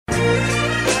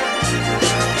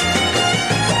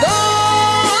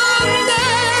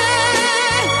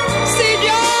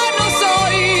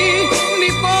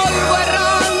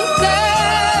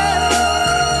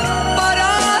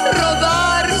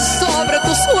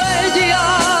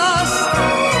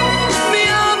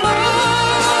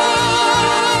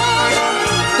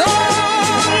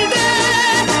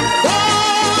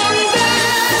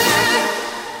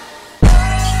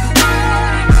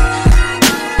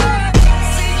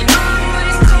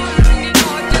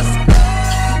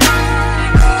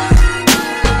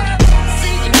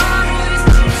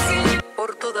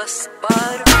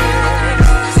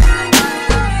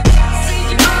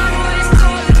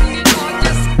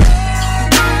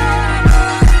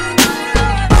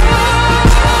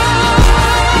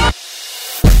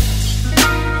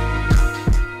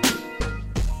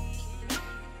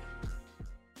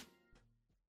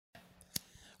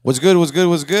What's good? What's good?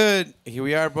 What's good? Here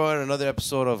we are, bro, another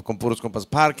episode of Con Puros Compas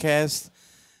Podcast.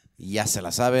 Ya se la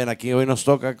saben, aquí hoy nos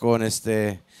toca con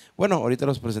Bueno, ahorita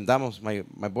nos presentamos. My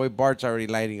boy Bart's already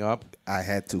lighting up. I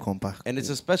had to, compa. And it's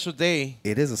a special day.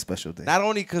 It is a special day. Not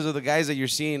only because of the guys that you're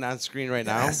seeing on screen right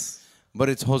Yes. now, but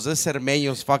it's Jose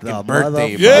Cermeño's fucking The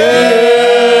birthday. mother-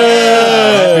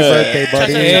 Happy birthday,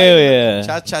 buddy. Yeah.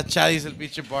 Cha-cha-cha, dice el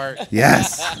pinche Bart.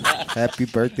 Yes. Happy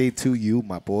birthday to you,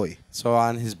 my boy. So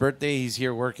on his birthday, he's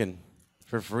here working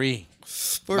for free.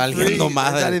 For Valiendo free.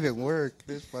 madre. Does not even work.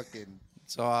 This fucking...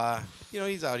 So,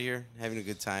 he's out here having a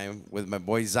good time with my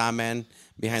boy Zaman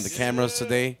behind the cameras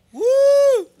today. Woo!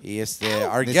 Y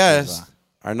our Mr. guests Za.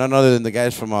 are none other than the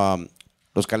guys from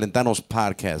Los Calentanos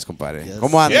Podcast, compadre. Yes.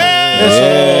 ¿Cómo andan?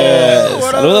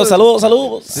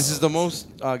 Saludos. This is the most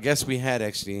guests we had,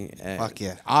 actually. Fuck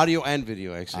yeah. Audio and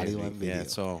video, actually. Audio I think. and video. Yeah,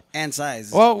 so. And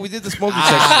size. Well, we did the smoking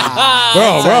section.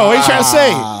 Bro, what are you trying to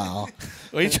say? Wow.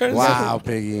 What are you trying to Wow,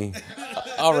 Piggy.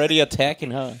 Already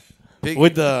attacking, huh? Piggy. say?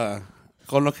 With the...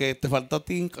 Con lo que te faltó a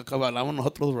ti, que hablamos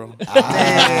nosotros, bro.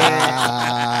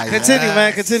 Continue,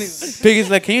 man. Continue. Piggy's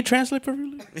like, can you translate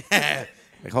perfectly?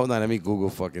 Like, hold on, let me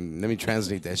let me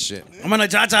translate that shit. I'm gonna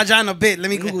ja in a bit. Let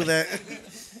me Google that.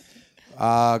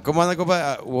 ¿Cómo andan,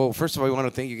 compa? Well, first of all, we want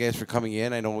to thank you guys for coming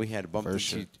in. I know we had bumped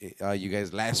into you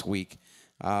guys last week.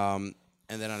 And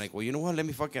then I'm like, well, you know what?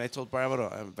 I told Brian I'm going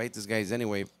to invite these guys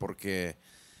anyway porque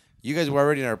you guys were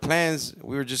already in our plans.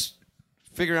 We were just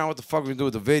figuring out what the fuck we do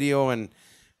with the video. And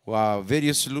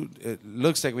it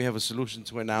looks like we have a solution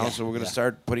to it now. So we're going to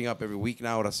start putting up every week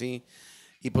now, ahora sí.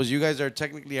 Y pues you guys are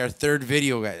technically our third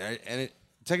video guy. And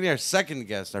technically our second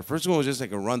guest. Our first one was just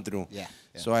like a run-through. Yeah.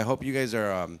 So I hope you guys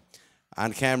are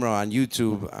on camera, on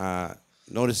YouTube,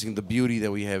 noticing the beauty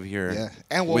that we have here. Yeah.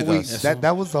 And with what us.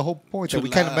 that was the whole point. That we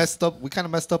kind of messed up. We kind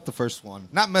of messed up the first one.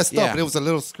 Not messed up, Yeah. but it was a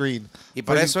little screen. Y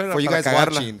para eso era for you para guys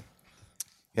cagarla. watching.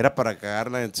 Era para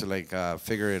cagarla and to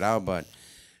figure it out, but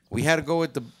we had to go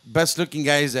with the best looking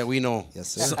guys that we know Yes,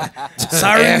 sir.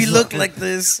 Sorry we look like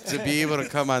this. to be able to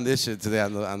come on this shit today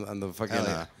on the fucking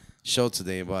show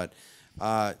today. But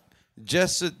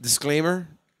just a disclaimer: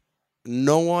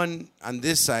 no one on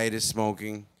this side is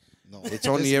smoking. No. It's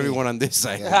only Just me. everyone on this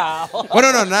side. Well,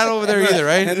 no, not over there either,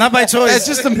 right? Not by choice. It's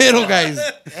just the middle guys.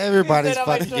 Everybody's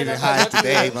fucking getting high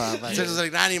today, man. So it's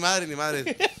like, nah, ni madre, ni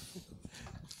madre.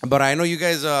 But I know you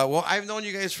guys, I've known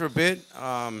you guys for a bit,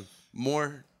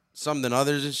 some than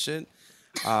others and shit,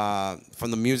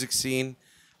 from the music scene.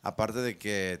 Aparte de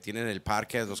que tienen el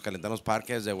podcast, Los Calentanos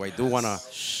Podcast, that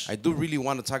I do really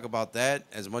want to talk about that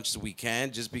as much as we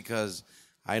can, just because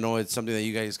I know it's something that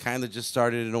you guys kind of just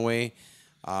started in a way.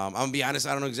 I'm going to be honest,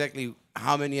 I don't know exactly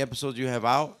how many episodes you have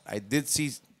out. I did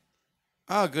see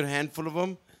a good handful of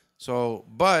them. So,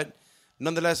 but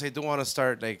nonetheless, I do want to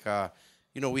start,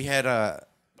 we had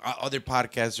other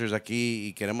podcasters aquí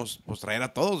y queremos pues, traer a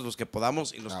todos los que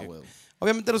podamos y los que,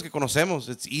 obviamente los que conocemos.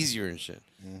 It's easier and shit.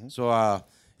 So,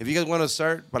 if you guys want to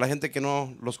start, para la gente que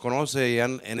no los conoce ya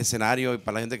en escenario y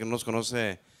para la gente que no los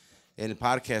conoce en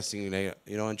podcasting,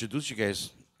 introduce you guys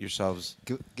yourselves.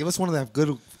 Give us one of the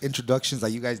good introductions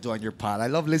that you guys do on your pod. I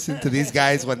love listening to these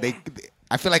guys when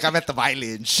I feel like I'm at the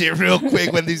violin shit real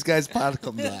quick when these guys pod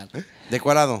comes on. ¿De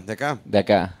cuál lado? ¿De acá? De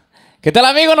acá. ¿Qué tal,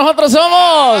 amigos? Nosotros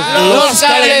somos Los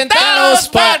Calentanos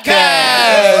Podcast.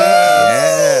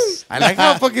 Yeah. I like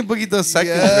how fucking poquito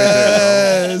seconds right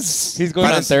there. Yes. He's going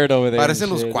on third over there. Parecen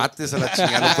los Shit. cuates a la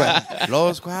chingada.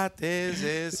 Los cuates,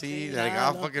 sí. Like,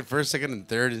 fucking first, second, and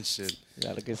third and shit.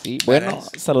 Claro que sí. Bueno,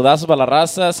 saludazos para la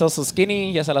raza. Celso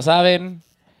Skinny, ya se la saben.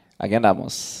 Aquí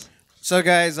andamos. So,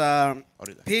 guys,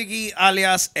 Piggy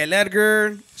alias El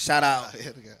Edgar, shout out.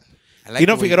 I like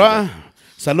Tino the way you Figueroa. do that.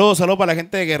 Saludos para la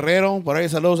gente de Guerrero. Por ahí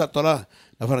saludos a toda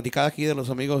la fanaticada aquí de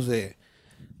los amigos de...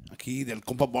 Aquí del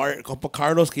compa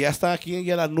Carlos, que ya está aquí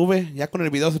en la nube. Ya con el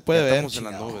video se puede Ya ver. estamos en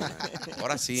las nubes, man.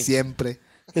 Ahora sí. Siempre.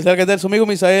 ¿Qué tal, qué tal? Su amigo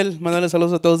Misael. Mandarle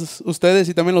saludos a todos ustedes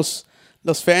y también los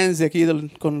fans de aquí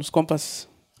con los compas.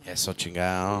 Eso,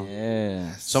 chingado.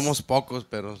 Yeah. Somos pocos,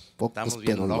 pero Pocos, estamos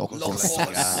bien pero locos. locos.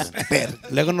 por la chingada.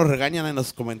 Luego nos regañan en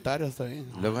los comentarios también.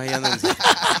 Luego ahí andan.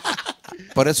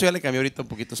 Por eso ya le cambié ahorita un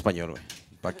poquito español, güey.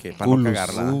 Para no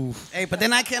cagarla. Hey, but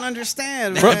then I can't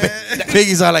understand, Bro, man.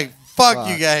 Piggy's all like, fuck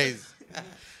you guys.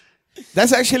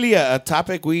 That's actually a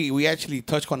topic we actually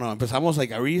touched cuando empezamos.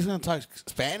 Like, are we just gonna talk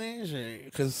Spanish?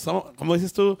 Because como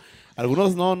dices tú,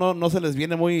 algunos no se les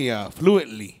viene muy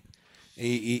fluently.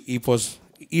 Y pues,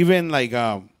 even like,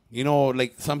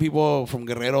 like some people from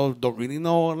Guerrero don't really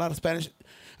know a lot of Spanish.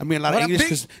 I mean, a lot of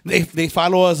English because they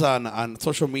follow us on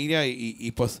social media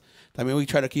y pues también we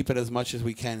try to keep it as much as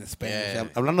we can in Spanish. Yeah.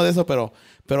 Hablando de eso, pero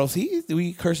sí,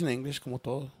 we curse in English como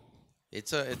todo.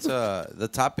 It's the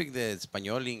topic de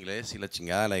español, inglés y la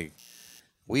chingada. Like,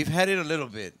 we've had it a little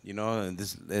bit, you know. In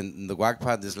the Guac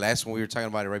Pod, this last one we were talking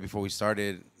about it right before we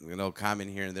started. You know, comment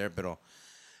here and there, but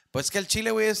es que el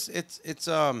Chile, güey, it's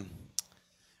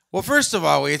well, first of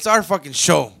all, güey, it's our fucking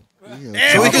show.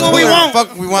 Hey, So we we can do what do we whatever want. the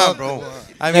fuck we want, bro.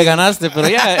 I Me mean, ganaste, pero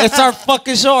yeah, it's our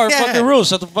fucking show, our Yeah. fucking rules.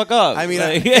 Shut the fuck up. I mean,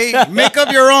 Like, hey, Make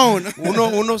up your own.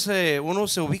 uno se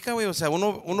ubica, güey. O sea,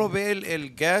 uno ve el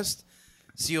guest.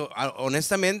 Si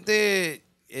honestamente,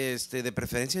 de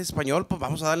preferencia de español, pues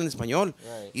vamos a darle en español.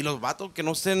 Right. Y los vatos que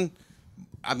no estén,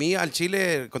 a mí, al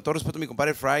Chile, con todo respeto a mi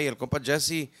compadre Fry y el compa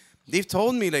Jesse, they've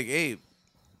told me, like, hey,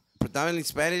 predominantly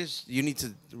Spanish, you need to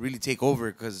really take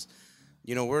over because,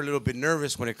 you know, we're a little bit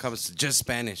nervous when it comes to just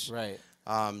Spanish. Right.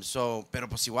 Pero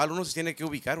pues igual uno se tiene que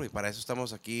ubicar, güey. Para eso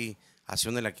estamos aquí,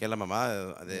 haciéndole aquí a la mamá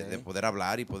de poder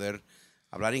hablar y poder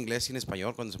hablar inglés y en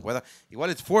español cuando se pueda.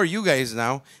 Igual it's for you guys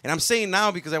now. And I'm saying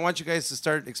now because I want you guys to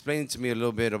start explaining to me a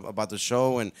little bit about the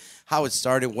show and how it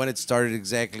started, when it started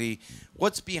exactly,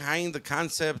 what's behind the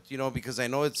concept, you know, because I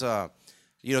know it's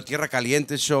you know, Tierra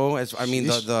Caliente show. I mean,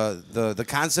 the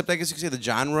concept, I guess you could say, the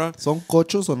genre. ¿Son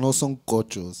cochos o no son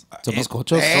cochos? Somos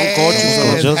cochos. Hey,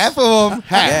 half of them.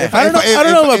 Yeah. I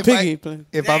don't know about Piggy.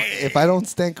 If I don't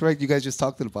stand correct, you guys just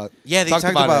talked about. Yeah, they talked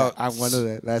talked about about- it on one of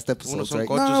the last Unos episodes, son right?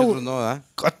 cochos y otros no, ¿verdad?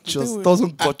 Cochos, todos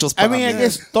son cochos. I para mean, I mí.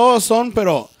 guess todos son,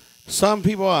 pero some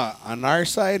people on our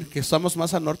side, que estamos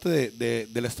más al norte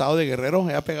del estado de Guerrero,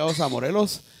 ya pegados a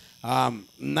Morelos,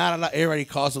 not a lot, everybody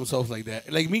calls themselves like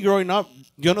that. Like me growing up,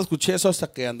 yo no escuché eso hasta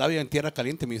que andaba en Tierra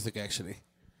Caliente music, actually.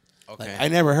 Okay. Like, I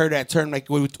never heard that term, like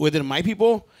within my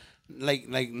people, like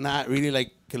not really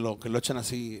like que lo echan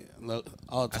así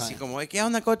all the time. Así como, ¿qué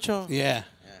onda, cocho? Yeah,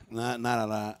 not a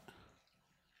lot.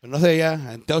 Pero no sé, ya,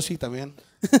 en Teusi también.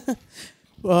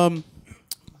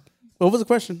 What was the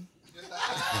question?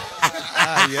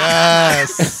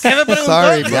 Yes.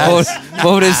 Sorry, bro.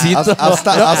 Pobrecito.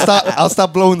 I'll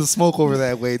stop blowing the smoke over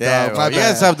that way, Yeah, dog. bro. My You gotta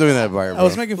bad. stop doing that, Bart, I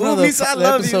was bro. making fun of Movies, I the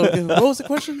love you. episode. What was the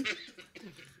question?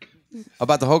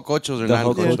 About the whole cochos or The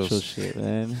whole non-cochos. cultural shit,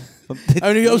 man.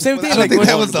 I mean, same thing. I don't Like, think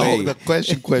that what- was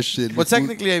the question. Well,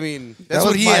 technically, I mean, That that's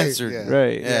was what he my- answered. yeah.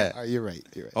 Right. Yeah. You're right.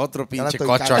 You're right. Otro pinche estoy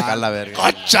cocho acá cagado. la verga.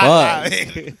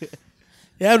 But,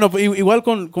 Yeah, no, but igual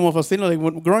como Faustino, like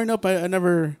when, growing up, I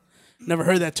never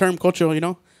heard that term cocho, you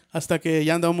know, hasta que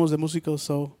ya andamos de músicos.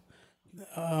 So,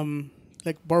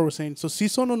 like Bar was saying, so si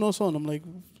son o no son. I'm like,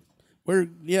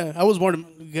 I was born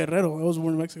in Guerrero. I was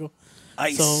born in Mexico.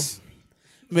 Ice. So,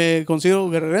 me considero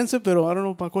guerrerense, pero I don't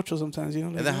know about cocho sometimes, you know.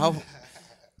 And Like, then how?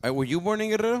 Were you born in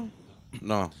Guerrero?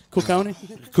 No. Cook County.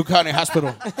 Cook County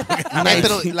Hospital.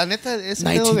 Pero la neta, ese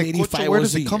pedo de 1985 cocho, where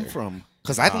was does it the come year. from?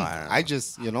 Because I don't, I don't know. I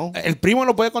just, you know. El primo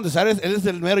lo puede contestar, él es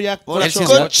el mero ya. Él sí es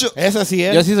cocho. Esa sí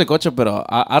es. yo sí soy cocho, pero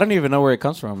I don't even know where it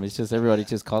comes from. It's just everybody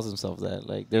just calls themselves that.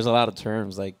 Like, there's a lot of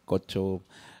terms like cocho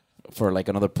for like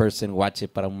another person,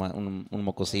 guache para un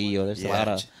mocosillo. There's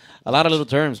Yeah. a lot of little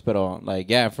terms, pero like,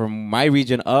 yeah, from my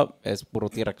region up, es puro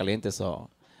tierra caliente. So,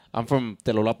 I'm from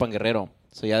Telolapan, Guerrero.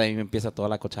 So, ya de ahí me empieza toda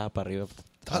la cochada para arriba.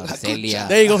 Arcelia,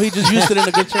 There you go. He just used it in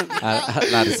a good term.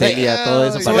 la Arcelia, todo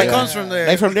eso So para So it arriba. comes from there.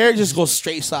 Like from there, it just goes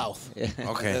straight south.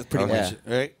 Okay. That's pretty okay. much it,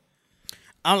 right?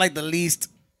 I'm like the least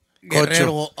Cocho.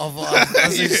 guerrero of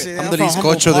as you say. I'm the from least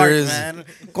Humboldt cocho there Park, is. Man.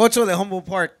 Cocho de Humboldt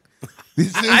Park.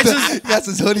 I just- that's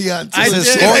his hoodie on. Too. I It's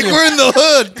just- like we're in the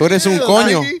hood. Tú eres un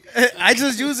coño. I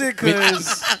just use it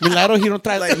because Milagro, he no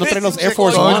trae los Air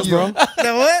Force Coño. Ones, bro.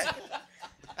 the what?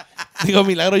 Digo,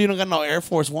 Milagro, you don't got no Air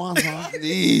Force Ones, huh? No,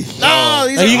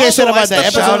 these are you guys also said about my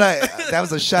that stuff. Shout out, that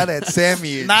was a shot at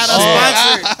Sammy. Not a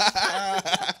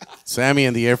sponsor. Sammy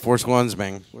and the Air Force Ones,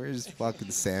 man. Where's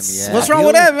fucking Sammy at? What's wrong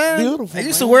with that, man? Beautiful, I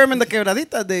used to wear them in the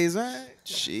quebradita days, man.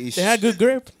 Sheesh. They had good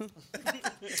grip.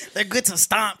 They're good to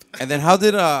stomp. And then how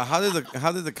did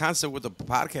the concept with the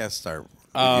podcast start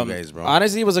with you guys, bro?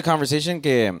 Honestly, it was a conversation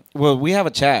que, well, we have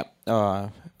a chat,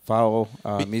 Fao,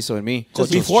 Miso, and me.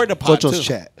 Just before the pod, Cocho's too.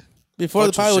 chat. Before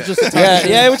the pie was just a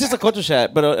Yeah, it was just a cocho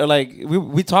chat, but like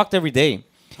we talked every day,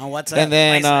 On WhatsApp. and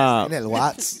then In el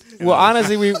Watts. well,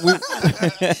 honestly, we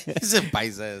He's a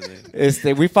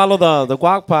paisa, we follow the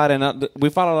Guac Pod, and we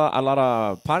follow a lot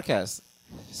of podcasts.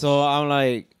 So I'm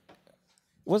like,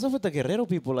 what's up with the Guerrero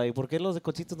people? Like, ¿por qué los de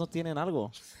cochitos no tienen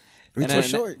algo? And then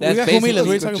short. that's We got basically- humiles.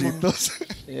 What are you talking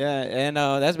about? Yeah, and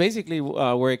that's basically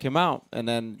where it came out. And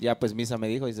then, ya pues Misa me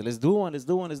dijo, dice, let's do one.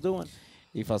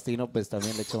 Y Faustino pues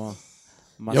también le echó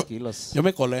más kilos. Yo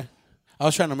me colé. I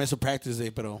was trying to miss a practice day,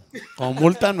 pero como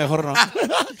multan, mejor no.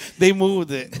 They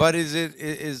moved it. But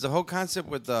is the whole concept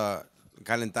with the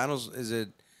Calentanos, is it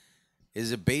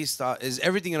Is it based off? Is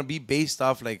everything gonna be based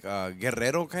off like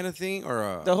Guerrero kind of thing,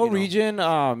 or The whole you know, region,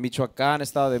 Michoacán,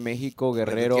 Estado de Mexico,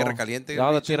 Guerrero, Tierra Caliente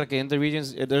all the region? Tierra Caliente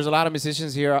regions. There's a lot of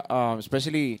musicians here,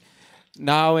 especially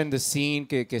now in the scene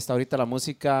que está ahorita la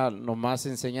música, nomás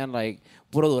enseñan like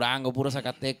puro Durango, puro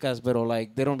Zacatecas, pero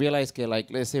like they don't realize que like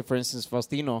let's say for instance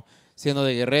Faustino siendo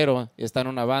de Guerrero está en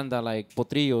una banda like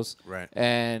Potrillos, Right.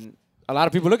 and a lot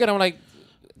of people look at him like,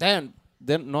 damn,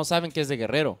 no saben que es de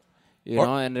Guerrero, you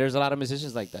know, and there's a lot of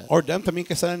musicians like that. Or them también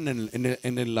que están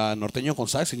en el norteño con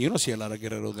Saxon. You don't see a lot of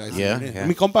Guerrero guys. Yeah, también. yeah.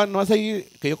 Mi compa, no es ahí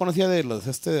que yo conocía de los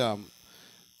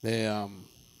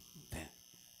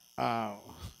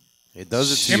It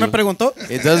does it to ¿Quién me you. preguntó?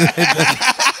 It does.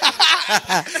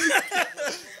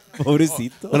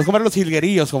 Pobrecito. los compas de los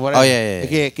jilguerillos, como Oh, yeah,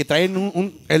 yeah. Que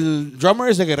traen el drummer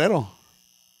es de Guerrero.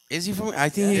 Is he from? I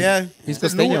think. Yeah. He's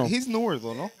He's newer, costeño. he's newer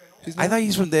though, no? He's I thought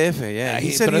he's from DF. Yeah, he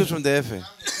he- said he pero- was from DF.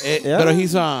 Yeah. Pero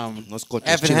he's no es coches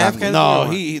Half and half chilangos. kind no,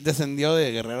 of. he descendió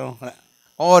de Guerrero.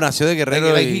 Oh, nació de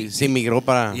Guerrero Like, y se migró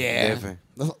para Yeah, DF.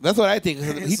 that's what I think.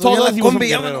 He So told ya us la he was from combi,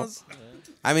 Guerrero. vámonos.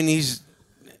 I mean, he's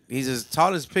as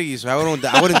tall as Piggy, so I wouldn't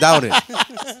doubt it.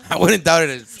 I wouldn't doubt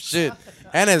it as shit.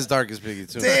 And as dark as Piggy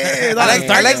too. Damn,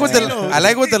 I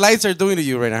like what the lights are doing to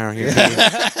you right now here. Piggy.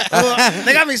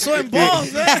 They got me sweating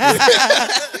balls, man.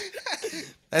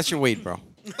 That's your weight, bro.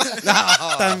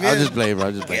 I'll También. just play, bro.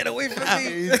 I'll just play. Get away from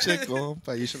me. You check,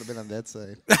 compa. You should have been on that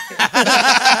side.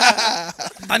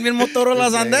 También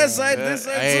Motorola's on that side, this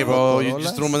side. Hey, too. bro, you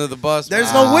just threw him under the bus.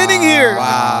 There's no winning here.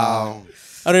 Wow.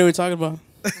 I don't know what you're talking about.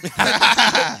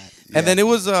 And then it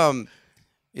was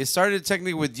it started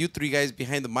technically with you three guys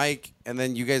behind the mic, and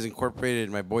then you guys incorporated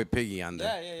my boy Piggy on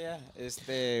there. Yeah.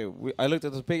 I looked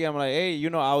at the piggy. I'm like, hey, you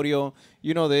know audio,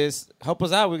 you know this. Help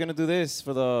us out. We're gonna do this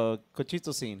for the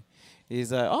cochito scene.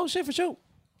 He's like, oh shit, for sure.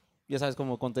 Ya sabes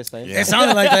cómo contesta él. It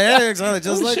sounded like that. Yeah, it sounded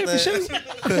just Oh, like shit, that. for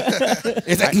sure.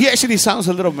 It's like, he actually sounds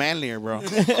a little manlier, bro.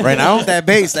 Right now, That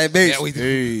bass.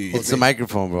 it's the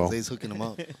microphone, bro. He's hooking him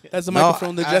up. That's the No,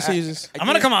 microphone that Jesse uses. I'm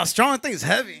gonna come out strong. I think it's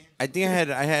heavy. I think I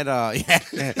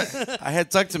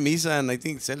had talked to Misa and I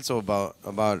think Celso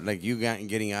about like you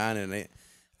getting on, and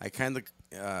I kind of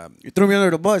You threw me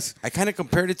under the bus. I kind of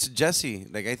compared it to Jesse.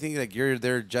 Like I think like you're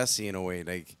their Jesse in a way.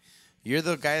 Like you're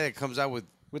the guy that comes out with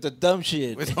With the dumb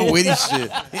shit. the witty shit.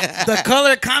 Yeah. The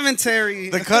color commentary.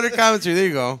 The cutter commentary. There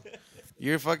you go.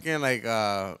 You're fucking like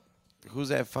who's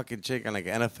that fucking chick on like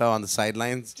NFL on the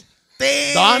sidelines?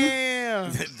 Damn.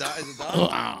 Is it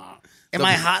Dawn? Am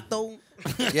I hot though?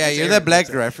 Yeah, you're that black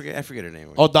girl. I forget her name.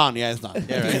 Oh, Don, yeah, it's not.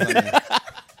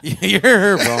 You're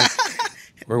her, bro.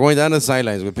 We're going down the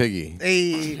sidelines with Piggy.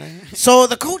 Hey. So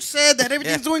the coach said that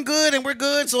everything's doing good and we're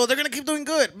good, so they're gonna keep doing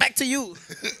good. Back to you.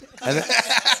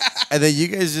 And then you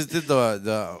guys just did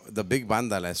the big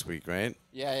banda last week, right?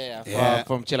 Yeah.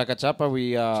 From Chilacachapa,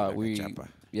 we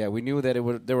we knew that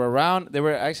they were around. They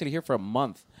were actually here for a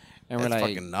month, and That's we're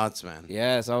like, fucking nuts, man.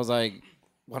 yeah. So I was like,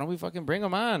 why don't we fucking bring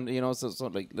them on? You know, so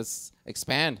like let's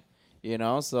expand. You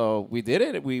know, so we did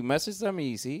it. We messaged them.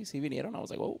 Y sí vinieron. I was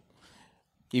like, whoa.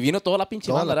 Y vino toda la pinche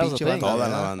Toda banda. la That was the pinche thing. banda, Toda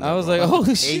la banda, I was bro. like,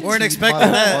 oh shit. Weren't expecting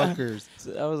that.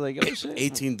 Motherfuckers. I was like, oh shit.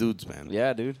 18 dudes, man.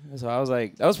 Yeah, dude. So I was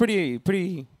like, that was pretty.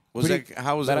 Was pretty that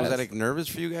how was that? Was badass. that like nervous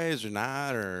for you guys or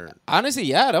not? Or Honestly,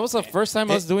 yeah, that was the first time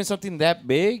I was doing something that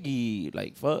big.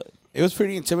 Like, fuck. It was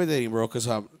pretty intimidating, bro, because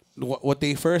what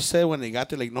they first said when they got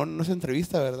there, like, no es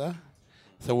entrevista, ¿verdad?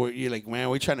 So you're like, man,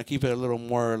 we're trying to keep it a little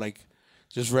more, like,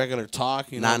 just regular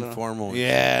talk. You know, Non-formal.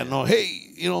 Yeah, no, hey,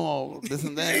 you know, this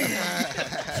and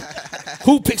that.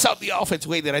 Who picks out the outfits?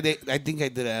 Wait, I think I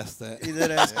did ask that. He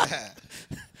did ask.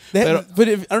 But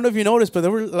I don't know if you noticed, but they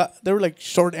were like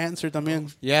short answer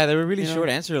también. Yeah, they were really You know? short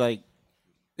answer. Like,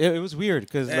 it was weird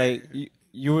because like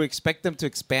you would expect them to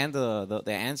expand the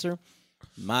answer.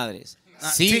 Madres.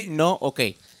 Sí, no,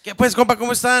 okay. ¿Qué pues, compa?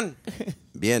 ¿Cómo están?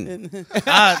 Bien.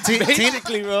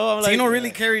 Basically, bro. I'm like, Tino really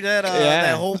carried that Yeah.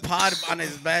 that whole pod on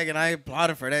his bag, and I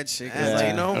applauded for that shit. 'cause, Yeah. like,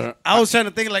 Tino. I was trying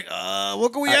to think like,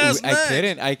 what can we ask I next?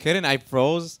 couldn't. I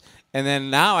froze, and then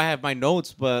now I have my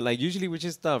notes. But like usually we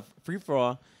just free for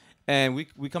all, and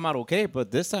we come out okay.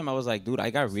 But this time I was like, dude, I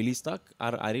got really stuck.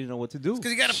 I didn't know what to do.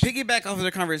 Because you got to piggyback off of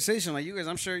the conversation. Like you guys,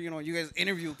 I'm sure you guys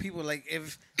interview people. Like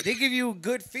if they give you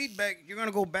good feedback, you're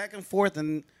gonna go back and forth,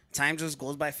 and time just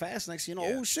goes by fast. Next,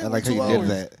 oh shit, I like we're how 2 you hours.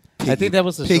 did that. I think that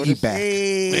was the shortest- piggyback.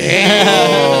 Hey.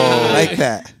 I like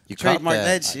that. You caught Trademark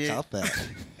that that. shit. I caught that.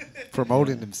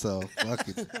 Promoting himself. Fuck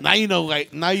it. Now you know,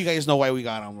 like, now you guys know why we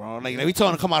got him, bro. Like we told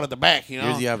him to come out of the back, you know.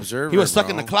 You're the observer, He was stuck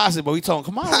bro. in the closet, but we told him,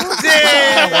 come on, bro.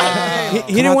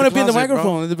 He didn't out want the to be in the closet, bro.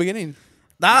 microphone at the beginning.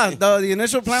 Nah, the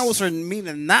initial plan was for me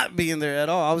to not be in there at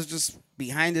all. I was just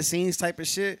behind the scenes type of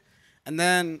shit. And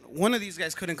then one of these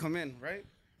guys couldn't come in, right?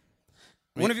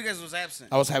 One of you guys was absent.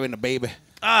 I was having a baby.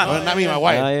 Well, not me, my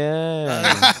wife. Oh,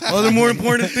 yeah. Other more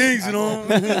important things, you know.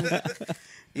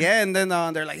 Yeah, and then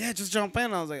they're like, yeah, just jump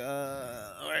in. I was like,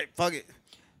 all right, fuck it.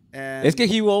 And It's que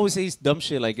he will always say dumb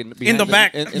shit like In the behind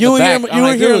back. in You the were back. here- I'm you were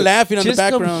like, here "Dude, laughing on the just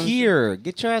background." come here.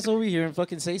 Get your ass over here and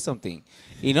fucking say something.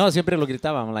 Y no, siempre lo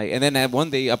gritaba. I'm like, and then one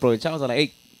day aprovechamos. I'm like,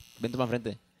 hey, vente para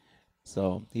frente.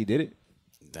 So he did it.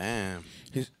 Damn.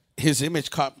 His image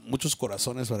caught muchos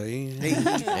corazones por ahí.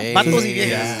 Hey. Vatos y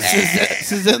viejas.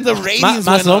 Since then the ratings Más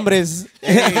went up. hombres.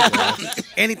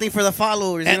 Anything for the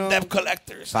followers, you And know. debt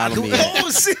collectors. Follow me. Oh,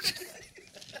 shit.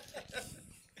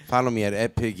 Follow me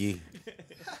at Piggy.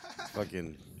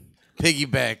 Fucking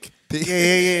piggyback.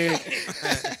 Yeah.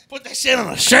 Put that shit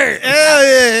on a shirt.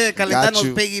 Yeah. Got Calentano's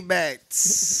you.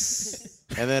 piggybacks.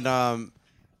 And then,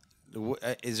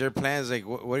 is there plans? Like,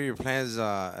 what are your plans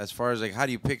as far as like how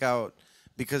do you pick out?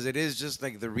 Because it is just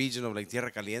like the region of like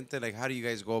Tierra Caliente. Like, how do you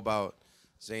guys go about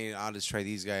saying, "I'll just try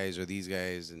these guys or these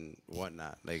guys and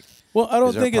whatnot"? Like, Well, I don't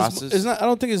is there a think process? it's not. I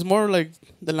don't think it's more like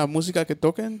de la música que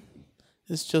toquen.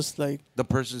 It's just like the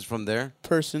person's from there.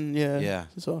 person, yeah. Yeah.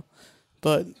 So,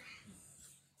 but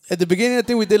at the beginning, I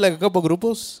think we did like a couple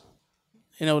grupos,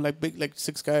 you know, like big, like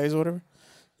 6 guys or whatever.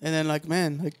 And then like,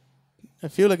 man, like I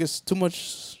feel like it's too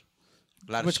much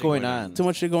A lot of Much shit going on. Too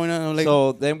much shit going on. I'm like,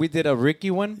 So then we did a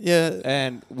Ricky one. yeah,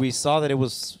 And we saw that it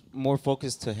was more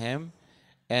focused to him.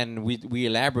 And we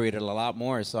elaborated a lot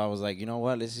more. So I was like, you know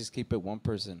what? Let's just keep it one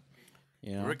person.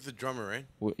 You know? Rick the drummer, right?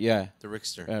 Yeah. The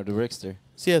Rickster. The Rickster.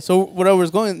 so yeah. So where I was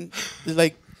going is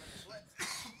like,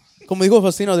 como digo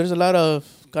Faustino, there's a lot of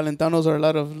Calentanos or a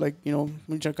lot of like, you know,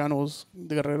 Michoacanos,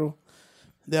 de Guerrero.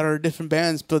 There are different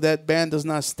bands, but that band does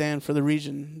not stand for the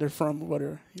region they're from,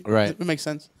 whatever. Right. It makes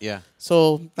sense. Yeah.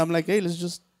 So I'm like, hey, let's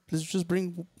just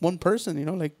bring one person, you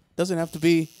know, like doesn't have to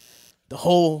be the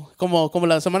whole como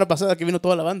la semana pasada que vino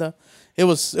toda la banda. It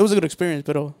was a good experience,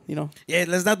 pero you know, Yeah,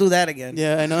 let's not do that again.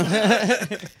 yeah, I know.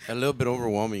 A little bit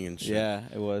overwhelming and shit. Yeah,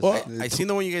 it was. Well, I seen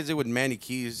the one you guys did with Manny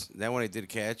Keys. That one I did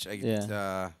catch.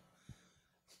 Yeah.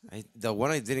 The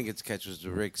one I didn't get to catch was the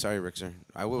Rick. Sorry, Rickster.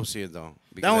 I will see it though.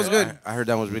 That was good. I heard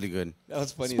that was really good. that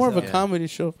was funny. It's more of a Yeah. comedy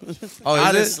show. Oh, is it?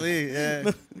 Honestly,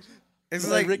 yeah. It's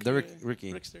like, The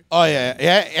Ricky. Oh yeah.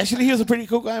 Actually, he was a pretty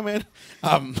cool guy, man.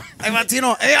 hey,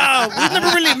 Latino, hey, we've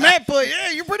never really met, but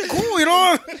yeah, you're pretty cool, you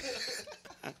know?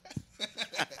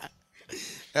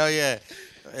 Hell yeah.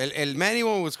 El Manny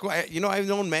one was cool. I've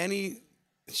known Manny.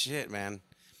 Shit, man.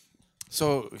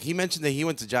 So he mentioned that he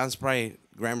went to John Spry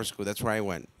Grammar School. That's where I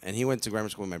went. And he went to grammar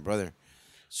school with my brother.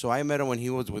 So I met him when he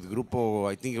was with Grupo,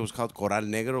 I think it was called Coral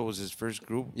Negro, was his first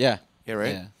group. Yeah. Yeah,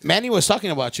 right? Yeah. Manny was talking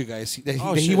about you guys. That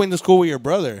he shit. went to school with your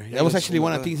brother. Yeah, That was with actually school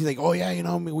one of with the things. He's like, oh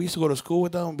yeah, we used to go to school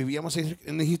with them. Vivíamos ahí.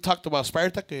 And then he talked about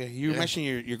Spartak. You mentioned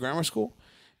your grammar school.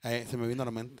 Se me vino a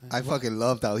la mente. I fucking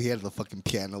loved how he had the fucking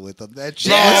piano with him. That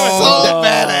shit Yeah, was so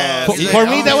badass. For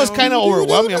me, that was kind of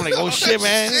overwhelming. I'm like, oh shit,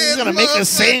 man, he's gonna make us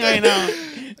sing right now.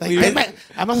 Like, hey, man,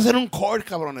 vamos a hacer un chord,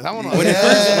 cabrones. Vámonos. When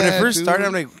it first dude. started,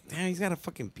 I'm like, damn, he's got a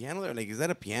fucking piano there. Like, is that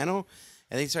a piano?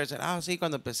 And then he started saying, sí,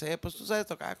 cuando empecé, pues tú sabes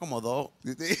tocar como do.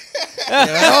 Holy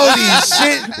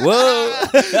shit. Whoa.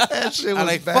 That shit was I'm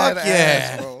like, badass, fuck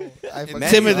yeah. bro. I fucking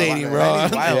Intimidating, love bro.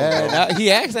 that. Manny's wild, Yeah, bro. now,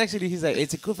 he asked actually. He's like,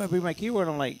 "It's cool if I bring my keyboard."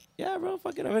 I'm like, "Yeah, bro,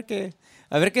 fuck it. A ver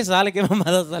qué sale, qué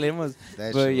mamadas salimos."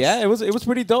 That But shit yeah, it was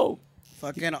pretty dope.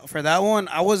 fucking, for that one,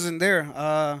 I wasn't there.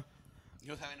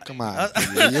 Come on.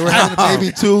 You were having a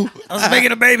baby too? I was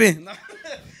making a baby.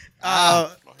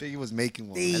 He was making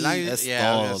one. The- That's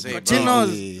Yeah, I was todo, gonna say, bro. bro.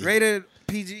 Chino's rated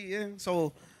PG, yeah.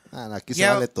 So, Aquí se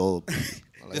Yeah. vale todo.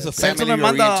 It's a Sent to me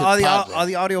family-oriented all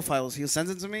the audio files. He sends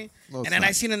it to me, No, and it's then not.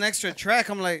 I seen an extra track.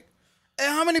 I'm like, hey,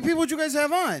 how many people do you guys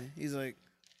have on? He's like,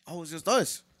 oh, it's just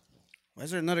us. Why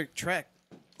is there another track?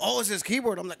 Oh, it's his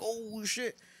keyboard. I'm like, oh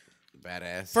shit.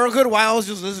 Badass. For a good while, I was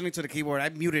just listening to the keyboard. I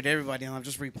muted everybody, and I'm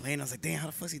just replaying. I was like, damn, how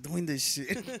the fuck is he doing this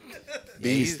shit?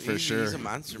 Beast, for sure. He's a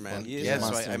monster, man. He is Yeah, a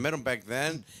so monster. I met him back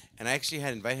then, and I actually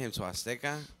had invited him to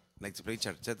Azteca, like to play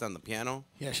charcheta on the piano.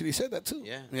 He actually said that too.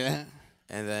 Yeah. Yeah.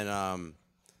 And then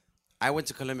I went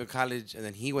to Columbia College, and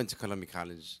then he went to Columbia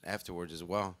College afterwards as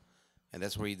well. And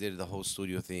that's where he did the whole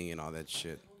studio thing and all that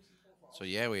shit. So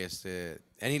yeah,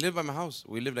 and he lived by my house.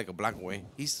 We lived like a block away.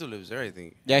 He still lives there, I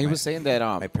think. Yeah, he My- was saying that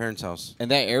my parents' house. in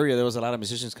that area there was a lot of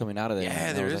musicians coming out of there. Yeah, And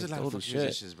I there was is like, a lot of "Holy fucking shit."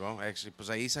 musicians, bro. Actually, pues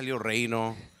ahí salió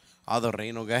Reino, all the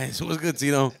Reino guys. What's good,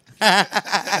 Tino?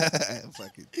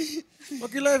 Fucking-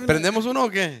 Fuck you laughing at? ¿Prendemos uno o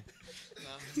qué?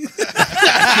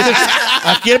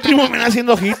 Aquí el primo me está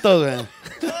haciendo ojitos, güey.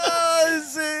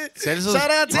 Celso, Shout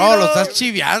out, bro, lo Tino. estás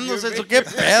chiviando, Celso. ¿Qué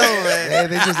pedo, güey? Hey,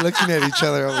 they're just looking at each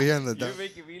other over here in the dark.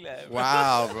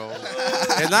 Wow, bro.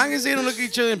 As long as they don't look at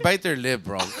each other and bite their lip,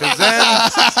 bro. Because then,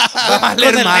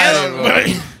 valer madre,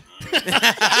 bro.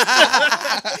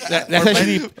 That's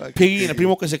actually Piggy y el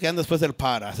primo que se quedan después del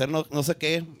par. Hacer no sé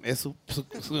qué. Es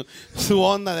su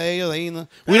onda de ellos ahí, ¿no?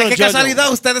 We don't Qué judge them.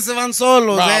 casualidad, ustedes se van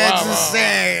solos. Bro, That's bro, bro.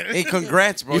 insane. Hey,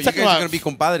 congrats, bro. You You talking guys are about- going to be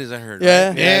compadres, I heard. Yeah.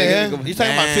 Right? Yeah. You're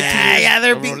talking about 15 years Yeah,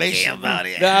 they're of big gay relation. about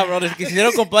it. Nah, bro, los que se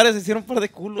hicieron compadres se hicieron un par de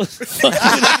culos.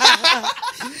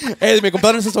 Mi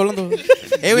compadre no está hablando.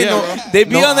 Hey, wait, no. They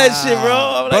be on that shit, bro.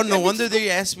 I'm Bro, like, no wonder they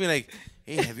asked me, like,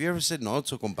 hey, have you ever said no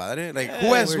to compadre? Like,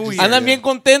 who asked who here? andan bien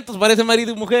contentos, parece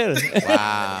marido y mujer.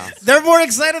 Wow. They're more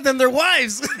excited than their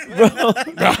wives.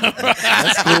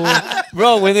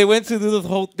 Bro, when they went to do the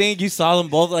whole thing, you saw them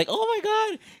both like, oh my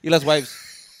God. Y las wives.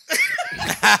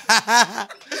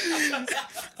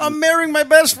 I'm marrying my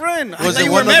best friend. I Was thought it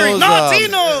you one were of married. those, No,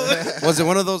 Tino! Tino. Was it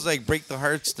one of those, like, break the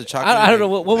hearts, the chocolate? I don't know,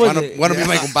 what was it? Want to be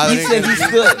my compadre? He said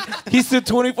he stood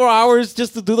 24 hours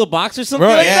just to do the box or something.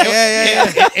 Bro, like Yeah,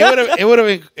 that. yeah, yeah. It would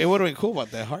have been cool about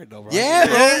that heart though, bro. Yeah,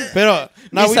 bro. Pero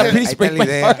no, Lisa, please Ahí break está my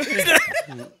la heart.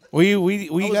 idea.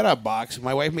 we got a box.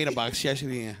 My wife made a box. She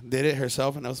actually did it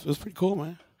herself, and it was pretty cool,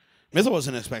 man. Misa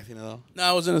wasn't expecting it though. No,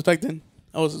 I wasn't expecting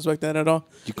that at all.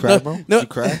 You cried, bro? No. You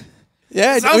cried?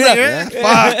 Yeah, Sounds mira, like it.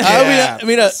 I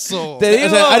mean, So, Te digo, O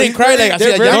sea, I didn't cry like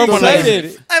they're así, very normal, like-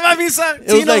 excited. Ay, mami, it was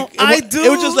Tino, like I do. It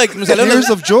was just like me salieron tears las,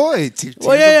 of joy.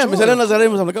 well, yeah, me salieron las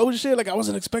lágrimas. I'm like, oh shit, like I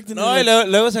wasn't expecting No, y it.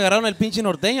 luego se agarraron el pinche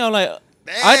norteño. I'm like,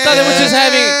 I thought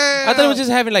they were just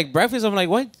having like breakfast. I'm like,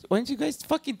 why didn't you guys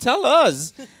fucking tell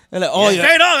us? They're like, oh, yeah.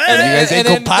 Straight up, And eh? You guys then, ain't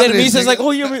and then compadres, Misa's nigga. like,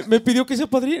 oh, me pidió que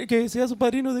sea su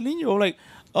padrino del niño. I'm like,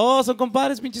 oh, son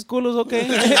compadres, pinches culos, okay.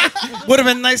 Would have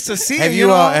been nice to see Have you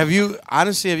you, know?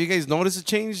 honestly, have you guys noticed a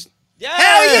change?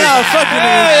 Hell yeah, fucking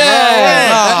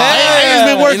He's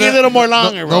been working a little more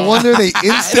longer, bro. No wonder they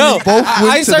instantly both I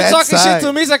went to start that talking side.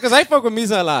 shit to Misa because I fuck with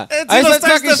Misa a lot. And I Tino start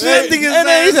starts talking shit, defending his and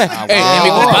then he ass. said, hey, wow. mi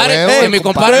compadre, Hey, mi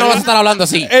compadre no vas a estar hablando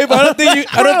así. Hey, but I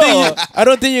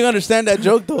don't think you understand that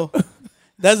joke though.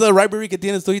 That's the rivalry que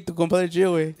tienes tú y tu compadre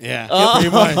Gio, güey. Yeah. Pretty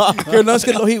much. Que no es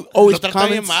que he always Lo trata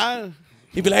bien comments. mal.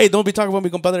 He'd be like, hey, don't be talking about mi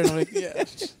compadre. And I'm like, yeah.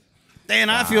 Damn,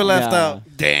 I feel left Yeah. out.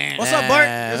 Damn. What's up, Bart?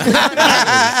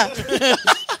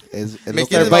 Me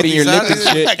Start biting your lip and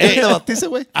shit. ¿Qué bautice,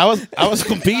 güey? I was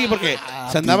con Piggy porque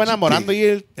se andaba enamorando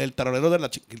y el tarolero de la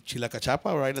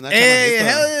Chilacachapa, right? And that Hey, chamaquito.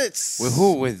 hell it's With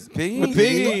who? With Piggy? With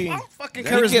Piggy. I'm fucking He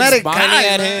gets charismatic Bonnie guy,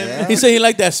 at man. him. He said he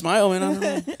liked that smile, man. I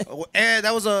don't know. And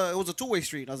it was a two-way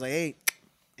street. I was like, hey.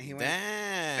 And he went,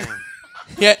 Damn.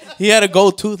 He had a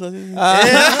gold tooth.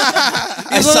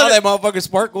 I saw that motherfucker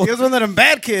sparkle. he was one of them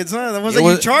bad kids, huh? That was It like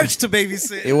you was- charged to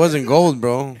babysit. It wasn't gold,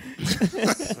 bro.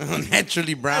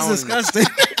 Naturally brown. That's disgusting.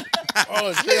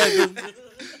 Oh, shit.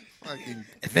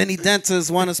 If any dentists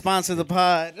want to sponsor the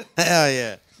pod, Hell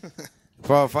yeah.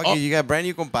 Bro, fuck you. You got brand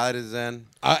new compadres then.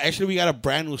 Actually, we got a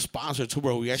brand new sponsor too,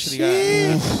 bro. We actually got.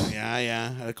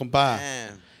 Yeah. El compa.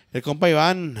 Damn. El compa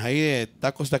Iván, ahí de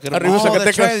Tacos Taqueros. Arriba Oh,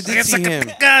 that's right. I Zacatecas. did see him.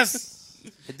 Zacatecas.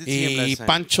 I did see him Y last time.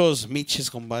 Panchos Miches,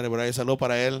 compadre, por ahí. Saludo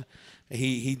para él.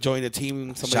 He joined the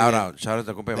team. Somebody Shout that- out. Shout out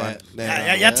to compa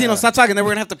Iván. Yeah, Tino, stop talking. Then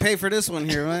we're gonna have to pay for this one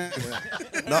here, man.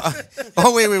 No.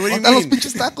 Oh, wait. What do you Onda los mean?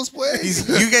 pinches tacos, pues.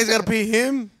 You guys got to pay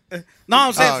him? No,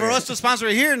 I'm saying Oh, for okay. us to sponsor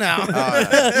it here now.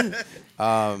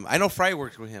 I know Fry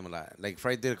works with him a lot. Like,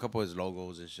 Fry did a couple of his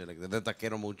logos and shit. Like, the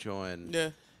Taquero Mucho and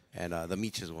Yeah. the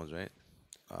Miches ones, right?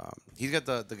 He's got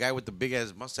the guy with the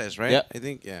big-ass mustache, right? Yeah. I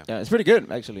think, yeah. Yeah, it's pretty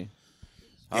good, actually.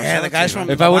 Yeah, shout the out guys to him, from-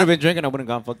 man. If I would have been drinking, I wouldn't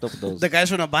have gone fucked up with those. The guys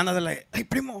from the banda, they're like, hey,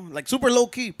 primo, like super low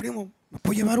key, primo, ¿me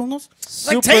puedo llevar unos?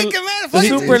 Super- Like, take it, man. Fuck it.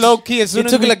 Super low key. As soon It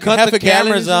as took we like cut half the a gallon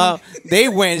cameras or off, they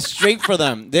went straight for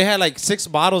them. They had like 6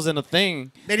 bottles in a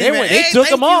thing. They They, didn't went, even- they hey, took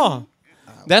thank them you. all.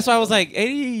 That's why I was like,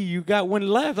 hey, you got one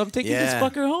left. I'm taking this Yeah.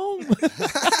 fucker home.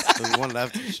 There's one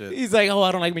left and shit. He's like, oh,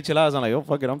 I don't like micheladas. I'm like, oh,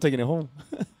 fuck it. I'm taking it home.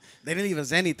 They didn't leave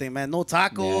us anything, man. No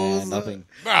tacos. Yeah, nothing.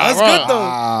 That's good,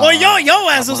 though. Well, yo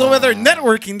ass was over there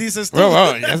networking these systems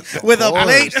Bro, yes. with a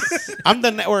plate. I'm the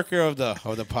networker of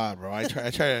the pod, bro. I try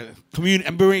to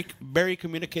communicate. I'm very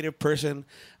communicative person.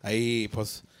 Ahí,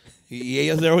 pues, y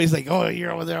ellos, they're always like, oh,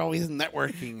 you're over there always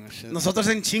networking. and shit. Nosotros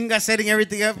en chinga setting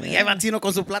everything up. Y ahí va Tino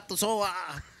con su plato soba.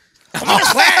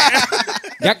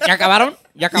 ¿Ya acabaron?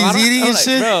 ¿Ya acabaron? He's eating I'm and like,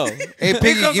 shit. Bro. Hey,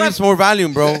 Piggy, give us more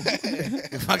volume, bro.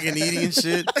 Fucking eating and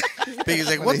shit. Piggy's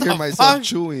like, I what hear the myself fuck?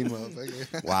 chewing,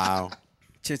 motherfucker. Wow.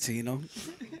 Chitino.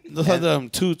 Those are the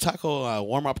 2 taco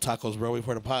warm-up tacos, bro,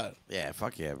 before the pod. Yeah,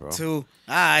 fuck yeah, bro. Two.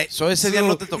 All right. So ese día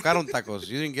no te tocaron tacos.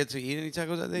 You didn't get to eat any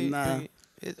tacos that day? Nah. Piggy?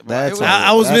 That's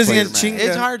I was That's busy weird, in man. chinga.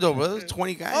 It's hard though, bro. There's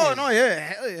 20 guys. Oh, no, yeah.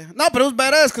 Hell yeah. No, but it was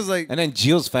badass because, like, And then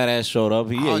Gio's fat ass showed up.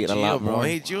 He Oh, ate a Gio, lot bro. more.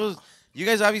 Hey, Jules. You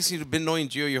guys obviously have been knowing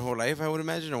Gio your whole life, I would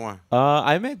imagine, or what?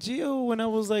 I met Gio when I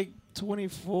was like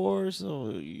 24, so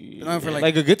on for like,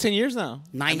 like- a good 10 years now.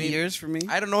 9 years for me.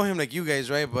 I don't know him like you guys,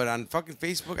 right? But on fucking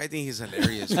Facebook, I think he's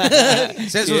hilarious.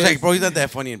 Says was like, bro, he's not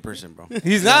that funny in person, bro.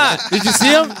 He's not. Did you see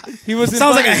him? He was.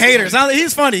 Sounds like a hater.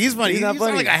 He's funny. He's funny. He's not He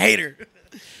sounds funny. like a hater.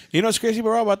 You know what's crazy,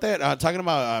 bro, about that? Talking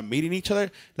about meeting each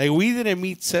other. Like, we didn't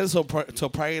meet Celso till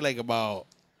probably like about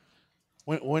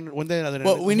when did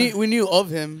Well, we knew of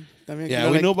him. I mean, Yeah, you know,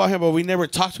 we like, knew about him, but we never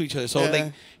talked to each other. So Yeah.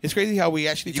 like, it's crazy how we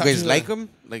actually You talk to guys each like other. him?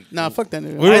 Like, Nah, fuck that.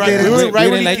 Nigga. We were right, didn't- we were we right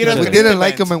didn't when he like get each us other. We the didn't band.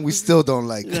 like him, and we still don't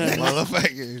like him,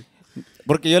 motherfucker.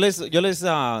 Porque yo les,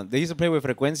 they used to play with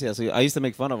Frecuencia, so I used to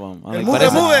make fun of them. I'm like, Move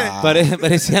it.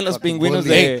 parecían los Fucking pingüinos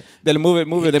bully. del Move It,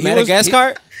 He de was-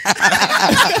 Madagascar.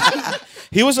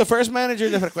 He was the first manager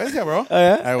de Frecuencia, bro.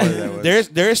 I was.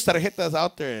 There's tarjetas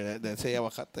out there that say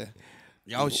aguacate.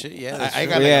 Oh, shit, yeah. that's I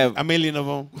true. got Yeah. like a million of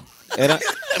them. Era,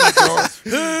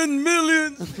 10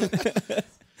 million.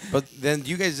 But then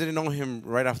you guys didn't know him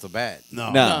right off the bat.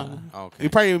 No. no. Oh, okay. We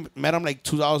probably met him like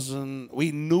 2000.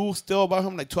 We knew still about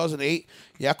him like 2008.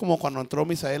 Ya como cuando entró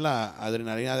Misael a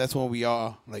Adrenalina, that's when we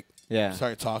all like Yeah.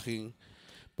 started talking.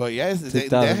 But yeah, that's been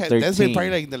 2013.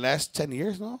 probably like the last 10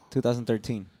 years, no?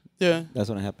 2013. Yeah. That's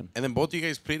when it happened. And then both of you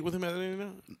guys played with him at Arena?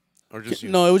 Or just you?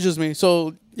 No, it was just me.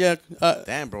 So yeah.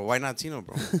 Damn, bro. Why not Tino,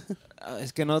 bro?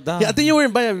 Es que no da. Yeah, I think you were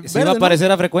in Valle Se iba a Verde, ¿no?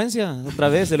 aparecer a Frecuencia otra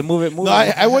vez, el Move It, No,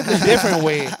 I went a different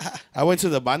way. I went to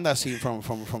the banda scene from Is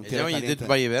that Tierra when you did Caliente.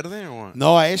 Valle Verde or what?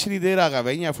 No, I actually did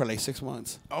Agaveña for like 6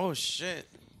 months. Oh, shit.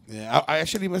 Yeah, I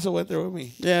actually Mesa went there with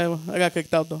me. Yeah, well, I got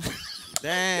kicked out though.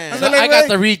 Damn. I got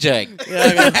the reject.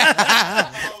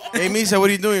 Hey, Misa, what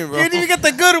are you doing, bro? You didn't even get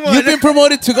the good one. You've been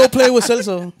promoted to go play with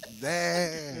Celso.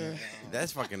 Damn.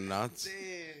 That's fucking nuts.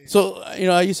 So you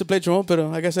know, I used to play trombone, but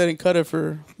I guess I didn't cut it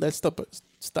for that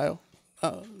style.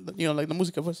 You know, like the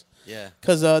música, pues. Yeah.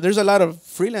 Because there's a lot of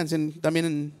freelance and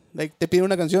también like te piden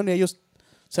una canción y ellos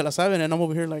se la saben, and I'm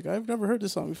over here like I've never heard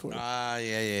this song before. Yeah.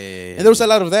 And there was a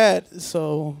lot of that,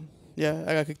 so yeah,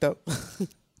 I got kicked out.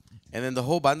 And then the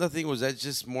whole banda thing, was that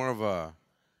just more of a,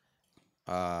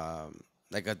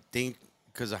 like a thing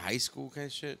because of high school kind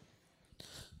of shit?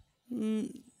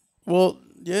 Well,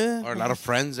 yeah. Or a lot of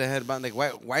friends that had band? Like,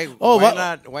 why Oh, why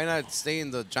well- why not stay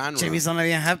in the genre? Jimmy's not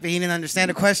even happy. He didn't understand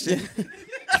the question.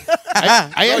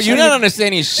 Oh, you're not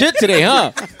understanding shit today,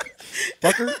 huh?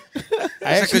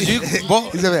 Because you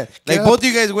both, He's a like both of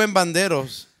you guys went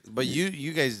banderos, but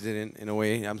you guys didn't in a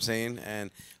way. I'm saying, and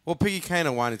well, Piggy kind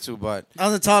of wanted to, but I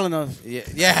wasn't tall enough. yeah.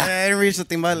 I didn't reach the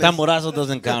timbales. Tamborazo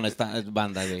doesn't count as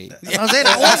banda, güey. I was saying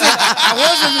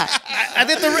I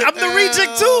did I'm the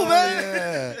reject too,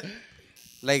 man.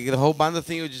 Like the whole banda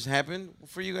thing would just happen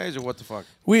for you guys, or what the fuck?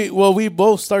 We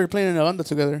both started playing in a banda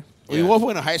together. We both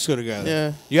went to high school together.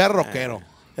 Yeah. You are rockero.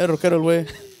 El rockero el güey.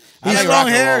 I like long rock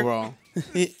and hair. roll,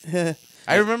 bro. Yeah.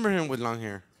 I remember him with long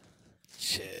hair.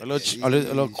 A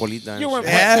little colita. and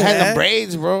shit. I had the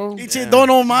braids, bro. Don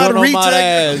Omar Don Omar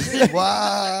reject. ass.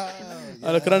 Wow.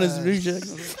 Alacrán is reject.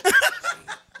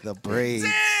 The braids.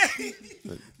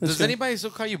 Does anybody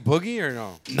still call you Boogie or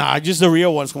no? Nah, just the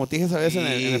real ones. Como te dije esa vez en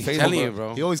el I'm Facebook. telling you,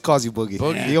 bro. He always calls you Boogie.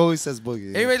 Boogie. He always says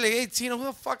Boogie. Everybody like, hey Tino, who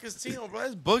the fuck is Tino, bro?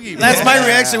 That's Boogie. Bro. That's my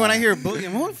reaction when I hear Boogie.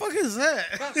 Who the fuck is that?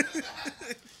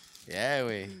 Yeah,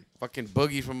 wait. Fucking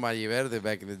Boogie from Valle Verde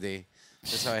back in the day.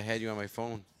 That's how I had you on my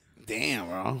phone. Damn,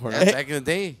 bro. Yeah, back in the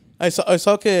day. I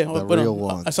saw que real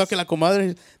ones. I saw que la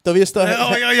comadre todavía está.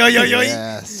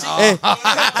 Yes. Hey,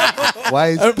 Why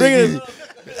is I'm bringing Biggie?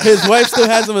 his wife still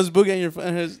has him as Boogie in your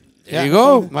his. There you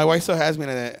go. My wife still has me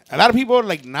like that. A lot of people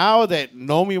like now that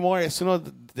know me more, as soon as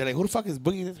they're like, "Who the fuck is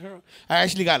Boogie?" That's her. I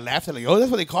actually got laughed at like, "Oh,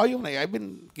 that's what they call you." Like I've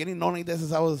been getting known like that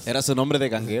since I was. Era su nombre de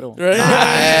ganguero. Right?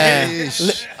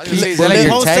 Is that like your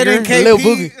Posted in tagger? Lil KP.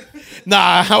 Boogie.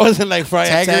 Nah, I wasn't like Fry.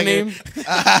 Tagger name?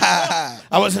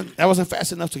 I wasn't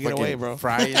fast enough to get away, bro.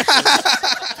 Fry.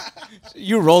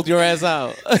 You rolled your ass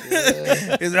out.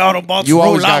 His Autobots You roll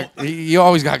always out.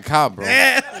 got caught, bro.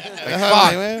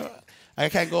 Fuck, man. I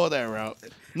can't go that route.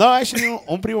 No, actually,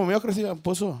 un primo mío creo que sí me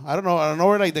puso. I don't know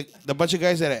where like the bunch of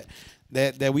guys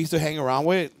that we used to hang around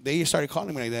with, they started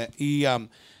calling me like that.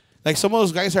 Like some of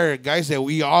those guys are guys that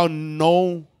we all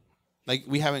know, like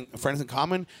we having friends in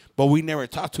common, but we never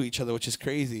talk to each other, which is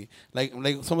crazy. Like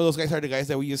some of those guys are the guys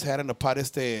that we just had in the pod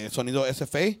Sonido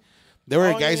SFA. They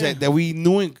were guys that we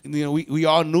knew, and, you know, we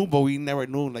all knew, but we never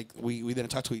knew, like we didn't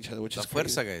talk to each other, which The is crazy.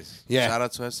 Fuerza guys. Yeah. Shout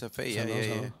out to SFA.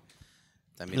 Yeah.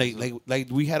 Like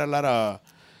we had a lot of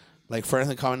like friends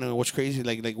in common, and what's crazy,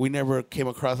 like we never came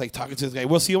across like talking to this guy.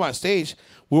 We'll see him on stage.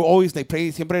 We'll always like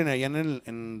play siempre allá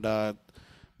en the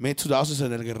mid 2000s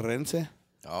en el Guerrerense.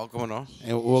 Oh, come on.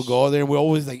 and we'll go there. And we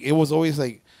always like it was always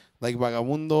like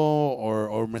Vagabundo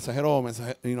or Mensajero,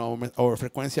 or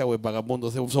Frecuencia with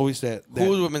Vagabundos. It was always that. Who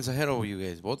was with Mensajero with you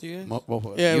guys? Both of you guys?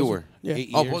 Yeah, it You was- were? Yeah. 8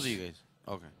 Oh, years. both of you guys.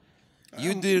 Okay.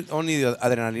 You did only the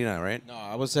Adrenalina, right? No,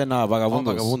 I was in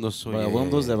Vagabundos. Vagabundos, so yeah,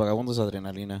 Vagabundos yeah, de Vagabundos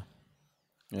Adrenalina.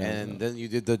 Yeah, And then you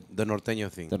did the Norteño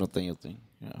thing. the norteño thing.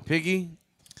 Yeah. Piggy,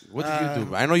 what did you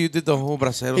do? I know you did the whole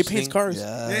Braceros He thing. paints cars.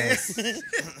 Yes.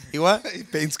 He what? He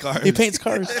paints cars. He paints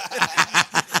cars.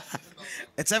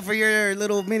 Except for your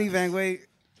little minivan, güey.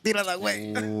 Tírala,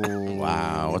 güey.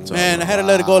 Wow, what's up? Man, I had to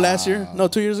let it go last year. No,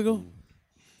 2 years ago.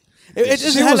 It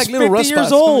just She had was like little 50 rust years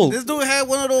spots. old. This dude had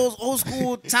one of those old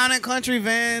school town and country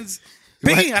vans.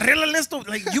 Big, arregla esto.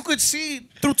 Like, you could see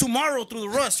through tomorrow through the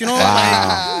rust, you know?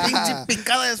 Like, pinche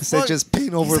pincada as Said fuck. just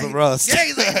paint over He's the like, rust. Yeah,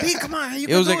 he's like, B, come on. You It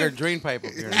can was do like it. a drain pipe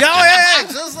up here. Yeah.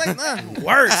 Just like,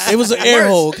 worse. It was an air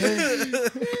hole. Okay?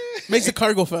 Makes the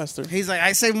car go faster. He's like,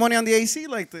 I save money on the AC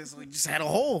like this. We just had a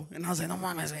hole. And I was like, no,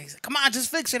 mom. He's like, come on,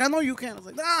 just fix it. I know you can. I was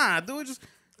like, nah, dude, just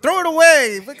throw it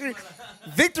away.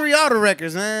 Victory Auto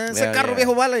Records, man. Ese Yeah, carro yeah.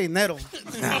 viejo vale dinero.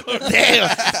 Damn,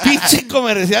 pinche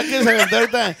comercial que se aventó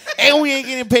ahorita. And we ain't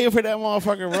getting paid for that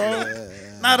motherfucker,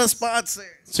 bro. Not a sponsor.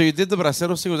 So you did the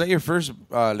Braceros thing. Was that your first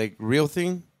like real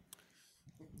thing?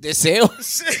 Deseo.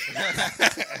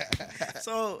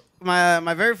 So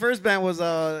my very first band was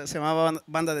se llamaba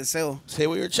Banda Deseo. Say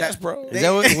with your chest, bro. Is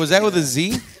that was that with a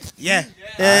Z? Yeah.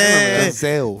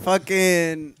 Deseo.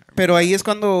 Fucking. Pero ahí es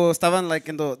cuando estaban like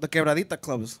in the quebradita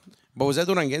clubs. But was that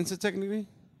Duranguense technically?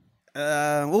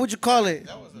 What would you call it?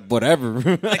 Whatever.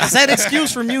 Like a sad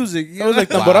excuse for music. That was like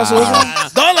tamborazo. wasn't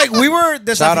it? No, like we were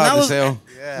Shout out desafinados.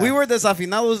 Deseo. We were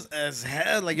desafinados as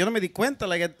hell. Like yo no me di cuenta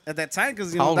like at that time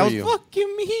because you How know old that were was you? Fuck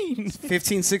you mean?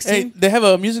 15, 16. Hey, they have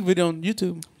a music video on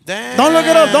YouTube. Damn. Don't look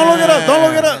it up. Don't look it up. Don't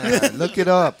look it up. Yeah, look it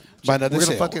up. Banda We're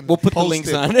gonna Deseo. fucking We'll put the post links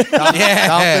it on.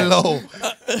 down below.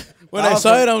 When I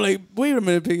saw it, I'm like, wait a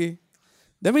minute, Piggy.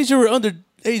 That means you were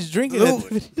underage drinking.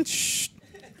 Dude, shh.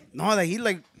 No, that he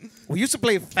like we used to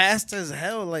play fast as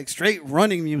hell, like straight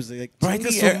running music. Like, Bro, I chinga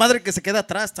think su madre que se queda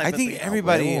atrás type I of think thing.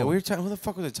 everybody. huevo. We were talking. Who the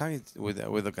fuck was I talking with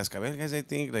the Cascabel guys? I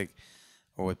think like,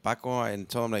 or with Paco, and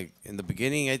told him like in the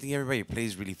beginning. I think everybody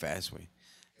plays really fast, way,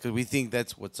 because we think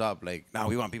that's what's up. Like, now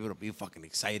we want people to be fucking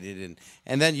excited,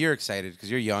 and then you're excited because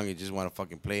you're young and just want to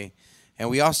fucking play, and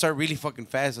we all start really fucking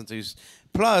fast until you.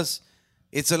 Plus,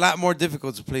 it's a lot more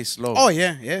difficult to play slow. Oh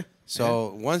yeah, yeah.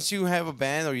 So once you have a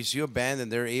band or you see a band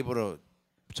and they're able to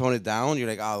tone it down, you're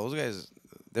like, oh, those guys,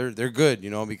 they're good, you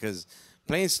know, because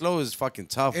playing slow is fucking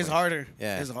tough. It's man. harder.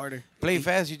 Yeah. It's harder. Playing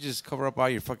fast, you just cover up all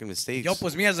your fucking mistakes. Yo,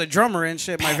 pues me as a drummer and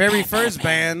shit. My very first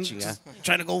band, Chinga. just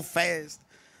trying to go fast.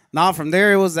 Now from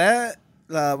there it was that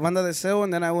La Banda Deseo,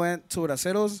 and then I went to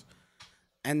Braceros,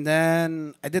 and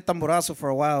then I did Tamborazo for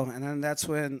a while, and then that's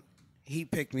when he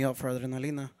picked me up for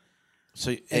Adrenalina.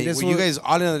 So this were you was- guys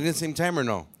all in at the same time or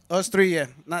no? Us three, yeah,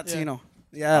 not Tino.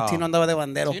 Yeah, Oh. Tino andaba de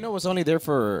bandero. Tino was only there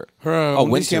for Her a un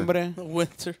winter. diciembre.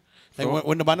 Winter. Like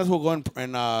when the bandas will go and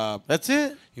That's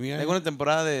it? Yeah. Like una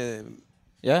temporada de...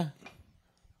 Yeah.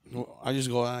 I just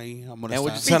go ahí. I'm gonna And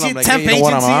would you stand. tell him like, Temp hey, you know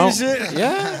what, I'm agency out? and shit.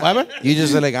 Yeah. What happened? You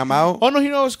just like, I'm out? Oh no, he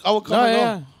knows. I will come No, and go.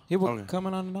 yeah. He was Okay.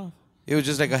 coming on and off. It was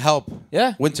just like a help.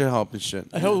 Yeah. Winter help and shit.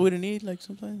 I hope we didn't eat like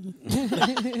sometimes.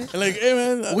 Like, hey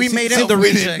man, We si- made si- it the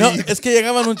reject. No, es que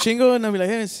llegaban un chingo and I'd be like,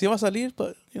 hey, si va a salir,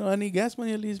 but you know, I need gas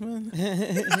money at least, man.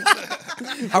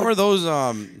 How are those?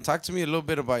 Talk to me a little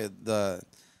bit about the.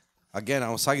 Again, I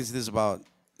was talking to this about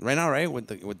right now, right? With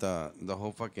the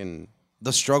whole fucking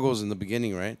the struggles in the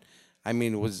beginning, right? I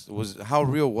mean, was how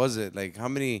real was it? Like, how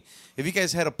many? If you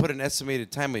guys had to put an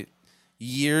estimated time of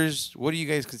years, what do you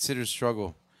guys consider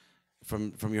struggle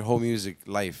from your whole music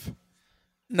life?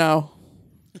 No.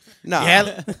 No,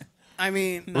 Yeah, I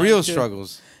mean, real good.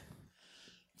 struggles.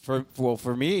 For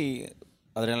me,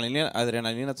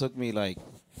 Adrenalina took me like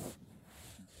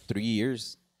 3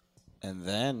 years, and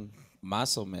then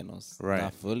más o menos, Right.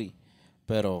 not fully,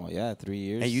 pero yeah, 3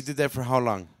 years. And you did that for how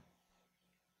long?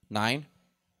 9.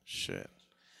 Shit.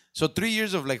 So 3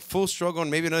 years of like full struggle,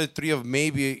 and maybe another 3 of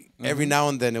maybe every now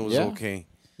and then it was Yeah. okay.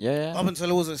 Yeah. up until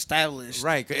it was established.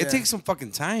 Right. It Yeah. takes some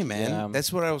fucking time, man. Yeah.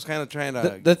 That's what I was kind of trying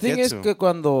to The thing get is to. que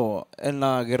cuando en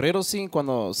la Guerrero scene,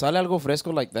 cuando sale algo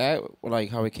fresco like that, like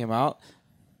how it came out,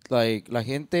 like la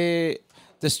gente,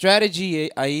 the strategy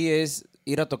ahí es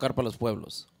ir a tocar para los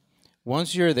pueblos.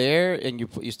 Once you're there and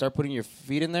you start putting your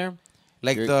feet in there,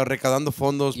 Like you're- the recaudando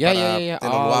fondos yeah, para yeah. Te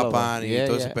Lo all of Guapan them. y Yeah,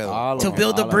 todo yeah, ese pedo. all of To them,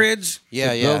 build the all of them. bridge. Yeah,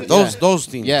 to yeah. build- Those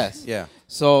things. Yes. Yeah.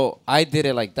 So I did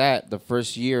it like that the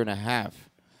first year and a half.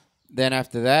 Then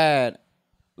after that,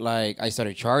 like I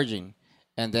started charging,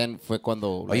 And then fue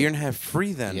cuando... A year and a half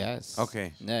free then? Yes.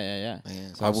 Okay. Yeah.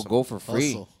 Man, So I would go for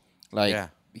free. Hustle. Like, Yeah.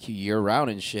 year round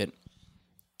and shit.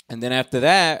 And then after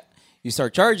that, you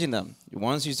start charging them.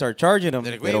 Once you start charging them,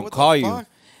 They're like, they "Wait, don't what the call you. fuck?"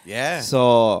 Yeah.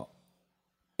 So,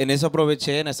 en eso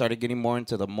aproveché and I started getting more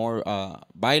into the more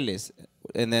bailes.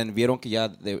 And then vieron que ya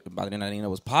the Adrenalina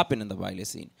was popping in the baile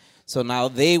scene. So now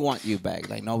they want you back.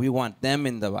 Like, no, we want them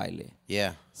in the baile.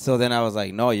 Yeah. So then I was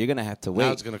like, no, you're going to have to wait.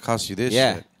 Now it's going to cost you this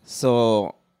Yeah. shit.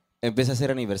 So, empecé a hacer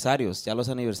aniversarios. Ya los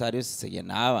aniversarios se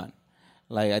llenaban.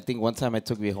 Like, I think one time I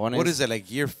took Viejones. What is it, like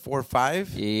year 4 or 5?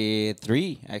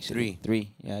 3, actually. 3.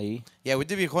 Yeah, Yeah, we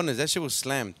did Viejones. That shit was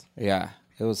slammed. yeah.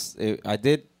 It was,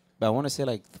 I want to say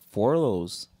like 4 of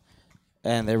those.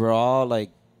 And they were all like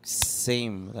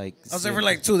same. Like, I was there for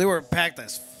like 2. They were packed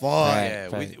as fuck. Right. Yeah,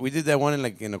 right. we did that one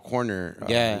in a corner,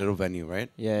 Yeah. little venue, right?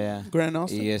 Yeah. Grand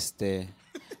Austin?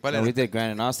 ¿Cuál No, era? we did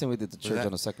Grand in Austin. We did the church that?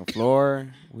 on the 2nd floor.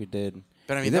 We did.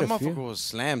 But I we mean, did that a few. motherfucker was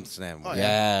slammed.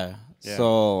 Yeah. Yeah.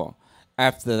 So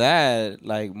after that,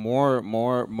 like more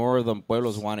of the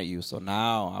pueblos wanted you. So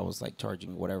now I was like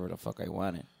charging whatever the fuck I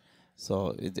wanted.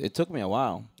 So it took me a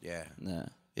while. Yeah. Yeah.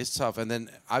 It's tough. And then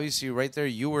obviously right there,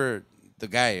 you were the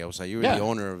guy. I was like, you were Yeah. the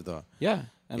owner of the. Yeah.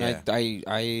 And Yeah.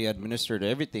 I administered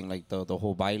everything, like the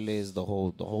whole bailes, the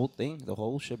whole thing, the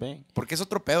whole shebang. Porque es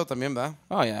otro pedo también, ¿verdad?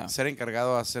 Oh yeah. Ser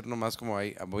encargado de hacer nomás como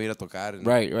ahí, voy a ir a tocar.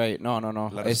 Right. No.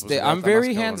 La responsabilidad I'm está very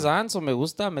más cabrona. hands-on, so me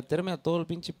gusta meterme a todo el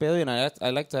pinche pedo, and I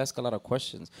like to ask a lot of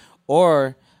questions.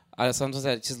 Or sometimes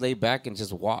I just lay back and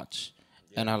just watch,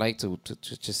 and I like to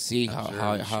just see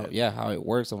how it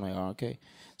works. I'm like, oh, okay.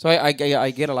 So I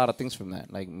get a lot of things from that.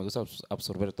 Like me gusta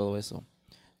absorber todo eso.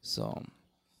 So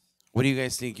What do you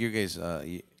guys think? You guys,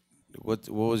 what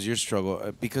was your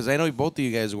struggle? Because I know both of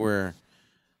you guys were.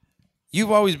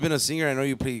 You've always been a singer. I know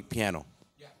you play piano.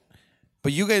 Yeah.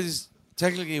 But you guys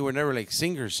technically were never like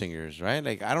singers, right?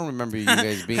 Like I don't remember you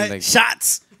guys being like.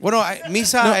 Shots. Well, no,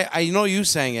 Misa, I know you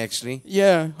sang actually.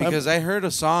 Yeah. Because I heard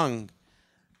a song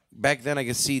back then, like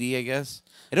a CD, I guess.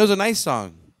 And it was a nice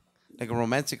song. Like a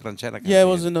romantic ranchera. kind Yeah, it of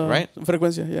was thing, in right?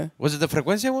 Frecuencia, yeah. Was it the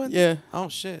Frecuencia one? Yeah. Oh,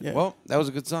 shit. Yeah. Well, that was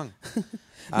a good song.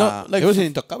 No, like It was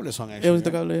an Intocable song, actually. it was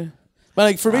Intocable, yeah. But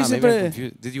like for me, maybe I'm siempre,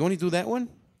 confused. Did you only do that one?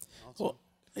 well,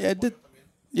 yeah, I did.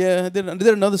 Yeah, I did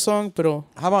another song, pero.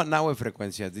 How about Now with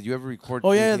Frecuencia? Did you ever record?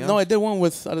 Oh yeah, anything no, I else? did one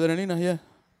with Adrenalina, yeah.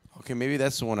 Okay, maybe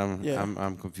that's the one Yeah.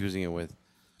 I'm confusing it with.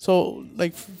 So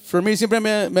like for me, siempre me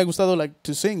ha gustado like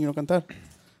to sing, cantar.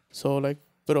 So like,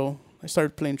 pero I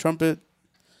started playing trumpet,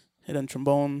 and then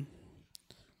trombone.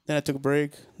 Then I took a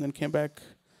break, then came back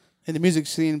in the music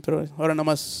scene, pero ahora nada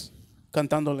más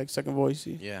cantando like second voice.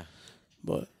 Yeah.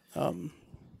 But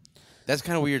That's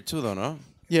kind of weird too, though, no?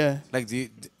 yeah, Like,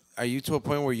 are you to a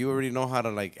point where you already know how to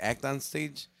like act on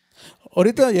stage?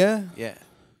 ahorita yeah. Yeah.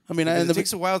 I mean, Because it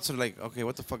takes a while to like, okay,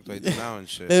 what the fuck do I do now and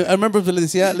shit? I remember le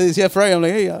decía a Fry, I'm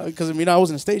like, hey, because I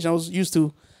was on stage, I was used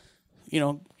to,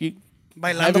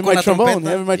 Bailando having con my la trombone, trompeta.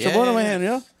 having my trombone in my Yeah.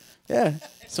 hand, yeah.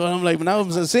 So I'm like, now I'm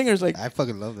a singer, it's like I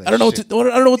fucking love that. I don't know shit. I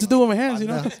don't know what to do with my hands,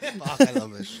 Fuck, I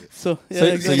love that shit. So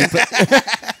yeah, so you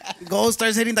Go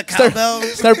starts hitting the cowbell.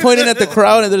 start pointing at the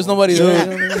crowd and there's nobody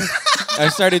there. I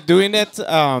started doing it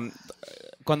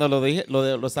cuando lo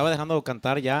estaba dejando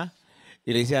cantar ya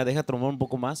y le decía, deja trombón un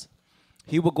poco más.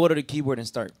 He would go to the keyboard and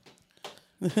start.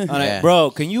 I'm like, bro,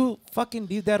 can you fucking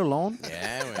leave that alone?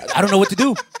 Yeah, man. I don't know what to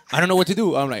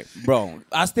do. I'm like, bro,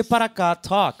 hazte para acá,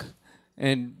 talk.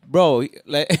 And bro,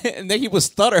 and then he would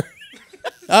stutter.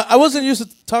 I wasn't used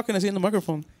to talking así in the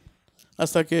microphone.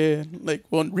 Hasta que,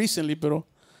 recently, pero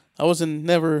I wasn't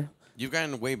never, You've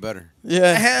gotten way better.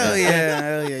 yeah. Hell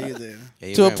yeah, you did. Yeah,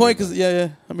 you've To a gotten point, way because, better. yeah.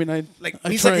 I mean, I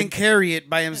Misa tried. can carry it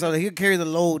by himself. He can carry the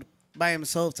load by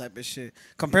himself type of shit.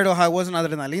 Compared to how it was in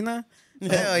Adrenalina.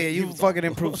 Hell yeah, you fucking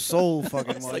improved so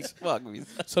fucking much. Fuck me.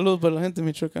 Saludos para la gente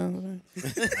de Michoacán.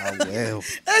 Ah, huevo.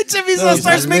 Hey, Chemizo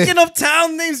starts making up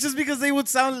town names just because they would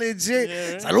sound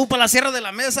legit. Salud para la Sierra de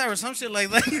la Mesa or some shit like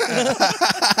that.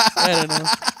 I don't know.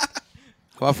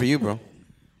 How about for you, bro?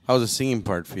 How was the singing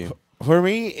part for you? For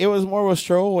me, it was more of a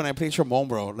struggle when I played trombone,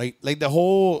 bro. Like the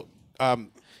whole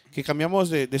que cambiamos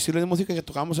de estilo de música que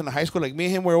tocamos in the high school. Like me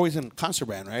and him were always in concert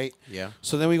band, right? Yeah.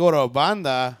 So then we go to a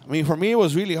banda. I mean, for me, it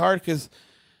was really hard because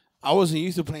I wasn't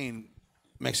used to playing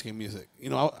Mexican music.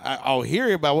 I'll hear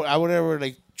it, but I would never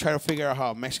like try to figure out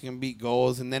how a Mexican beat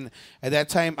goes. And then at that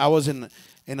time, I was in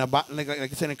a like I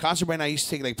said, in a concert band. I used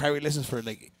to take like private lessons for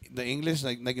like the English,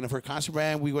 for a concert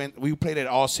band. We played at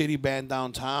All City Band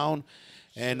downtown.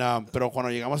 And pero cuando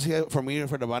llegamos here, for me,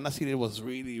 for the banda scene, it was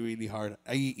really, really hard.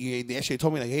 They actually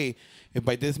told me like, hey, if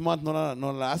by this month no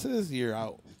la haces, you're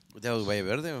out. That was Valle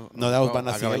Verde? No, that was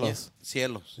Banda Agabañez.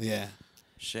 Cielos. Cielos. Yeah.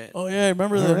 Shit. Oh, yeah, I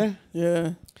remember Remember that.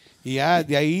 Yeah. Y ya,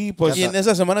 de ahí, pues. Y en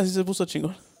esa semana sí se puso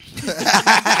chingón.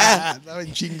 Estaba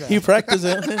en chinga. He practiced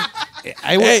it.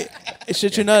 I Hey,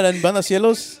 shit you not, en Banda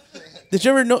Cielos. Did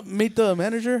you ever meet the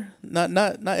manager?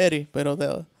 Not Eddie, pero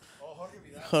the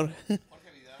Jorge.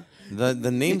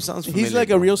 The name sounds familiar. He's like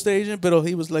a bro. real estate agent, but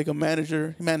he was like a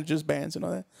manager. He manages bands and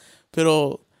all that.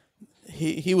 Pero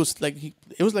he was like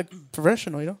it was like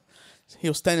professional, you know. He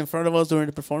would stand in front of us during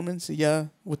the performance. Y ya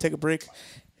we'd take a break.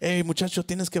 Hey, muchacho,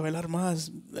 tienes que bailar más.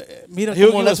 Mira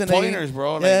He'll cómo give le us hacen ahí. pointers,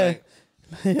 bro. Yeah.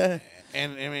 Yeah.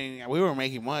 And I mean, we were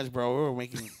making much, bro. We were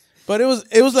making. But it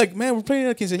was like, man, we're playing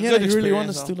a quinceañera. Good You really want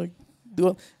experience, us to like do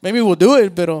it? Maybe we'll do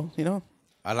it, pero you know.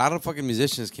 A lot of fucking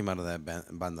musicians came out of that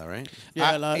banda, right?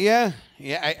 Yeah, a lot. Yeah.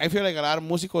 I feel like a lot of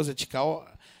músicos de Chicago.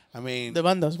 I mean, The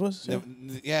bandas, pues.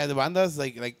 the bandas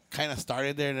like kind of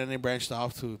started there and then they branched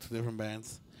off to different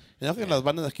bands. Y no que las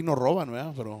bandas aquí no roban,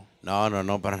 ¿verdad? Pero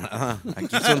No, para nada.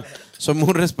 Aquí son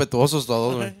muy respetuosos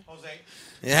todos, güey.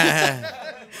 Yeah.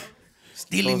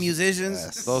 Stealing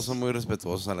musicians. Todos son muy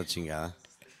respetuosos a la chingada.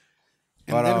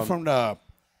 and But, then from the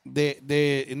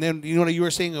and then you know what you were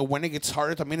saying when it gets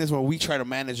harder también is when we try to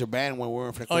manage a band when we're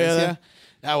in frecuencia. yeah,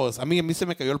 That was a mí se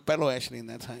me cayó el pelo actually in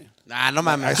that time. Nah, no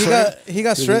mames. He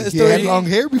got stressed. He had long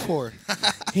hair before.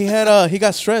 He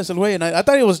got stressed el güey, and I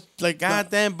thought it was like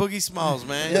Goddamn Boogie Smalls,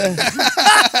 man.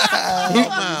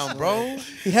 Come on, bro.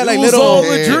 he had like It was little. all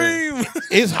a dream.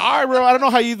 It's hard, bro. I don't know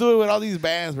how you do it with all these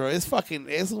bands, bro. It's un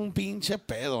pinche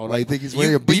pedo. Why you Like, think he's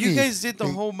wearing a But beanie? you guys did the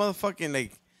whole motherfucking,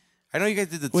 like, I know you guys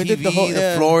did the We TV, did the whole- the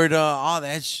yeah. Florida, all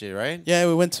that shit, right? Yeah,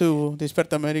 we went to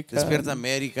Despierta America. Despierta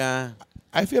América.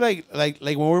 I feel like when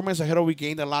we were in Mensajero, we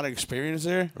gained a lot of experience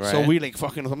there. So Right. we like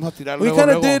fucking nos vamos a tirar We luego,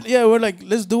 kind of luego. did. Yeah, we're like,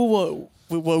 let's do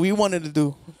what we wanted to do,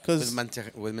 With, because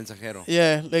with Mensajero.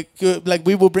 yeah, like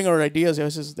we will bring our ideas. Yeah,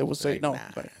 they will say Like, no, nah.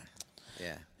 but,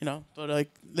 Yeah. you know, but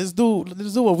like let's do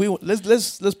what we want.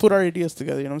 Let's put our ideas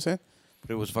together. You know what I'm saying?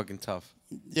 But it was fucking tough.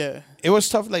 Yeah. It was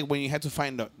tough, like when you had to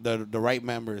find the right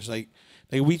members. Like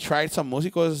we tried some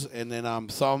músicos, and then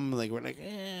some like we're like,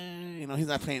 you know, he's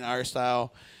not playing our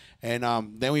style. And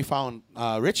then we found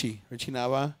Richie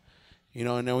Nava, you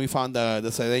know, and then we found the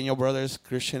Cedeño brothers,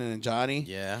 Christian and Johnny.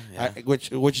 Yeah.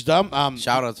 Which dumb.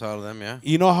 Shout out to all of them, yeah.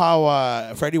 You know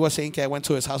how Freddie was saying I went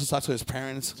to his house to talk to his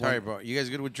parents. Sorry, bro. You guys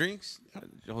good with drinks?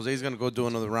 Jose's going to go do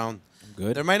another round.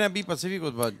 Good. There might not be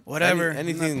Pacificos, but Whatever.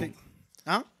 anything.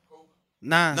 Huh?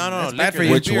 Nah. No, That's liquor. bad for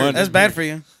you. Which one? That's bad for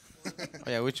you. Oh,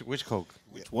 yeah, which Coke?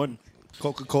 Which one?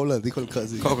 Coca-Cola, dijo el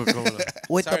cousin. Coca-Cola.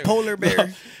 With Sorry. the polar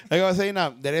bear. Like I was saying,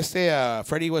 that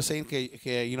Freddie was saying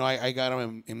que you know, I got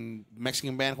him in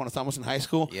Mexican band cuando estábamos in high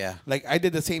school. Yeah. Like I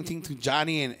did the same thing to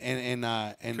Johnny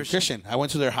and Christian. I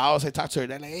went to their house. I talked to her.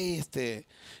 They're like, hey, de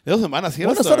dos semanas. ¿Sí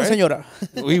Buenas esto, tardes, right?"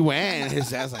 señora. We went. And his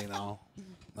dad's like, no.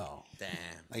 Damn.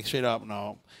 Like straight up,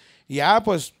 no. Yeah,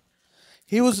 pues.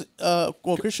 He was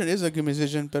Christian is a good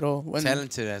musician, pero when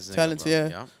Talented as a nigga,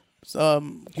 Talented, bro. yeah.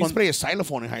 He used to play a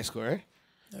xylophone in high school, right?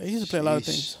 He used to play a lot of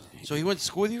things. So he went to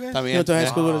school with you guys? También. He went to high Yeah.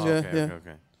 school with us, yeah, okay, yeah.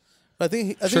 okay. I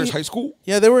think Church he- high school.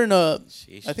 yeah, they were in a.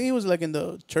 Sheesh. I think he was like in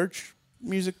the church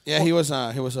music. Yeah, he was.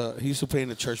 He used to play in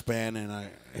the church band, and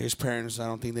his parents, I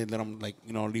don't think they let him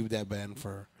leave that band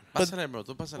for Pásale, bro.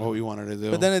 Tú pásale. what we wanted to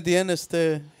do. But then at the end,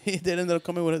 he did end up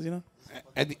coming with us, you know.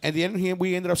 At the end,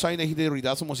 we ended up signing that he did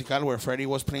Ridazo Musical where Freddie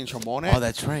was playing trombone. Oh,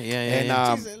 that's right. Yeah, yeah,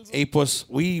 And yeah. pues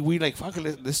we like fuck it,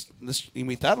 let's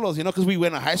imitarlos, you know, because we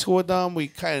went to high school with them, we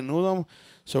kind of knew them,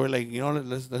 so we're like, you know,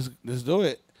 let's do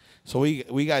it. So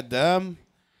we got them,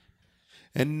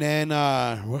 and then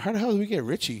how the hell did we get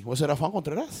Richie? Was it Afan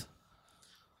Contreras?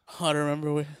 I don't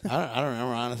remember. I don't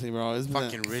remember honestly, bro. It's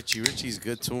been- Fucking Richie. Richie's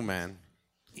good too, man.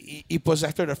 y pues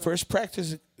after the first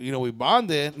practice, you know, we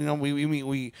bonded. You know,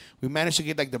 we managed to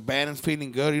get like the band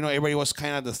feeling good. You know, everybody was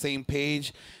kind of the same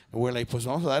page, and we're like, pues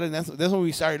vamos a dar. And that's when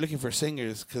we started looking for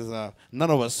singers because none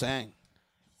of us sang,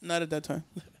 Not at that time.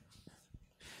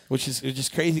 which is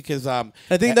crazy because I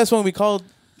think that's when we called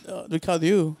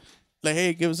you, like,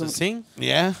 hey, give us To some. sing?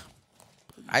 yeah.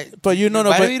 But you know, no,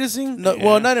 Invited but me to sing? no,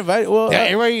 well, not invited. Well, Yeah,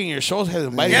 everybody in your shows has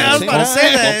invited Yeah, I you was to about to sing.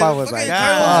 say that. Compa was like, Okay,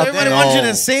 "God Carlos, everybody damn." wants you No.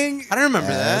 to sing. I don't remember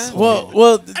that.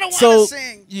 well, I don't so wanna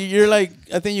sing. you're like,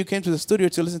 I think you came to the studio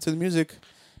to listen to the music,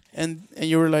 and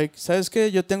you were like, ¿sabes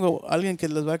qué? Yo tengo alguien que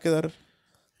les va a quedar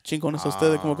chingones a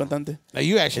ustedes como cantante. Like,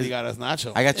 you actually got us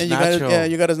Nacho. I got you, And you got Nacho. yeah,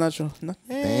 you got us Nacho. No?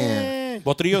 Damn.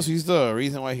 Botrillos, he's the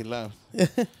reason why he left.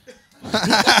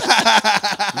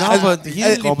 No, but he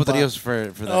didn't leave Potrillos for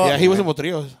that. Oh. Yeah, he was in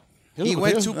Botrillos. He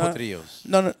went to Uh, Potrillos.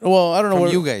 No, well, I don't know From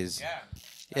where. you guys.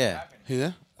 Yeah. He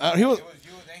there? He was.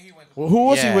 Well, who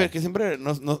was Yeah. he with? Que siempre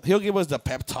he'll give us the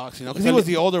pep talks, you know, because he was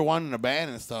the older one in the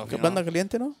band and stuff. You Banda know?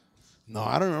 Caliente, no? No,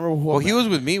 I don't remember who. Well, he was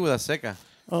with me with Aseca.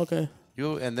 Okay.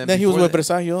 You and then Then he was before with that-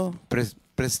 Presagio.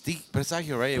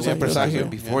 Presagio, right? Yeah, Presagio.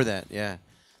 Before that, yeah.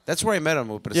 That's where I met him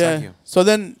with Yeah. Presagio. So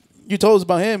then you told us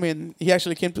about him, and he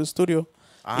actually came to the studio.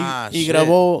 Ah, y shit.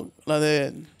 grabó la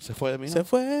de Se fue de mí. Se ¿no?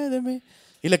 fue de mí.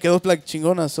 Y le quedó like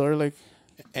chingona, so we're like,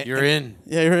 You're in.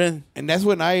 yeah, you're in. And that's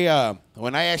when I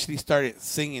actually started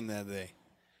singing that day.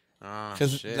 Ah,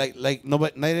 Because shit. like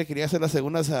nobody nadie quería hacer las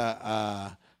segundas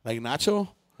a like Nacho.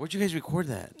 Where'd you guys record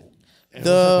that? We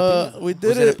Was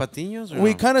did it it. at Patiños? Or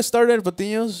We no? kind of started at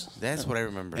Patiños, That's what I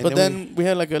remember. And but then then we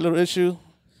had like a little issue,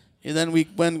 and then we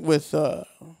went with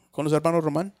con los hermanos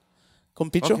Roman, con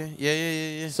Picho. Okay.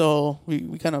 Yeah. So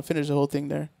we kind of finished the whole thing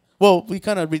there. Well, we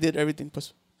kind of redid everything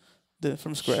pues,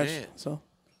 from scratch. Shit. So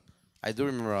I do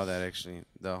remember all that actually.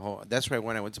 That's right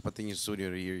when I went to Patiño's studio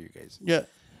to hear you guys. yeah,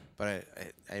 But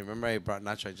I remember I brought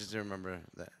Nacho. I just didn't remember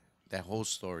that whole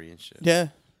story and shit. yeah.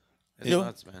 It's Yo-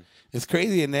 nuts, man. It's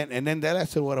crazy, and then that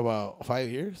lasted what about 5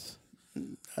 years?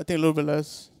 I think a little bit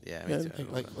less. Yeah, Yeah. me too.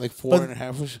 Like four But- and a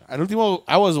half. Al último,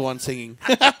 I was the one singing,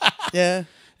 Yeah.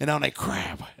 and I'm like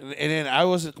crap. And then I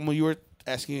was when you were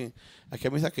asking. Like,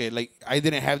 like I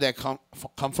didn't have that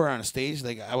comfort on stage.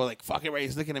 Like I was like, "Fuck,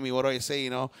 everybody's looking at me. What do I say?" You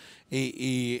know.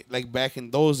 Like back in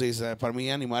those days, para mí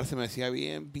animarse me hacía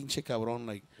bien pinche cabrón.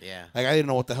 Like Yeah. I didn't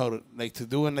know what the hell to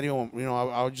do, and then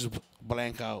I would just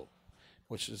blank out.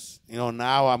 Which is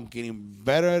now I'm getting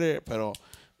better at it,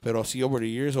 pero see over the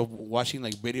years of watching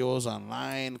like videos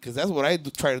online, because that's what I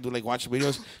try to do, like watch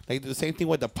videos, like the same thing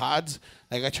with the pods.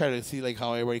 Like I try to see like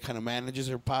how everybody kind of manages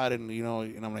their pod, and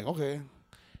and I'm like okay.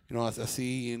 I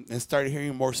see and started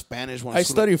hearing more Spanish. I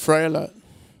study Fry a lot.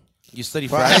 You study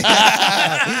Friday?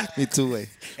 Me too, way.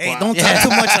 Hey, don't talk too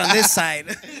much on this side.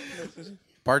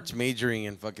 Bart's majoring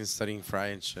in fucking studying fry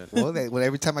and shit. Well,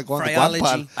 every time I go on the Fryology. Guac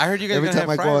Pod, I heard you guys every gonna time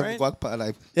I have go fry, on right? the Guac Pod,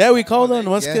 I Yeah, we called on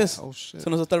once yeah. kiss. Oh, shit. Se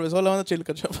nos atravesó la banda chile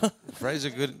cachapa. Fry's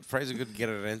a good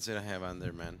guerrerense to have on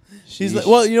there, man. She's like,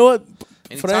 well, you know what? And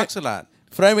he Fry, talks a lot.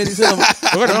 Fry me dice, lo-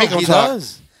 We're gonna No, make him he talk.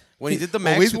 does. When he did the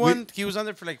Well, Max we- one, he was on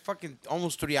there for like fucking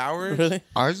almost 3 hours. really?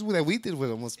 Ours that we did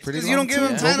with him was pretty Because long. you don't give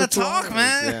him too. time Over to 2 talk, hours,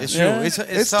 man. yeah. It's Yeah. true. It's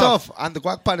It's tough. On the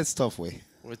Guac Pod, it's tough, way.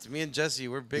 With me and Jesse,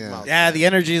 we're big Yeah. mouth. Yeah, the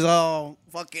energy's all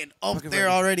fucking up Fucking there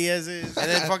right. already as is. And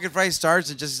then fucking Fry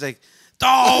starts and Jesse's like,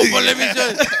 "Oh, but let me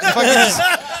just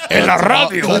fucking En la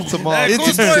radio. Cuts them off. Hey, cool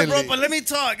story, bro, instantly. but let me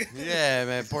talk. yeah,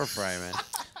 man. Poor Fry,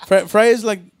 man. Fry is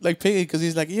like Piggy because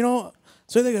he's like,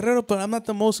 soy de Guerrero, but I'm not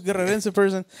the most guerrerense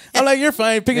person. I'm like, you're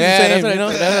fine. Piggy Yeah, that's what I know.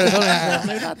 That's what I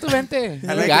know. Nah, tú vente.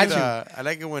 I We like got it. you. I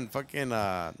like it when fucking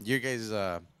you guys.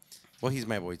 Well, he's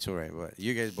my boy too, right? But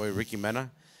you guys, boy Ricky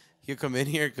Mena, he'll come in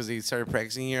here because he started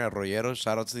practicing here at Rollero.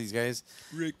 Shout out to these guys.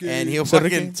 Ricky. And he'll So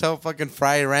fucking Ricky? tell fucking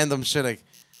Fry random shit like,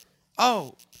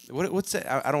 "Oh, what's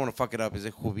that? I don't want to fuck it up. Is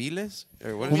it Jubiles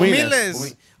or what? Is it?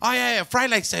 Jubiles. Oh yeah, Fry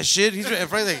likes that shit. And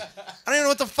Fry's like, I don't even know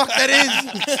what the fuck that is.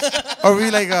 Or we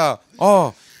like,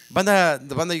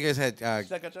 the banda you guys had.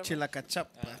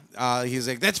 Chilacachapa. He's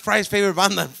like, that's Fry's favorite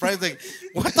banda. Fry's like,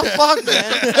 what the fuck, man?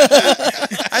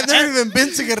 I've never even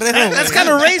been to Guerrero. That's kind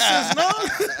of racist,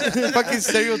 no? fucking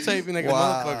stereotyping like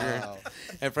Wow. a motherfucker.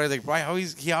 And Fry's like, Fry,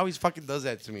 he always fucking does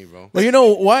that to me, bro. But you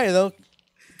know why, though?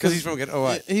 Because he's from Guerrero. Oh,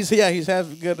 what? He's half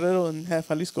Guerrero and half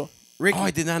Jalisco. Oh,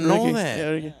 I did not know Ricky. that. Yeah,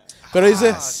 Ricky. But he's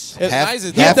he half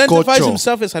identifies cocho.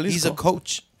 himself as Jalisco. He's a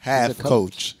coach. Half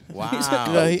coach. Wow.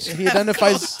 He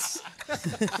identifies.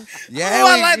 Yeah, Oh,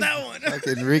 I like that one.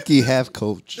 Fucking Ricky, half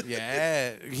coach.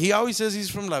 Yeah. He always says he's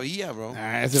from La Villa, bro.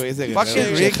 Ese güey es de Fucking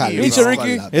Guerrero. Ricky. He's bro. a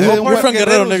Ricky. What Es What de part We're of from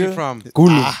Guerrero, is he nigga. from?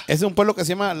 Es de un pueblo que se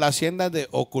llama La Hacienda de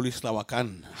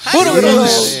Oculislabacán.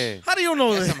 Yeah. How do you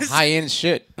know this? High end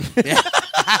shit.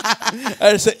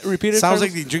 Repeat it. Sounds Carlos.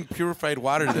 like they drink purified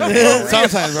water there.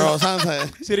 Sometimes, bro.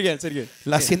 Sometimes. Say it again.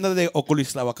 La Hacienda de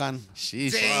Oculislabacán.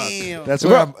 Sheesh. Damn. That's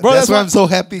Bro, why I'm, bro, that's that's why why- I'm so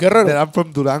happy Guerrero. that I'm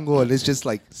from Durango and it's just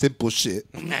like simple shit.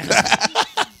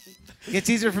 It's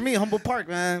easier for me. Humble Park,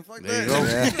 man. Fuck There you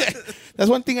that. go. That's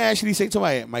one thing I actually say to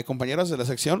my compañeros de la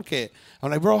sección que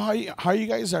I'm like, bro, how you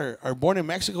guys are born in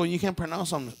Mexico and you can't pronounce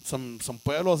some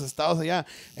pueblos, estados allá.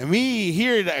 And me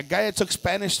here, a guy that took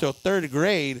Spanish till 3rd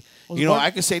grade, born- I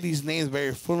could say these names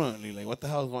very fluently. Like, what the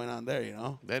hell is going on there,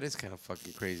 That is kind of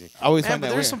fucking crazy. I always Man, find but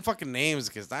that there's weird. some fucking names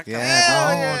because that Yeah,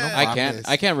 no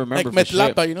I can't remember Like for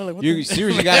shit. Metlapa, you know, like what You the-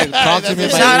 seriously gotta talk to me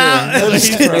in my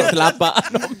Shout ear. out.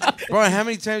 Metlapa. Bro, how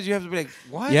many times you have to be like,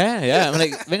 what? Yeah. I'm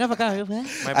like, venga pa acá.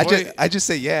 My I boy, just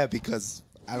say yeah because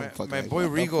I don't fucking my like, boy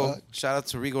what the Rigo, fuck? shout out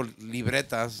to Rigo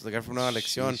Libretas, the guy from Nueva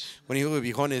Lección. When he was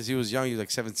with Vijones, he was young, he was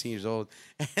like 17 years old.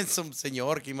 And some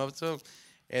señor came up to him,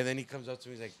 and then he comes up to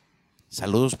me, he's like,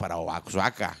 saludos para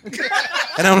Oaxaca.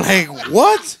 And I'm like,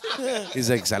 what? He's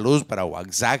like, salud para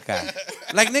Oaxaca.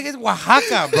 Like, nigga, it's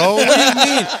Oaxaca, bro. What do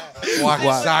you mean?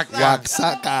 Oaxaca.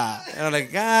 Oaxaca. And I'm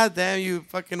like, God damn you,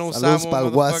 fucking Saludos Osamo,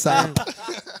 pa'l motherfucker.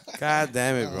 WhatsApp. God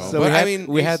damn it, bro. So But we had,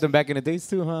 we had them back in the days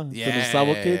too, huh? Yeah, The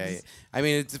Sabo yeah, kids. yeah. I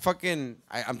mean, it's fucking.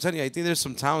 I'm telling you, I think there's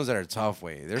some towns that are tough,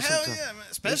 way. There's Hell some. yeah, man.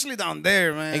 Especially down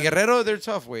there, man. In Guerrero, they're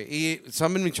tough, way.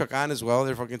 Some in Michoacan as well.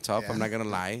 They're fucking tough. I'm not gonna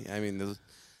lie. I mean,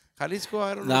 Jalisco,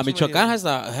 I don't know. Nah, too many- Michoacan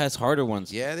has harder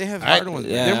ones. Yeah, they have harder ones.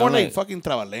 yeah. They're more I'm like like- fucking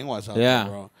trabalenguas out Yeah.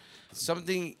 there, bro.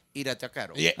 Something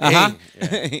Irateacaro. Yeah, Uh-huh.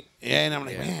 hey. Yeah, and I'm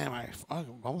like, man, I'm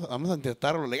gonna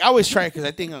intentarlo. Like, I always try because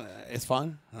I think it's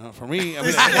fun. For me, I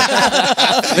mean,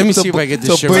 Let me see if I get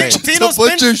this shit right. To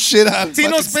butcher shit on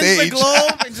Tino fucking spins the stage.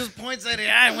 globe and just points at it.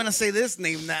 I'm gonna say this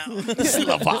name now.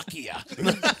 Slovakia.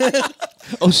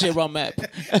 Oh shit, wrong map.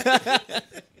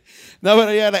 No,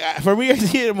 but yeah, like for me, I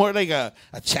see it more like a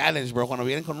challenge, bro. Cuando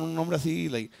vienen con un nombre así,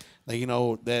 like you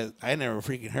know that I never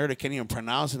freaking heard it, can't even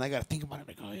pronounce, and I gotta think about it.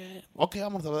 Like, oh yeah, okay,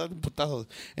 vamos a dar putazos.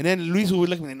 And then Luis would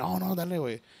look at me, no, dale,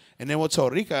 güey. And then what's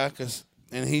Rica,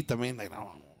 and he también like,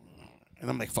 no. And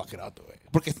I'm like, fuck it out, güey.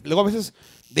 Porque luego a veces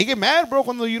they get mad, bro,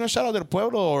 cuando you know shout out their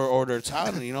pueblo or their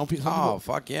town, you know. Some Oh, people-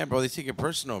 fuck yeah, bro. They take it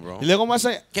personal, bro. Y luego más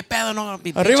allá, ¿Qué pedo, no?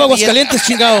 Mi Arriba Aguascalientes,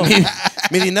 chingado.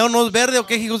 Mi dinero no es verde o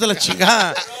qué, hijos de la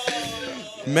chingada.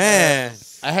 Man.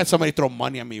 I had somebody throw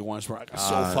money at me once, bro. I got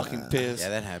so fucking pissed. Yeah,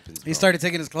 that happens. He Bro. started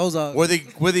taking his clothes off. Were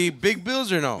they big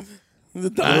bills or no? I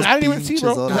didn't even see,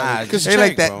 bro. Nah, just Hey,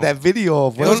 like check, bro. that video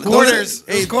of Those quarters.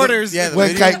 Those quarters. Yeah, the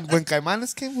when video. when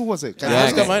Caimanes came, who was it? Yeah,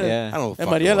 Caimanes? Come on. yeah. I don't know. what the And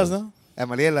fuck it Marielas, was. no? And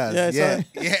Marielas. Yeah, I saw Yeah, it.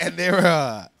 yeah, and they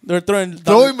were They're throwing.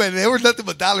 throwing, man. They were nothing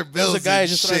but dollar bills. a guy and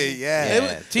just shit. throwing- Yeah.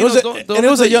 Yeah. It was Tino, and it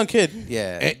was a young kid.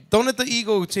 Yeah. Don't let the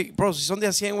ego take. Bro, si son de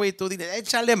a 100, güey, tú dile,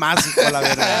 échale más, hijo de la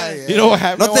verga. You know what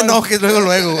happened? No te enojes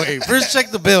luego, güey. First check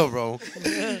the bill, bro.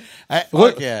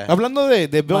 Yeah. Hablando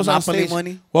de bills on Monopoly stage,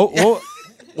 money. what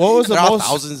was the They're all most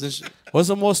thousands and shit. what's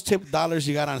the most tipped dollars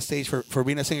you got on stage for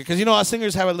being a singer? Because you know, our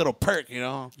singers have a little perk, you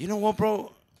know. You know what,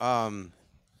 bro? I'm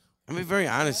be very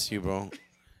honest to you, bro.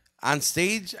 On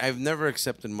stage, I've never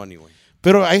accepted money, güey.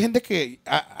 Pero hay gente que,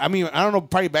 I mean, I don't know,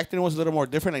 probably back then it was a little more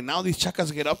different. Like now these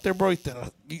chacas get up there, bro. They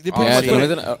pretty Oh, much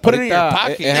yeah, put it in your ahorita,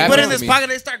 pocket. it They happened put it in to his me. pocket.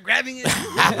 They start grabbing it. No,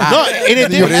 and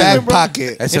it Your did happen, back bro.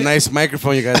 pocket. That's a nice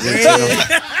microphone you guys did.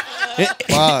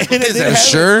 Fuck. Is that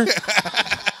sure?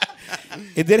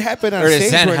 It did happen on Or a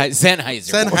stage. where-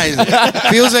 Sennheiser. Sennheiser.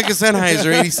 Feels like a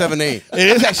Sennheiser 87A. It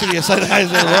is actually a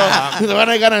Sennheiser, bro. The one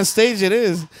I got on stage, it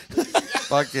is.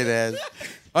 Fucking ass.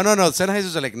 Oh, no.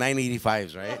 Sennheisers are like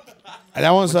 985s, right? And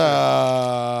that one's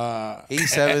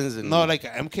 87s and... no, like a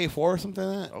MK4 or something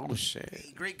like that. Oh,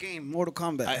 shit. Great game, Mortal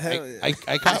Kombat. Hell yeah.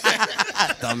 I caught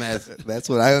Dumbass. That's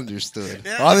what I understood.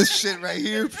 All this shit right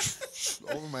here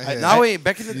over my head. Now, wait,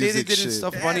 back in the day, they Music did shit.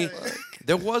 stuff funny.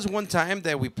 There was one time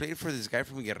that we played for this guy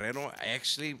from Guerrero. I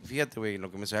actually, fíjate, güey, lo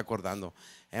que me estoy acordando.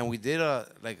 And we did a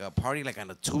party like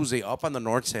on a Tuesday up on the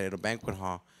north side at a banquet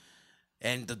hall.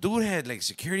 And the dude had like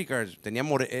security guards.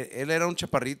 Él era un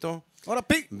chaparrito, Ahora,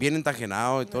 pick. bien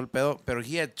entajenado y todo el pedo. Pero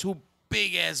he had two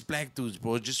big ass black dudes,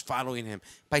 bro, just following him.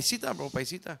 Paisita, bro,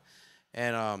 paisita.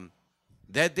 And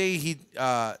that day,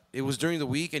 it was during the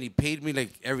week, and he paid me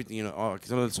like everything, you know, oh, aquí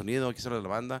sale el sonido, aquí sale la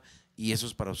banda, y eso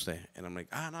es para usted. And I'm like,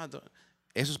 no,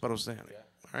 eso es para usted. I'm like,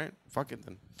 all right, fuck it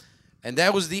then. And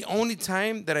that was the only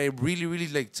time that I really, really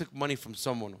like took money from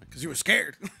someone. Because you were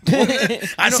scared.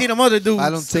 I seen them other dudes. I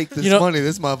don't take this You know- money.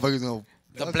 This motherfucker's gonna.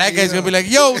 The black guy's gonna be like,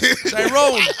 yo,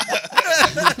 Tyrone,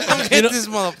 come get this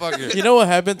motherfucker. You know what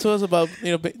happened to us about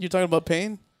you're talking about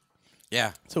pain.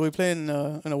 Yeah. So we played in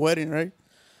a wedding, right?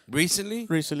 Recently?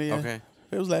 Recently, yeah. Okay.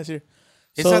 It was last year.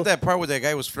 It's So- not that part where that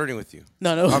guy was flirting with you.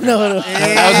 No. That was another one.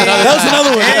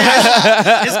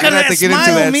 It's gonna have to that get into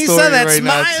smile, that Misa, story that right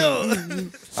now,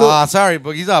 smile. Sorry,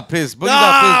 Boogie's all pissed. Boogie's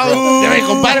all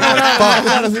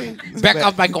pissed, bro. Back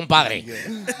up, my compadre.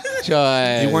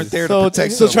 You weren't there to So,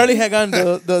 protect so someone. Charlie had gotten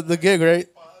the gig, right?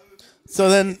 So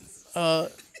then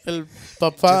el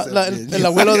papá, el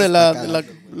abuelo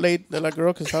de la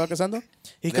girl que estaba casando,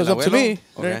 he comes up to abuelo? me.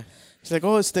 Okay. Right? He's like,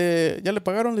 oh, ¿ya le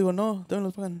pagaron? Le digo, no, todavía no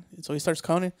los pagan. So he starts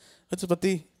counting. Esto es para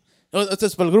ti. Oh, esto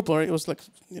es para el grupo, right? It was like,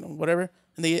 whatever.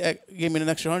 And they gave me an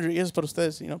extra 100. Yes, para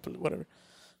ustedes, whatever.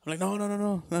 I'm like,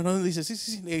 no. He says,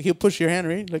 sí. He'll push your hand,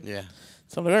 right? Like, Yeah.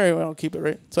 so I'm like, all right, well, I'll keep it,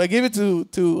 right? So I gave it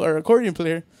to our accordion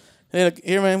player. And like,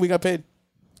 here, man, we got paid.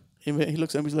 He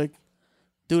looks at me, he's like,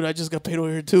 dude, I just got paid over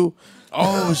here, too.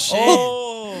 Oh,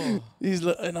 shit.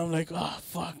 And I'm like, oh,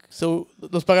 fuck. So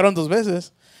los pagaron dos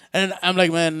veces. And I'm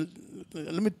like, man,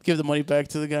 let me give the money back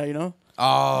to the guy,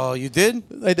 Oh, you did?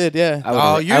 I did, yeah.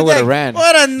 I you're would have that- ran.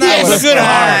 What a nice good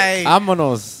guy.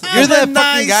 Vámonos. You're that a fucking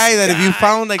nice guy that if you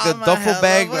found like a I'm a duffel hell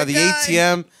bag of a at the guy.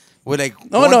 ATM with like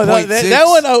Oh no, 1.6, that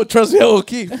one I would trust me. I will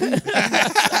keep.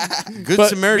 Good but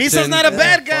Samaritan. Misa's not a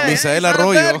bad guy. Misael He's not a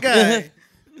Arroyo. bad guy.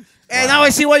 And now I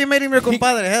see why you made him your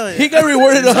compadre. Hell yeah. He got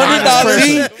rewarded See?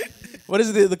 $100. What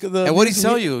is the And what did he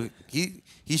tell you?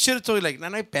 He should have told you like, no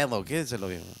hay pedo, quédeselo,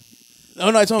 viejo. Oh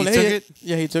no, I told him. He Hey, took it?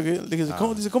 Yeah, he took it.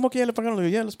 Dice, ¿cómo que ya le pagaron? Le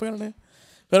digo, yeah, les pagaron.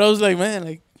 But I was like, man,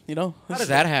 like, you know. How did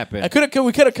that happen? We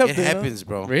could have kept It it. happens,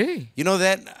 bro. Really? You know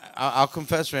that? I'll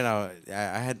confess right now.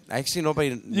 I had actually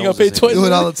nobody knows You got paid this twice. Do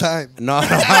it all the time. No.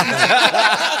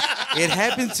 It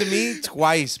happened to me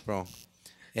twice, bro.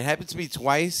 It happened to me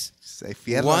twice. Se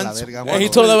fierra la Once- verga. And he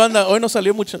told la banda, hoy no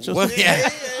salió, muchachos. Well, yeah.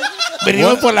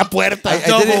 Venimos por la puerta.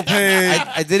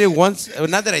 I did it once. Well,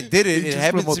 not that I did it. It Pinches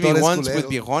happened to me promotores once with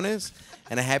culeros. Viejones,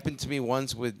 and it happened to me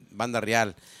once with Banda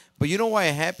Real. But you know why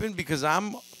it happened? Because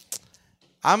I'm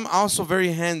also very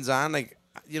hands-on. Like,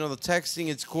 you know, the texting,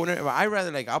 it's cool. I rather,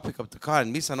 like, I'll pick up the call,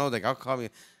 and Misa knows, like, I'll call me.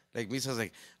 Like, Misa's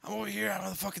like, I'm over here, I'm on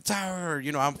the fucking tower.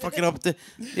 You know, I'm fucking up the...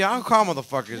 Yeah, I'll call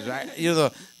motherfuckers, right? You know,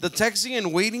 the texting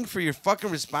and waiting for your fucking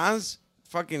response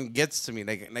fucking gets to me.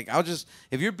 Like I'll just...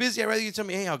 If you're busy, I'd rather you tell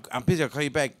me, hey, I'm busy, I'll call you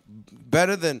back.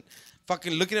 Better than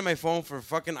fucking looking at my phone for a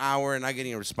fucking hour and not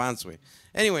getting a response with.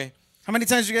 Anyway... How many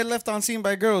times you get left on scene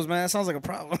by girls, man? That sounds like a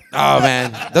problem. Oh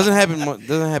man, doesn't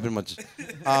happen much.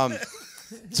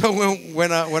 So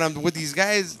when I'm with these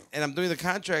guys and I'm doing the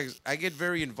contracts, I get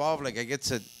very involved. Like I get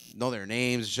to know their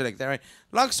names and shit like that. Right?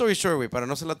 Long story short, way, para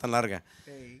no ser la tan larga.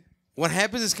 What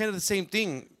happens is kind of the same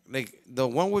thing. Like the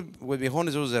one with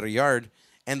Viejones, it was at a yard,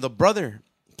 and the brother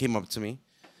came up to me,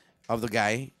 of the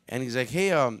guy, and he's like, "Hey,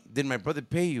 did my brother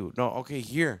pay you?" No, okay,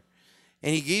 here,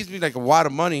 and he gives me like a wad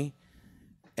of money.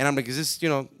 And I'm like, is this, you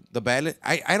know, the balance?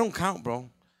 I don't count, bro.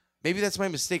 Maybe that's my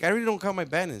mistake. I really don't count my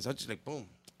balance. I'll just like, boom,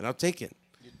 and I'll take it.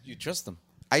 You trust them.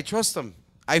 I trust them.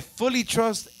 I fully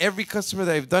trust every customer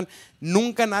that I've done.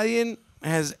 Nunca nadie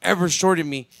has ever shorted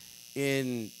me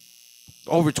in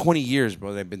over 20 years,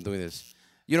 bro, that I've been doing this.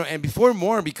 You know, and before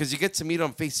more because you get to meet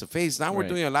them face to face. Now we're Right.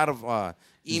 doing a lot of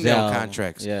email Zelle,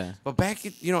 contracts. yeah. But back,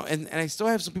 you know, and I still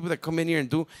have some people that come in here and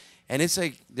do, and it's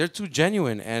like they're too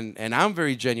genuine, and I'm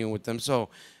very genuine with them. So,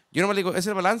 you know what? Like, es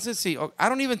el balance. See, I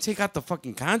don't even take out the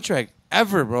fucking contract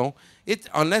ever, bro. It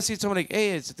unless you tell me like,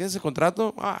 hey, tienes el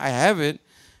contrato. I have it,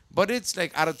 but it's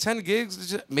like out of 10 gigs,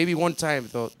 it's just maybe one time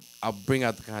though I'll bring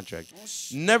out the contract.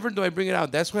 Never do I bring it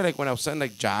out. That's why like when I was sending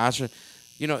like Josh, or,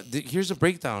 you know, here's a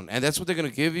breakdown, and that's what they're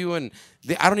gonna give you, and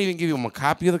I don't even give them a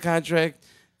copy of the contract.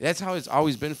 That's how it's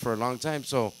always been for a long time.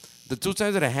 So the 2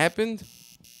 times that it happened.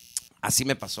 Así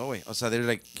me pasó, güey. O sea, they're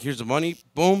like, here's the money,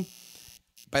 boom.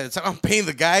 By the time I'm paying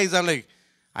the guys, I'm like,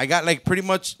 I got like pretty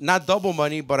much not double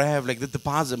money, but I have like the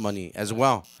deposit money as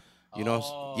well. You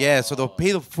know? Yeah, so they'll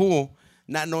pay the full,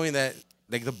 not knowing that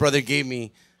like the brother gave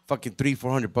me fucking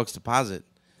 $300-400 deposit.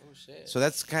 Oh shit. So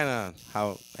that's kind of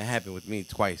how it happened with me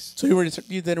twice. So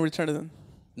you didn't return it then?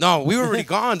 No, we were already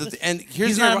gone. And here's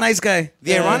He's the not a nice guy.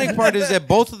 The ironic part is that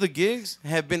both of the gigs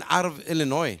have been out of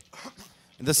Illinois.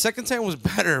 And the second time was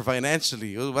better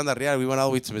financially. It was Banda Real. We went all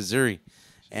the way to Missouri.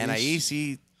 And ahí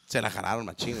sí se la jalaron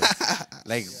machín.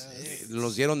 Like,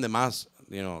 los dieron de más,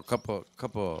 you know, a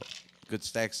couple good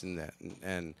stacks in that.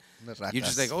 And you're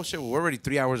just like, oh shit, well, we're already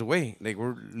 3 hours away. Like,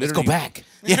 we're literally. Let's go back.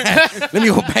 Yeah. Let me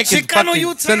go back and Chicano, fucking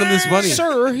you send them this money.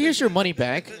 Sir, here's your money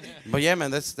back. But yeah, man,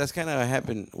 that's kind of what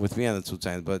happened with me on the 2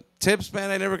 times. But tips,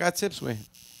 man, I never got tips, way.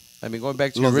 I mean, going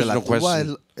back to your Los de la original tuba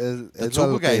question. es tuba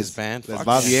lo que guys, man. les Fuck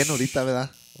va yeah. bien ahorita, ¿verdad?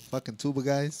 The fucking tuba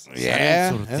guys.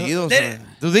 Yeah. Surtidos,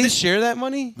 do they share that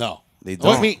money? No. They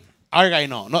Well, don't. me, our guy,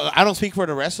 no. No, I don't speak for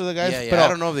the rest of the guys. Yeah, yeah, pero, I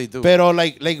don't know if they do. Pero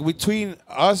like between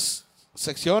us,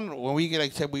 Sección, when we get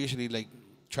like tip, we usually like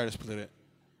try to split it.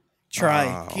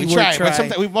 Try. We Keyword try, but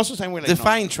sometimes most of the time we're like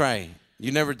Define try.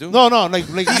 You never do? No, like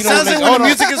He you know, says like it when oh, the no.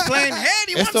 music is playing. Hey,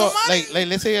 do you want Esto, some money? like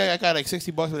let's say I got like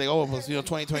 $60, like oh, pues, you know,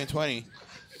 20.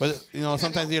 But you know,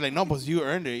 sometimes you're like, no, but you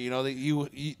earned it. You know, that you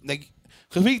like,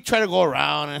 because we try to go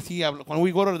around and see when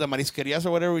we go to the marisquerias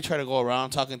or whatever, we try to go around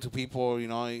talking to people. You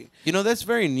know, You know, that's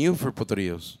very new for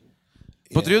Potrillos.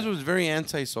 Potrillos was very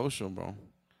antisocial, bro.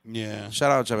 yeah.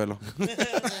 Shout out, Chabelo.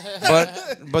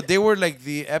 but they were like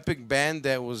the epic band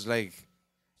that was like,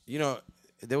 you know,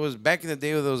 there was back in the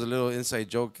day where there was a little inside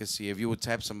joke. You see, if you would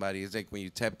tap somebody, it's like when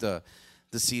you tap the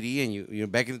CD and you know,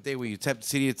 back in the day when you tapped the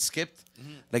CD, it skipped.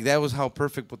 Like that was how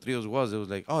perfect Potrillos was. It was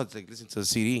like, oh, it's like listen to the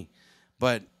CD.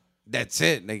 But that's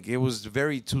it. Like it was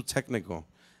very too technical.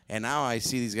 And now I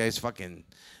see these guys fucking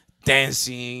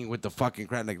dancing with the fucking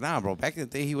crowd. Like, nah, bro. Back in the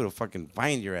day, he would have fucking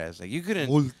fined your ass. Like, you couldn't.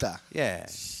 Multa. Yeah.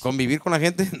 Convivir con la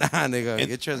gente? Nah, nigga.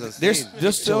 Get your ass.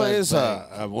 There still is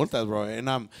multas, bro. And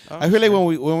I feel like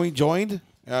when we joined,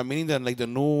 meaning the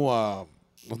new los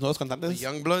nuevos cantantes.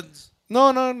 Young Bloods? No,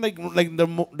 like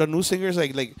the new singers,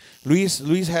 like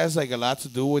Luis has like a lot to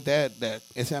do with that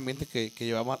ese ambiente que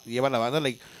lleva la banda.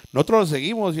 Like nosotros lo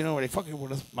seguimos, you know, like fuck it,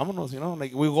 pues, vámonos, you know,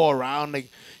 like we go around, like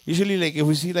usually like if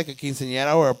we see like a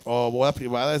quinceañera or boda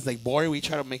privada, it's like boring, we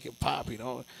try to make it pop, you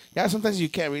know. Yeah, sometimes you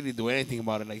can't really do anything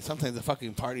about it. Like sometimes the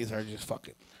fucking parties are just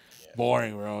fucking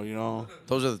boring, bro, you know.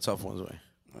 Those are the tough ones, way.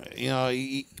 You know,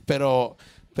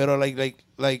 pero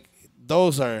like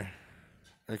those are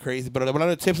crazy. But one of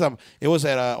the tips, it was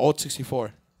at Old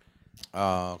 64.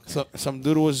 Okay. So some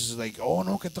dude was like, "Oh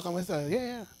no, que toca esta?"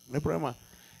 Yeah, no hay problema.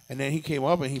 And then he came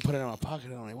up and he put it in my pocket.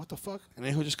 And I'm like, "What the fuck?" And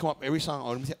then he'll just come up every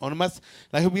song.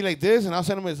 Like he'll be like this, and I'll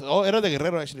send him his. Oh, era de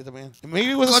Guerrero actually también.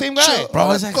 Maybe it was the same guy.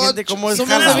 Bro, esa gente como es Somos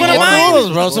jala,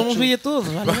 billetudos, bro. Somos billetudos.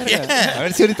 Vale, verga. A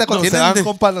ver si ahorita cuando se dan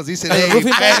compas nos dicen, hey,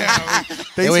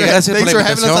 güey, gracias por thanks la for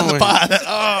having us on the invitación, pod.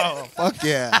 Oh, fuck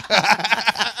yeah.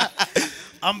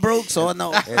 I'm broke, so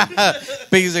no.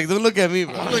 He's like, don't look at me,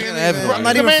 bro. Look at me, Bro, man. I'm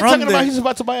not The even man from talking about there. he's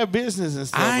about to buy a business and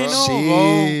stuff. I bro. know.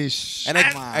 Sheesh. And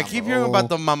I keep hearing about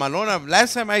the mamalona.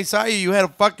 Last time I saw you, you had a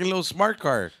fucking little smart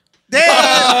car. Damn,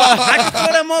 I can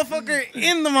throw that motherfucker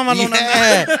in the mamalona.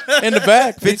 Yeah. In the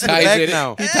back. Fits in the back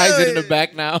now. He ties it in the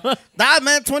back now. Nah,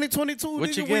 man, 2022. What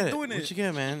nigga, you we get? doing it. What you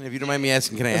get, man? If you don't mind me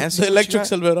asking, can I ask The you? what you electric got?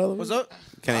 Silverado. What's up?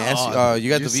 Can I ask you? You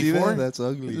got You the see that? V4? That's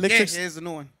ugly. Yeah, Electric. here's the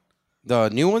new one. The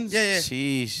new ones? Yeah, yeah.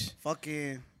 Sheesh.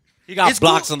 Fucking. He got It's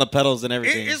blocks cool. on the pedals and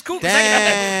everything. It's cool. 'cause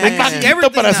Damn. I can see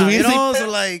everything Para now, you subirse. know? So,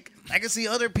 like, I can see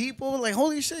other people. Like,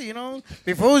 holy shit, you know?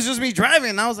 Before it was just me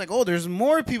driving. Now I was like, oh, there's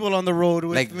more people on the road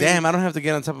with Like, me. damn, I don't have to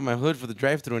get on top of my hood for the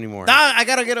drive-through anymore. Nah, I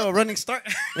gotta get a running start.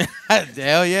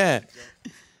 Hell yeah.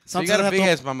 So you Sometimes got I a have big to-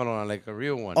 ass mamalona, like a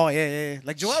real one. Oh, yeah.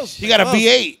 Like Joel's. He got a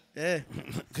V8. Yeah.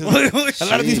 A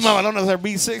lot of these mamalonas are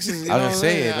V6s. You I was know gonna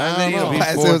say it. I don't know.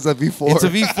 I said it was a V4. It's a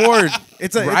V4.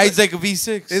 It's a- rides like a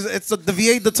V6. It's the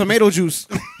V8, the tomato juice.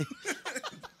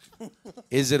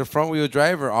 Is it a front-wheel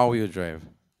drive or all-wheel drive?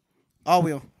 All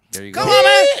wheel. There you go. Come on, man.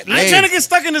 I ain't Hey. trying to get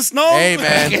stuck in the snow. Hey,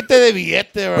 man. Gente de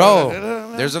billete,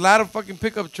 Bro, there's a lot of fucking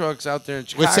pickup trucks out there in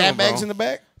Chicago, with sandbags bro. in the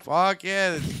back. Fuck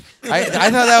yeah. I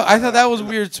thought that was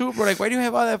weird too, bro. Like, why do you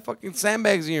have all that fucking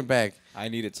sandbags in your back? I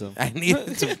needed to. I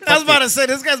needed to. I was about to say,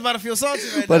 this guy's about to feel salty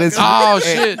right But now. it's Oh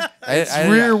shit! It's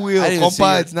rear wheel,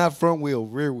 compa. It. It's not front wheel.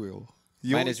 Rear wheel.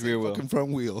 You Mine always is rear say wheel. Fucking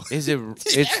front wheel. Is it?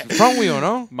 It's front wheel,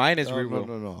 no? Mine is rear No,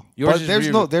 wheel. no. Yours But is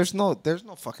there's rear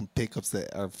no fucking pickups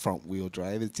that are front wheel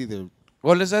drive. It's either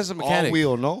Well, let's ask the mechanic. all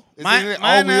wheel, no? It's Mine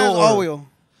either has all wheel.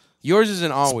 Yours is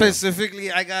an all wheel.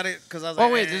 Specifically, I got it because I was like,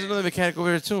 Oh wait, there's another mechanic over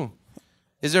here too.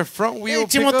 Is there front wheel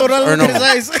Hey, pickups Chimotorado, or look at no?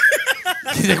 his eyes.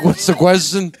 He's like, what's the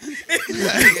question?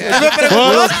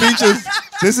 Well, speeches.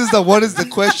 This is the what is the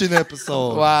question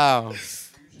episode. Wow.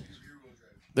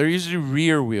 They're usually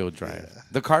rear wheel drive.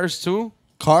 The cars too.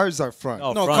 Cars are front.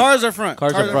 Oh, No, front. cars are front.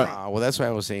 Cars are front. Ah, well, that's why I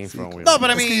was saying front wheel. No,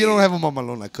 but I It's 'cause mean, you don't have a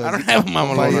mamalona. Cause I don't have a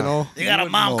mamalona. But, you know, you got a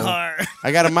wouldn't mom know. car.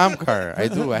 I got a mom car. I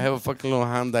do. I have a fucking little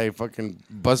Hyundai fucking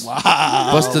bus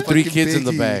the three Fucking kids in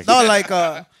the biggie. back. No, like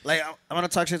I'm gonna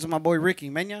talk shit to my boy Ricky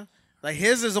Mena. Like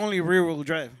his is only rear wheel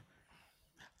drive.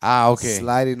 Ah, okay.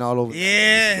 Sliding all over.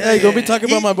 Yeah. Hey, you gonna be talking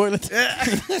about my boy?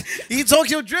 He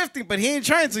Tokyo drifting, but he ain't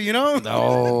trying to, you know.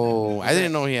 No, I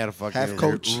didn't know he had a fucking Half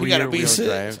coach. rear We gotta be wheel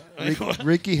six. drive.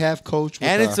 Ricky half coach. With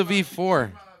And it's a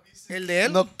V4. El de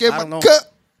él? no I don't know. quema.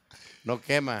 No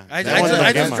quema. I That one's no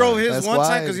just quema. drove his That's one time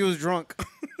why. because he was drunk.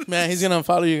 Man, he's gonna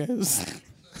unfollow you guys.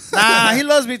 Nah, he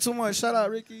loves me too much. Shout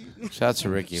out, Ricky. Shout out to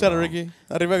Ricky. Shout out, bro. Ricky.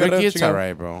 Arriba, Guerrero, Ricky, it's Chicago. all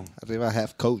right, bro. Arriba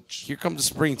half coach. Here comes the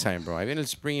springtime, bro. I viene el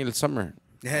spring y el summer.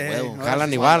 Yeah,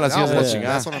 Jalan igual, así es la That's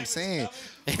chingada. what I'm saying.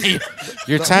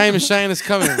 Your time to shine is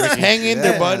coming, Ricky. Hang in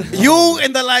there, bud. You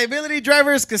and the liability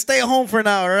drivers can stay home for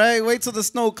now, all right? Wait till the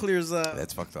snow clears up.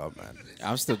 That's fucked up, man.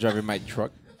 I'm still driving my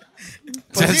truck.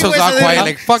 That's sí, so güey, all se quiet, le-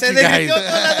 like, fuck se you le guys. metió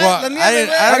toda la Well, nieve,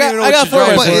 I don't güey. even know I got what you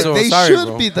drive, But so they sorry, should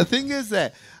bro. be. The thing is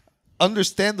that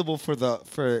understandable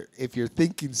for if you're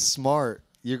thinking smart,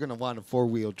 you're gonna want a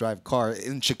 4-wheel drive car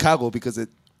in Chicago because it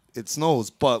snows.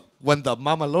 But when the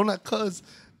mamalona cuz,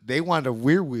 they want a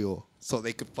rear wheel so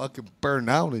they could fucking burn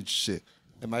out and shit.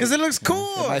 Because it looks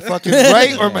cool. Am I fucking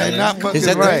right or am I not fucking Is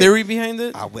that right? the theory behind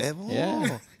it? Ah, huevo.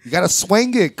 Yeah. You gotta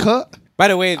swing it, cut. By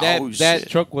the way, that Oh, that shit.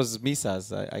 truck was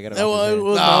Misa's. I got it. It was,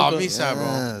 No, my uncle's. Misa,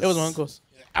 bro. It was my uncle's.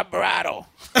 Aparato.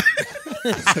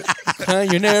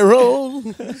 Canyonero.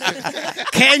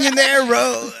 Canyon there,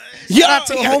 road. Yeah, Shout out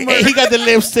to Homer. he got the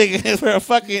lipstick for a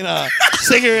fucking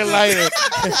cigarette lighter.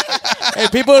 Hey,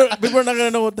 people are not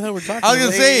gonna know what the hell we're talking I was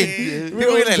about. gonna say,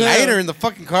 people get a lighter in the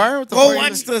fucking car. What the Go fuck?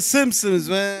 watch The Simpsons,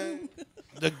 man.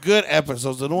 The good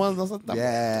episodes, the ones that's not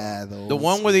Yeah, The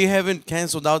one where they haven't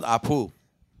canceled out Apu.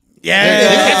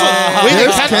 Yeah. Wait, They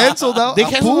they canceled out. They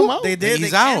canceled Apu? them out? They did.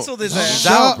 He's They out. canceled his He's ass.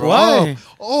 out, bro. Why?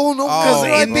 Oh no, because Oh, the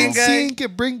Indian Indian guy scene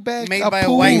can bring back made by a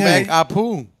Apu. white Bring guy. back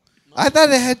Apu. I thought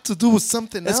it had to do with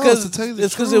something It's else. To tell you the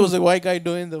because truth. it was a white guy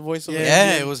doing the voice of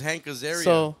Yeah, it was Hank Azaria.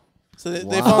 So they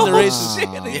found the racist.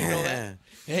 yeah.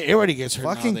 Hey, everybody gets hurt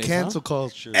fucking nowadays, cancel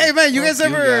culture. Hey man, you guys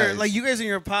Fuck ever guys. like you guys in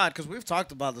your pod because we've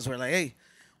talked about this. We're like, hey,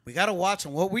 we gotta watch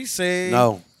on what we say.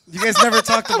 No. You guys never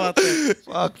talked about that.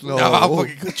 Fuck no. No, I'll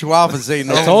fucking cut you off and say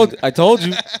no. I told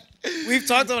you. We've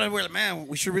talked about it. We're like, man,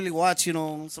 we should really watch. You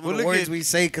know, some Well, of the look words at- we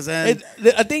say because then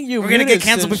I think you we're gonna get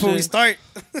canceled before we start.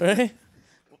 Right?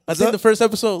 I think the first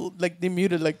episode, like they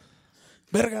muted like,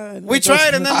 verga. and We like,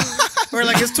 tried and then we're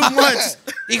like, it's too much.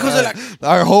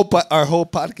 Our whole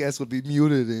podcast would be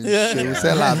muted and Yeah. shit. We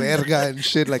say la verga and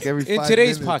shit like every 5 In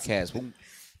today's minutes. podcast.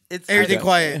 It's Everything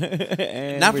quiet.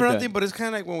 And not we're for done. nothing, but it's kind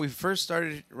of like when we first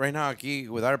started right now aquí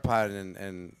with our pod,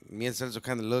 and me and Celso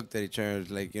kind of looked at each other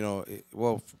like, you know,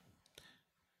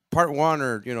 part one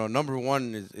or number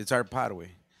one is it's our pod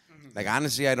way. Like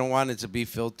honestly, I don't want it to be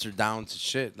filtered down to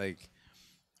shit. Like,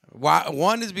 why?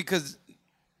 One is because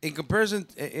in comparison,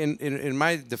 in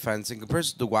my defense, in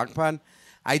comparison to Wackpod,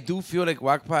 I do feel like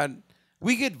Wackpod,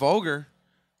 we get vulgar,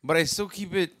 but I still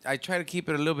keep it. I try to keep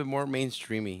it a little bit more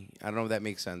mainstreamy. I don't know if that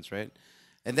makes sense, right?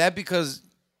 And that because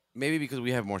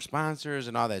we have more sponsors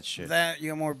and all that shit. That you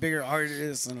got more bigger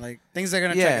artists and like things that are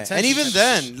gonna Yeah, attract attention. and even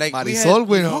then, like we had- Marisol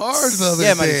went hard the other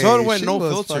Yeah, day. Marisol went She no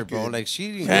was filter, bro. fucking- Like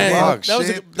she didn't Yeah, give a fuck.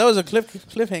 that was a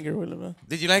cliffhanger, William.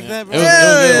 Did you like that, bro? It was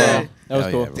good, bro. That was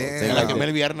Hell cool. yeah, bro. Damn. They Like liked el it.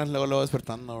 primer viernes luego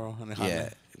despertando, bro. en el Yeah. jale.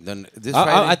 Then this I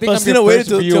Friday, think I'm Faustino your waited first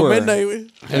till viewer. midnight. güey.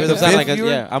 you were the It sound fifth like a- viewer?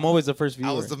 yeah, I'm always the first viewer.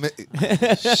 I was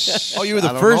the. Oh, you were the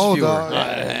I don't first know, viewer.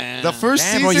 dog. The first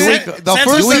Damn, season. bro, you wake up, the Sense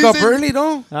first you wake up season- early,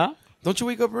 though? Huh? Don't you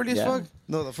wake up early Yeah. as fuck?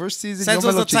 No, the first season. Sense yo me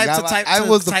was lo the type to chingaba. type I to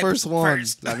was the type first one.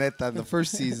 first. La neta, the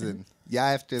first season. Yeah,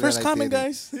 after First that, I comment, did it.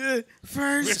 guys.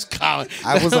 First comment.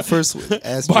 I was the first one.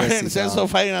 As Bart Jesse, and dog. Celso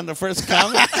fighting on the first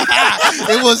comment.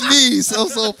 It was me.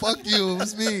 So fuck you. It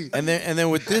was me. And then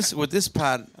with this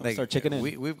pod, like start checking in.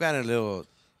 we've gotten a little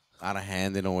out of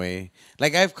hand in a way.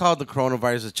 Like I've called the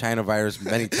coronavirus a China virus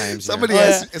many times. Somebody here.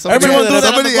 asked. I Somebody remember asked-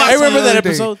 that somebody episode. asked I remember me the that other day.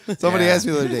 episode. Somebody Yeah. asked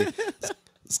me the other day.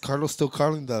 Is Carlos still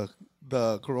calling the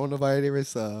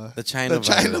coronavirus? The China the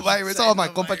China virus. virus. Oh my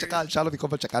compa Chacal. Shout out to mi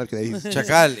compa Chacal. que he's-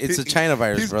 Chacal, it's a China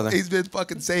virus, he's, brother. He's been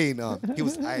fucking saying.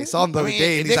 I saw him the I other mean,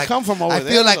 day. it And did he's like, come from over I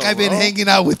there, feel like though, I've been bro. hanging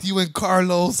out with you and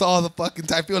Carlos all the fucking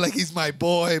time. I feel like he's my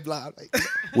boy. Blah. Like,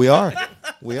 we are.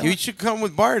 We are. You should come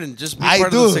with Bart and just be I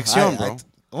part do. of the section, bro.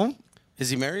 Oh? Is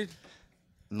he married?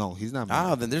 No, he's not. Ah,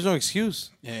 married. then there's no excuse.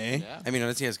 Yeah. I mean,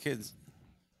 unless he has kids.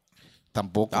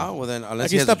 Tampoco. Oh, well then, unless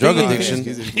Aquí he has está a drug pinging. addiction.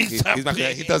 He's not,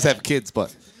 he does have kids,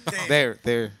 but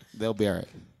they'll be all right.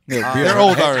 They're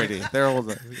old already. They're old.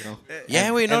 You know.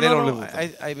 Yeah, wait, no, and they no, don't no. live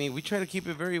with I mean, we try to keep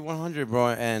it very 100, bro,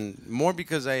 and more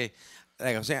because like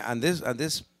I'm saying, on this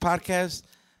podcast,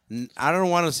 I don't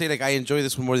want to say like I enjoy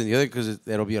this one more than the other because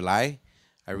it'll be a lie.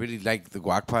 I really like the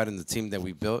Guac Pod and the team that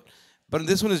we built, but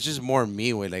this one is just more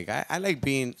me. Way like I like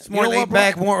being it's more laid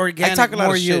back, more organic, I talk a lot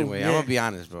more of shit. you. Way Yeah. I'm gonna be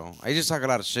honest, bro. I just talk a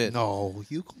lot of shit. No,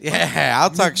 you. Yeah, I'll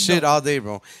talk shit all day,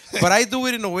 bro. But I do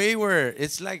it in a way where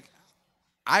it's like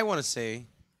I want to say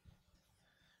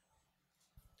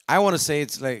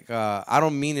it's like I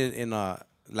don't mean it in a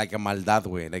like a maldad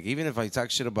way. Like even if I talk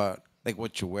shit about like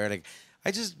what you wear, like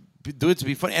I just do it to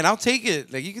be funny, and I'll take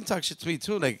it. Like you can talk shit to me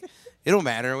too. Like it don't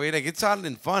matter. Way like it's all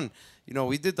in fun. You know,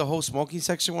 we did the whole smoking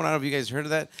section one. I don't know if you guys heard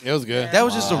of that. It was good. That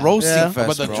was just a roasting Yeah.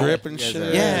 fest, About the bro. drip and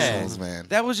shit. Yeah, assholes, man.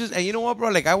 That was just, and you know what, bro?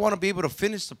 Like, I want to be able to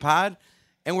finish the pod,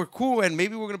 and we're cool, and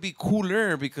maybe we're gonna be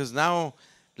cooler because now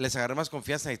les agarré más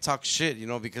confianza and I talk shit, you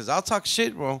know? Because I'll talk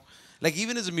shit, bro. Like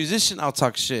even as a musician, I'll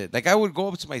talk shit. Like I would go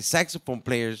up to my saxophone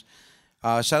players,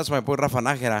 shout out to my boy Rafa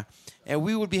Nájera, and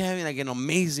we would be having like an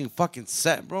amazing fucking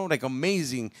set, bro. Like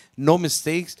amazing, no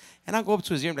mistakes. And I'll go up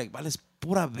to his ear and be like, vales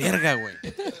pura verga,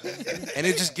 güey. And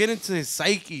it just get into his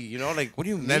psyche, you know? Like, what do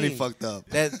you mean? Then he fucked up.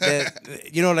 That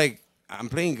you know, like I'm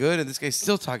playing good and this guy's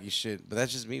still talking shit, but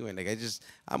that's just me, man. Like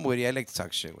I'm witty. I like to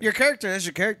talk shit. Your character, that's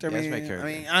your character. Yeah, I that's mean, my character.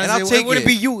 I mean, and honestly, I'll take it wouldn't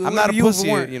be you. It I'm not a wouldn't be you if it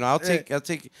pussy. weren't. You know, I'll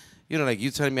take. You know, like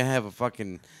you telling me I have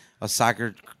a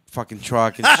soccer fucking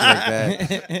truck and shit like that.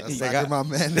 That's Like, soccer, my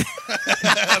man.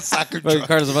 Soccer Bro, truck.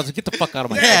 Carlos about to get the fuck out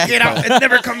of my Yeah. Get out and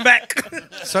never come back.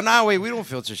 So now, wait, we don't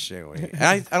filter shit, wait. And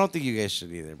I don't think you guys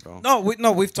should either, bro.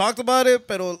 No, we've talked about it,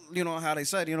 but you know how they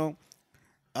said, you know,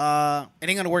 it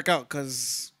ain't gonna work out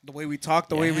because the way we talk,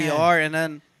 the way we are, and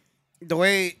then the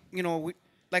way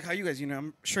like how you guys,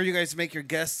 I'm sure you guys make your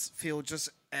guests feel just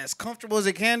as comfortable as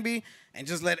they can be, and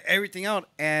just let everything out.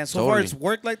 And so far, Totally. it's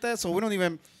worked like that. So we don't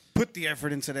even put the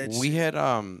effort into that. We had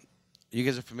you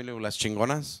guys are familiar with Las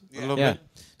Chingonas a little Yeah. bit.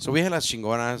 So we had Las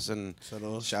Chingonas and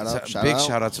Shout out, shout big out.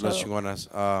 shout out to Las Chingonas.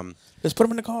 Let's put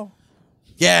him in the call.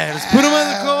 Yeah, let's put them on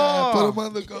the call. Put 'em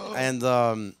on the go.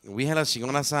 And we had Las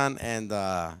Chingonas on, and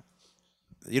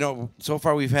so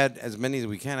far we've had as many as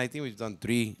we can. I think we've done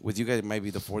 3 with you guys. It might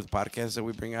be the 4th podcast that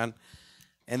we bring on.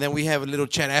 And then we have a little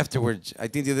chat afterwards. I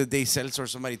think the other day, Celso or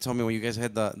somebody told me when you guys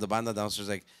had the banda downstairs,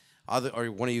 like,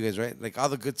 or one of you guys, right? Like, all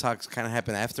the good talks kind of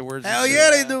happen afterwards. Hell yeah,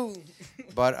 they do.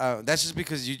 But that's just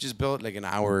because you just built like an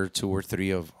hour or 2 or 3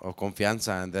 of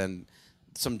confianza, and then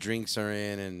some drinks are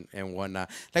in and whatnot.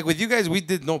 Like with you guys, we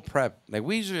did no prep. Like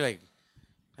we usually like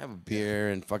have a beer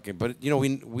and fucking. But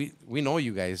we know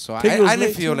you guys, so I Piggy was didn't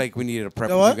late, feel too. like we needed a prep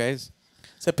The with what? you guys.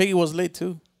 Said Piggy was late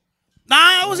too. Nah,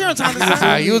 I was here on time. This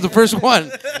time. You was the first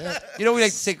one. We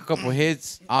like to take a couple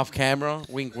hits off camera.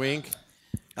 Wink, wink.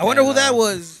 I wonder who that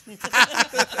was.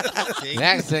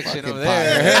 That section over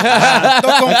there.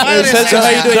 Celso, how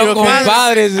you doing? You Los okay?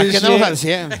 compadres and Que andamos al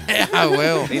shit. 100. Yeah,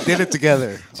 well. They did it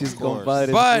together. Just of course.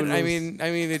 compadres. But culos.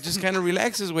 I mean, it just kind of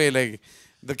relaxes way. Like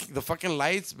the fucking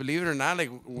lights, believe it or not, like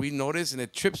we notice, and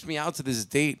it trips me out to this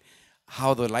date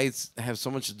how the lights have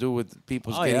so much to do with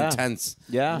people's Oh, getting yeah. tense.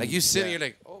 Yeah. Like you sit, and you're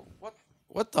like, oh,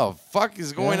 what the fuck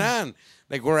is going on?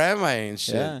 Like where am I and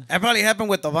shit? Yeah. That probably happened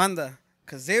with the banda.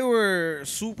 Because they were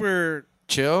super.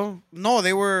 Chill. No,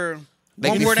 they were.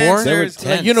 Like one word before? They were answers.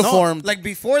 tense. Like uniformed. No, like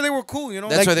before they were cool,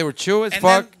 That's like, why they were chill as and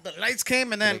fuck. then the lights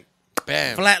came and then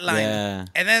Bam. flatline. Yeah.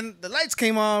 And then the lights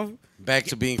came off. Back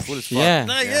to being full as fuck. Yeah.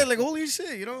 Like holy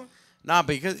shit, Nah,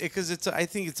 because it's I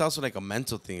think it's also like a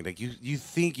mental thing. Like you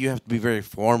think you have to be very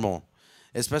formal,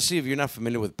 especially if you're not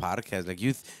familiar with podcasts. Like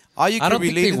all you I can don't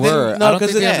think relate they to were. I No, don't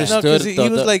because think they understood he the-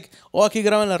 was the- like, aquí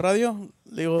graban la radio.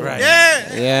 Le digo, Right.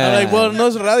 Yeah. Yeah. I'm like, well, no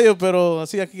es radio, pero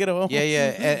así aquí grabamos. Yeah,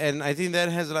 and I think that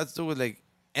has a lot to do with like,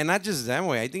 and not just that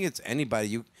way. I think it's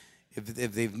anybody.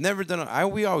 If they've never done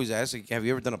we always ask, like, have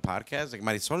you ever done a podcast? Like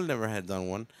Marisol never had done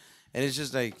one, and it's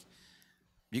just like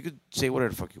you could say whatever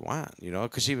the fuck you want,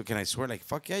 Because can I swear? Like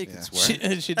fuck yeah, you can swear. She That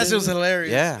did. shit was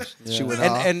hilarious. Yeah, She went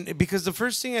off. and because the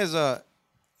first thing as a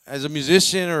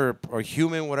musician or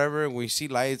human, whatever, when you see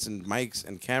lights and mics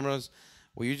and cameras,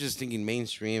 well, you're just thinking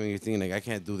mainstream, and you're thinking like I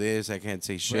can't do this, I can't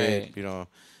say shit, Right.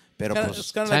 Pero Kinda- pues,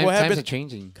 it's kind of like what Times are happened.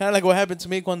 changing. Kind of like what happened to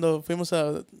me cuando fuimos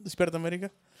a Despierta América.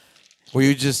 were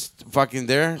you just fucking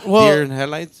there, Well- deer in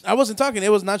headlights? I wasn't talking. It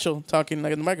was Nacho talking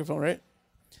like in the microphone, right?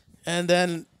 And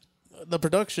then the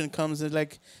production comes and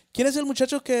like, ¿Quién es el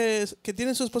muchacho que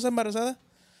tiene su esposa embarazada?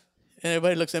 And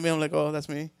everybody looks at me. I'm like, oh, that's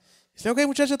me. He's like, okay,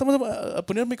 muchacho, estamos a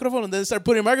poner el micrófono. And then they start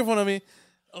putting a microphone on me.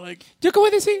 I'm like, Yo qué voy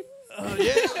a decir.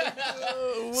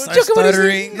 Start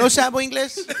stuttering. No sabo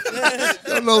inglés.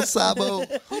 No sabo.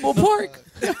 Humble pork.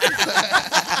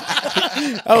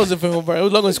 I was a film part. It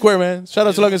was Logan Square, man. Shout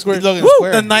out to Logan Square. Logan Woo!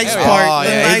 Square. The nice Oh, part.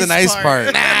 yeah, he's the nice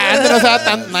part. Antes no estaba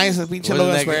tan nice el pinche Wasn't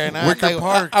Logan that Square. good? Nah, Wicker está-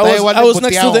 Park. I was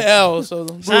next to the L. So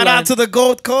Blue Shout Line. out to the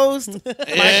Gold Coast. My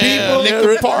people.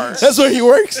 Liquor Park. That's where he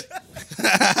works.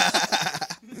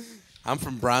 I'm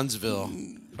from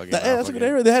Bronzeville. Fucking That's a good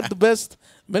area. They had the best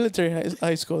military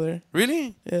high school there.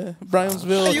 Really? Yeah,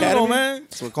 Brownsville How you Academy. know, man?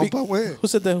 That's where compa went. Who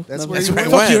said that? That's No, where That's you where I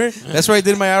Fuck you, went. Rick. That's where I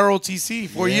did my ROTC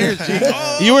 4 years. G.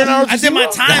 You were in our I did my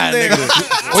time there.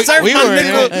 Served we my were in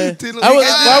nigga. it.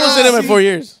 I was in him at 4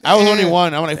 years. I was only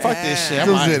one. I'm like, fuck this shit. I'm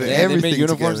Those out. did it. They Everything make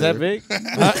uniforms together. that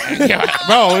big.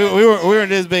 Bro, we were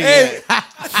this big.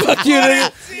 Fuck you,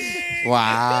 nigga.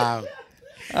 Wow.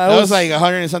 I That was like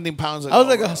 100 and something pounds. I was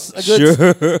like a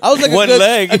good. I was like One a good,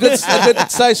 leg. A good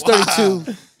size 32.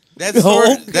 That story,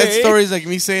 Okay. that story is like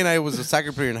me saying I was a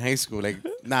soccer player in high school. Like,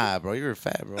 nah, bro, you were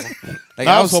fat, bro. Like,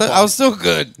 I I was was, football. I was still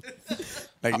good.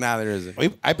 Like, nah, there isn't.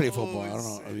 I played football. I don't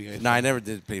know if you guys. Nah, I never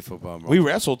did play football, bro. We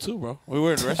wrestled too, bro. We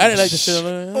were in wrestling. I didn't like the shit. Oh,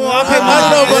 I No,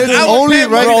 don't know, but It's I would only pay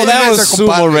right more. Bro, that you guys was are sumo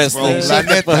compadres, wrestling. bro. La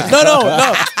neta.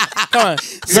 no. Come on.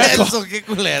 Eso, qué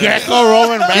culero.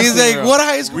 Greco-Roman wrestling. He's like, bro. what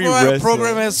high school wrestled.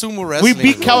 program has sumo We wrestling?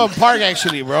 beat bro? Calvin Park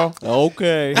actually, bro.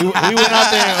 Okay. We went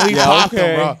out there and we Yeah, popped okay.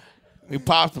 him, bro. We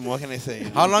popped him. What can I say?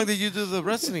 How long did you do the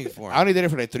wrestling for? I only did it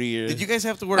for like 3 years. Did you guys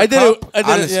have to wear I a did it- cup? I did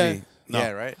it, Honestly. yeah. No.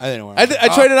 Yeah, right? I didn't wear. I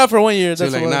tried it out for 1 year. So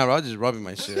That's you're like, what. nah, bro, I'll just rubbing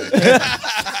my shit.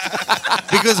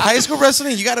 Because high school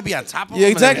wrestling, you got to be on top of Yeah, them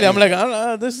and exactly. I'm everything. like,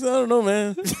 I don't know,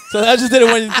 man. So I just did it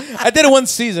one. I did it one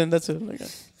season. That's it.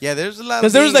 Yeah, there's a lot of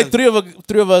Because there was like things.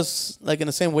 three of us like in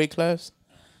the same weight class,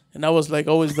 and I was like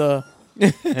always the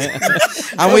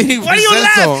I'm waiting for Why do you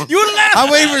Celso. laugh? You laugh. I'm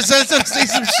waiting for Celso to say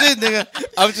some shit, nigga.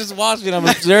 I'm just watching. I'm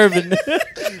observing.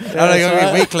 I'm like,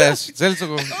 okay, weight class.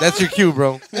 Celso, that's your cue,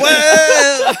 bro.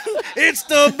 Well, it's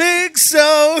the big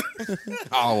show.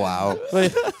 Oh, wow.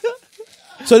 Wait.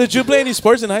 So did you play any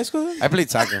sports in high school? Then? I played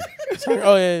soccer.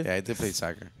 Oh yeah. Yeah, I did play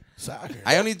soccer. Soccer.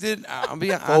 I only did, I'm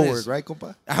being Forward, honest. right,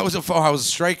 compa? I was a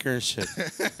striker and shit.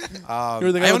 You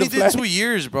were the guy I with only the did flag? 2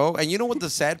 years, bro. And you know what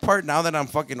the sad part, now that I'm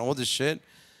fucking old as shit?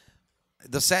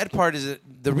 The sad part is that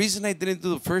the reason I didn't do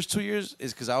the first 2 years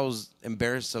is because I was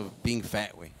embarrassed of being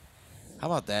fat. Way. How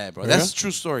about that, bro? That's a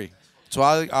true story. So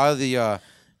all the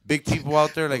big people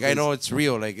out there, like, I know it's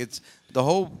real. Like, it's the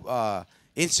whole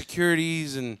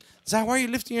insecurities and... Zach, why are you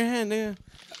lifting your hand, nigga?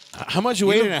 How much you You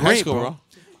weighed look in high great, school, bro.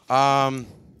 bro?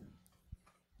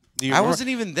 Do you I remember? wasn't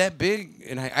even that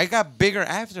big. I got bigger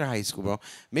after high school, bro.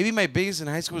 Maybe my biggest in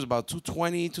high school was about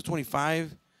 220,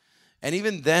 225. And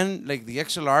even then, like, the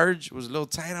extra large was a little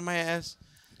tight on my ass.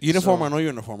 Uniform So- or no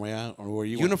uniform, yeah? Or were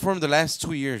you? Uniform the last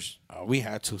 2 years. We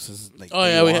had to since like. Oh,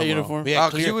 day yeah, we one, had bro. uniform. We Oh,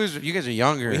 had 'cause clear. you guys are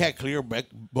younger. We had clear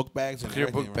book bags. And clear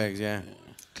everything, book bro. bags, yeah.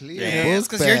 Clear Yeah, it's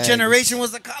book because your bags. generation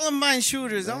was the Columbine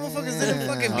shooters. Them motherfuckers didn't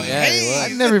fucking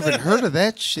behave. I never even heard of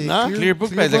that shit. Nah, clear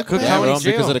book bags at Cook Yeah, County bro,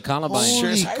 Jail. because of the Columbine. Holy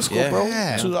Sure, it's high school, Yeah. bro.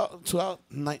 Yeah.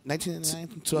 1999,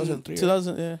 2003.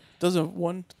 2000, yeah,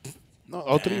 2001. No,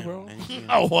 03, bro.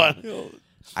 Oh, what?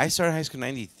 I started high school in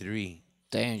 93.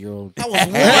 Damn, you're old.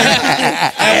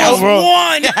 I was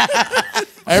one.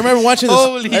 I remember watching this.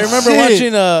 Holy I remember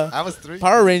shit. watching I was 3.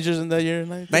 Power Rangers in that year.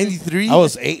 93? I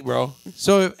was 8, bro.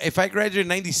 So if I graduated in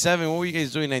 97, what were you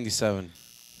guys doing in 97?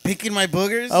 Picking my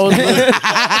boogers. I was,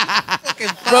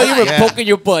 Bro, you were poking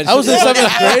your butt. I was in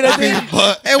 7th grade, I think.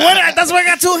 Hey, what? That's why I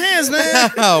got 2 hands,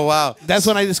 man. Oh, wow. That's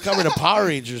when I discovered the Power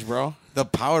Rangers, bro. The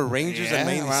Power Rangers Yeah, in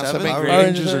around 97? seventh Power grade.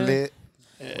 Rangers are Rangers, lit.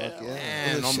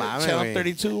 Man, no Shit, mames, Channel güey.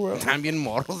 32, bro. Están bien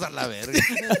morros a la verga.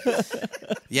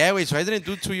 Yeah, wait, so I didn't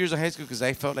do 2 years of high school because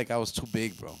I felt like I was too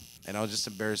big, bro. And I was just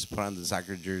embarrassed to put on the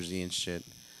soccer jersey and shit.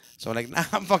 So I'm like, nah,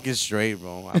 I'm fucking straight,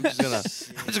 bro. I'm just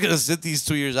gonna sit these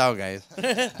 2 years out, guys.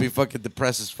 Be fucking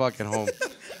depressed as fuck at home.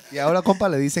 Y ahora, compa,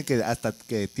 le dicen que hasta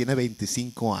que tiene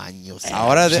 25 años.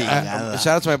 Ahora, Chingada.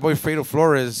 shout out to my boy Fredo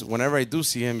Flores. Whenever I do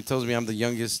see him, he tells me I'm the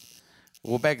youngest.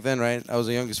 Well, back then, right? I was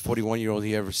the youngest 41-year-old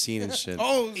he ever seen and shit.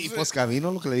 Oh, Y pues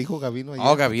Gavino, lo que le dijo Gavino ayer.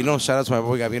 Oh, Gavino, shout out to my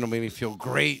boy Gavino, made me feel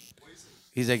great.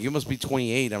 He's like, you must be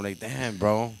 28. I'm like, damn,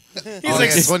 bro. he's Oh,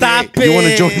 like, yeah, stop it. You want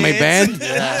to join my band?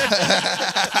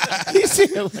 He said,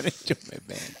 "I wanna join my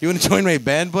band." You want to join my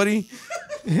band, buddy?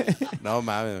 No,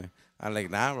 man. I'm like,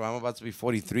 nah, bro. I'm about to be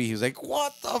 43. He was like,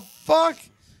 what the fuck?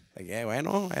 Like, yeah, well, I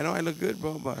know I look good,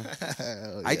 bro. But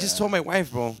I just told my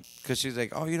wife, bro, because she's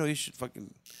like, oh, you should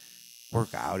fucking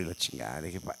work out. Y la chingada.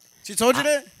 Dije, "Pa-" She told you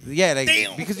that? Yeah, like,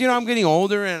 Damn. because, I'm getting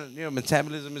older and,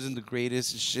 metabolism isn't the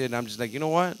greatest and shit. And I'm just like, you know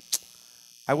what?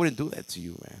 I wouldn't do that to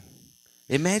you, man.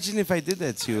 Imagine if I did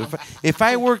that to you. If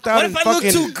I worked out What and if I look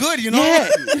fucking... too good, you know? Yeah.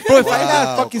 Bro, if I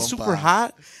got Wow, fucking compa. super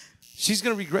hot, she's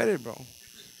going to regret it, bro.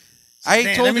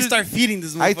 Damn, let me start feeding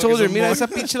this I told her, motherfucker mira,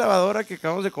 some esa pinche lavadora que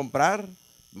acabamos de comprar,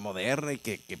 moderna y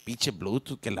que pinche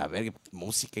Bluetooth, que la verga,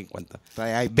 música en cuanto.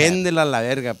 Trae iPad. Véndela a la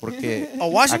verga, porque ¿A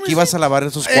washing aquí machine? vas a lavar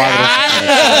esos cuadros.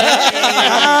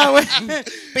 Güey. more.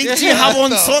 Pinche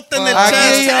jabonzote en el Aquí,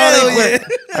 chest. ahora, Hell güey. yeah.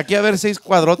 Aquí a ver 6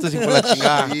 cuadrotes y por la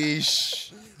chingada. Ish.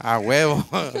 A huevo.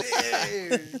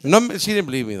 No, she didn't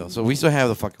believe me though, so we still have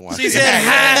the fucking watch. She said,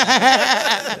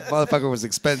 Motherfucker was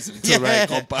expensive too, right,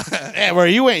 compa? Yeah, bro,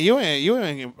 you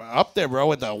went up there, bro,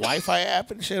 with the Wi-Fi app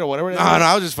and shit or whatever. No,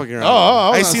 I was just fucking around. I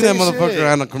I was see gonna that say motherfucker shit.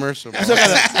 on a commercial. Bro.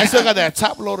 I still got that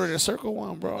top loader, the circle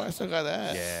one, bro. I still got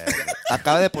that. Yeah.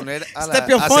 Acaba de poner a, Step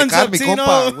your funds secar up, mi Tino.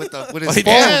 compa with his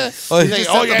phone. Yeah. Oh, He's like,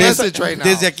 oh, yeah, message right now.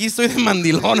 Desde aquí estoy de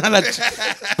mandilón a la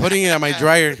putting it on my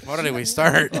dryer. Órale, güey,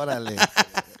 start. Órale.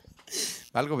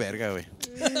 Algo verga, güey.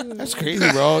 That's crazy,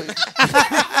 bro.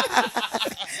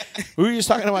 We were just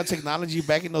talking about technology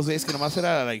back in those days. Que nomás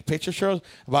era like picture shows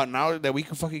about now that we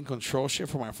can fucking control shit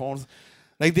from our phones.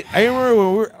 Like I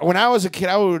remember when I was a kid,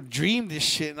 I would dream this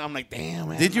shit, and I'm like, damn,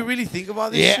 man. Did you really think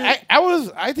about this Yeah, shit?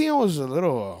 I think I was a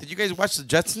little. Did you guys watch the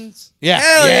Jetsons? Yeah,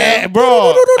 Hell yeah, yeah.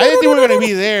 bro. I didn't think we were gonna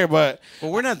be there, but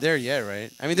Well, we're not there yet,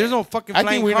 right? I mean, there's no fucking I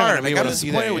flying think we're not car. gonna be Like, I'm able to see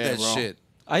disappointed that with yet, that bro. shit.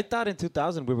 I thought in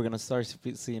 2000 we were gonna start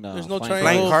seeing There's no flying Flying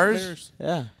triangle cars? players.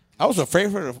 Yeah. I was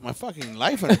afraid for my fucking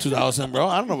life in 2000, bro.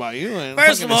 I don't know about you. In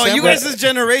First of fucking all, you December. guys'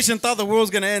 generation thought the world was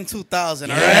gonna end 2000.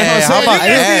 All right. Yeah, how about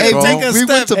that, Hey, bro? Take a we went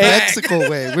step to back. Mexico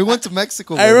way. We went to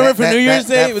Mexico. I way. remember for That- New Year's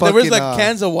that- Day, that there was fucking, like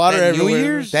cans of water that New everywhere.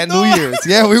 Year's? That New Year's,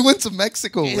 yeah, we went to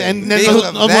Mexico. Way. And Because nos-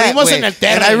 of nos that morimos way. en el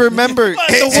terre. And I remember, and world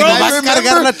I vas a remember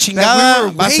cargar la that chingada, we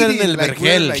were va a ser en waiting, el like, we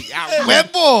were vergel. like, "Ah,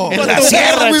 huevo!" En la That's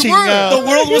sierra, where we were. chingado. The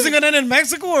world wasn't gonna end in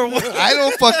Mexico, or what? I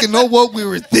don't fucking know what we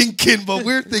were thinking, but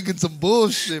we were thinking some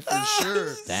bullshit for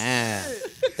sure. Damn.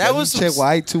 That was some, Check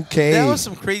Y2K. that was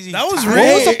some crazy. That was time.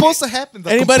 What was Hey, supposed to happen?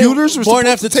 The Anybody computers were born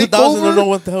supposed after to take 2000 over don't know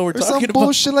what the hell we're or some talking about.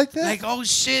 bullshit like that. Like, oh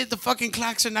shit, the fucking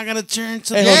clocks are not gonna turn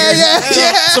to. Hey,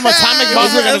 yeah. Some atomic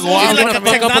bombs are gonna go off. I'm like gonna a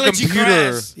fuck up a technology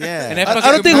computer. crash. Yeah. And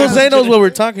I don't think Jose knows what we're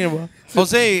talking about.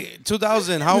 Jose,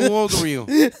 2000. How old were you?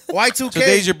 Y2K.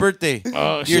 Today's your birthday.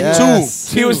 Oh, You're Yes.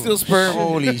 two. He was still sperm.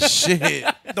 Holy shit.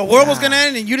 The world was gonna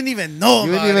end, and you didn't even know.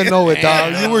 You about didn't even it. know it,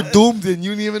 dog. You were doomed and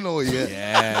you didn't even know it yet.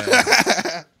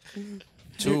 Yeah.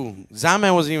 Two.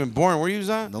 Zaman wasn't even born. Were you,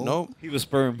 Zan? Nope. Nope. He was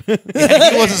sperm. He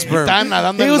was a sperm. Están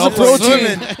nadando He en was locos.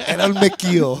 approaching. Era el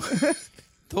mequillo.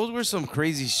 Those were some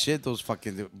crazy shit. Those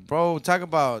fucking bro. Talk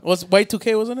about Was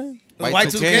Y2K, wasn't it?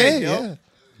 Y2K, Yeah.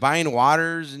 buying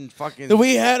waters and fucking. That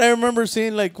we had, I remember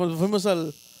seeing like when fuimos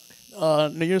al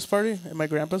New Year's party at my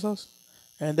grandpa's house,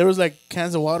 and there was like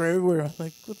cans of water everywhere. I'm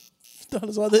like, what the hell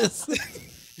is all this?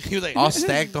 He was like, all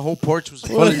stacked. The whole porch was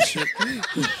full of shit.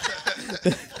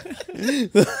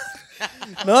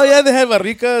 No, yeah, they had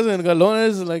barricas and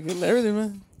galones, like everything,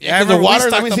 man. yeah, I the remember we water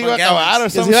stocked también up se iba a on acabar or Que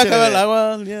se some iba a shit. acabar el like that.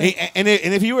 agua, yeah. And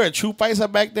if you were a true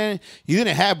paisa back then, you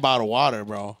didn't have bottled water,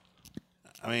 bro.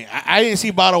 I mean, I didn't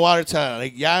see bottled water till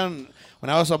like when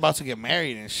I was about to get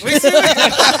married and shit. 3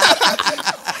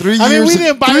 years. I mean, we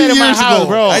didn't buy it in my house,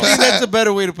 bro. I think that's a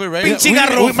better way to put it, right? Pinche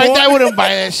garrofo. My dad wouldn't buy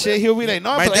that shit. He'll be like,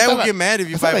 no, My pero dad ahí would está get la- mad if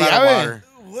you ahí buy está la bottled llave. water.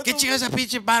 Get you esa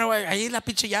pinche bottle, ahí la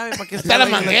pinche llave para que Está la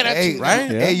manguera, Hey, right?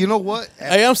 Hey, you know what?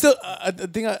 I am still. I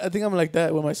think I'm like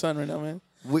that with my son right now, man.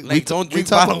 Like, don't drink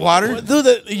talk bottled about- water.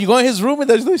 Dude, you go in his room and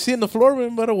there's no see on the floor,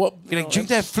 man. But what? You're like, drink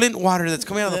that Flint water that's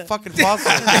coming out of the fucking faucet.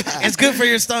 It's good for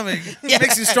your stomach. It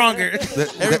makes you stronger.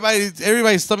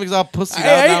 Everybody's stomach's all pussy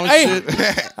out now and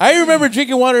shit. I remember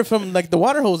drinking water from like the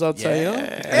water hose outside. You know?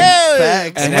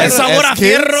 Facts. And El sabor a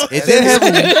fierro.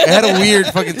 It had a weird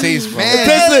fucking taste, bro.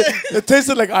 It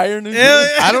tasted like iron. And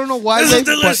shit. I don't know why. This is but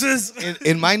delicious.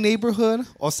 in my neighborhood,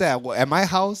 or say at my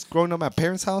house, growing up at my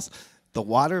parents' house, the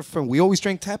water we always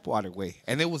drank tap water way,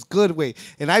 and it was good way.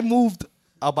 And I moved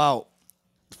about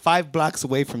 5 blocks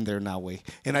away from there now way,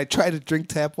 and I tried to drink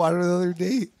tap water the other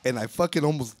day, and I fucking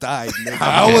almost died. Nigga.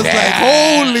 I was like,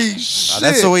 holy shit!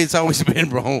 That's the way it's always been,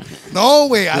 bro. No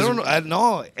way, I don't know.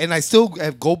 No, and I still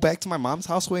go back to my mom's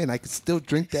house way, and I can still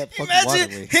drink that fucking water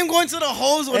Imagine way. him going to the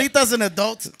hose when as an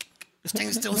adult. This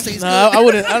thing still stays Nah, good. I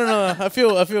wouldn't. I don't know. I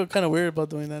feel kind of weird about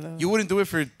doing that now. You wouldn't do it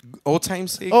for old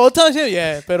time's sake? Oh, tell you,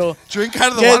 yeah, pero Drink out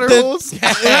of the Get water the- hose. All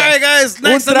right, guys.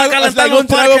 Next un time trago, I it's like calentamos un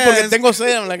trago porque podcast. tengo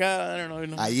sed. I'm like, I don't know. You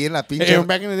know. Ahí en la Hey, pinche.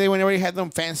 back in the day, whenever you had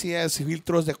them fancy ass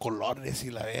filtros de colores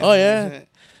y la verga. Oh,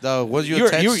 yeah. Was you You were-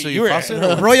 attached you were- to you your were-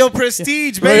 faucet? Royal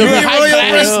Prestige, Royal baby. Prestige. Royal High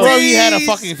class, Prestige. bro. He had a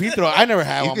fucking filtro. I never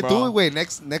had You one, could bro. do it way.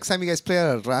 Next time you guys play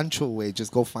at a rancho way,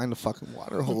 just go find a fucking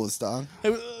water hose, dog.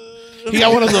 He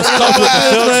got one of those stuff with the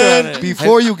filter on it.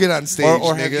 Before you get on stage,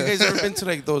 Or have you nigga. guys ever been to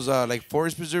like those like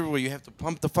forest preserve where you have to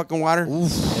pump the fucking water?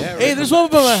 Hey, there's one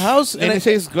by my house, And it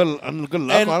says good luck.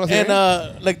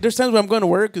 and like there's times when I'm going to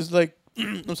work. It's like,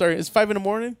 I'm sorry, it's 5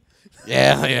 a.m.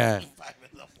 Yeah.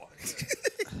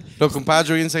 Lo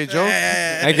compadre inside joke.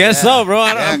 I guess so, bro.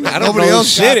 I don't Nobody know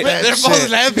else shit. got that They're both shit.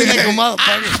 laughing like a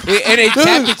motherfucker. And they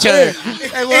tap each other.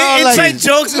 Inside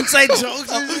jokes, inside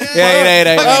jokes.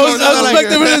 Yeah. I was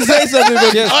expecting him to say something,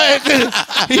 but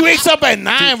Oh, he wakes up at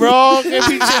 9, bro. Que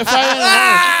pinche 5 in the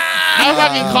morning. I'm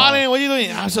fucking calling. What are you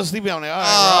doing? I'm still sleeping. I'm like, all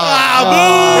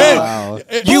right, Wow.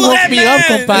 You woke me up,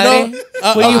 compadre. You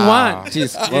know, What do you want?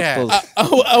 Jeez, Yeah.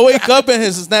 I wake up and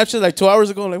his Snapchat like 2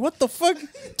 hours ago. I'm like, what the fuck?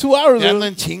 2 hours bro. ago. I'm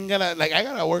in chinga. Like, I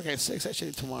gotta work at 6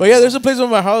 actually tomorrow. But yeah, there's a place in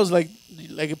my house like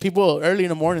people early in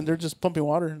the morning. They're just pumping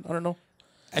water. I don't know.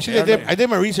 Actually, I did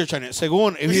my research on it.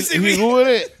 Según, if you Google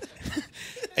it,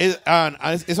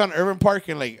 it's on Urban Park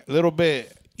and like a little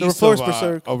bit east Forest of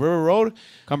Preserve. River Road.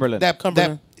 Cumberland.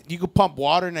 Cumberland. That you could pump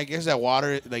water, and I guess that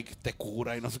water like te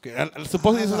cura y no sé qué. And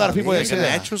supposedly there's a lot of people that Like say a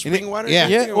that. natural And spring water? Yeah.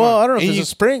 Yeah, well, I don't know if And it's you- a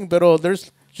spring, but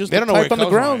there's just They a don't know where pipe it on the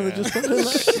comes ground. from, And they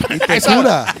just pump it. I saw,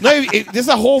 no, there's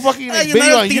a whole fucking like, you're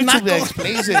video not on a YouTube that tinaco.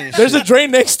 explains it. and There's shit. a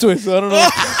drain next to it, so I don't know.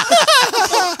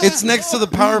 It's next to the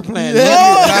power plant.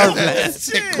 Power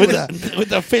plant. with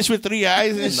the fish with 3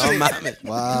 eyes and No shit. mames.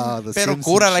 Wow. The Pero Simpsons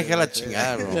cura la shit. hija la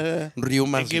chingada, bro.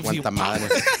 Riumas y gives you cuanta madre.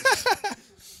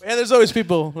 Yeah, And there's always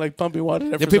people like pumping water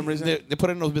there They, for some reason. they put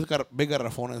in those big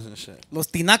garrafones and shit. Los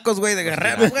tinacos, güey, de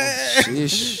Guerrero,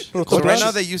 güey. So right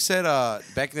now that you said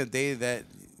back in the day that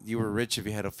you were rich if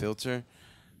you had a filter,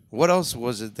 what else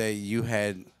was it that you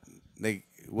had? Like,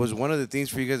 was one of the things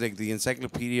for you guys like the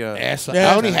encyclopedia? Yeah, so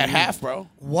Yeah. I only had half, bro.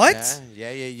 What?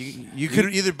 Yeah. You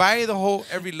could either buy the whole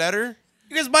every letter.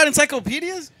 You guys bought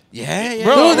encyclopedias? Yeah.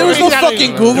 Bro, there was no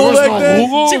fucking Google back then.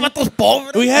 Sí, vatos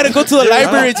pobres. We had to go to the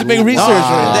library to make research.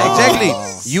 right?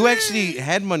 Exactly. You actually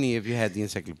had money if you had the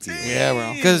encyclopedia. Yeah,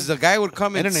 bro. Because the guy would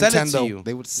come and And a sell it to Nintendo. you.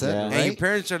 They would sell Yeah. it, And your right?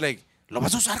 parents are like, lo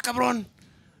vas a usar, cabrón.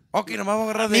 Ok, nomás voy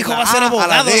a agarrar de Mi hijo la va a ser A la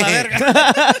abogado, D. la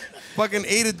verga. Fucking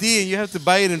A to D, and you have to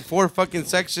buy it in 4 fucking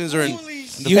sections or in.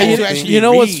 You have to actually You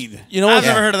know what's read. you know I've what's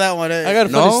never heard of that one. I got a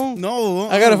funny No? No.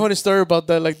 I got a funny story about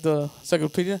that, like the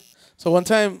encyclopedia. So one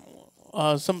time,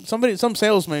 some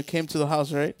salesman came to the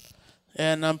house, right?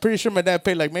 And I'm pretty sure my dad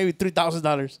paid like maybe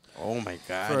 $3,000 Oh my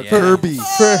God. Kirby.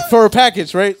 for a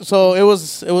package, right? So it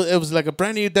was like a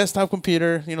brand new desktop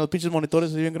computer, you know, pinches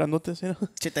monitores bien grandotes, you know.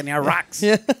 Shit tenía rocks.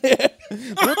 Yeah.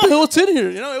 What the hell was in here?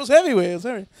 You know, it was heavyweight. It was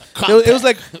heavy.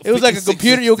 It was like a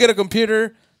computer. You'll get a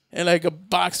computer and like a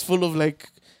box full of like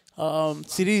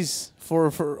CDs for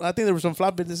I think there were some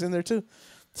floppy disks in there too.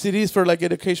 CDs for like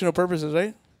educational purposes,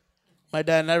 right? My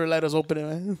dad never let us open it,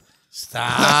 man.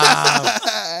 Stop.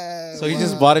 So you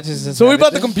just bought it just So we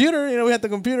bought the computer. You know, we had the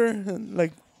computer, and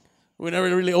like we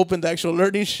never really opened the actual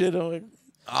learning shit. I'm like,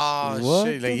 Oh,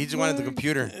 shit. Like, he just wanted the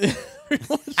computer.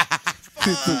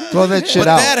 Throw that shit But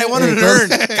out. Dad, I want to learn.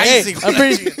 Cállese, I'm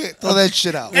pretty. Throw that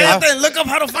shit out. Hey, then look up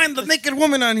how to find the naked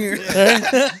woman on here.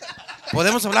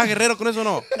 ¿Podemos hablar guerrero con eso o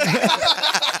no?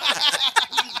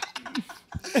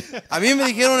 A mí me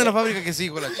dijeron en la fábrica que sí,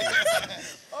 con la chica.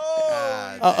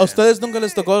 ¿A ustedes nunca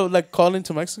les tocó like calling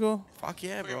to Mexico? Fuck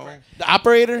yeah, bro. The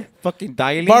operator, fucking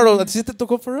dialing. Bardo, ¿a ti sí te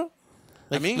tocó for real?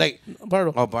 I mean, Like,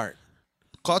 Bardo, oh, Bart.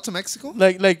 Call to Mexico?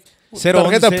 like Cero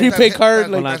tarjeta, once. prepaid card,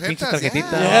 Con like la pinche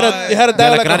tarjetita. you had to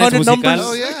dial like Alacranes 100 numbers. musicales.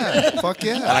 Oh, yeah. Fuck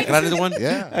yeah. Alacranes one?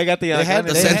 Yeah. I got the had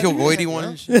The They had- Sergio Goyri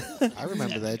one? I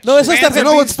remember that. No, esas shit. tarjetas. You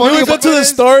know what's funny We would go about to the that?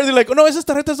 store. They're like, oh, no, esas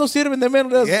tarjetas no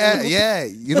sirven. Yeah, yeah.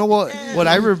 You know what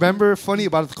I remember funny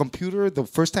about the computer? The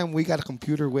first time we got a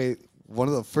computer, one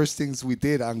of the first things we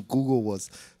did on Google was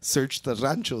search the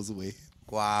ranchos, way.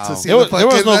 Wow. To see there was the no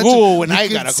fucking rancho. Google when You I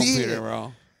could got a see computer, it.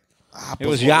 bro. It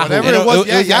was Yahoo. Whatever You it know, was,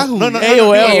 yeah, Yahoo. No,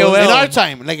 AOL. In our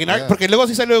time. Like in our, porque luego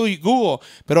sí salió Google.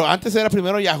 Pero antes era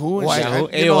primero Yahoo. and Why, shit. Yahoo,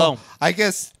 you know, AOL. I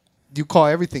guess you call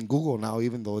everything Google now,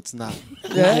 even though it's not.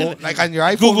 Yeah. Like on your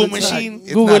iPhone, Google it's machine. Not,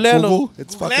 it's Google not Lelo. Google.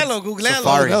 It's fucking Googlelo.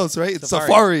 something else, right? It's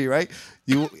Safari, right?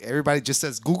 Everybody just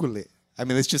says Google it. I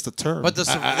mean, it's just a term. But the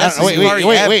Wait,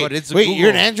 Safari app, but it's a wait, Google. you're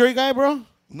an Android guy, bro?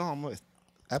 no, I'm with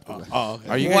Apple. guy. Oh, okay.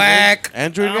 Are you Whack.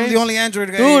 Android I'm guys? the only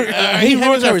Android guy. Dude, he he runs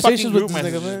runs our conversations fucking with group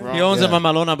this nigga, messages, man. He owns Yeah. a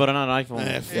Mamalona, but not an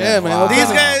iPhone. Yeah, man. Wow. These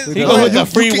guys. He goes with the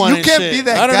free you one You and can't shit. be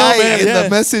that I don't know, guy man, in yeah. the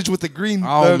message with the green.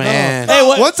 Oh, man. Hey,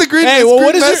 what? Once the green, Hey, is well, green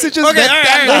what is your- messages, Okay, that- all right,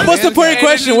 that- all right. What's the important Hey,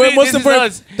 question? this is- What's the this is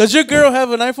important? us. Does your girl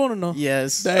have an iPhone or no?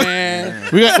 Yes.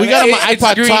 Damn. We got him an It's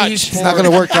iPod green. Touch. It's not gonna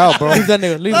work out, bro. Leave that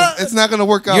nigga. Leave him. It's not gonna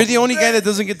work out. You're the only guy that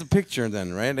doesn't get the picture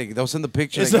then, right? Like, they'll send the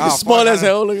picture. It's like, like oh, small fuck, as I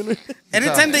don't- hell. Look at me.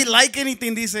 Anytime they like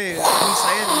anything, they say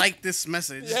like this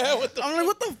message. Yeah, what the I'm like,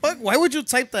 what the fuck? Why would you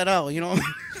type that out? You know?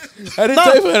 I didn't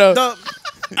type it out.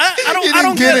 I don't. You I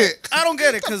don't didn't get get it. it. I don't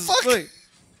get it because look,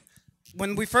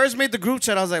 when we first made the group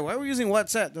chat, I was like, why are we using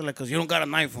WhatsApp? They're like, because you don't got an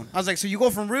iPhone. I was like, so you go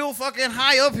from real fucking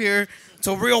high up here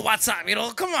to real WhatsApp. You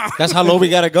know, come on. That's how low we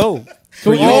gotta go.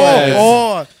 For you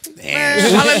Oh,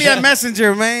 man, holla me a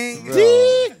messenger, man.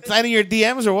 Signing your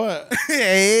DMs or what?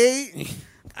 Hey,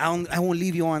 I won't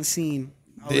leave you on scene.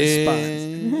 I'll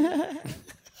respond.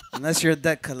 Unless you're a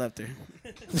debt collector.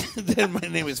 Then my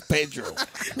name is Pedro.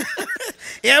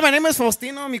 Yeah, my name is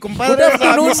Faustino, mi compadre. Good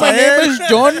afternoon. My name is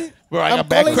John. Bro, I I'm got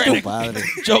bad calling credit. Padre.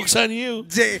 Joke's on you.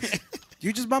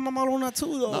 You just bought my Malona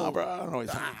too, though. No, bro, I don't know what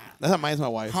you're talking about. That's not mine's my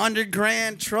wife.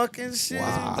 $100,000 truck and shit.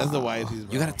 That's the wife's.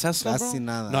 You got a Tesla, Casi bro?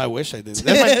 nada. No, I wish I did.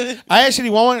 That's I actually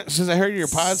want one since I heard your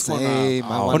pods Same, I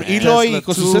con want a Eloy Tesla y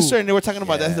con su too. sister, and they were talking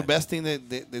about that's the best thing that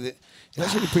they did.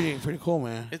 It's actually pretty cool,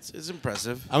 man. It's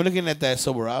impressive. I'm looking at that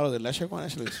Silverado, the electric one.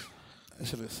 Actually,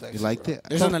 sexy. You liked bro. it?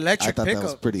 There's an electric I thought that was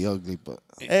pickup. pretty ugly, but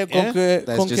Con Yeah. que,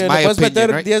 That's con just que my le puedes opinion,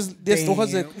 meter right? 10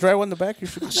 hojas de dry one in the back. You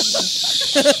should.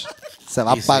 se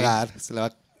va a apagar, se le va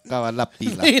a acabar la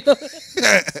pila.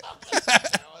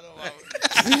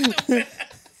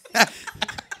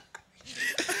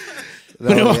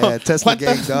 No, yeah, Tesla ¿Cuántas?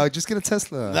 gang, dog. Just get a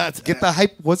Tesla. Get the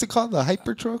hype. What's it called? The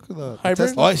Hypertruck? The Hybrid?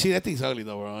 Tesla? Oh, I see, that thing's ugly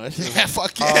though, bro. That shit- Yeah,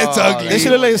 fuck yeah, it's ugly. They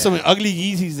should look like some ugly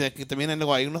Yeezys que también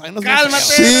hay unos Cálmate.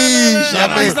 Sí, No,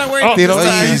 no, he's not wearing Tiró this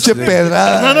la time. pinche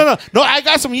pedrada. No, I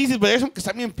got some Yeezys, but there's some que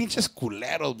están bien pinches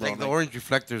culeros, bro. Like the orange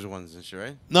reflectors ones and shit,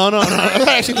 right? No.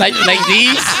 Actually, like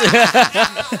these.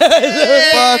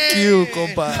 Fuck you,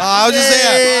 compa. I was just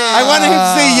saying, I wanted him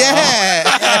to say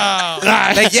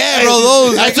yeah. Like, yeah, bro,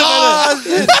 those. Like, oh,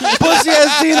 pussy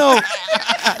ass Chino.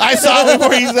 I saw it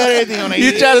before he said anything. I'm like,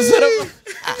 You try to set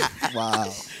up.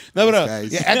 Wow. no, but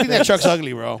guys. yeah, I think that truck's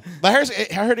ugly, bro. But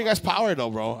I heard it got power though,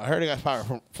 bro. I heard it got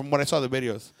power from when I saw the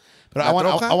videos. But I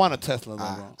want a Tesla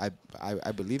though, bro.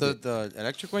 I believe The, it. the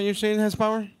electric one you're saying has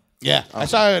power? Yeah, I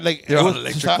saw it like You're it on was-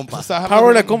 electric, saw- compa. saw-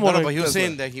 Power like como? No, no, Like, but he was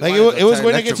saying that he Like wanted it was the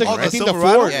going electric against like, one, I right? think the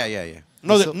Silverado? Ford.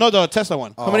 Yeah. No, the Tesla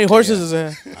one. How many okay, horses is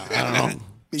there? I don't know.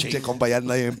 Pinche compa ya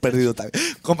anda bien perdido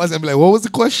también. Compa se me like, what was the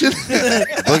question?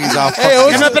 Boogie's all Hey,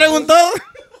 fucked ¿Qué me up. preguntó?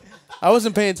 I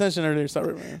wasn't paying attention earlier.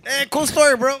 Sorry, man. Cool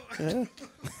story, bro.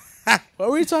 What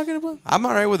were you talking about? I'm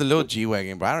all right with a little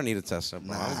G-Wagon, bro. I don't need a Tesla,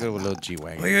 bro. I'm good with a little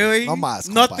G-Wagon. No más,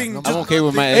 compa, Nothing. no I'm okay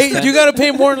with my. Hey, you gotta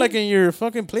pay more like in your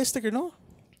fucking play sticker, no?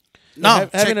 No,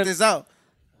 Like, check having a- this out.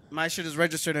 My shit is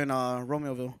registered in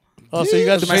Romeoville. Oh, so you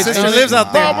got the My pay sister sticker? lives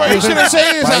out there. Bro, you shouldn't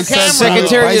say this on Paisas, camera.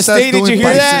 Secretary of Paisas State, did you doing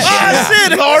hear that?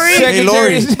 paisas. Oh, shit,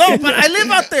 Lori. Hey, Lori. No, but I live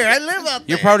out there.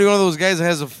 You're probably one of those guys that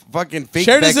has a fucking fake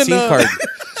Share this in vaccine the- card.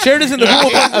 Share this in the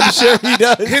Google. I'm sure he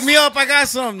does. Hit me up. I got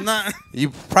some. Nah. You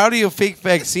probably a fake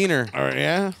vacciner, All right,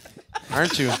 yeah.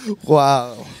 aren't you?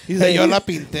 Wow. He's like, yo la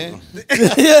pinté.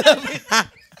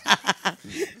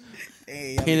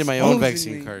 Hey, Painted my own exposing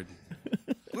vaccine me. card.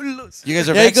 You guys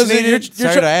are Yeah, 'cause vaccinated? you're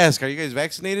Sorry try- to ask. Are you guys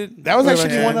vaccinated? That was Wait,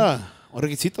 actually wait, one of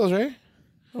requisitos, right?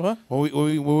 What?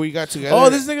 When we got together. Oh,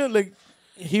 this nigga, like,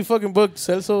 he fucking booked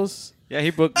Celso's. Yeah, he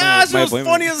booked Ah, she was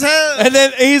funny as hell. And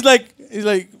then he's like,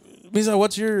 Misa,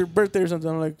 what's your birthday or something?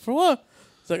 I'm like, for what?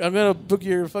 It's like, I'm gonna book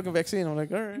your fucking vaccine. I'm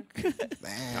like, all right.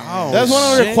 Oh, That's one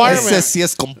of the Ese requirements. sí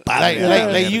es compadre.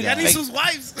 Like you Ya ni like, sus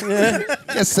wives.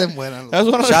 Que se mueran. that's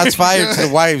one of the, Shots fired to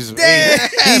the wives.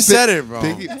 He said it, bro.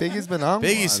 Biggie's been on.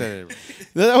 Biggie one. said it.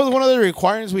 that was one of the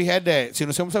requirements we had that si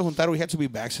nos íbamos a juntar we had to be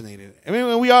vaccinated. I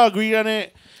mean, we all agreed on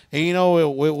it. And you know,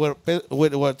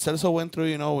 with what Celso went through,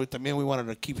 you know, también we wanted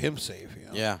to keep him safe. You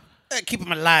know? Yeah. Keep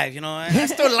him alive, you know. I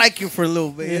still like you for a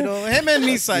little bit, you know. Him and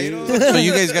Misa, you know. So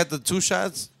you guys got the 2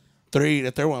 shots?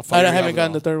 The third one. I haven't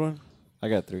gotten the third one. I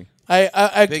got 3. I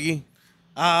Biggie?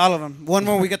 All of them. One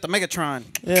more, we get the Megatron.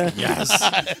 yeah.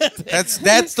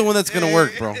 That's the one that's gonna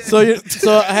work, bro. So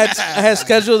I had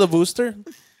scheduled the booster.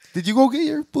 Did you go get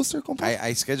your booster, compa?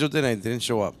 I scheduled it and I didn't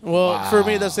show up. Well, for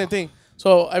me, that's the same thing.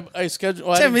 So I scheduled.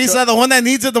 Well, I Che, didn't show- Misa, the one that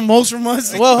needs it the most from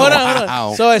us. well, hold on.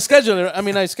 Wow. So I scheduled it.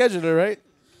 I scheduled it, right?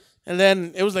 And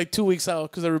then it was like 2 weeks out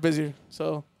because they were busier.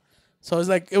 So it's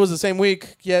like it was the same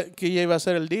week que ya iba a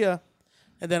ser el día,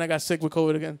 and then I got sick with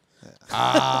COVID again.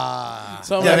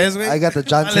 So I'm Ya like, ves, güey? I got the Vales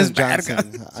Johnson verga.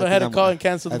 Johnson. So I had to call and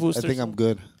cancel the I booster. think I'm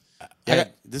good. Yeah,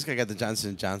 this guy got the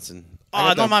Johnson & Johnson.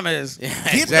 Oh, no mames. Get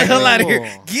the exactly. hell out of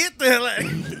here. Get the hell out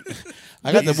of here.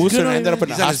 I got the booster and I ended up in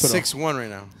the He's on a hospital. 6'1" right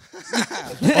now.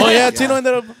 Oh yeah, Tino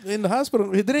ended up in the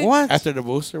hospital. He didn't. What? After the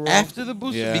booster, bro. After the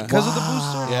booster? Yeah. Because of the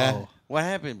booster? Yeah. What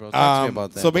happened, bro? Talk to me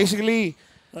about that. So bro. basically,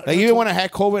 like even when I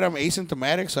had COVID, I'm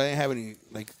asymptomatic, so I didn't have any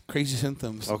like crazy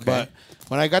symptoms. Okay. But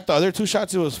when I got the other 2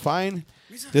 shots, it was fine.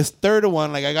 This third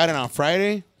one, like I got it on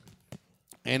Friday,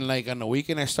 and like on the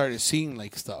weekend, I started seeing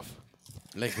like stuff.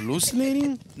 Like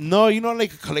hallucinating? No, you know,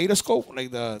 like a kaleidoscope,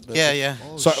 like the Yeah.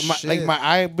 So my, shit. like my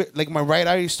eye, like my right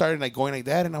eye started like going like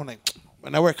that, and I'm like,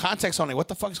 when I wear contacts, I'm like, what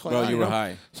the fuck is going Bro, on? you were know?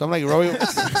 high. So I'm like, Roy,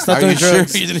 Are you sure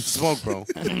you didn't smoke, bro?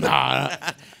 nah.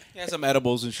 He had some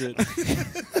edibles and shit.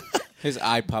 His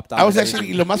eye popped out. I was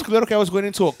actually lo más culero que I was going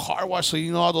into a car wash, so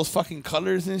you know all those fucking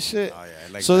colors and shit. Oh, yeah,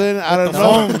 I like so that. then I don't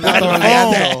know. I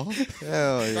got that.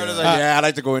 Hell yeah. yeah, I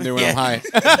like to go in there when I'm high.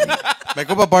 My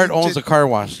compa Bart owns a car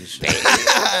wash and shit.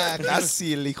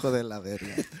 Casi el hijo de la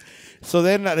verga. So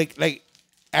then like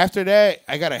after that,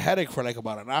 I got a headache for like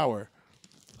about an hour.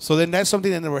 So then that's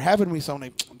something that never happened to me. So I'm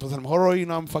like, pues a lo mejor, you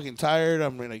know, I'm fucking tired.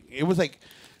 I'm like, it was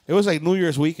like New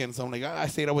Year's weekend. So I'm like, I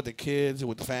stayed up with the kids and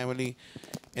with the family.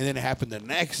 And then it happened the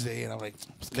next day, and I'm like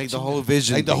Like the whole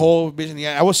vision. like the thing. whole vision.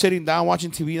 Yeah, I was sitting down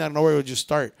watching TV, and I don't know where it would just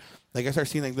start. Like I started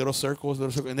seeing like little circles,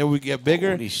 and then we get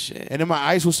bigger. Holy shit. And then my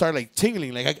eyes would start like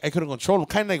tingling, like I couldn't control them.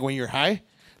 Kind of like when you're high,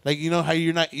 like you know how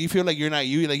you feel like you're not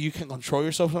you, like you can't control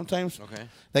yourself sometimes. Okay.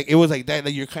 Like it was like that,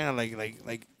 like you're kind of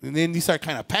like, and then you start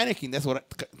kind of panicking. That's what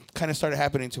kind of started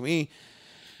happening to me.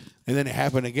 And then it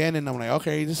happened again, and I'm like,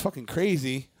 okay, this is fucking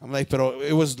crazy. I'm like, but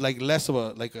it was like less of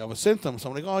a symptom. So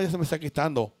I'm like, oh, ya se me está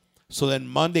quitando. So then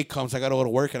Monday comes, I gotta go to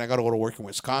work, and I gotta go to work in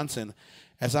Wisconsin.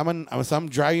 As I'm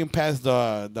driving past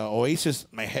the Oasis,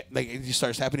 my head like it just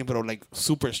starts happening, but like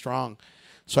super strong.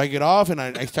 So I get off and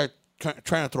I start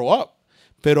trying to throw up.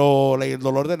 Pero like el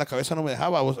dolor de la cabeza no me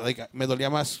dejaba. I was like me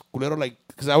dolía más culero, like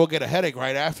because I would get a headache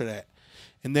right after that.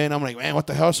 And then I'm like, man, what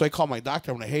the hell? So I call my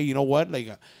doctor. I'm like, hey, you know what?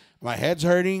 Like my head's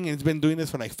hurting. It's been doing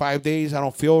this for like 5 days. I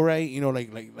don't feel right. You know,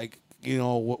 like you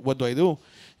know, what do I do?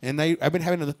 And I've been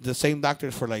having the same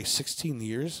doctor for like 16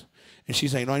 years. And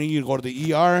she's like, no, I need you to go to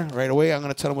the ER right away. I'm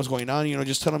going to tell them what's going on. You know,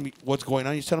 just tell them what's going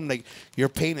on. You tell them, like, your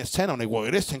pain is 10. I'm like, well,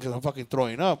 it is 10 because I'm fucking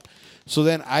throwing up. So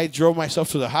then I drove myself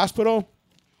to the hospital.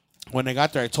 When I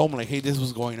got there, I told them, like, hey, this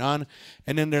was going on.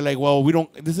 And then they're like, well, we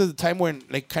don't, this is the time when,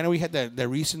 like, kind of we had that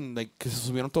recent, like, que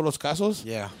se subieron todos los casos.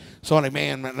 Yeah. So I'm like,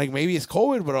 man, like, maybe it's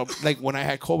COVID, but, like, when I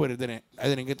had COVID, I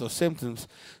didn't get those symptoms.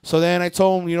 So then I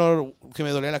told them, you know, que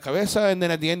me dolía la cabeza. And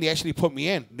then at the end, they actually put me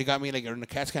in. They got me, like, in the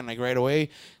CAT scan, like, right away.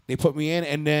 They put me in.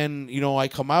 And then, you know, I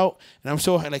come out, and I'm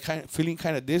still, like, feeling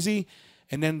kind of dizzy.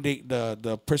 And then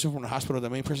the person from the hospital, the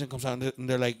main person comes out, and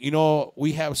they're like, you know,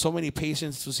 we have so many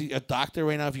patients to see a doctor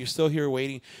right now. If you're still here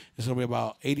waiting, it's going to be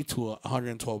about 80 to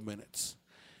 112 minutes,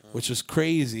 which is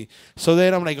crazy. So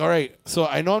then I'm like, all right. So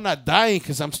I know I'm not dying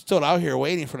because I'm still out here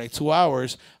waiting for like 2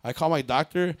 hours. I call my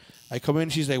doctor. I come in.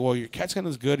 She's like, well, your CAT scan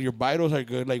is good. Your vitals are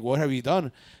good. Like, what have you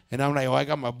done? And I'm like, oh, I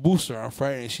got my booster on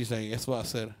Friday. And she's like, that's what I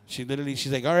said.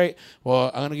 She's like, all right, well,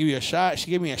 I'm going to give you a shot.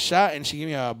 She gave me a shot, and she gave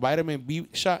me a vitamin B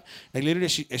shot. Like, literally,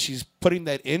 she's putting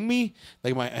that in me.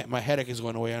 Like, my headache is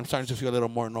going away. I'm starting to feel a little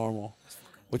more normal,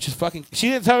 which is fucking... She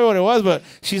didn't tell me what it was, but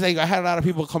she's like, I had a lot of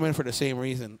people come in for the same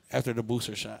reason after the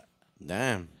booster shot.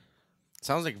 Damn.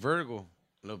 Sounds like vertigo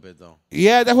a little bit, though.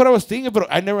 Yeah, that's what I was thinking, but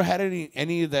I never had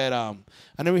any of that.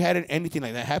 I never had anything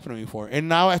like that happen to me before. And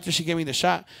now after she gave me the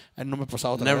shot, I no me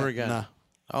pasado. Never again. Nah.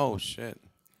 Oh, shit.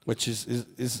 Which is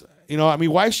you know, I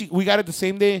mean, why we got it the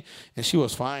same day and she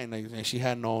was fine, like, and she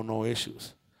had no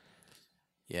issues.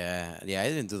 Yeah, I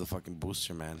didn't do the fucking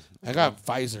booster, man. I got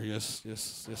Pfizer, yes.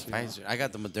 Pfizer. I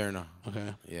got the Moderna.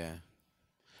 Okay. Yeah.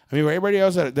 I mean, everybody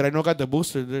else that I know got the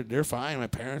booster, they're fine. My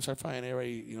parents are fine.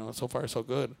 Everybody, you know, so far so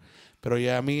good. But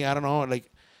yeah, I mean, I don't know, like,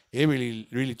 it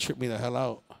really tripped me the hell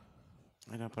out.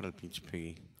 I got put a peach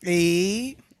piggy.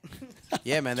 Hey.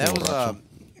 Yeah, man, that was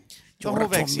the whole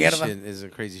vaccine shit is a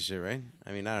crazy shit, right?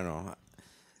 I mean, I don't know.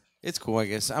 It's cool, I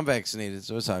guess. I'm vaccinated,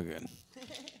 so it's all good.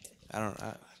 I don't.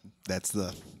 That's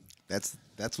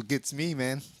what gets me,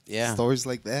 man. Yeah. Stories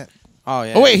like that. Oh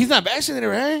yeah. Oh wait, he's not vaccinated,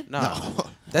 right? No.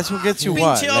 That's what gets you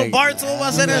what? Like,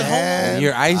 Man,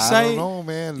 your eyesight? I don't know,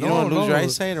 man. You don't lose your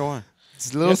eyesight or what?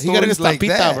 It's little He got stories like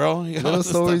estampita, that, bro. He got Little the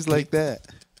stories like that.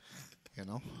 You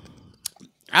know,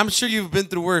 I'm sure you've been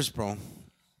through worse, bro.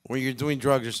 When you're doing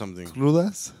drugs or something.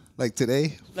 crudas like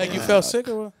today. Like you felt sick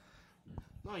or what?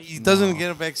 No, he doesn't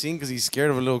get a vaccine because he's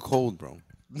scared of a little cold, bro.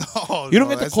 No, You don't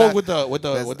get the that's cold not- with the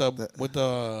that's- with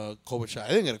the COVID shot. I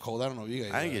didn't get a cold. I don't know if you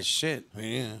guys. I didn't got get shit. it.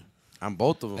 Yeah. I'm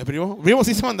both of El them. primo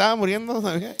sí se mandaba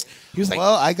muriendo. He was like,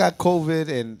 Well, I got COVID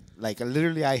and like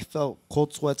literally I felt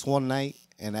cold sweats one night,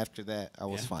 and after that I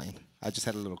was fine. I just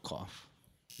had a little cough,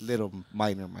 little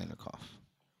minor cough.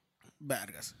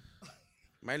 Vergas.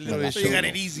 My little issue. you got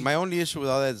it easy. My only issue with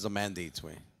all that is the mandates,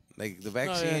 way. Like the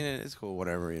vaccine, it's cool,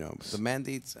 whatever, you know. But the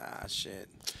mandates, shit.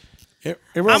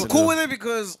 I'm cool with it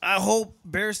because I hope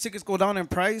Bears tickets go down in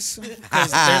price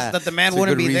because the demand It's a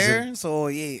wouldn't good be reason. there. So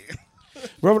yeah.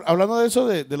 Robert, hablando de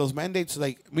eso, de los mandates,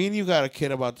 like, me and you got a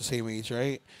kid about the same age,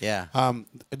 right? Yeah.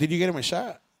 Did you get him a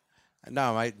shot?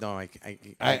 No, I can't.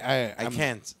 I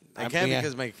can't yeah.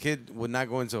 because my kid would not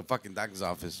go into a fucking doctor's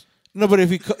office. No, but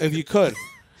if you could.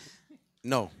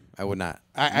 No, I would not.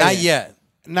 I- Not yet.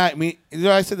 Not me. You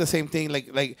know, I said the same thing.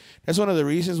 Like that's one of the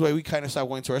reasons why we kind of stopped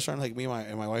going to restaurants. Like me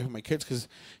and my wife and my kids, because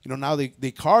you know now they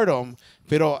card them.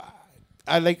 But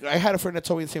I had a friend that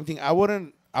told me the same thing. I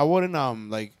wouldn't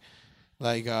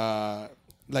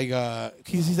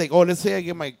he's like, oh, let's say I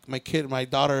give my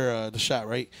daughter the shot,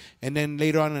 right? And then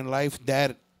later on in life,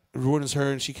 dad ruins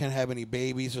her and she can't have any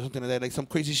babies or something like that. Like some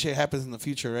crazy shit happens in the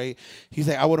future, right? He's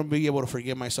like, I wouldn't be able to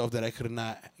forgive myself that I could have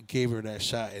not gave her that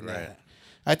shot. And Right.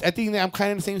 I think that I'm kind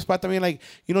of in the same spot. I mean, like,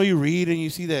 you know, you read and you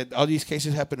see that all these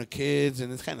cases happen to kids,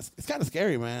 and it's kind of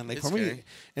scary, man. Like It's for me, scary.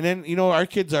 and then you know, our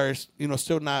kids are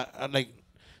still not like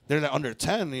they're like under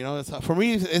 10. You know, it's, for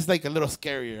me, it's like a little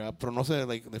scarier. Pero no sé,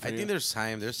 like I think there's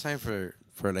time. There's time for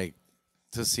like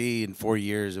to see in 4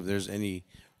 years if there's any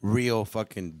real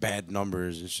fucking bad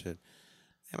numbers and shit.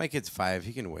 And my kid's 5.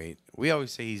 He can wait. We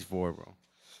always say he's 4, bro.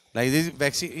 Like this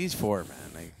vaccine, he's 4, man.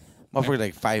 Like Motherfucker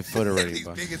like 5 foot already,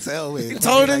 bro. Big as hell, güey.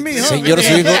 Taller than me, huh? Señor,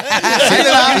 su hijo.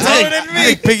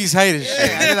 Like Piggy's height and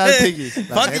shit. I like piggies.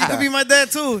 Fuck, you could be my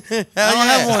dad too. I don't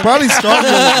have one. Probably stronger.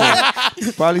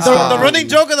 güey. Probably The stronger. running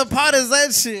joke of the pod is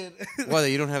that shit. What,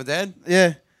 you don't have dad?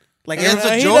 Yeah. Like That's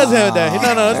a He joke. does have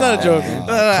that. No, it's not a joke.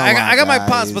 I got my guys.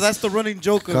 pots, but that's the running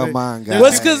joke of it. Come on, guys.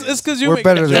 Well, it's because you We're make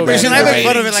better that than joke. that. And I make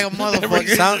fun of it like a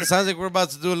motherfucker. Sounds like we're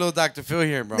about to do a little Dr. Phil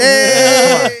here, bro. Come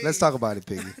on, let's talk about it,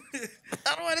 Piggy.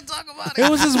 I don't want to talk about It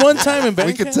was this one time in We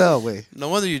Bangkok. could tell, wait. No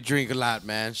wonder you drink a lot,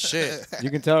 man. Shit. You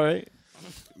can tell, right?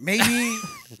 Maybe.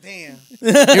 Damn. Here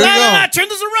we go. Turn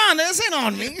this around. This ain't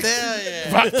on me.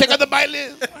 Check out the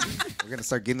baile. We're gonna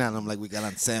start getting on them like we got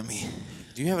on Sammy.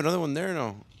 Do you have another one there or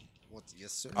no?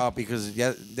 Yes, sir. Because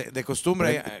yeah, de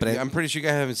costumbre, Pre- I'm pretty sure you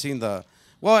guys haven't seen the.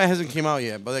 Well, it hasn't came out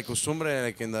yet, but de costumbre,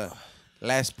 like in the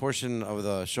last portion of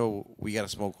the show, we gotta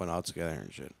smoke one out together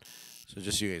and shit. So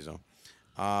just you guys know.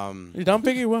 You down,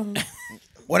 Piggy? Well,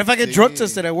 What if I get drug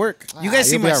tested at work? You guys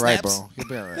see You'll be my all right, snaps? bro. You'll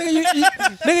be all right.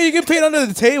 nigga, you get paid under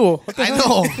the table. What the I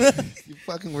hell? know. You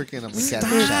fucking work in a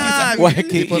mechanic shop. What, he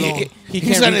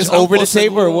can't on reach his over the uncle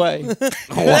table or what?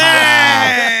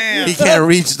 Wow. He can't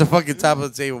reach the fucking top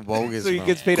of the table, bogus. So he bro.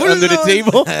 gets paid under the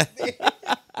table?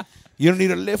 You don't need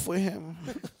to live with him.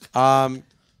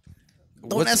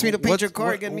 Don't ask me to paint your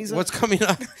car again, Misa. What's coming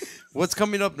up? What's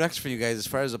coming up next for you guys as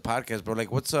far as the podcast, bro?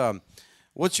 Like,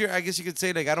 what's your? I guess you could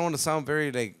say, like, I don't want to sound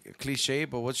very like cliche,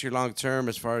 but what's your long term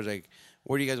as far as like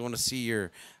where do you guys want to see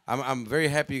your? I'm very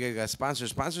happy you guys got sponsors.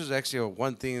 Sponsors is actually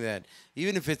one thing that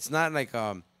even if it's not like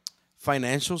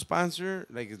financial sponsor,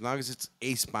 like as long as it's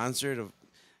a sponsor to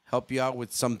help you out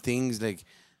with some things, like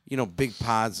big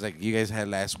pods like you guys had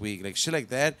last week, like shit like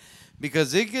that.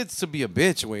 Because it gets to be a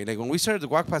bitch way. Like when we started the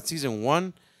Guac Pod season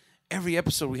 1, every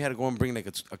episode we had to go and bring like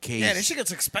a case. Yeah, this shit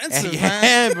gets expensive, And man.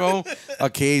 yeah, bro. A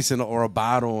case or a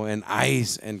bottle and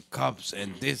ice and cups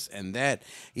and this and that.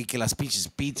 Y que las pinches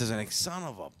pizzas and like son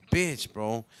of a bitch,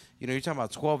 bro. You're talking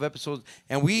about 12 episodes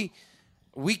and we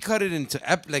cut it into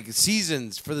like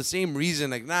seasons for the same reason.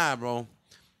 Like, nah, bro.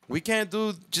 We can't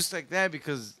do just like that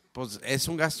because pues es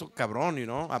un gasto cabrón,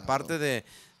 Aparte de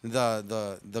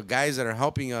the guys that are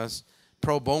helping us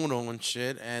pro bono and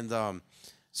shit. And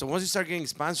so once you start getting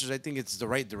sponsors, I think it's the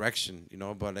right direction,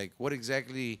 But like, what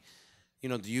exactly,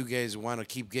 do you guys want to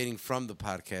keep getting from the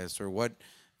podcast, or what,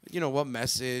 what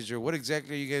message, or what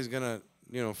exactly are you guys gonna,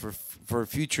 for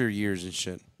future years and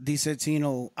shit? Dice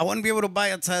Tino, I want to be able to buy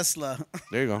a Tesla.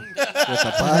 There you go.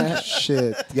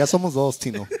 Shit. Ya somos dos,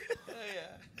 Tino.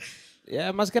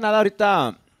 Yeah, más que nada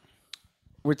ahorita,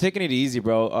 we're taking it easy,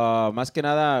 bro. Más que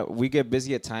nada, we get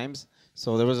busy at times.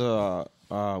 So there was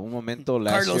un momento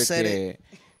last Carlos said year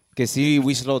que sí,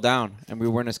 we slowed down and we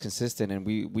weren't as consistent. And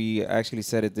we actually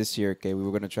said it this year, que we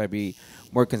were going to try to be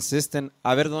more consistent.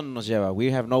 A ver dónde nos lleva.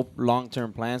 We have no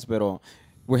long-term plans, pero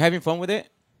we're having fun with it.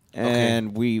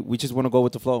 And we just want to go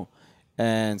with the flow.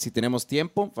 And si tenemos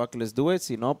tiempo, fuck, let's do it.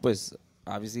 Si no, pues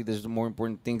obviously there's more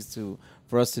important things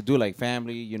for us to do, like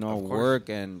family, work,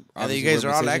 and And you obviously guys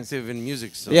work are all decisions. active in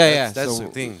music, so Yeah, that's so- the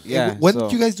thing. Yeah. When so-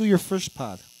 did you guys do your first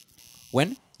pod?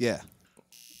 When? Yeah.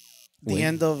 The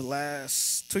end of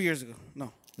 2 years ago.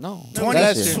 No. No.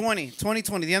 2020.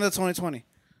 The end of 2020.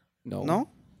 No. No?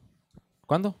 I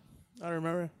 ¿Cuándo? don't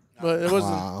remember. But it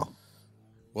wasn't. Wow.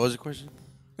 What was the question?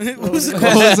 What was it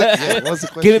What was it? Yeah, what was the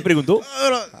 ¿Qué me question? preguntó?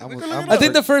 I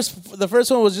think the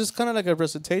first one was just kind of like a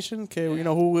presentation. Okay,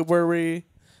 who were we,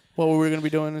 what we were gonna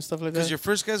be doing and stuff like Because that. your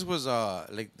first guest was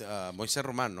Moises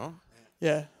Roman, no?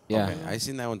 Yeah. Yeah. Okay, I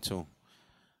seen that one too.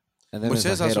 And then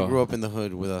Moises also Mensajero. grew up in the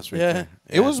hood with us, right Yeah. there.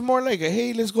 It was more like,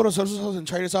 hey, let's go to Celso's house and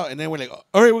try this out. And then we're like,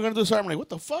 all right, we're going to do this. I'm like, what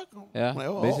the fuck? Yeah, I'm like,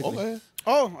 oh, basically. okay.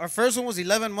 Oh, our first one was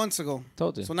 11 months ago.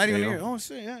 Told you. So not even a There you year. go. Oh,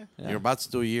 shit, yeah. You're about to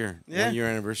do a year. Yeah. 1 year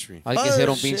anniversary. Hay que Oh, hacer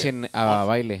un shit. pinche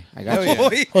baile. I got you.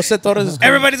 Boy, Jose Torres is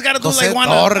everybody's got to do like one.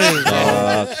 Fuck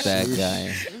that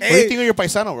guy. What do you think of your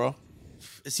paisano, bro?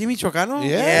 Is he Michoacano?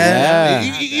 Yeah.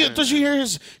 Don't you hear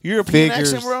his European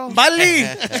Figures. accent, bro? Bali.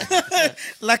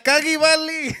 La Cagi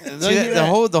Bali. See, the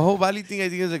whole Bali thing, I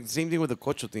think, is like the same thing with the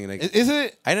Cocho thing. Like, Isn't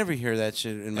it? I never hear that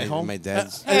shit in my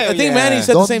dad's. I think yeah. Manny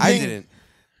said the Don't- same I thing.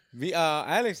 didn't.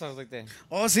 Alex sounds like that.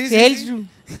 Oh, sí, sí.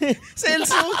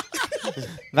 Celso.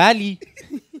 Valley.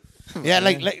 Yeah,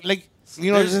 like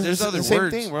There's it's other the same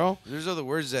words, thing, bro. There's other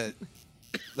words that.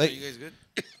 Like, Are you guys good?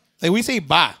 like we say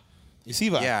ba. You see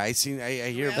ba? Yeah, I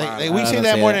hear. Like we I say don't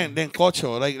that say more that. than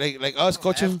cocho. Like us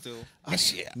cocho. Ah,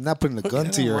 shit. I'm not putting a gun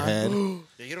to your head.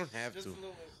 Yeah, you don't have to.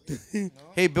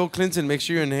 Hey, Bill Clinton, make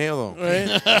sure you inhale though.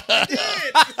 Right?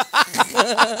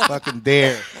 Fucking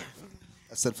dare.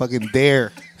 I said fucking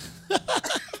dare.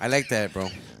 I like that, bro.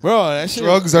 Bro, that shit,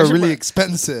 Drugs that are shit really brought-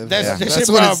 expensive. That That's shit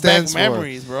what brought it stands back for.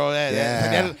 memories, bro.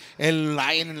 Yeah. El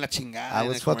lion en la chingada. I in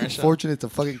was the fucking commercial. fortunate to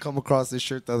fucking come across this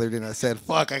shirt the other day, and I said,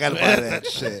 "Fuck, I gotta buy that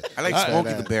shit." I like Buy Smokey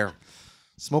that. the Bear.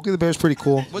 Smokey the Bear is pretty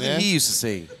cool. What Yeah. did he used to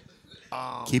say?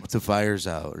 Keep the fires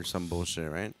out or some bullshit,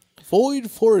 right?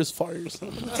 Void forest fires.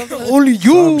 Only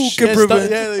you shit. can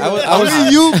prevent.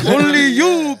 Only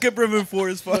you can prevent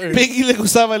forest fires. Piggy le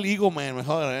gustaba el Eagle Man,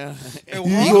 mejor.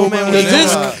 Eagle Man was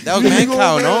Does that was Man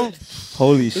Cow, no?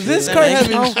 Holy shit. This car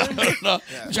having No,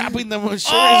 dropping them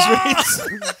insurance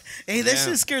rates. Hey, that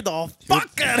shit scared the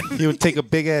fuck out of me. He would take a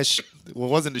big ass. Well,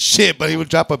 it wasn't a shit, but he would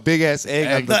drop a big ass egg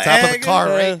on the The top of the egg? car,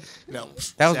 Yeah. right? No.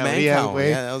 That was Yeah, Man yeah, Cow. wait.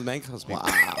 Yeah, that was Man Cow's speaking.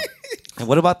 Wow. And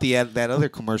what about that other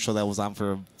commercial that was on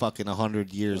for fucking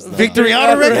 100 years? the- Victory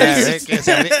Auto Yeah, Records. right, que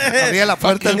se abría la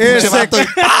puerta el pinche vato y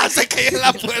 ¡ah! Se caía en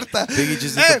la puerta. Biggie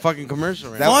just did the fucking commercial,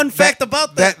 right? Fun fact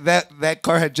about that. That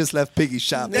car had just left Piggy's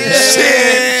shop. Yeah.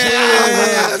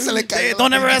 Shit! Se le Hey, cayó.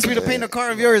 don't ever ask me to paint a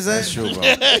car of yours, eh? That's true, bro.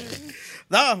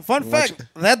 No, fun fact.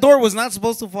 That door was not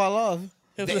supposed to fall off.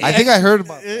 I think I heard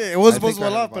about Yeah, that. it was I supposed think to I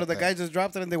fall heard off, but about the that. guy just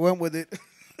dropped it and they went with it.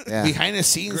 Yeah. Behind the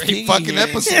scenes, Great Piggy fucking here.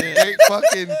 episode. Great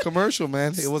fucking commercial,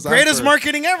 man. It was on Greatest for-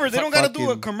 marketing ever. They don't got to do a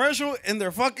fucking- commercial in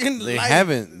their fucking They life.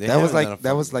 haven't. They That was haven't done a like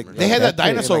that was fucking like They had that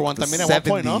decade, dinosaur one the también at one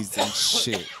point, no? 70s and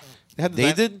shit. They had the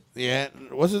They did? Yeah.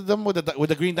 Was it them with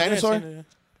the green dinosaur?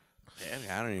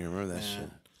 Yeah, I don't even remember that shit.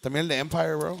 También the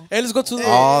Empire, bro. Hey, let's go to the.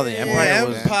 Oh, the Empire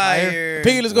was Empire.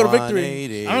 Piggy, let's go to Victory.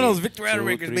 180, I don't know, it's Victory Auto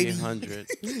Records, baby. 300.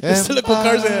 Let's look what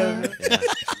cars they have.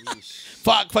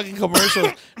 Fucking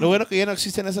commercials. Lo bueno que ya no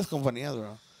existen esas compañías,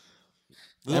 bro.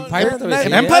 Empire. Empire, Oh, no, sí,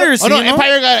 ¿no?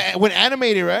 Empire went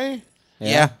animated, right?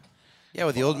 Yeah. Yeah,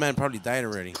 well, the old man probably died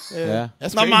already. Yeah.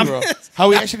 That's No, crazy, mom. bro. How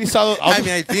we actually saw the... I mean,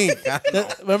 I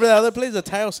think. Remember that other place, the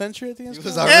Tile Century, I think it's He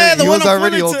was called? Yeah, the he one was on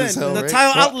already old Fullerton, as hell, the right?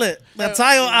 tile outlet. The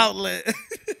tile outlet.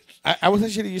 I was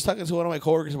actually just talking to one of my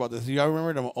coworkers about this. You all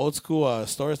remember the old school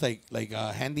stores like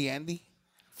Handy Andy?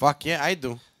 Fuck yeah, I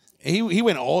do. He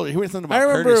went old. He went something I about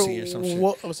remember courtesy or some shit.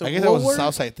 was it I guess that was a Woolworth?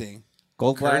 Southside thing.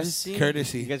 Gold Blast. Courtesy?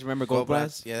 Courtesy. You guys remember Gold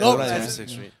Blast? Yeah, Gold that's Blast. 76th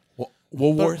Street.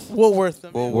 Woolworth.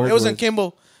 Woolworth. Woolworth. It was in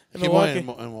Kimball, in Milwaukee. In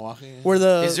Milwaukee. Where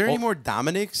the Is there any more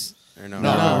Dominics? Or no?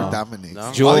 No, Dominic. No?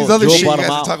 All Joel- these other Joel shit you bought guys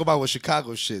him are out. talking about was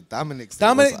Chicago shit. Dominic's.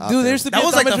 Dominic, dude, there's the That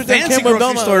was like the Dominic fancy Campbell grocery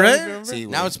Belmont, store, right? remember? See,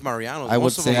 Now it's Mariano's. I would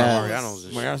Most of them say- are Mariano's.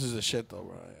 and shit. Mariano's is the shit though,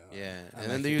 bro. Yeah.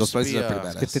 And then there Those used to places be are pretty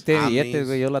badass. Que te billetes, Omnis.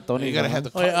 güey. Yo la Tony. You gotta ¿no? have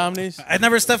the Oh, yeah, Omnis. I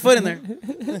never stepped foot in there.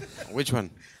 Which one?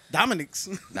 Dominic's.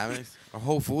 Dominics? Or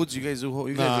Whole Foods? You guys do Whole,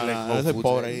 you No, guys do like no, Whole that's a Foods?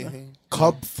 pobre right? ahí.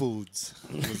 Cub Foods.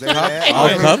 Was there that?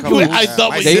 Oh, Cub Foods. I thought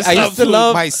My we They, just I stopped used to food.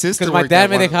 love My sister because my worked dad at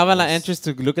me one of dejaba en la those. entrance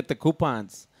to look at the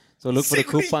coupons. So look for the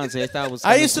coupons. Ahí estaba I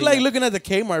buscando used to chinga. like looking at the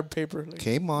Kmart paper. Like,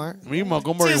 Kmart. Me,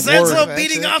 Montgomery Just ends Ward. up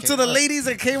beating off to the ladies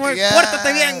at Kmart. Yes.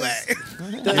 Pórtate bien,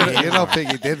 güey. You know,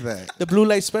 Piggy did that. the blue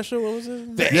light special, what was it?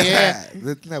 Yeah.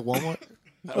 Isn't that Walmart?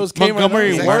 It was Kmart.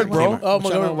 Montgomery no? Ward, Kmart. bro. Oh, What y'all know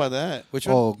Montgomery. about that? Which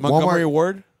one? Oh, Montgomery Walmart.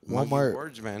 Ward. Walmart.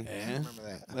 Words, man.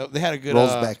 They had a good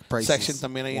Rolls back prices. section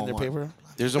también ahí in their Walmart. paper.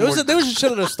 There's a There more. was a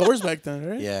shit of the stores back then,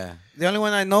 right? Yeah. The only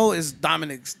one I know is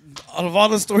Dominic's. Out of all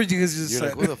the stores you guys just You're said.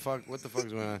 like, who the fuck? What the fuck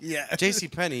is going on? Yeah.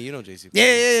 JC Penney, you know JC. Yeah,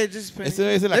 yeah, yeah. Just Ese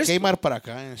es la There's Kmart para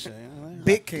acá and shit.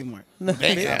 big Kmart. Oh,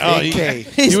 Big K.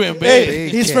 you went Hey,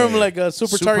 big. he's K. from like a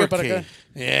Super Super Target para K. acá.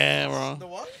 Yeah, bro.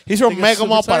 what? He's from Think it's Mega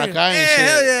Mall Super para Target. acá Yeah, and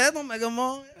hell shit. yeah. Don't make them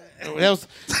all. That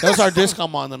was our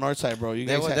discount mall on the north side, bro. You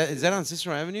guys had- Is that on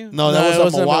Sister Avenue? No, No, that it was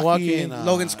was in on Milwaukee Milwaukee. and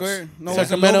Logan Square. No,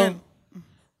 Sacramento. Logan.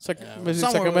 Somewhere Somewhere.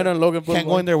 Sacramento and Logan Can't go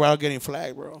Boulevard. in there without getting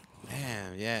flagged, bro.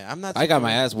 Damn, yeah. I'm not. I got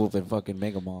my ass whooped in fucking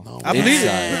Mega Mall. I believe it.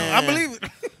 Yeah. I believe it.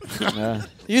 Yeah.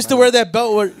 You used to wear that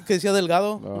belt because you're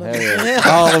delgado. Oh, hell yeah.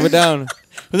 All the way down.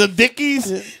 With the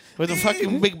Dickies, with the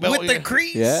fucking big belt. With the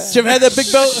crease. Yeah. Did you ever have that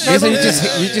big belt? Yeah, so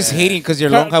you're just hating because your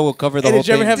lonja will cover the Hey, whole did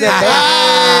you ever thing. have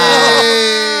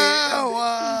that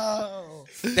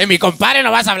De mi compadre no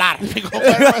vas a hablar.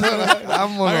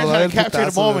 Vámonos, trying to el capture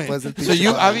the putazo moment. después del So you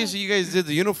pinche- obviously you guys did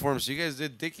the uniforms. So you guys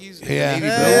did Dickies. and Yeah. Navy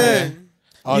Yeah. belt. belt?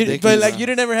 Oh, You- Dickies, but like you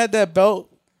didn't ever had that belt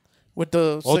with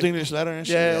the Old English letter and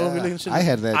shit. yeah, Old English. I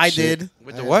had that I shit. did.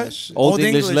 With I the had what? that shit. Old Old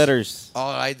English English. letters. Oh,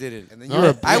 I did it. And then you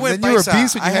were, I went and then you were paisa.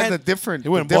 beast when you I had had- the different,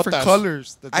 You went different botas.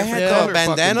 colors. The I different had color the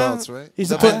fucking bandana, belts, right? He's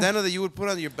the a put- bandana that you would put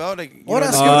on your belt, like you Ahora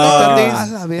know, sí, the no. days,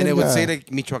 A la and it would verga. say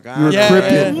like Michoacan. You were Yeah,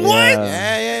 crippin'. yeah. What?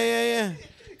 Yeah, yeah.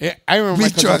 Yeah, I remember my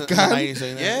cousins in the Michoacán. 90s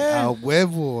saying that. Yeah. A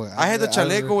huevo. I had the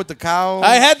chaleco with the cow.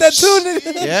 I had that too.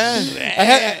 nigga. Yeah. I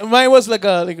had mine was like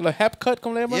a half cut,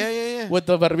 como le llaman? Yeah. With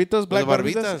the barbitas, black the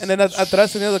barbitas. barbitas. And then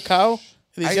atrás tenía the cow.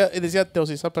 Y decía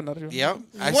Teosizapan arriba. Yep.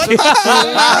 What?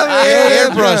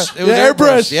 Airbrush. It was Yeah,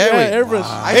 airbrush. Yeah, wait.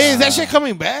 airbrush. Hey, is that shit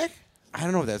coming back? I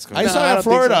don't know if that's I going. saw I it in don't think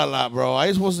Florida so. a lot, bro.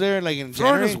 I was there like in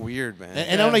Florida's January. weird, man.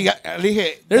 And I'm like, I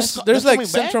dije, There's that's like coming back?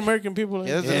 Central American people.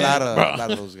 Yeah, there's a Yeah,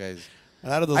 lot of those guys. A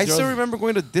lot of those I girls. still remember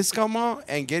going to discount mall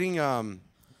and getting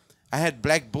I had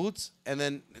black boots, and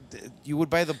then you would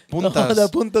buy the puntas. the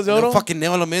puntas de and they'll oro. fucking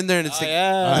nail them in there, and it's like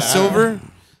yeah. the silver.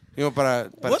 You know, para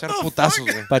echar putazos,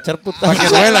 güey. Pa' echar putas. Para que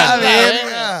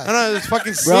duelan. No, it's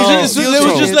fucking Bro. It was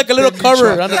steel just toe. like a little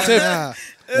cover on the tip. Yeah.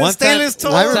 One Stainless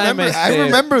time- toe. I one time remember. I este-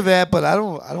 remember that, but I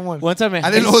don't want. One time in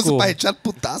I didn't high know it was school. para echar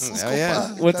putazos. Yeah, yeah.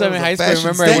 compa. One That time was in a high school, I fashion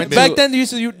remember I went statement. to- Back then, they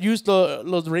used to use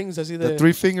those rings, así de The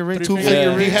 3-finger ring, Three 2-finger finger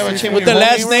ring. Do you have a chain with the your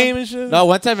last homie, name and shit. No,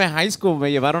 one time in high school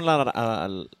me llevaron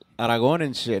a Aragón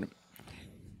and shit.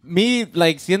 Me,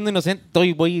 like, siendo inocente,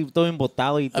 voy todo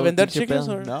embotado y todo. vender pinche chicles,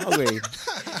 pedo. or- No, güey.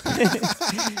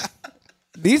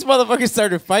 These motherfuckers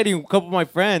started fighting, a couple of my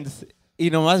friends. Y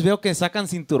nomás veo que sacan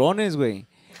cinturones, güey.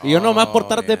 Y yo nomás por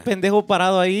estar de pendejo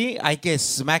parado ahí, I get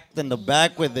smacked in the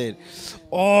back with it.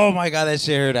 Oh my God, that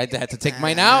shit hurt. I had to take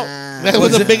mine out. That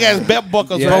was a big ass belt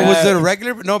buckle. Yeah. But was it a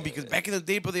regular? No, because back in the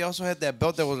day, but they also had that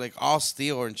belt that was like all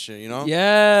steel and shit, you know?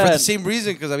 Yeah. For the same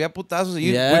reason, because había putazos and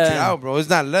you Yeah. whip it out, bro. It's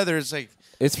not leather, it's like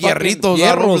It's fucking fierritos all over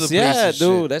hierros, the place. yeah, and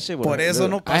dude. shit. That shit was Por eso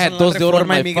no I had pasan la those de oro in reforma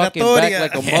my fucking back migratoria.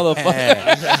 like a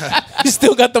motherfucker. You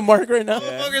still got the mark right now.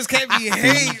 Motherfuckers can't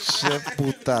behave. That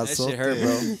Putazo. shit hurt,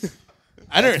 bro.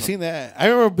 I never seen that. I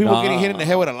remember people Nah. getting hit in the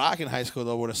head with a lock in high school,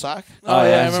 though, with a sock. Oh,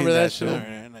 yeah, I I've remember seen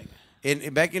that shit.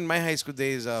 And back in my high school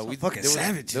days, fucking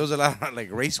savage. There was a lot of like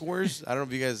race wars. I don't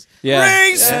know if you guys. Yeah.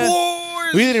 Race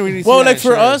wars. We didn't really see Well, that like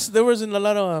for shit. us, there wasn't a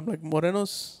lot of like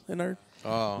morenos in our.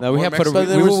 Oh, No, we more had Puerto Mexican- But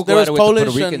there we was, would there go was at it with the Polish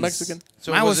Puerto and Ricans. Mexican.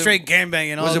 So I was it- straight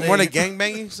gangbanging all Was it day. more like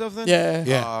gangbanging stuff then? Yeah.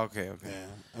 Yeah. Oh, okay, okay.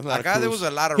 A lot of Acá there crews. was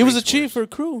a lot of. He was a race chief wars. for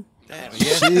crew. Damn,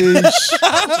 yeah.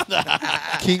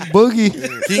 King Boogie.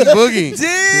 King Boogie.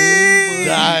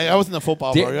 I was in the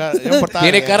football, bro. Yo importaba,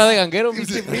 Tiene yeah. cara de ganguero,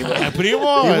 pinche primo. My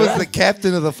primo. He was the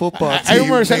captain of the football team. I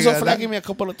remember Celso nigga. flagging me a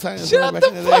couple of times. Shut the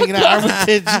fuck up.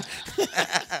 Armitage.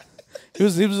 He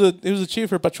was a chief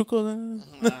for Pachuco. Then.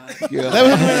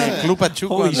 Club Pachuco.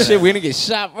 Holy on the- shit, we're gonna get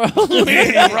shot, bro.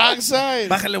 Wrong side.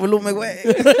 Bájale volumen,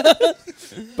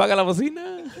 güey. Paga la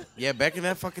bocina. Yeah, back in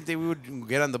that fucking day, we would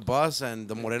get on the bus and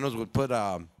the Morenos would put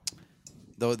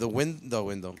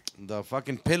the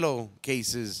fucking pillow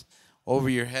cases over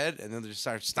your head and then they just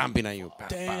start stomping on you. Pa,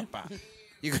 Damn. pa, pa.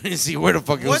 You couldn't see where the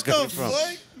fuck it was What the coming from.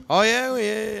 fuck? Oh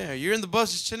yeah. You're in the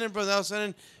bus just chilling, bro. All of a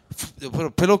sudden, they'll put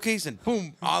a pillowcase and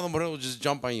boom, all the Morenos will just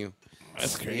jump on you.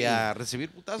 That's crazy. Yeah, recibir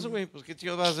putazo, güey. Pues qué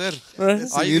chingados vas a hacer?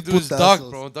 Right? All you do is Recibir duck, putazos.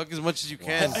 bro. Duck as much as you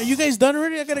can. Are you guys done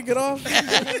already? I gotta get off.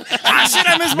 Ah, shit,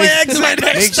 I missed my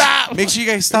exit. Make sure you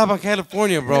guys stop on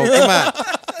California, bro. Come on.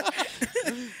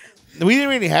 We didn't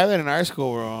really have that in our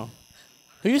school, bro.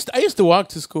 I used to walk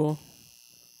to school.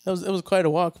 It was quite a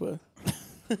walk, but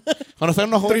Cuando está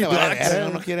uno joven, blocks, yeah.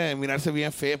 uno quiere mirarse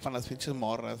bien feo para las pinches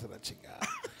morras de la chingada.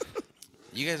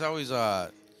 You guys always were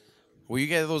you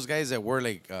guys those guys that were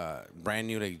like brand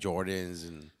new like Jordans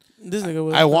and this nigga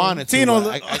was. I wanted to. Tino,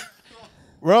 but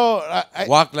bro, I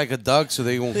walk like a duck so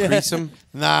they won't crease them?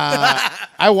 nah,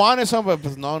 I wanted some, but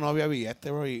no había billete,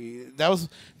 bro. That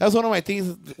was one of my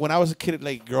things when I was a kid,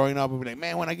 like growing up. I'd be like,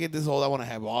 man, when I get this old, I want to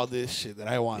have all this shit that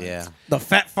I want. Yeah. The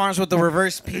fat farms with the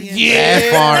reverse P.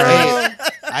 Yeah.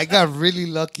 I got really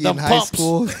lucky The in high pumps.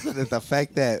 school that the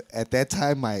fact that at that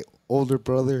time my older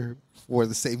brother wore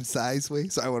the same size way,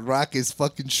 so I would rock his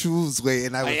fucking shoes way,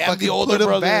 and I would I am fucking the older put him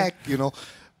brother. back,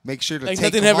 make sure to Like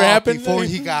take nothing him ever off happened? before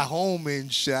he got home and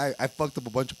shit. I fucked up a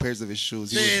bunch of pairs of his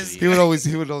shoes. This He would always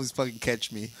fucking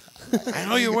catch me. I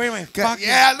know you're wearing my God, fucking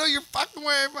yeah, I know you're fucking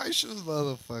wearing my shoes,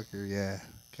 motherfucker. Yeah,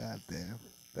 god damn.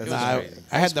 That's Nah, crazy.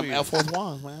 I had High them school, Air Force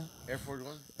Ones, man. Air Force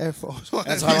One. Air Force.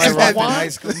 That's how I rocked in high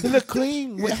school. They look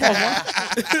clean. With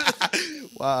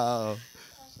Wow.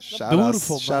 Shout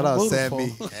Beautiful, out, shout man, out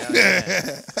beautiful.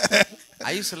 Sammy.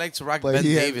 I used to like to rock But Ben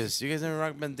he had- Davis. You guys ever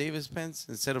rock Ben Davis pants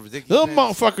instead of Dickie Those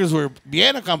pants? motherfuckers were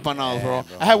bien acampanados, bro.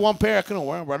 I had one pair, I couldn't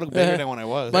wear them, bro. I looked bigger Yeah. than when I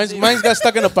was. Mine's got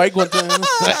stuck in a bike one time.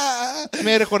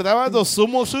 Me recordaba those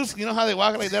sumo suits. You know how they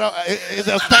walk like that?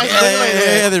 Those pants.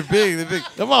 Yeah, they're big. They're big.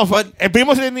 Come on, el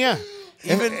primo sí tenía.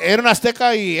 Era una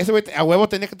azteca y ese güey a huevo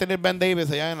tenía que tener Ben Davis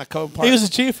allá en la Cove Park. He was a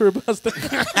chief for Boston.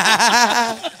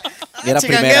 Era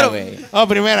primera, güey. Oh,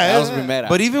 primera. That was eh. primera.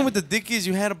 But even with the Dickies,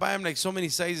 you had to buy them like so many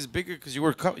sizes bigger because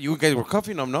you guys were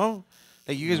cuffing them, no?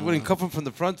 Like you guys wouldn't cuff them from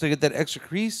the front to get that extra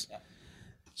crease.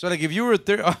 So like if you were like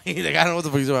I don't know what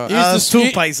the fuck he's about. You used to It's too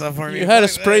spray- paisa for me. You had to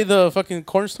spray the fucking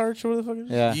cornstarch or what the fuck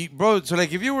is it? Yeah. Bro, so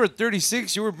like if you were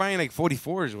 36, you were buying like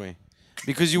 44s, way.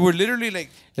 Because you were literally like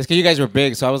It's because you guys were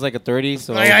big, so I was like a 30,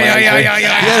 so I was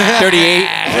Yeah. 38.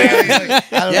 I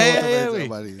don't know what the yeah, fuck wait.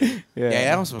 somebody. Yeah,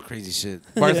 that was some crazy shit.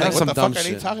 Bart's That like, was some what the dumb fuck are they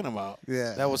shit. talking about?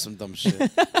 Yeah. That was some dumb shit.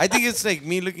 I think it's like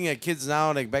me looking at kids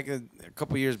now, like back a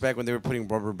couple years back when they were putting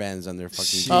rubber bands on their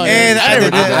fucking. Oh, Hey, yeah. I never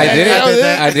did that. I did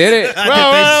it. I did it.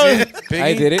 Bro,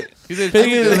 I did it. You did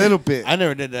Piggy- A little bit. I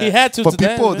never did that. He had to. But to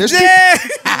people, dance, there's Yeah.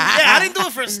 Yeah, I didn't do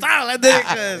it for style. I did it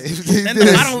because They then did.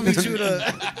 the bottom would be chewed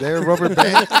they're rubber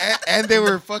band, and they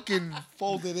were fucking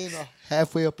folded in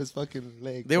halfway up his fucking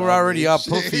leg. They were bro. already up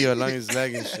Shit. puffy along his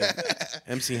leg and shit.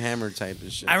 MC Hammer type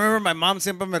of shit. I remember my mom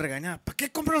siempre me regañaba. ¿Para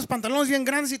qué compras los pantalones bien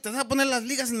grandes si te vas a poner las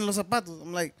ligas en los zapatos?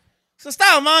 I'm like, it's a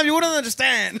style, mom. You wouldn't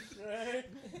understand.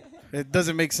 It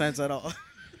doesn't make sense at all.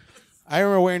 I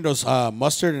remember wearing those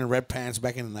mustard and red pants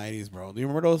back in the 90s, bro. Do you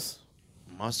remember those?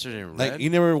 Mustard and Like, red. you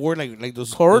never wore like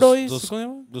those Corduroys?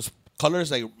 those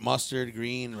colors like mustard,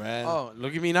 green, red. Oh,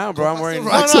 look at me now, bro. I'm wearing.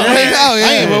 Rocks right now, yeah.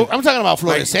 I ain't- I'm talking about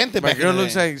fluorescente My back in girl the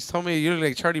looks day. like told me you look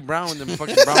like Charlie Brown with them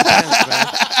fucking brown pants,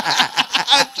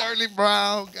 man. Charlie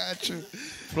Brown, got you.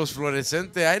 Plus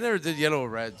fluorescente. I never did yellow or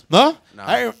red. No? No.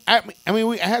 I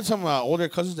mean, I had some older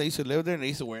cousins that used to live there, and they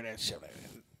used to wear that shit. Like,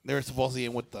 they were supposedly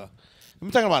in with the... I'm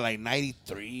talking about like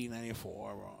 93,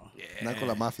 94, bro. Not con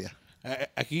la mafia.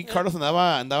 Aquí Carlos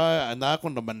andaba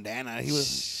con the bandana. He was...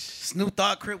 Snoop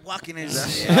Dogg crib walking in.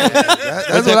 That's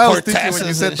With what the I was thinking when you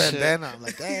Cortezes said and shit. bandana. I'm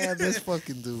like, damn, this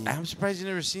fucking dude. I'm surprised you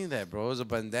never seen that, bro. It was a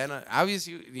bandana.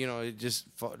 Obviously, you know, it just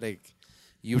like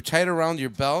you tie it around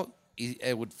your belt.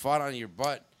 It would fall on your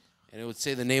butt, and it would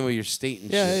say the name of your state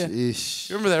and Yeah, shit. yeah. Ish.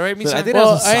 You remember that, right, But I Misa? did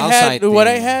Well, was a I south had side what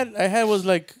thing. I had was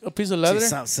like a piece of leather.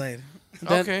 Southside.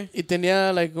 Then Okay. Y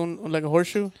tenía like like a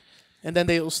horseshoe, and then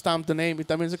they stamped the name. Y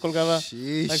también se colgaba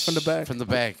Sheesh. like from the back. From the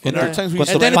back. In our times, we Con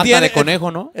used tu to, then at pata the end- de conejo,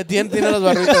 ¿no? At the end tiene las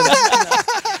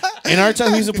barritas. in our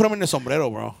times, we used to put them in the sombrero,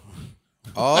 bro.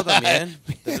 Oh, también.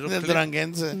 The little The clip.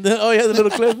 duranguense. Oh yeah, the little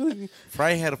clip.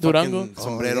 Fry had a Durango. fucking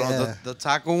sombrero, Oh, yeah. the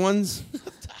taco ones.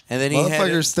 And then he had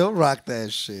Motherfuckers it. still rock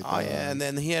that shit. Oh, bro. yeah. And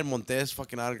then he had Montes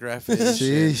fucking autograph it. and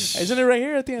shit. Sheesh. Isn't it right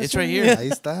here at the end? It's right here. Ahí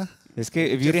está. Es que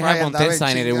if you Que didn't Fry have andaba Montes en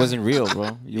sign it, it chinga. wasn't real,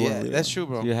 bro. You Yeah, weren't real. that's true,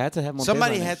 bro. You had to have Montes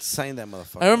Somebody on had it. to sign that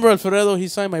motherfucker. I remember Alfredo. He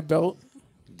signed my belt.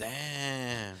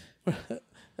 Damn.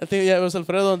 I think it was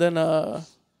Alfredo. And then I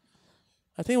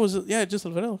think it was just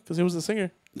Alfredo because he was the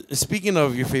singer. Speaking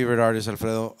of your favorite artist,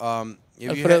 Alfredo,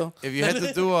 Alfredo. if you had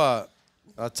to do a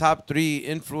top 3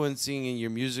 influencing in your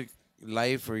music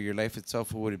life or your life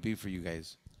itself, what would it be for you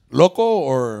guys? Loco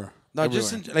or... No,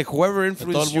 just like whoever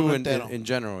influenced todo el you mundo entero. in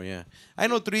general, yeah. I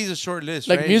know 3 is a short list,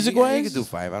 Like right? music-wise? You can do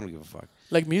 5. I don't give a fuck.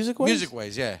 Like music wise.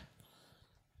 Music-wise, yeah.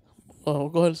 Oh,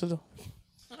 go ahead, Celso.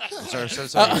 Sorry.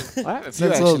 I have a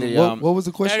few So, actually. what was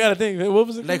the I question? gotta think. What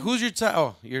was it? Like, who's your top?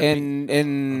 Oh, you're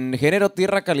En género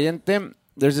Tierra Caliente,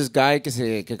 there's this guy que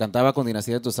cantaba con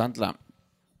Dinastía de Tuzantla.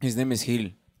 His name is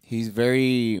Gil. He's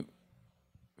very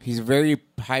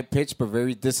high pitched but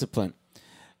very disciplined.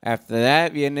 After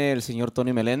that viene el señor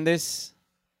Tony Meléndez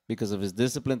because of his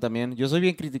discipline también. Yo soy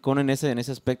bien criticón en ese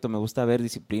aspecto. Me gusta ver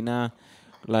disciplina,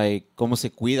 like cómo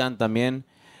se cuidan también.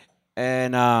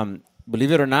 And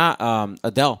believe it or not,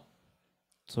 Adele.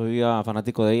 Soy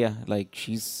fanático de ella. Like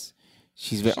she's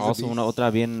also una otra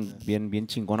bien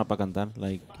chingona para cantar.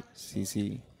 Like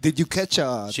sí. Did you catch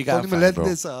She got Tony fans, bro.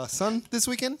 Melendez's son this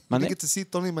weekend? Did Mande? you get to see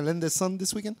Tony Melendez's son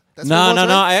this weekend? That's No. what it was,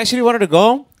 right? I actually wanted to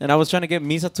go, and I was trying to get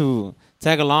Misa to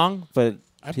tag along, but he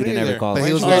played didn't ever there. call. But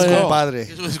he was Oh, with his yeah. compadre.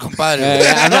 his compadre.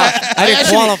 I didn't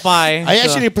qualify. I so-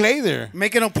 actually played there.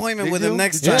 Make an appointment Did with you? him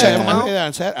next Did you time. check him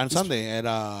out? On Sunday.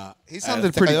 He At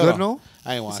sounded pretty Tecayolo. good, no?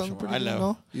 I ain't He watching, sounded bro. pretty I good, love.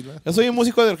 no? You love- Yo soy un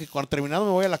músico del que cuando terminado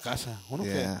me voy a la casa. Uno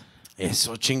Yeah.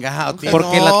 Eso, chingado. tío.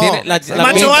 Porque la tiene la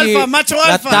Macho pinche- alfa, macho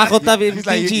La alfa. tajo está bien He's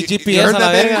like, pinche you GPS heard a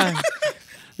la that, verga.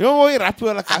 que yo me voy rápido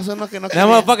a la casa, no que no. That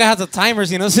motherfucker has a timer,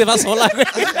 si no se va sola, güey.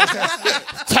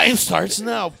 Time starts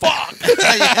now. Fuck.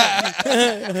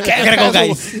 Gotta go,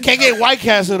 guys. Can't get White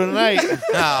Castle tonight.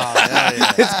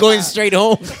 It's going straight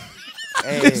home.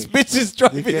 Hey, This bitch is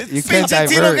driving. you can't Pinche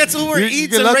Tito divert. gets Uber You're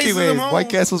Eats you're and lucky, races way. him home. White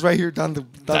Castle's right here down the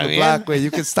bien. block, way.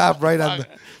 You can stop right on the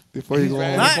before you go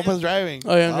Driving. home. My papa's driving.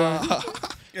 Oh yeah.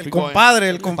 El compadre,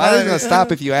 el Padre's compadre. gonna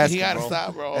stop if you ask He him, gotta bro.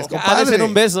 stop, bro. Es Ah, desen compadre.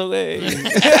 un beso, güey.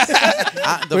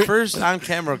 The first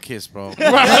on-camera kiss, bro.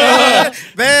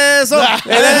 Beso.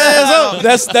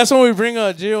 That's when we bring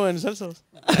Gio and Celso.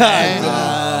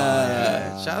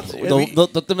 Shout out to No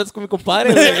te metas con mi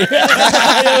compadre, güey.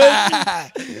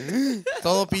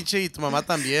 todo pinche y tu mamá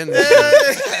también.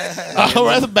 Oh,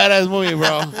 that's a badass movie,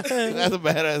 bro. That's a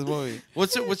badass movie.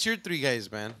 What's your 3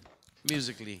 guys, man?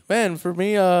 Musically. Man, for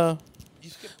me,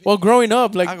 well, growing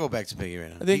up, like I'll go back to Piggy right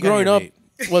now. I think You got growing your up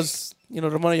mate. was,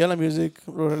 Ramon Ayala music,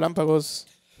 Los Relámpagos.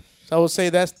 So I would say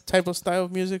that type of style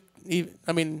of music.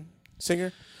 I mean,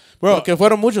 singer. Bro, Porque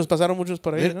pasaron muchos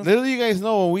por ahí, ¿no? little you guys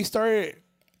know, when we started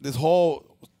this whole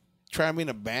trying to be in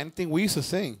a band thing, we used to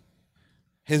sing.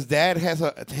 His dad has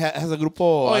a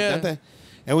grupo Oh, yeah. cantante.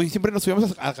 And we siempre nos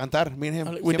subíamos a cantar, me and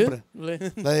him. We siempre.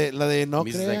 did? La de no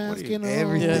Music like, creas what do que you- no.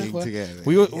 Everything Yeah. together.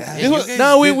 We, this was,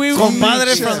 No, we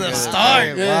Compadre from the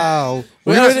start. Wow.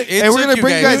 We We're already- gonna, it and we're took gonna you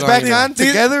bring you guys guys back long on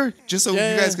together just so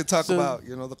Yeah, you guys yeah. could talk So- about,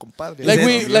 the compadre. Like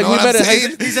we met at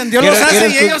high- Dicen, Dios los hace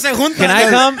y ellos se juntan. Can I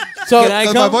come? So- Can I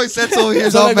Because my come? boy said so here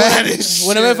is So all like mad as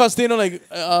when I met shit. Faustino, like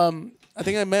I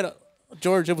think I met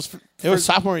George. It was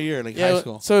sophomore year, like yeah. high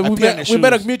school. So I we peed on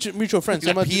met his a shoes. mutual friend. He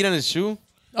So much. peed on his shoe.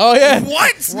 Oh yeah.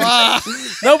 What?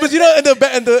 No, but you know in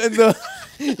the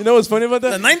you know what's funny about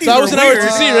that? The 90s So I was were in weird.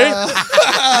 RTC,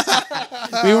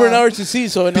 right? We were in RTC,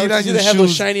 so in Peed on RTC your they have those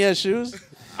shoes. shiny ass shoes.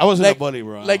 I was in Like- a bully,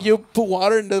 bro. Like you put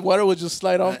water and the water would just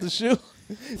slide off the shoe.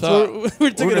 So, So we were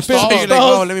taking gonna a piss. stall. You're like,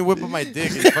 oh, let me whip up my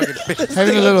dick and fucking piss.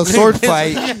 Having a little sword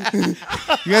fight.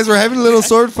 You guys were having a little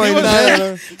sword fight. in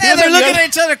there. Hey, they're looking at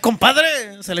each other.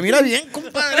 Compadre, se le mira bien,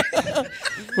 compadre.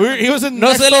 he was in No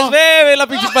next se les door, bebe la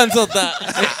pinche panzota.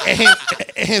 and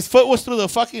his foot was through the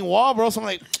fucking wall, bro. So I'm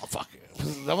like, oh, fuck.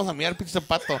 Vamos a mirar pinche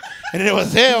zapato. And it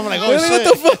was him. I'm like, oh, shit.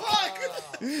 What the fuck?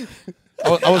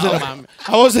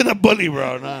 I was in a bully,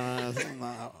 bro. No.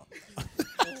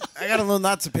 I gotta know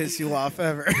not to piss you off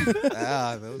ever.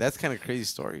 That's kind of crazy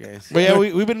story, guys. But yeah,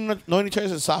 we've been knowing each other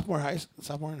since sophomore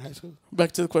in high school.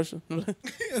 Back to the question.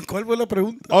 ¿Cuál fue la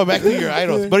pregunta? Oh, back to your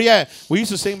idols. But yeah, we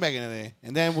used to sing back in the day.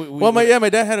 And then My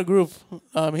dad had a group.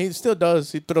 He still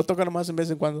does. Pero toca nomás en vez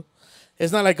en cuando.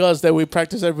 It's not like us that we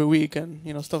practice every week and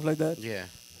stuff like that. Yeah.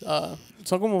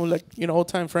 Son como like old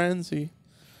time friends y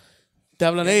te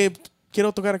hablan, hey,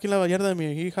 quiero tocar aquí la yarda de mi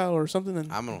hija or something. And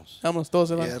vámonos todos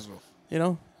se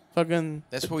van. Fucking.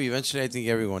 That's what eventually I think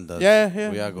everyone does. Yeah.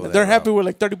 We all go They're that happy route. with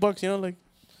like $30, like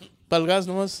pa'l gas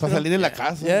nomás. para salir de la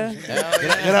casa. Yeah.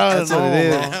 Get out of the what it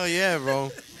is. Hell yeah,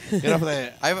 bro. Get off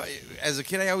that. As a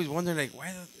kid, I always wondered, like,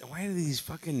 why do these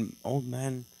fucking old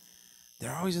men,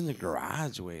 they're always in the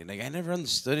garage, way. Like, I never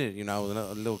understood it, I was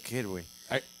a little kid, way.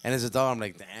 And as a dog, I'm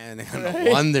like, damn,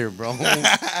 no wonder, bro.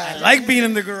 I like being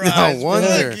in the garage. No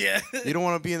wonder. Yeah. You don't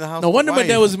want to be in the house. No with wonder my wife.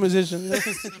 dad was a musician.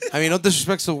 I mean, no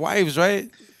disrespect to wives, right?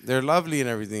 They're lovely and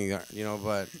everything,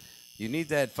 but you need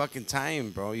that fucking time,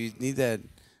 bro. You need that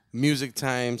music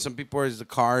time. Some people are the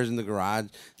cars in the garage.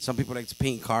 Some people like to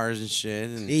paint cars and shit.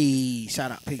 And Hey,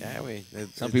 shut up, pig. yeah, wait.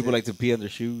 Some people like to pee on their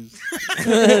shoes.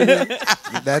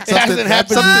 That's It hasn't something. That's happened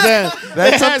something. since then.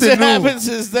 That's It something hasn't new. happened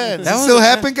since then. Does it still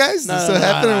happen, guys? Does it still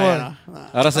happen or what?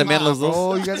 Ahora se mean los dos.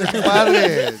 Oh, you guys are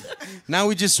compadres. Now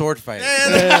we just sword fight.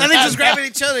 And they just grabbing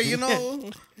each other,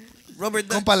 Rubber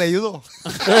duck. Compa, le ayudo.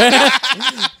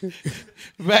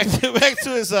 Back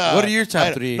to his. What are your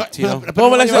top three, Tito?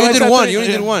 Well, like I Oh, you said, did top one. three. You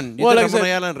only did one. You Well, did like I Ramon said-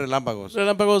 Ayala and Relámpagos.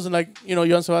 Relámpagos and like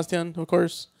Joan Sebastian, of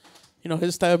course.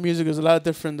 His style of music is a lot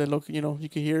different than you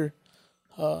can hear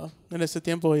en este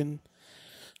tiempo in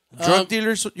Drug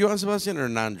dealers, Johann Sebastian, or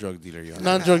non-drug dealer, Johann?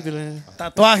 non-drug dealer.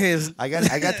 Tatuajes. I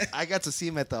got to see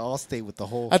him at the Allstate with the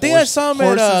whole. I think I saw him at,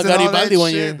 horses and all that Garibaldi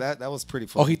one shit. year. That was pretty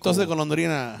fun. Ojitos de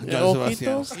golondrina. Joan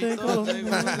Sebastian.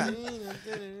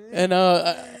 And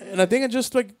I think it's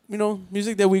just like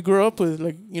music that we grew up with,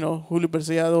 like Julio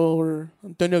Preciado or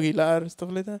Antonio Aguilar, stuff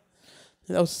like that.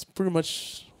 That was pretty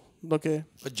much okay.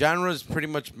 The genre is pretty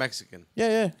much Mexican.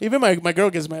 Yeah. Even my girl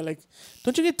gets mad, like,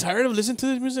 don't you get tired of listening to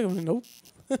this music? I'm like, nope.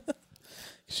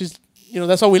 She's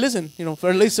that's all we listen. For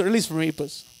at least for me, but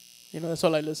that's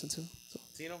all I listen to. So.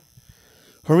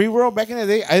 For me, bro, back in the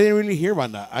day, I didn't really hear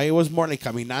banda. I was more like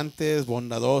Caminantes,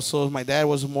 Bondadosos. My dad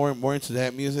was more into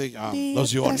that music.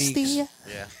 Los Yonix.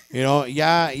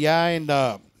 Yeah.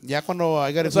 And cuando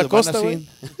I got into La the Costa, banda scene.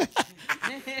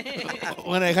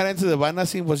 When I got into the banda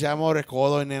scene, was ya more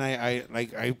recodo, and then I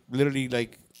literally fell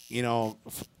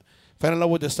in love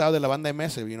with the style de la banda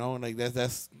MS. Like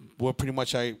that's what pretty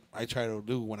much I try to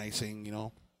do when I sing.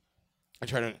 I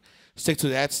try to stick to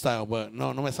that style, but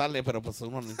no me sale, pero pues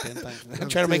uno lo intenta.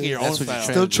 Try to make it your own That's what you're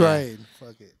style. Still trying.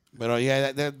 Fuck it. But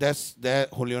yeah, that's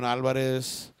Julian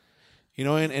Alvarez,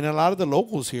 and a lot of the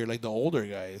locals here, like the older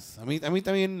guys. I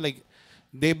mean, like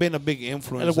they've been a big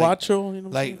influence. El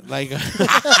Guacho, like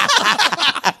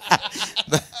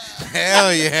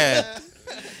Hell yeah.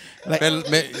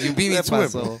 You beat me to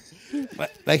it, bro.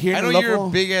 like here I in know the you're local.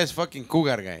 a big ass fucking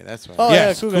cougar guy. That's why. Oh,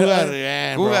 Yeah, Cougar. Cougar,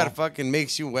 yeah, bro. Cougar fucking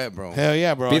makes you wet, bro. Hell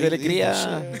yeah, bro. Pídele He's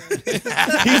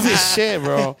cría. his shit,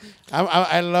 bro.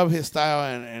 I love his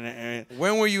style and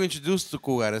When were you introduced to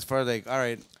cougar? As far as like, all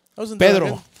right, I was in Pedro.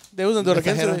 Duragen. They was in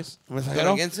Duragen Mensajero. days.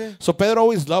 Mensajero. Mensajero? So Pedro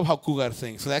always loved how Cougar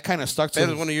sings. So that kind of stuck to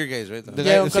Pedro's him. one of your guys, right? The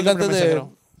Yeah, guy- un the singer cantante de de Mensajero.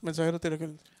 Mensajero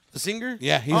Duragen. The singer?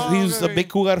 Yeah, he's Oh, he was okay. a big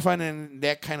Cougar fan, and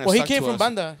that kind of. Well, he stuck came to from us.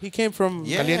 banda. He came from.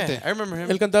 Yeah, Caliente. I remember him.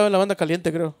 Él cantaba en la banda Caliente,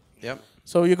 creo. Yep.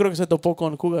 So yo creo que se topó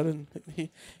con Cougar. And he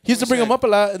used to bring him up a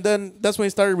lot, and then that's when he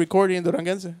started recording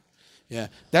Duranguense. Yeah,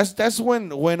 that's when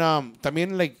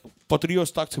también like Potrillos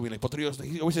stuck to me. Like Potrillos,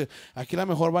 he always said, aquí la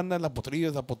mejor banda es la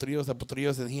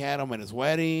Potrillos, and he had them at his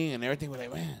wedding and everything. We're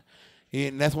like, man.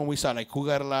 And that's when we saw like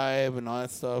Cougar live and all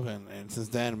that stuff. And since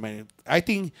then, man, I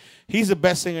think he's the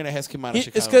best singer that has come out of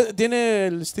Chicago. Es que tiene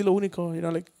el estilo único, you know,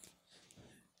 like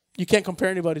you can't compare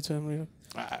anybody to him. You know?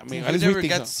 I mean, I at least we never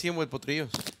think got so. to see him with Potrillos.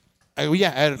 Yeah,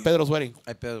 at Pedro's wedding.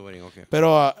 I paid the wedding, okay.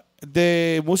 Pero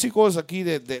the músicos aquí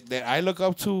that I look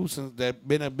up to, since they've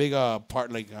been a big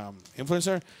part, like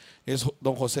influencer, is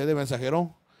Don José de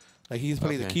Mensajero. Like he's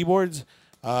playing the Okay. keyboards.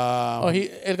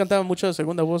 Él cantaba mucho de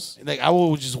segunda voz. Like I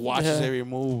will just watch his Yeah. every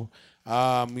move.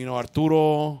 You know,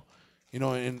 Arturo, you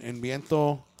know, en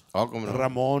Viento, Oh, como no.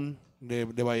 Ramón de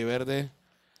Valle Verde.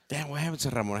 Damn, what happened to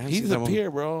Ramon? I haven't He's seen a Ramon. peer,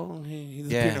 bro. He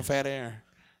disappeared Yeah. in fat air.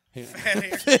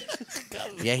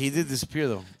 Yeah, he did disappear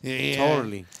though. Yeah.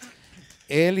 Totally.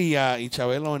 Él y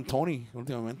Chabelo and Tony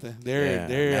últimamente. Yeah,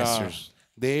 They're masters.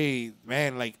 they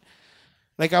man like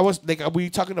I was like we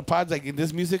talking to pods like in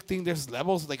this music thing there's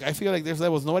levels. Like I feel like there's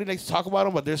levels. Nobody likes to talk about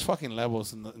them, but there's fucking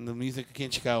levels in the music here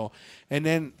in Chicago. And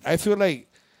then I feel like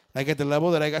at the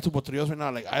level that I got to Potrillos right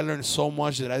now, like I learned so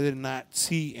much that I did not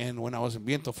see and when I was in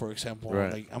Viento, for example.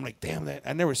 Right. Like I'm like, damn, that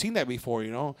I never seen that before,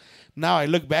 you know. Now I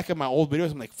look back at my old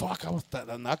videos, I'm like, fuck, I was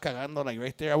not cagando like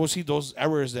right there. I would see those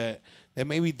errors that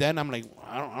maybe then I'm like,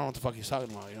 I don't know what the fuck he's talking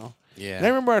about, you know. Yeah. And I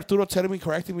remember Arturo telling me,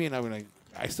 correcting me, and I was like,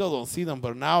 I still don't see them.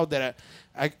 But now that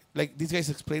I like these guys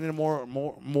explain it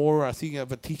more I think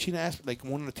of a teaching aspect, like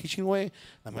more in a teaching way.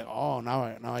 I'm like, oh,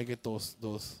 now I get those.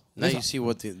 Now you see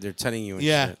what they're telling you. And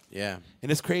Yeah. shit. Yeah.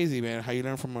 And it's crazy, man, how you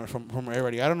learn from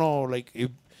everybody. I don't know, like,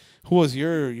 who was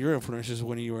your influences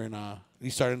when you were in you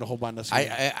started the whole banda scene?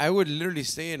 I would literally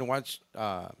stay and watch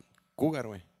Cougar,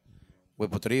 güey,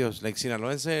 with Potrillos. Like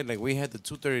Sinaloense, like we had the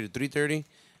 2:30 to 3:30,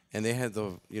 and they had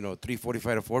the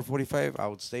 3:45 to 4:45. I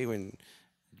would stay and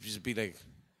just be like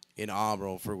in awe,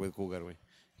 bro, with Cougar, güey.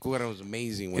 Cougar was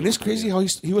amazing. and it's crazy how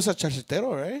he was a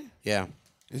charchetero, right? Yeah.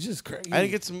 It's just crazy. I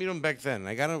didn't get to meet him back then.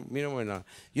 I got to meet him when,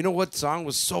 you know what song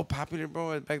was so popular,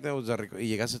 bro, back then? Was Y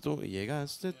llegaste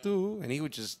tú, and he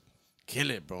would just kill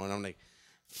it, bro. And I'm like,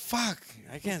 fuck,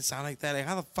 I can't sound like that. Like,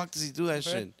 how the fuck does he do that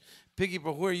shit? Piggy,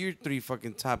 bro, who are your three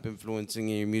fucking top influencing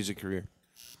in your music career?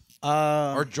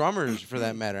 Or drummers, for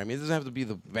that matter. I mean, it doesn't have to be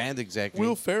the band exactly.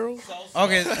 Will Ferrell.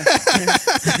 Okay.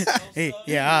 Hey,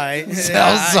 yeah, all right.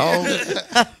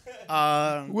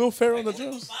 Will Ferrell on the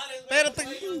drums.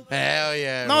 Hell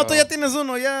yeah, No, tú bro. ya tienes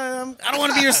uno. Yeah, I don't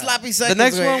want to be your sloppy The seconds.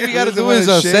 next güey. one we got to Who's the do one is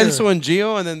to share? Celso and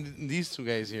Gio, and then these two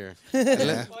guys here.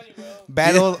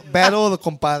 Battle of the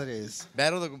compadres.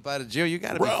 Battle the compadre. Gio, you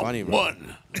got to be funny, bro.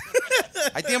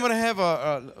 I think I'm going to have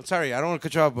sorry, I don't want to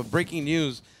cut you off, but breaking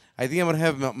news. I think I'm going to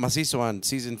have Macizo on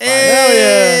season 5.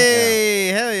 Hey,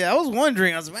 hell yeah. I was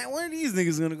wondering. I was like, man, where are these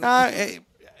niggas going to go?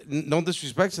 No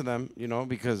disrespect to them,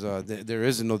 because there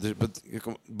is no. But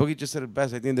Boogie just said it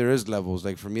best. I think there is levels.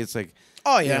 Like for me, it's like.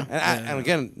 Oh, yeah. And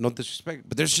again, no disrespect,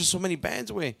 but there's just so many bands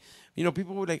away.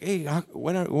 People were like, "Hey,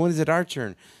 when is it our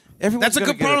turn?" Everyone's That's a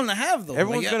gonna good get problem to have, though.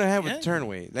 Everyone's Like, gonna have yeah. a turn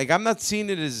way. Like I'm not seeing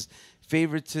it as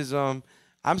favoritism.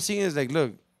 I'm seeing it as like,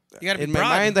 look, You gotta be in my broad.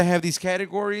 mind, I have these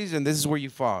categories, and this is where you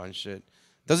fall and shit.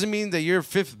 Doesn't mean that you're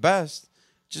fifth best.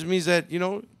 Just means that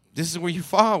this is where you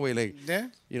fall away. Like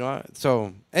Yeah.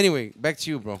 So anyway, back to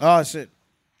you, bro. Oh, shit.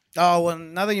 Oh, well,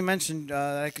 now that you mentioned,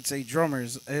 I could say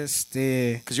drummers.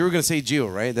 Because you were gonna say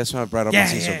Gio, right? That's why I brought up Yeah,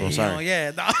 Macizo, bro. you Sorry. know,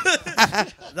 yeah.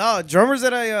 No, drummers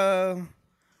that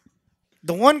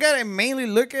the one guy I mainly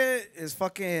look at is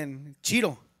fucking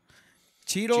Cheeto.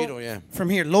 Cheeto, yeah. From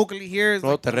here, locally here is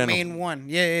like the Terreno. main one.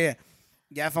 Yeah.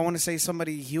 Yeah, if I want to say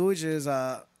somebody huge is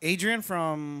Adrian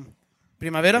from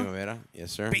Primavera. Primavera.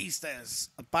 Yes, sir. Beast as.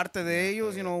 Aparte de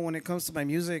ellos, when it comes to my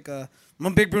music, I'm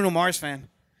a big Bruno Mars fan.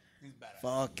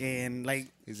 Fucking,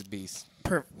 like, He's a beast.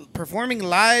 performing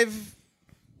live,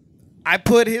 I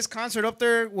put his concert up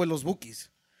there with Los Bukis.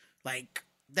 Like,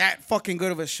 that fucking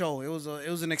good of a show. It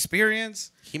was an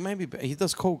experience. He might be. He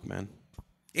does coke, man.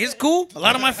 It's cool. A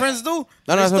lot of my friends do. No,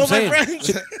 They're that's what I'm still my saying.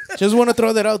 friends. Just want to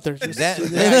throw that out there. Just- I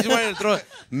just wanted to throw it.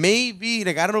 Maybe,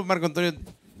 like, I don't know if Marco Antonio.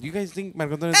 You guys think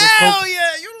Marco Antonio does Hell coke?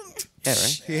 yeah. You don't. Yeah,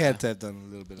 right? He had to have done a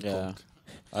little bit of Yeah. coke.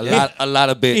 A lot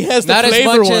of He bit. has the Not as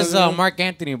flavor much one, as you know? Mark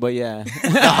Anthony, but yeah.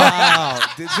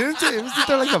 Wasn't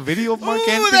there like a video of Mark Ooh,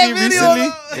 Anthony that video.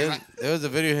 recently? There was a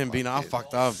video of him being all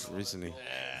fucked up recently.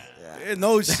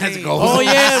 No shame. Oh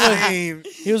yeah, Shame.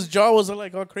 his jaw was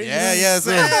like all crazy. Yeah,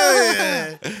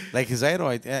 Yeah. like his idol.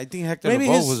 I think Hector Maybe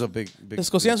Lavoe his- was a big.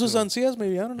 Escocían sus ansias,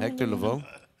 maybe I don't know. Hector Lavoe.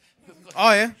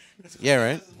 Oh yeah. Yeah,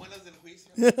 right.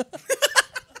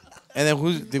 And then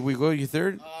who's did we go? You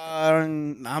third?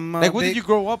 I'm Like, what did you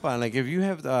grow up on? Like, if you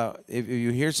have if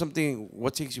you hear something,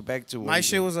 what takes you back to? My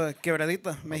shit was a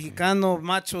quebradita, Mexicano,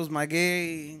 machos,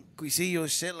 maguey, cuisillos,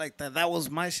 shit like that. That was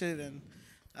my shit, and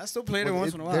I still play it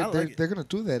once in a while. I like it. They're gonna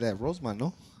do that at Rosemont,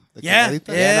 no? The Yeah. quebradita?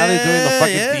 Yeah, now they're doing the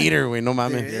fucking Yeah. theater. Wait, no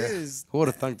mames. It is. Who would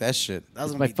have thunk that shit? That was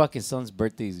It's gonna my be- fucking son's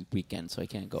birthday weekend, so I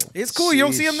can't go. It's cool. You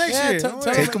don't see him next Yeah, year. tell- Don't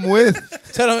tell worry. Take them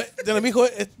with. Tell him, mijo,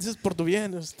 this es por tu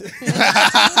bien.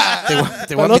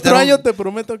 Te voy El a otro invitar a año un- te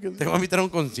prometo que. te voy a invitar a un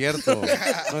concierto.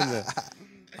 ¿Dónde?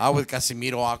 With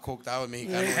Casimiro, all coked out with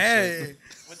Mexicano. Hey.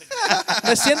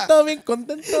 Me siento bien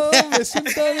contento, me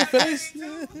siento bien feliz.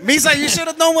 Misa, you should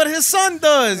have known what his son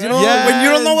does. You know, when you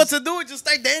don't know what to do, just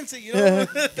start dancing. You know.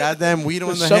 Goddamn weed on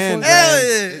the Shuffle. hand. Hell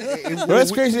yeah. Bro,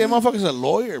 that's crazy. That motherfucker's a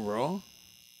lawyer, bro.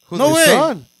 Who's No the way.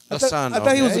 son? The son. I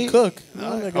thought he was okay. a cook.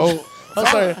 Like I'm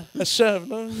sorry, a chef.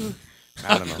 No?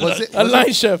 I don't know. A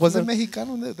line chef. Was it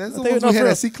Mexicano? That's the think ones no, we had for-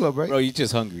 at C Club, right? Bro, you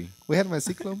just hungry. We had them at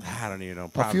C Club. I don't even know. A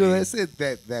Probably. few of that's it.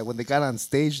 That when they got on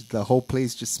stage, the whole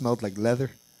place just smelled like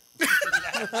leather.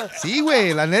 Sí,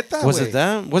 güey, la neta. Was güey. it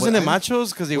them? Wasn't it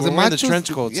machos? Because they Was were it wearing the Machos?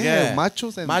 trench coats. Yeah, Yeah,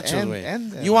 Machos and- güey.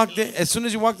 and You walked in as soon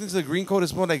as you walked into the green coat. It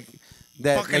smelled like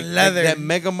that, Fucking leather. that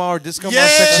Mega Mall or Disco Mall Yeah.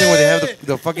 section where they have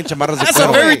the fucking chamarras de That's a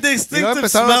cuero. very Y luego distinctive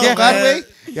empezaron smell. a tocar, man.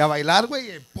 güey, y a bailar,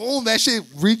 güey, and boom, that shit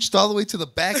reached all the way to the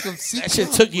back of C That shit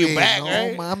Club, took you güey. back, no,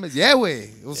 right? mames. Yeah, güey.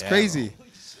 It was crazy.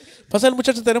 Pásale,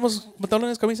 muchachos, tenemos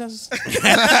pantalones, camisas.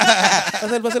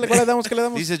 Pásale, ¿cuál le damos? ¿Qué le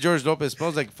damos? Dice George Lopez,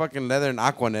 smells like fucking leather and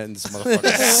Aquanet in this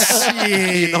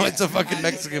motherfucker. You know, it's a fucking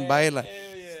Mexican baila.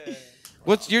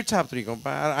 What's your top three, compa?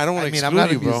 I don't want to I mean, exclude I'm not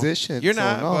a you, bro. musician, You're so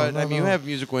not, no, but no, I mean, you no. have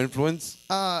musical influence.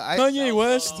 Kanye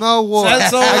West. No, well,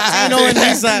 That's all Latino and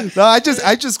Misa. no,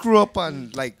 I just grew up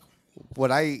on like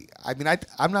what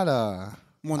I'm not a.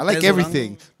 I like Montez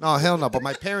everything. No, hell no. But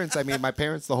my parents,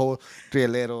 the whole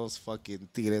trieleros, fucking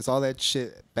tigres, all that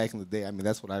shit back in the day. I mean,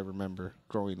 that's what I remember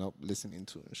growing up listening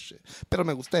to and shit. Pero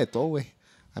me gusta de todo, güey.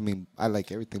 I mean, I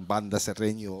like everything. Banda,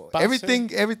 serreño,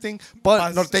 everything.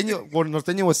 But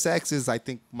norteño with sax is, I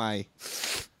think, my,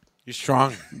 You're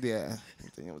strong. yeah,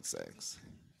 norteño with sax.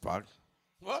 Fuck.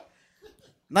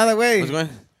 Nada, güey. What's going?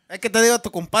 Es que te digo a tu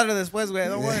compadre después, güey.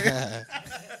 Don't worry.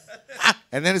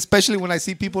 And then especially when I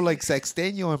see people like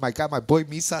Sexteño and my boy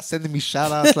Misa sending me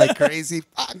shout outs like crazy.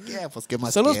 Fuck yeah, pues qué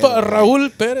más Saludos quiero, para güey. Raúl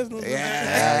Pérez. ¿no?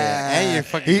 And your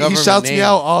fucking He government shouts name. me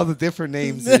out all the different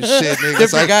names and shit. nigga. Different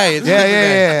So I- guy, it's a Yeah, different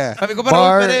yeah, guy. yeah. Amigo Raúl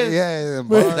Bar, Pérez. yeah,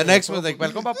 bar. The next one's like,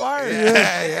 welcome to bar.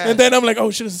 And then I'm like,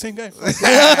 oh shit, it's the same guy.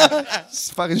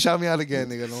 Just fucking shout me out again,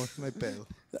 nigga. No, no hay pedo.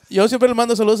 Yo siempre le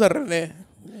mando saludos a René.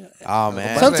 Oh,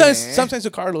 man. Sometimes to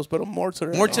Carlos, but more to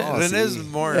René. More Rene's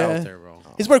more Yeah. out there, bro.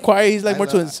 He's more quiet. He's like more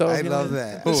to himself. I you love know?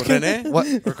 that. Who, Rene? What?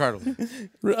 Or Carlos?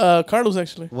 Carlos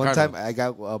actually. One Carlos. time I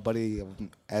got a buddy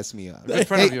asked me, Good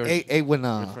friend of yours. hey, when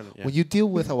friend, yeah. when you deal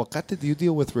with aguacate, do you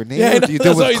deal with Rene Yeah, or do you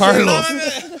deal that's with what he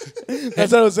Carlos?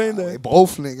 That's what I was saying. Hey, That.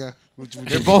 both, nigga.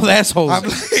 They're both assholes. I'm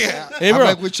like, Hey, bro, I'm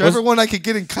like, whichever one I could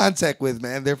get in contact with,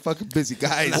 man. They're fucking busy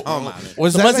guys. bro.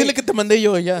 Was Nomás that, dile like, que te mandé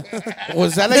yo ya.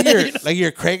 was that like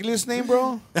your Craigslist name,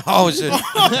 bro? Oh, shit.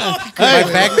 My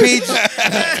back page?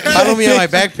 Follow me on my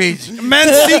back page. Man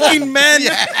seeking man.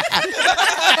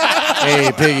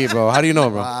 Hey, Piggy, bro. How do you know,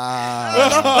 bro?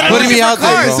 Putting me out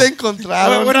there, Cars bro.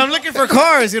 encontraron. When I'm looking for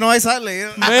cars, you know, I sale.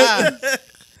 You know?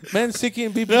 Man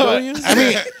seeking BBWs. I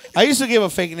mean, I used to give a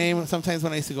fake name sometimes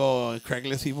when I used to go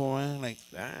Craigslist people, man. Like,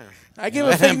 I give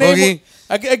a fake name. Boogie.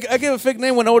 I give a fake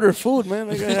name when I order food, man.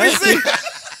 Like,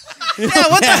 Yeah,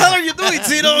 what the hell are you doing,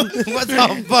 Tito? What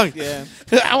the fuck? yeah.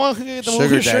 I want to get the Sugar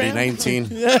movie Daddy, shrimp. 19.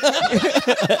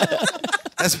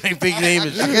 That's my big name.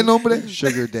 Is ¿Qué nombre?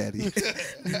 Sugar Daddy.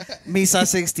 Misa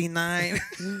 69.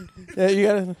 Yeah, you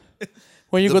gotta.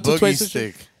 When you the go to boogie Twice.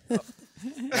 stick.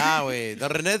 Nah, wait. The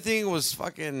Rene thing was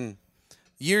fucking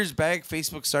years back.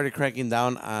 Facebook started cracking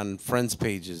down on friends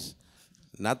pages,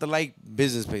 not the like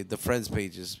business page, the friends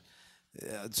pages.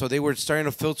 So they were starting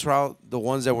to filter out the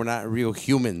ones that were not real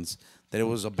humans. That it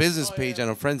was a business page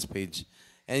and a friends page,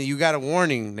 and you got a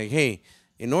warning like, hey,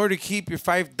 in order to keep your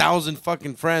 5,000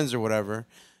 fucking friends or whatever,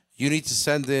 you need to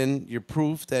send in your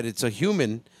proof that it's a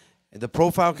human. The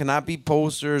profile cannot be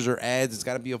posters or ads. It's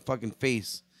got to be a fucking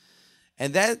face.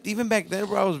 And that, even back then,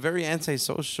 bro, I was very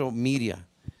anti-social media.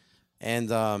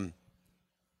 And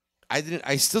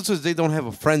I still to this day don't have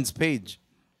a friends page.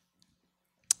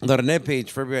 The Rene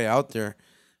page for everybody out there.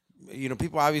 You know,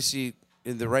 people obviously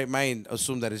in the right mind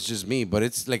assume that it's just me, but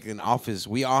it's like an office.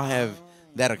 We all have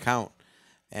that account,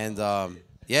 and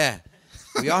yeah,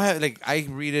 we all have like I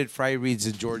read it, Fry reads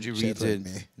it, Georgie reads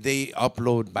it. They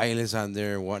upload bailes on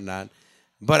there and whatnot,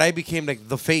 but I became like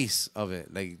the face of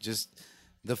it, like just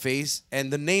the face,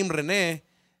 and the name Rene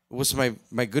was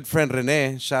my good friend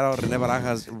Rene. Shout out Rene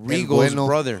Barajas, Rigo's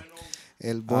brother.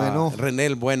 El Bueno. Rene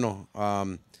El Bueno.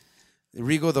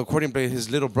 Rigo, the accordion player, his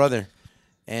little brother.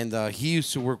 And he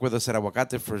used to work with us at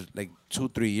Aguacate for like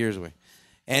 2-3 years, way.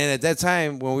 And at that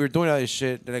time, when we were doing all this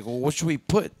shit, they're like, well, what should we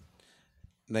put?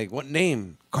 Like, what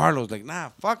name? Carlos. Like, nah,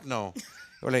 fuck no.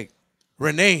 We're like,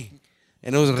 Rene.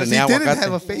 And it was Rene He Aguacate. didn't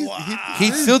have a face.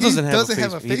 He still doesn't have a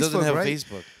have a Facebook. He doesn't have a right?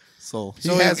 Facebook. So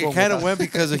It kind of went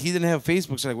because he didn't have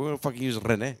Facebook. So like, we're going to fucking use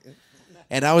Rene.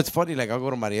 And now it's funny. Like, I'll go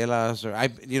to Mariela's or,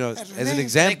 as an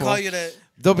example, They call you that.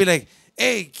 they'll be like,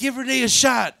 hey, give Rene a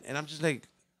shot. And I'm just like,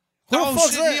 oh,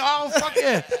 fuck's shit, that? oh, fuck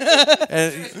yeah.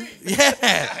 And,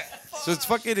 yeah. So it's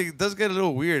fucking, it does get a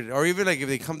little weird. Or even like if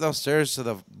they come downstairs to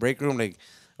the break room, like,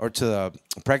 or to the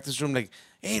practice room, like,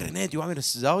 hey, Rene, do you want me to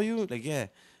sell you? Like, yeah.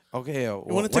 Okay, wanna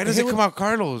why take a does hit it come with- out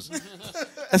Carlos?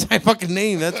 That's my fucking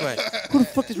name. That's why. Who the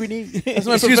fuck is Renee? That's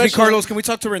my Excuse me, professional- Carlos. Can we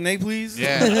talk to Renee, please?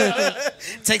 Yeah.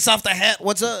 Takes off the hat.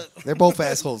 What's up? They're both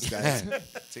assholes, guys.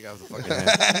 Take off the fucking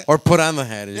hat. Or put on the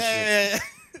hat and shit.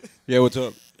 Yeah, what's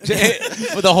up?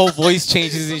 But the whole voice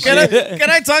changes and Can I, shit. can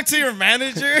I talk to your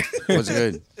manager? What's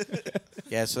good?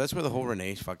 Yeah, so that's where the whole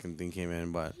Renee fucking thing came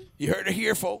in. But You heard it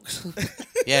here, folks.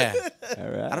 yeah, All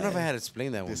right. I don't know if I had to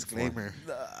explain that one. Disclaimer.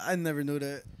 I never knew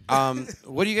that.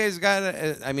 What do you guys got?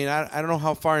 I mean, I don't know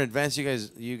how far in advance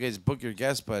you guys book your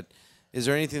guests, but is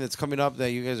there anything that's coming up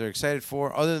that you guys are excited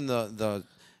for, other than the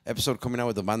episode coming out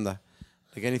with the banda?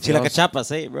 Like anything else? Chilacachapa,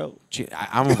 say it, bro.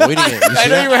 I'm avoiding it. I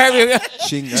know you were having.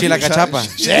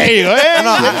 Chilacachapa. There you go. No,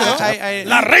 I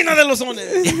La reina de los hombres.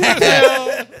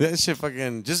 that shit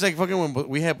fucking just like fucking when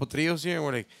we had potrillos here and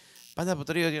we're like, banda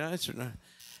potrillos, it's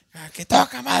que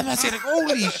toca más, like,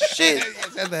 holy shit.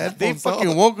 They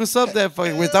fucking woke us up that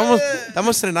fucking. Estamos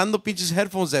estrenando pinches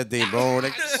headphones that day, bro.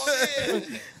 Like,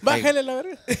 Bájale la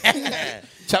verga.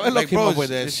 Chabelo like, came bro, up with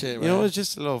that it's- shit, You know, man. it's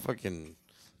just a little fucking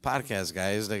podcast,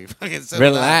 guys. Like, fucking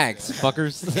Relax,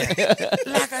 fuckers.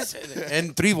 Like I said,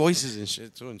 and 3 voices and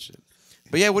shit too and shit.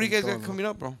 But yeah, what do you guys got coming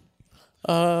up, bro?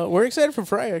 We're excited for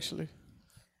Fry, actually.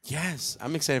 Yes,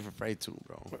 I'm excited for Friday too,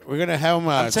 bro. We're going to have him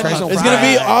try telling some you, It's going to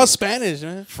be Fry. all Spanish,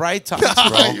 man. Friday talks,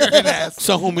 bro.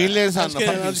 some humiles on just the kidding,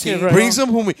 fucking I'm just kidding, scene. bro. Bring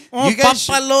some homie.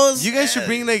 papalos. You guys should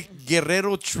bring like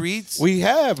Guerrero treats. We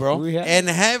have, bro. We have- and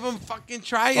have them fucking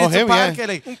try it. Oh, It's a him, yeah. podcast.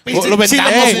 Like, Lo vendamos,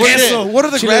 Hey, güey. what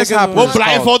are the grasshoppers? We'll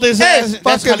blindfold his ass. That's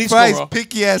Fucking Jalisco, fries, bro.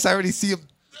 picky ass. I already see him.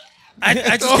 I just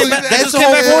came back. I That's just the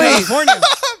came back whole from point. California.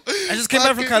 I just came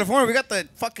back from California. We got the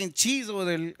fucking cheese over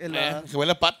there. Que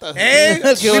huele a patas. Hey,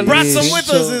 we brought some with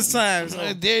Delicioso. us this time.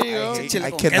 So. There you go. Chile I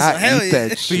con cannot queso, hell eat yeah.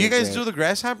 that So you shit, guys man. do the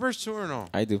grasshoppers too or no?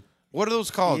 I do. What are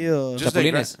those called? Yeah. Just like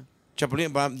Chapulines.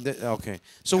 Chapulín. But okay.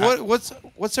 So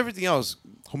what's everything else?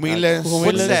 Humiles.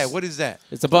 What is Humiles. that? What is that?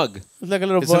 It's a bug. It's like a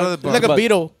little It's bug. another It's like bug. a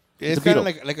beetle. It's a kind of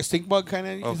beetle. like a stink bug, kind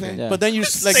of. You Okay. can say. Yeah. But then you like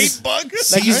Steak bug.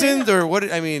 Seasoned or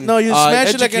what? I mean, no, you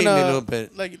smash it like educate in me a a little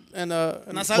bit. like in a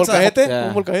salsa. molcajete. Yeah.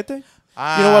 Un molcajete.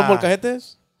 Ah. You know what molcajete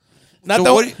is? Not So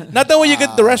that what one, not that one you get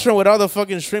at the restaurant with all the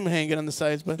fucking shrimp hanging on the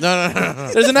sides, but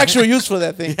No. there's an actual use for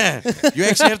that thing. Yeah, you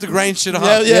actually have to grind shit off.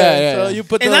 Yeah. Yeah. So you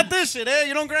put And the not this shit, eh?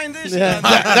 You don't grind this Yeah. shit.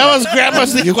 That was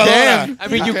Grandma's licuadora. I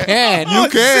mean, you can. You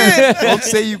can. Don't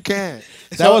say you can't.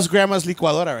 That was Grandma's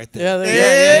licuadora right there. yeah,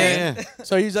 there you go. Yeah.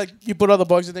 So you put all the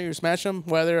bugs in there, you smash them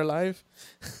while they're alive,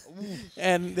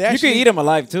 and they You actually can eat them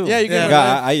alive too. Yeah, you can eat 'em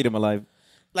Yeah, alive. I eat them alive.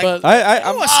 But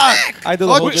I do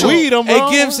the whole We thing. eat 'em, bro.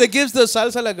 it gives the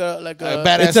salsa like a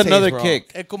badass It's another taste,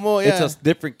 bro. kick. como yeah. It's a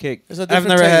different kick. It's a different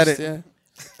never had taste, it. Yeah.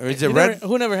 Or is it You red? never-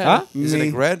 who never had Huh? it? Is it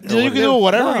like red? So you can do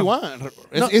whatever No. you want.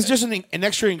 It's just an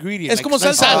extra ingredient. Es como like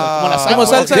salsa. como la Como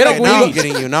salsa. salsa. They Okay, don't now bleed. I'm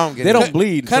getting you. Now I'm getting They you. don't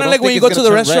bleed. Kind so of like don't when you think go it's to the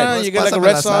gonna turn red. restaurant, you get like a Pásame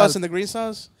red la sauce sal. and the green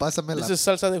sauce. Pásamela. This is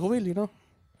salsa de jubil, you know.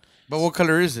 But what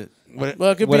color is it?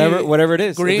 Well, it could Whatever it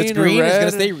is. green if it's or green, it's red.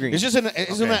 gonna stay green. It's just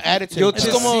it's an additive. You'll It's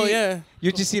just como see- yeah.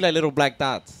 You just see like little black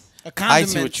dots. A I condiment.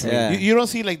 see what you mean. Yeah. You don't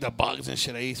see like the bugs and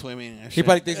shit ahí swimming. And He shit.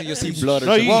 probably thinks that you'll see blood or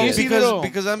No, something. you- Well, see little-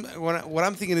 because what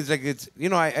I'm thinking is like it's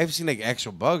I've seen like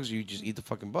actual bugs. You just eat the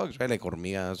fucking bugs, right? Like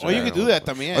hormigas. Oh, you can do that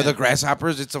también. Or the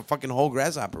grasshoppers. It's a fucking whole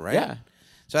grasshopper, right? Yeah.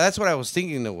 So that's what I was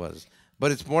thinking it was.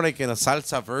 But it's more like in a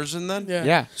salsa version then? Yeah.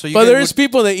 Yeah. So you But guys there's would-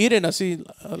 people that eat it así,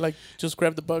 like just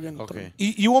grab the bug and throw Okay.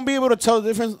 it. You won't be able to tell the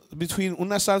difference between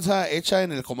una salsa hecha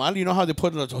en el comal. You know how they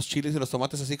put los chiles y los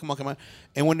tomates así como que man.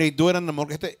 And when they do it on the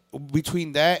molcajete,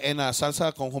 between that and a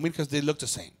salsa con jomil, because they look the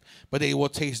same, but they will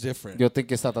taste different. Yo tengo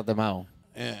que estar tatemado.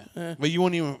 Yeah. But you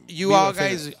won't even. You be all able to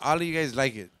figure guys, it. all of you guys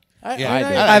like it. Yeah, I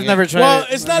do. I've never tried Well, it.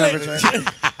 it's not I've like. never tried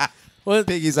it. Well,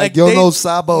 Piggy's like, yo no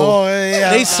sabo. Oh,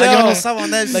 yeah. They Yo sell no sabo on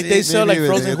that like shit. they sell like Maybe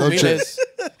frozen don't check. humiles.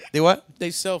 They what?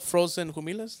 They sell frozen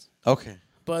humiles, Okay.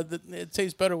 but it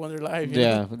tastes better when they're live. you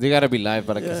Yeah, know? they gotta be live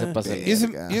para que Yeah. sepas el...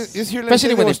 Is here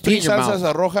Especially when there's it's pee in three your salsas,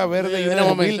 mouth. a roja, verde, y Yeah, una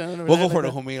I never jomil. We'll go like for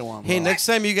the that. jomil one. Hey, bro. next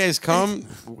time you guys come,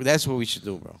 that's what we should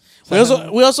do, bro.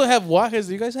 We also have guajes.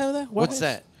 Do you guys have that? What's Guajes?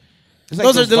 that? It's like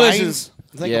Those are vines. delicious.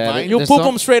 It's like Yeah, a vine. You There's poop some-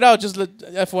 them straight out. Just let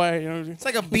FYI. You know. It's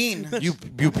like a bean. You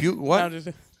what?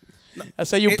 I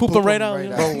say you It poop poop them right 'em out. right you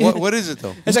know? out. Bro, what is it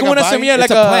though? It's like como a una vine. semilla, like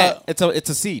It's a plant. It's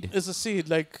a seed. It's a seed,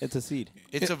 like It's a seed.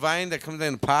 It's a vine that comes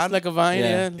in a pod. like a vine.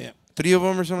 Yeah. Yeah. 3 of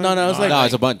them or something. No, it's like No,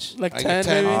 it's a bunch. like Like 10,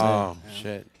 10. maybe. Oh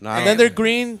shit! No, I And don't- then they're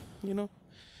green. You know.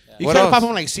 You What kind of else? pop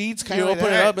them like seeds, kind You of like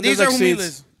open it that. up and These there's are like humiles.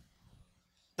 seeds.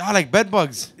 oh, like bed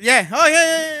bugs. Yeah. Oh,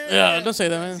 yeah. Yeah, don't say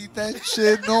that, man. Eat that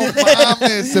shit, no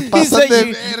mames. Se pasa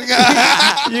de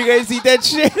verga. You guys eat that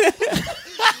shit?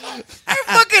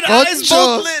 Fucking eyes Conchos.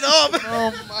 both lit up.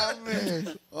 No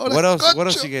mames. What else? What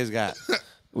else you guys got?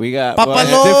 We got...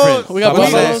 Papalo. Different. We got What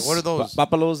is that? papalos. What are those?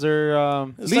 Papalos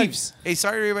are It's like- leaves. Hey,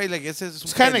 sorry everybody. Like it's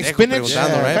kinda like spinach. Yeah,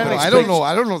 Yeah, right? kinda But like I don't know.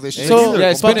 I don't know this shit. So either.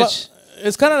 yeah, papa- spinach.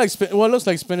 It's kind of like well, it looks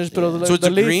like spinach, but So it's the a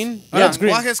leaf- green? Yeah, it's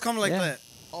green. Guajes come like Yeah. that.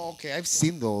 Oh, okay, I've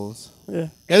seen those. Yeah.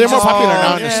 Yeah, they're more Oh, popular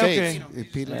now in the yeah, States. okay.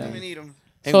 It peeled Come and eat 'em.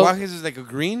 And So- guajes is like a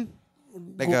green,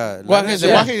 like a Guajes, The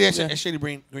yeah. guaje is Yeah. actually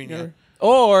green. Yeah.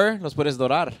 Or los puedes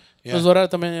dorar. Yeah. Los dorados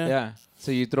también, yeah. Yeah.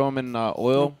 So you throw them in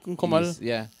oil. Un comal. y-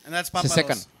 Yeah. And that's Se papalos.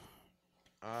 secan.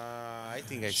 I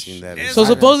think I've seen that. Eso So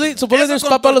supposedly there's Eso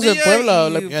con papalos en tortilla Puebla. y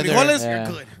Like, Yeah, frijoles, they're- you're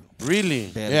good.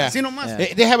 Really? Yeah. Así nomás.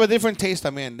 Yeah. They have a different taste,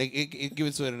 también. It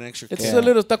gives it an extra it's taste. Yeah. a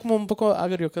little, está como un poco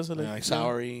agrio, casi. Yeah, like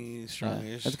soury,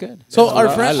 strongish. That's good. So I our,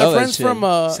 love- I our love that friends shit. from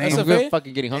I'm SFA,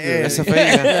 fucking getting hungry. Yeah. right now.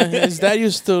 yeah, his dad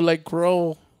used to like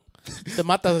grow the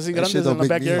matas así That grandes shit in don't the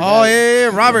make me backyard. Oh, yeah,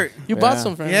 Robert. You bought Yeah.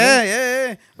 some from Yeah, him.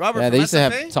 yeah. Robert Yeah, from they used to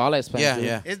have SFA. tall ass pants. Yeah, dude.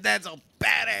 yeah. His dad's a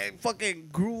badass fucking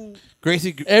grew.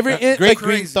 Gracie, Every in- great like,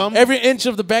 green thumb. Every inch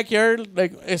of the backyard,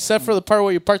 like except for the part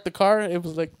where you park the car, it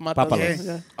was like matas. Papalos.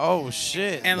 Yeah. Oh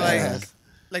shit! And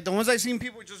like the ones I seen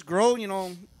people just grow,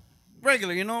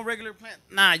 regular, regular plant.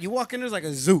 Nah, you walk in, there's like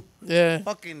a zoo. Yeah.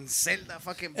 Fucking celda,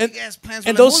 fucking And- big ass plants.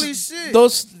 And We're like, holy shit.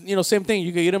 those, same thing.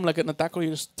 You can eat them like in a taco. You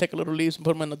just take a little leaves and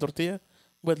put them in a tortilla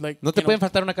with like. No te you know, pueden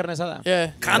faltar una carne asada.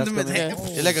 Yeah. condiments. Yeah.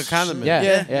 It's like a condiment. Yeah,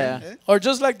 Yeah. yeah. Or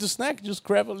just like the snack, just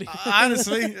grab a leaf.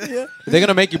 Honestly. They're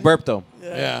gonna make you burp though.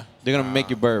 Yeah. They're gonna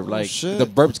make you burp. Like shit. the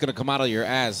burp's gonna come out of your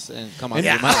ass and come out of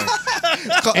your mouth.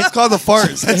 It's called the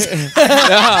farts.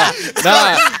 Nah, it's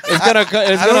gonna.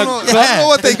 It's I gonna. don't know. I don't know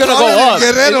what they It's gonna call go it up.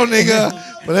 in Guerrero,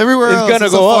 nigga. But everywhere It's else, gonna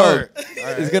it's go a up. fart.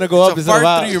 It's gonna go up. It's a fart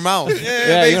about- through your mouth.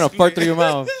 Yeah, you're gonna fart through your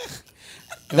mouth.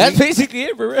 That's basically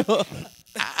it for real.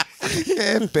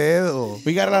 Qué pedo.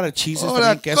 We got a lot of cheeses,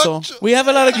 Ahora, también, queso. concho. We have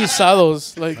a lot of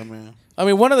guisados. Like, Man. I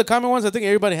mean, one of the common ones I think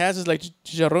everybody has is like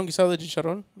chicharrón, guisado de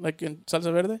chicharrón, like in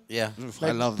salsa verde. Yeah,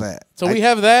 I love that. So we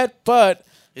have that, but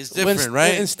it's when- different,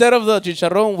 right? Instead of the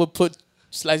chicharrón, we put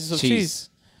slices of cheese.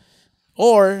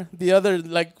 Or the other,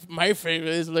 like my favorite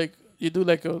is like you do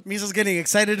like a. Misa's getting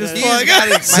excited as He fuck.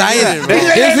 got excited, bro.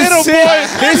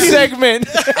 This segment.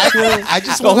 I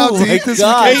just went out to eat this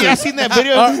God. weekend. Hey, I seen that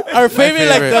video. Our favorite,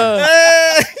 like favorite.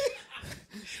 the.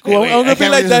 Well, Wait, I'm I gonna be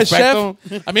can't like that chef.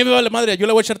 disrespect A mí me vale madre. Yo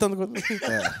le voy a echar tanto.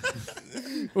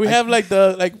 We have like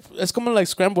it's como like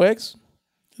scrambled eggs.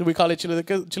 We call it chile de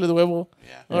huevo.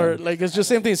 Or like it's just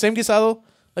same thing, same guisado,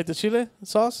 like the chile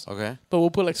sauce, Okay, but we'll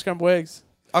put like scrambled eggs,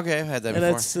 okay, I've had that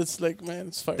and before. it's like man,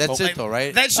 it's fire. That's it though,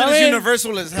 right? That shit I is mean-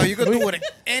 universal as hell. You can do with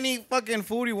any fucking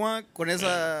food you want. Con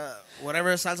esa,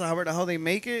 whatever salsa, however the hell they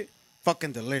make it,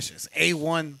 fucking delicious.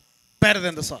 A1, better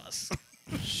than the sauce.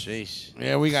 Sheesh.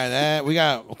 Yeah, we got that. We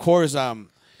got, of course,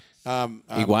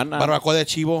 Iguana. barbacoa de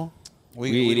chivo.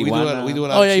 We eat do iguana. we do a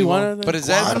lot Oh of yeah, chivo. you want it? But is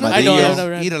that Armadillo. I know, you I've guys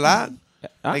never had eat a lot? Huh?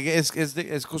 Like it's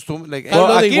costumbre. Like Caldo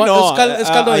Well, de aquí iguana, no. es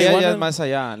caldo de allá iguana. ya es más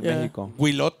allá en Yeah. México.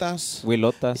 Huilotas.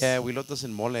 Huilotas. yeah, huilotas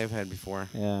and mole I've had before.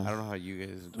 Yeah. I don't know how you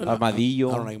guys. Do.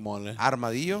 Armadillo. I don't like mole.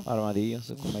 Armadillo. Armadillo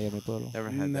se come allá en mi pueblo. Never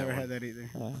had Never that. had that either.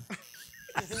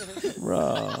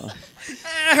 Bro.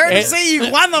 I heard you say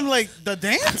iguana. I'm like, the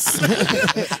dance?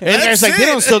 And there's like, they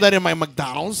don't sell that in my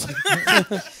McDonald's.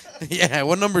 Yeah,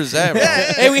 what number is that, bro?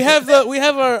 Hey, we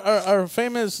have our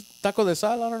famous taco de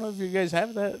sal. I don't know if you guys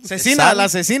have that. Cecina, la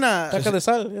cecina. Taco de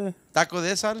sal, yeah. Taco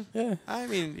de sal? Yeah. I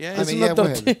mean, yeah. I it's mean, not yeah, una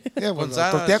well, tortilla. yeah, well, Con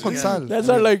sal, tortilla con yeah. sal. That's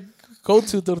our like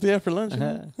go-to tortilla for lunch. you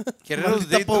know? Guerreros,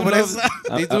 they do love,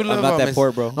 they do I'm love not that mes-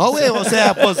 poor, bro. No, güey, o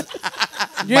sea, pues,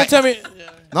 You didn't tell me.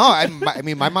 no, I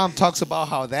mean, my mom talks about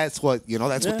how that's what,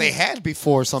 that's what they had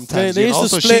before sometimes, They you know?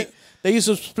 used to So split. They used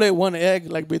to split one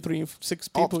egg like between 6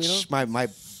 oh, people. You know.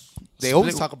 they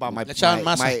always talk about my Le echaban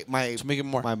masa my to make it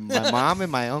more. my mom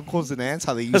and my uncles and aunts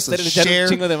how they used to Ustedes le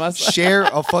echaron un chingo de masa. share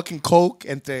a fucking Coke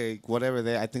and whatever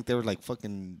I think they were like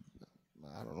fucking,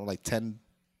 I don't know, like 10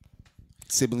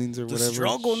 siblings or whatever.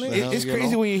 struggle, man. The hell, It's you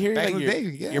crazy know? when you hear Back like in the your, day,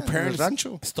 yeah, your in the parents'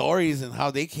 rancho. stories and how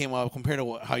they came up compared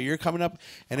to how you're coming up,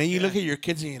 and then you look at your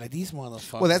kids and you're like, these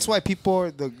motherfuckers. Well, that's why people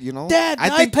are Dad, I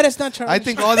think iPad is not charged. I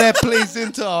think all that plays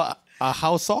into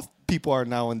how soft people are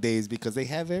nowadays because they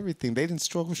have everything. They didn't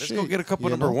struggle Let's shit. go get a couple you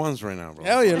number know? ones right now, bro.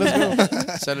 Hell yeah, let's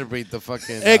go. Celebrate the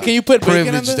fucking Hey, can you put bacon on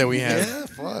privilege there? that we have. Yeah,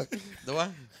 fuck. The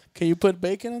what? Can you put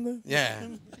bacon on there? Yeah.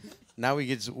 Now we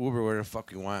get to Uber where the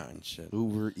fuck we want and shit.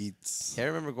 Uber Eats. Yeah, I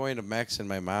remember going to Max and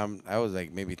my mom. I was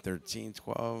like maybe 13,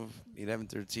 12, 11,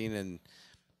 13. And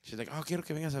she's like, oh, quiero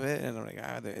que vengas a ver. And I'm like,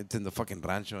 it's in the fucking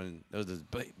rancho. And there was this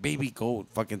baby goat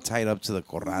fucking tied up to the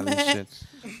corral and shit.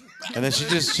 And then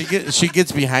she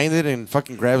gets behind it and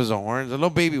fucking grabs the horn. The little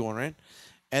baby one, right?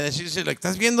 And then she just said, like,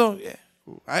 ¿estás viendo? Yeah.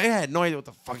 I had no idea what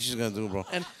the fuck she's going to do, bro.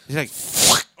 And she's like,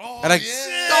 and like,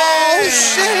 oh,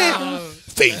 shit.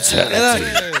 fatality.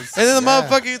 And then the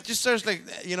motherfucker just starts like,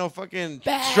 fucking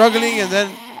struggling, and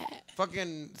then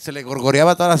fucking se le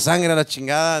gorgoreaba toda la sangre a la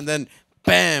chingada, and then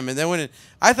bam, and then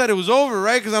I thought it was over,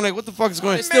 right? Because I'm like, what the fuck is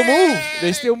going on?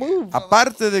 They still move.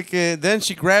 Aparte de que then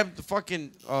she grabbed the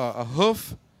fucking a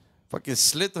hoof, fucking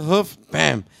slit the hoof,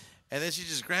 bam. And then she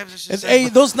just grabs it. And, hey,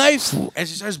 those knives. And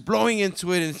she starts blowing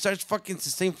into it and starts fucking se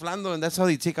está inflando, and that's how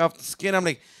they take off the skin. I'm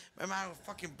like, my mom,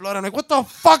 fucking blood. I'm like, what the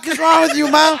fuck is wrong with you,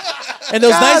 mom? And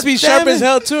those God knives be sharp damn it. as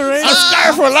hell too, right?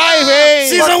 Scar for life, hey.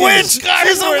 She's a witch.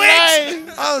 She's a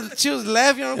witch. Oh, she was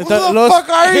laughing. I'm like, The- who the los- fuck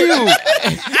are you?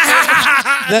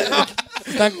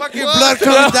 Fucking blood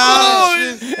coming down.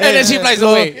 and shit. And then she flies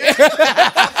away.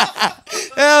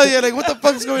 Hell yeah, like, what the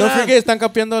fuck's going Don't on? forget, están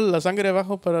capeando la sangre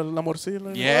abajo para la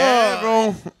morcilla. Yeah,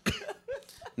 bro.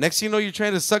 Next thing you know, you're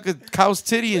trying to suck a cow's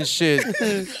titty and shit.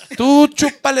 Tú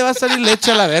chúpale, va a salir leche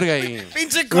a la verga ahí.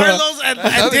 Pinche Carlos at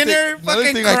dinner, another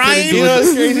fucking thing I couldn't crying. do You know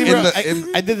what's crazy, In bro?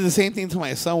 the- I did the same thing to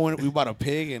my son when we bought a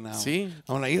pig, and See?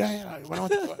 I'm like, mira, look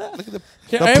at the.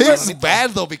 The pig's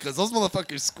bad though because those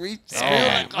motherfuckers screech.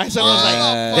 My son was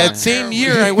like, That same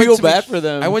year, I I went feel to bad for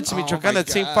them. I went to Oh Michoacan my that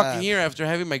same God. fucking year after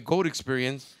having my goat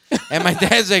experience. And my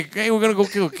dad's like, hey, we're going to go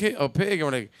kill a pig. And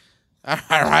we're like,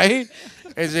 all right.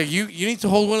 And he's like, you need to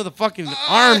hold one of the fucking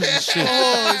arms and shit.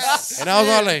 And I was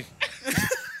all like,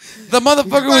 the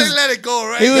motherfucker was... let it go,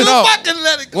 right? He was- You fucking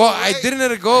let it go. Well, right? I didn't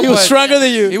let it go, He was but stronger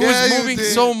than you. it was Yeah, you moving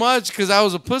did. so much because I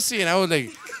was a pussy. And I was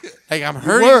like I'm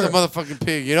hurting were. the motherfucking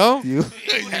pig, you know? You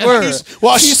were.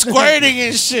 while she's squirting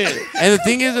and shit. And the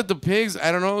thing is that the pigs,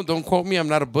 I don't know, don't quote me, I'm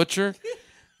not a butcher.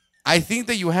 I think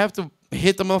that you have to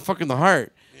hit the motherfucker in the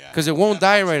heart because it won't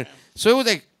die right. So it was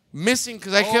like missing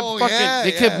because I kept Oh, fucking, yeah,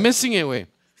 they yeah. kept missing it, way.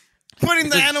 Putting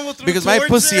the animal through Because my torture.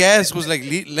 pussy ass was like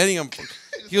letting him,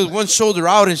 he was one shoulder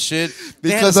out and shit.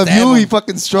 They had Because to of stab you, him. he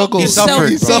fucking struggled. He suffered,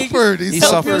 He bro. suffered. He He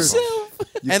suffered. suffered.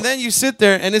 And then you sit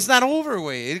there and it's not over,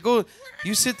 way. It goes,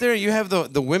 you sit there and you have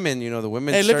the women, the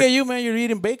women. Hey, look start- at you, man. You're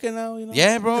eating bacon now. You know?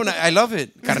 Yeah, bro, and I love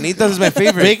it. Carnitas is my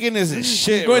favorite. Bacon is a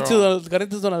shit. Going bro. to the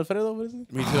Carnitas Don Alfredo. What is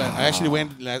it? Me too. I actually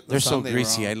went. They're so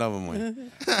greasy. I love them, way.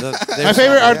 My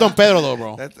favorite are Don Pedro, though,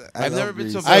 bro. I've never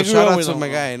been to. I grew Shout up out with to them, my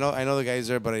bro. guy. I know the guys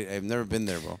there, but I've never been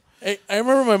there, bro. Hey, I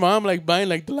remember my mom like buying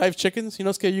like the live chickens. You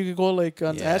know, so you could go like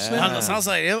on Yeah. Ashland. On the south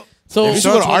side, yep. So, You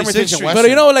should go to 26th Armitage Street. and but Western.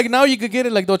 you know, like now you could get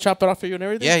it like they'll chop it off for you and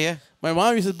everything. Yeah, yeah. My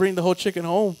mom used to bring the whole chicken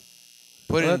home.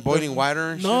 Put it in boiling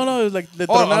water. And No, shit. no, it was like le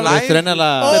Oh, tronaba, alive? Estrena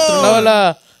la. le tronaba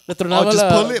la, le tronaba just la,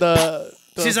 pull it. the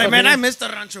She's like, man, I fucking- missed the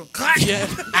rancho.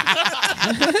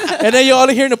 and then you all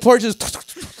hear in the porch is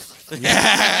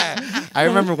I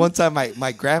remember one time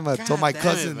my grandma told my damn it,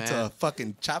 cousin man. to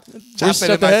fucking chop it, shut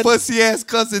and the my head? pussy ass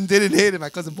cousin didn't hit it. My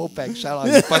cousin Bopak, shout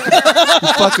out you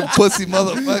fucking pussy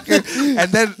motherfucker.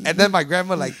 And then my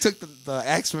grandma like took the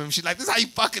axe from him. She's like, this is how you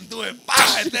fucking do it. Bah!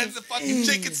 And then the fucking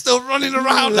chicken's still running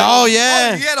around. Like, Oh,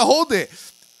 yeah. you had to hold it.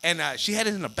 And she had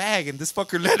it in a bag, and this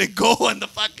fucker let it go, and the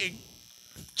fucking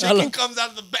chicken comes out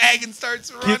of the bag and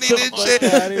starts running the and fuck shit.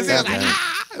 outta It's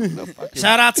here. like,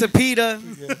 Shout out to Peter.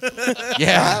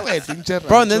 Yeah, pinche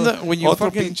bro. And then rancho. when you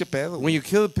Otro fucking pinche pedo. when you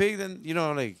kill a pig, then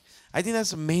like I think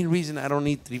that's the main reason I don't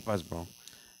eat tripas, bro.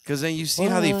 Because then you see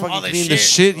how they fucking the clean the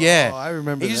shit. Yeah. Oh, I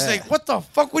remember And you're just that. like, what the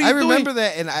fuck? What are I you doing? remember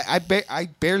that, and I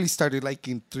barely started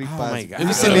liking three Oh pies. my God.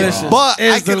 It's delicious. But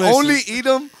It's I can delicious. only eat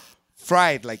them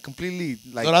fried, like completely,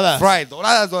 like Doradas. fried.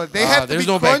 Doradas. They have to there's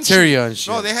be no crunchy. bacteria and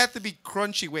shit. No, they have to be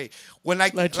crunchy. Way when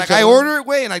Like like I chicharrón. order it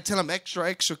way, and I tell them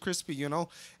extra crispy, you know.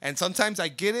 And sometimes I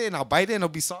get it and I'll bite it and it'll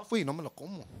be soft way. No me lo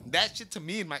como. That shit to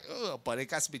me, my but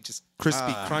it has to be just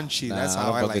crispy, crunchy. That's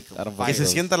how I like. I don't Que se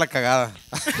sienta la cagada.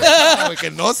 Güey, que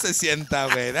no se sienta,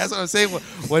 güey. That's what I'm saying.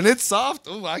 When it's soft,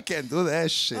 I can't do that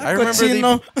shit. I remember,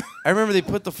 Cochino. I remember they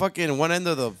put the fucking one end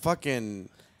of the fucking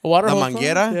Water the hose,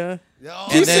 manguera. Yeah.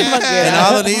 And then and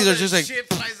all the leaves are just like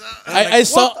I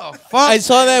saw what the fuck? I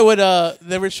saw that with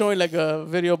they were showing like a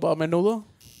video about menudo.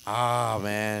 oh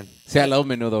man. See, I love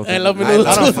menudo. I love I menudo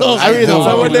love too. menudo. I really don't.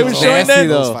 Dude, So when they were nasty showing that,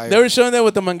 though. they were showing that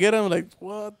with the manguera. I'm like,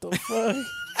 what the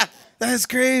fuck? That's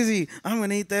crazy. I'm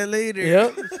gonna eat that later.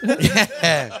 Yep.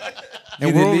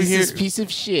 And we're over here. This piece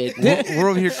of shit. We're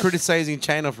over here criticizing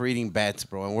China for eating bats,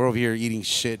 bro, and we're over here eating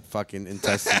shit, fucking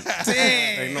intestines.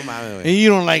 Like, no mames, And güey. you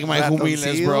don't like my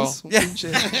humiles, bro.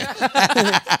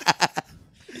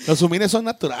 Los humiles son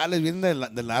naturales, vienen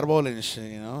del árbol and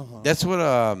shit, you know. That's what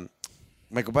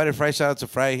my compadre Fry. Shout out to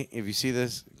Fry. If you see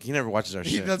this, he never watches our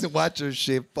He shit. doesn't watch your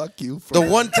shit. Fuck you. The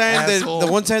one time Asshole.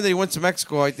 that he went to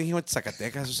Mexico, I think he went to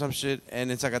Zacatecas or some shit. And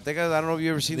in Zacatecas, I don't know if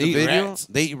you ever seen They the eat video. rats.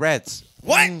 They eat rats.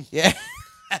 What? Yeah,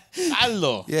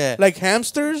 Aldo. yeah. Like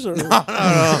hamsters or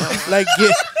like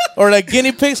or like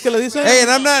guinea pigs que le dicen. Hey, and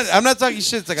I'm not talking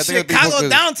shit. Zacatecas people, Chicago 'cause-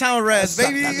 downtown reds,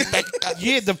 baby.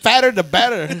 Yeah, the fatter, the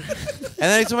better. And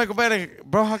then I told my compadre, like,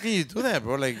 bro, how can you do that,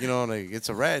 bro? Like, you know, like it's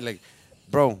a rat. Like,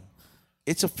 bro,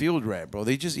 it's a field rat, bro.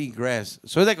 They just eat grass.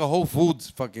 So it's like a Whole Foods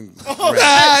fucking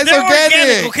rat. It's They're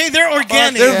organic. Okay, they're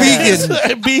organic. They're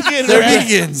vegan. Vegan. They're rat.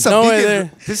 vegan. It's a No way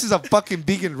vegan, this is a fucking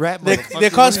vegan rat. They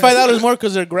motherfucker. cost $5 more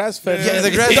because they're grass fed. Yeah,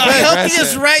 the grass The fed.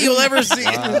 healthiest rat you'll ever see.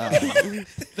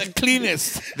 The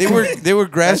cleanest. They were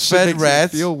grass shit fed makes me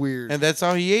rats. feel weird. And that's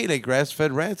how he ate, like grass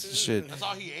fed rats and shit. That's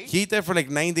all he ate? He ate that for like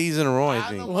 9 days in a row, I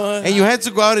think. What? And you had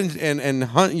to go out and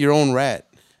hunt your own rat.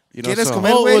 You know, ¿Quieres so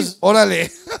comer, Oh, güey? was-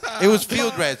 Órale. it was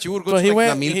field rats. You would go But to he like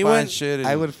went- the he milpa went- and shit. And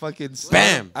I would fucking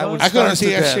Bam. I would I couldn't starve see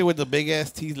to that death. shit with the big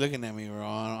ass teeth looking at me, bro.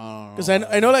 I don't know. Because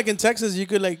I know like in Texas you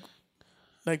could like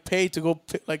pay to go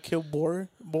like kill boar.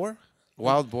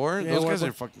 wild boar. Yeah, Those wild guys boar.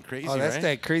 are fucking crazy, Oh, that's right?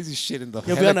 that crazy shit in the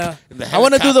You'll be on a, in the I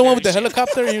want to do the one with the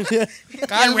helicopter helicopter.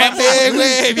 Cálmate,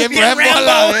 güey. Bien Rambo a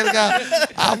la verga.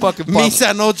 I'll fucking pop.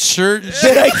 Misa no shirt. and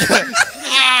shit.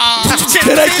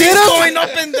 Did I get him? Going up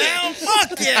and down.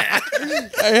 Fuck yeah.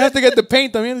 I have to get the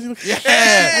paint también.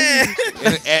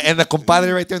 And the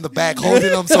compadre right there in the back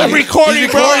holding him. So I'm recording,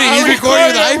 bro. He's recording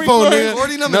with the iPhone, nigga.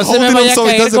 Holding him No and se me holding vaya him a so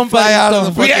he caer, doesn't fly out of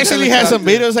the compadrito. We fucking actually had some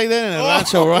helicopter. videos like that in El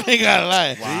Rancho, bro. I ain't gonna lie.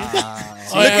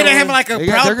 Looking at him like a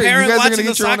You proud guys are parent gonna watching the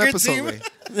get your own soccer episode, team.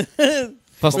 güey.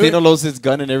 Faustino loads his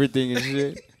gun and everything and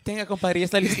shit. Tenga, compadre, ya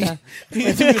está lista.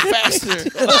 Faster.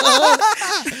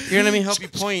 Here, let me help you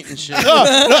point and shit. No,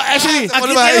 actually,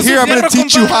 What about here? I'm gonna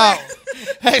teach you how.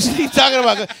 actually talking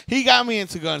about he got me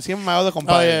into guns. Him and my other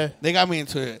compadre. Oh, yeah. They got me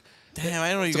into it. Damn, I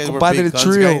didn't know you guys were compadre big guns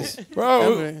trio. guys.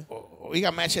 Bro, we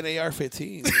got matching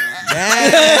AR-15.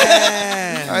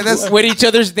 Damn. That's With each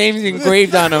other's names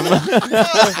engraved on them.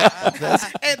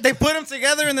 Hey, they put them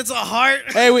together and it's a heart.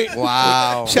 Hey, we.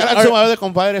 Wow. Shout out to my other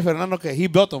compadre, Fernando, que he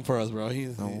built them for us, bro.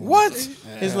 What?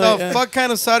 It's The like, fuck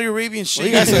kind of Saudi Arabian shit?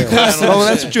 you guys are oh,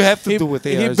 that's what you have to do with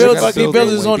he ARs. built- You gotta he build built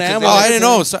it, his güey, own because ammo. Oh, I didn't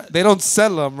know. So, They don't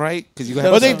sell them, right? Because you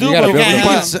have Well, to they do, You gotta but build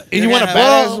if them. you want a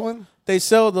Well, badass one, they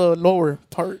sell the lower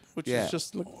part, which Yeah. is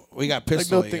just like, we got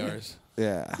pistol Like, no thing. ARs.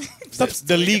 Yeah.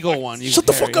 The legal one. shut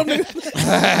the fuck up, nigga.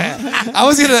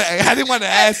 I didn't want to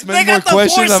ask They many more got the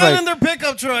questions. I'm like, four-cylinder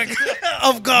pickup truck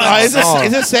of No, guns.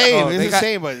 it's the same. Oh, It's they the got-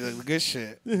 same, but it's good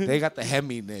shit. they got the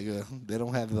Hemi, nigga. They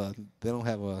don't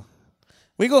have a.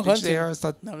 We go Bitch, hunting. they are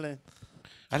stuff. No, like,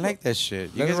 I like that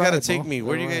shit. You Let guys it gotta ride, take bro. me.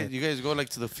 Where do Let it you guys go like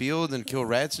to the field and kill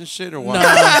rats and shit or what?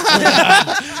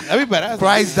 That'd be badass.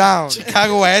 Price down.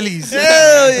 Chicago alleys. Hell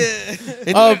yeah.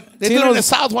 They, Um, they do it in Tino's- the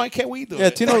South. Why can't we do yeah,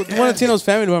 it? Tino, one of Tino's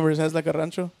family members has like a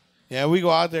rancho. Yeah, we go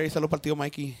out there. He's a little partido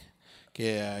Mikey.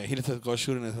 He just go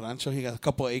shoot in his rancho. He got a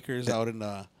couple acres out in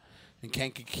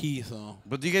Kankakee. So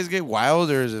But do you guys get wild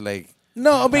or is it like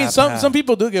No, I mean some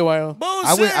people do get wild.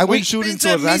 I went shooting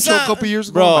to a rancho a couple years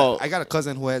ago. Bro. I got a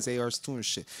cousin who has ARs too and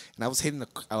shit, and I was hitting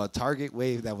a target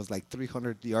wave that was like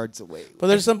 300 yards away. But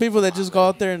there's some people that just go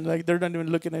out there and like they're not even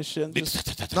looking at shit. And just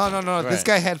No. This Right.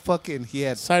 guy had he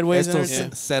had Sideways and Estos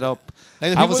everything. set up.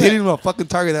 Like the I was people hitting a fucking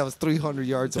target that was 300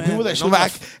 yards away. people that No, shoot I-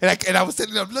 off- and I was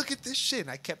telling them, look at this shit.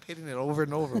 And I kept hitting it over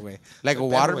and over, way. Like a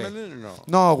Better way. watermelon or no?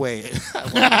 No way.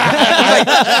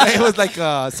 It was like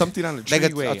something on a tree.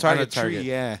 Like a way, target, on a tree, target.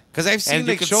 yeah. Because I've seen And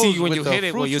you like can shows see when with you the hit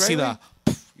it, well, fruits, you see right?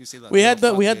 you see the. we had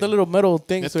the fucking- little metal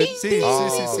thing. So See, see, Oh,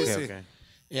 see, see, okay, see. okay.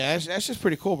 Yeah, that's just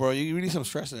pretty cool, bro. You need some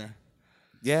stress there.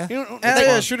 Yeah. You know, Yeah, like-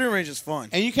 yeah, shooting range is fun.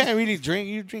 and you can't really drink.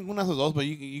 You drink unas of those, but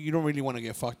you don't really want to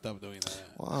get fucked up doing that.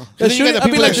 Wow. the Then you shooting, get I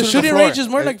mean, people like that the shoot on the shooting floor. range is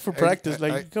more like for practice.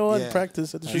 Like I- go and yeah.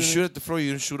 practice at the You shooting. shoot at the floor, you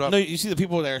don't shoot up. No, you see the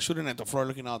people that are shooting at the floor,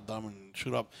 looking all dumb and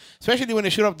shoot up. Especially when they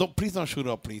shoot up. Please don't shoot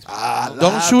up, please.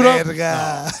 Don't shoot up.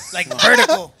 Verga. Like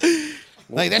vertical.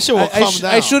 Like that shit will come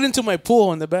down. I shoot into my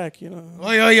pool in the back. You know.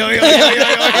 Hell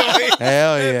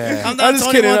yeah. I'm not just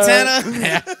Tony kidding,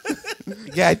 Montana.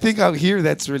 Yeah, I think out here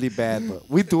that's really bad, but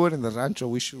we do it in the rancho.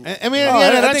 We shoot. I mean, Oh, yeah,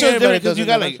 I that's think just everybody different does because you in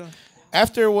got the like rancho.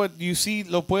 after what you see,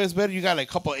 lo puedes ver. You got like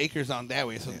a couple acres down that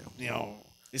way, so you know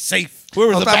It's safe.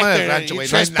 whoever's No back estamos en el there, rancho, you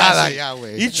güey. No hay trespassing. nada allá,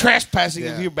 güey. You trespassing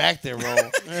if Yeah. you're back there, bro.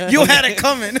 You had it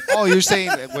coming. Oh, you're saying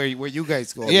that where you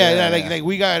guys go? Yeah, like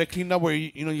we got to clean up where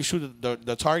you shoot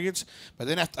the targets, but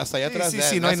then hasta allá Sí, atrás. sí,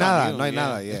 sí, no hay that's on nada, you, no hay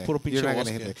nada. It's Yeah, puro pinche you're not gonna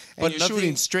bosque. hit it. But And you're nothing-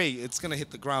 shooting straight. It's gonna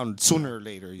hit the ground sooner or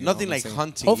later. You Nothing know like what I'm saying?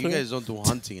 hunting. Hopefully. You guys don't do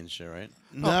hunting and shit, right?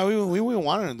 No, we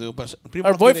wanted to do, but people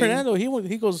Our don't boy think they- Fernando,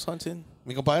 he goes hunting.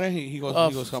 Mi compadre, he goes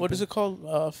What camping. is it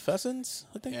called? Pheasants,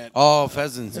 I think. Yeah. Oh,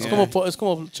 pheasants. It's Yeah. como it's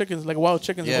como chickens, like wild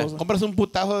chickens. Yeah. supposedly. Compras un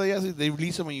putazo de ellas, they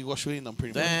release them and you go shooting them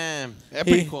pretty much. Damn. That's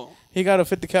pretty cool. He got a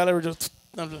 50 caliber. Just,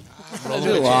 I'm just-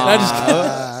 Wow. I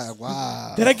just-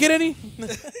 Wow. did I get any?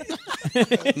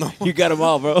 You got them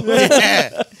all, bro.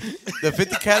 Yeah. The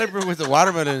 50 caliber with the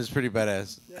watermelon is pretty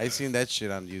badass. I seen that shit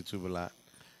on YouTube a lot.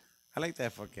 I like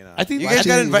that fucking. I think you guys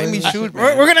gotta invite me Watch shoot, We're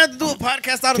man. gonna have to do a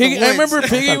podcast out of Piggy, the woods. I remember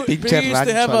Piggy, Pinche Piggy used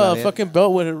to have rancho a la a verga. fucking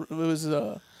belt with it was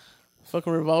a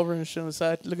fucking revolver and shit on the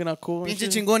side, looking out cool. and Pinche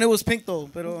shit. chingón. It was pink though,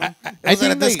 pero I it was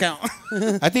at a think, like-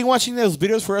 discount. I think watching those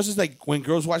videos for us is like when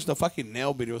girls watch the fucking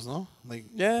nail videos, no? Like,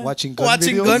 Yeah. Watching gun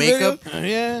Watching videos? gun Makeup.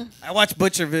 yeah. I watch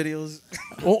butcher videos.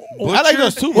 Oh, oh, I like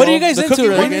those too. what are bro. you guys The into?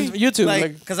 cooking Like, one? in YouTube, Like,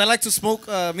 like, because I like to smoke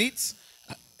meats.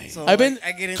 So I've been-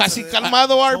 I get into Casi it.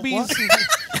 calmado Arby's.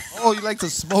 Oh, you like to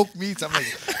smoke meats? I'm like,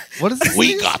 what is this?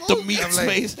 We thing got the smoke? meat I'm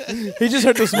like, space. he just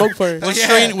heard the smoke part. What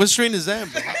strain is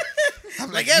that, bro?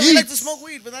 I'm Like, yeah, we like to meats. smoke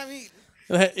weed, but not meat.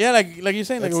 Yeah, like you're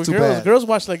saying, like That's with too girls, bad. girls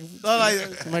watch like. No,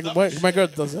 like, My girl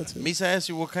does that too. Misa asked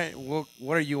you what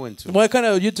are you into? What kind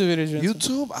of YouTube videos? You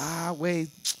into? YouTube? Wait.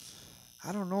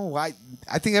 I don't know. I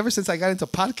think ever since I got into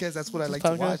podcasts, that's what I like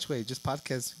podcast? to watch. Wait, just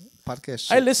podcast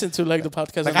shit. I listen to like the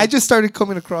podcast. Like I just started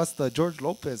coming across the George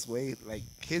Lopez way. Like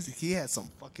he has some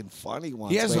fucking funny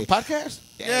ones. He has a way. podcast?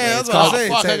 yeah, It's that's what I called, say.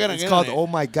 fuck, I gotta it's get called on it. Oh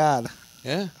My God.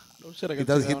 Yeah. He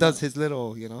does his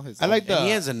little, his I like And the. he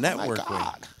has a Oh my network. Wait.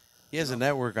 God. He has a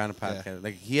network on a podcast.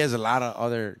 Like he has a lot of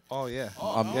other Oh yeah.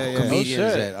 comedians Oh,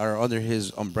 shit. that are under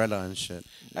his umbrella and shit.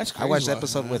 That's crazy. I watched the bro.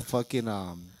 episode with fucking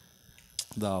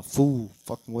the fool.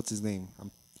 Fucking what's his name?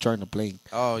 I'm trying to blame.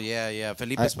 Oh yeah,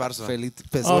 Felipe Esparza. Felipe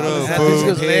Oh, Esparza. that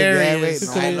dude's Hey, hilarious.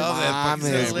 yeah, wait, I love that. mames,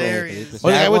 He's güey. hilarious. Oh,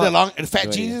 the guy with the one- long and fat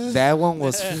Wait, Jesus? That one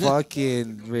was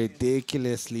fucking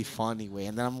ridiculously funny, way.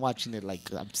 And then I'm watching it like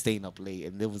I'm staying up late,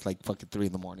 and it was like fucking 3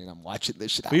 a.m. I'm watching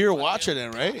this shit. But you're a watcher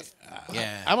then, right?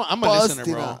 Yeah. I'm a listener,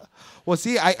 Busting bro. out. Well,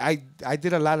 see, I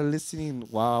did a lot of listening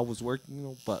while I was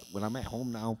working, but when I'm at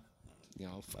home now, if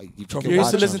you can You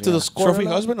used to watch listen them, to yeah. the score. Trophy a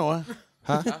lot? husband or what?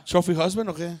 Huh? Trophy husband,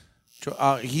 okay.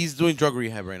 He's doing drug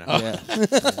rehab right now. Yeah.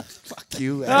 Fuck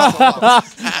you.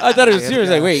 I thought it was serious.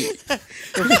 Like, wait,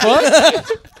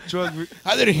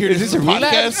 I didn't hear this. Is this a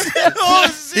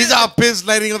podcast? He's all pissed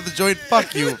lighting up the joint.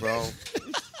 Fuck you, bro.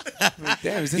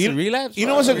 Damn, is this a relapse? You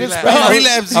know what's a good Relapse. spot?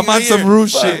 Relapsing I'm on here. some rude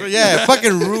shit. Yeah,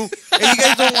 fucking rude. Hey, you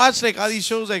guys don't watch like all these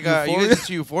shows like you guys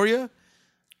into Euphoria?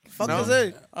 Fuck No. is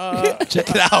it? Check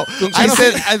it out. I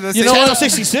said, You know Channel what?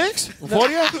 66?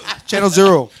 Euphoria? Channel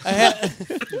 0.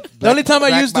 The only time I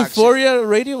black used box Euphoria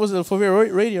radio was the Euphoria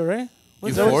radio, right?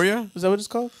 Euphoria? Is that what it's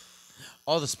called?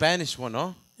 Oh, the Spanish one,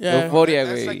 no? Yeah. Euphoria,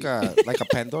 That's güey. like a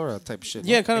Pandora type shit.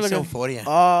 Yeah, kind of like a. Euphoria.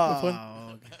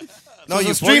 Oh, No, So Euphoria,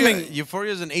 it's streaming.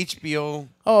 Euphoria is an HBO.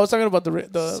 Oh, I was talking about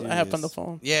the app on the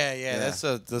phone. Yeah, that's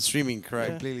the streaming, correct.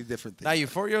 Completely different thing. Now,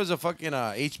 Euphoria is a fucking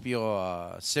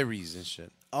HBO series and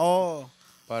shit. oh.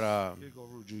 But Here you go,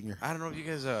 Rude Jr. I don't know if you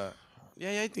guys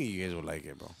Yeah, I think you guys will like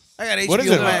it, bro. I got HBO What is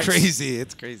it? Max. Crazy.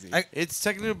 It's crazy. It's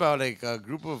technically about like a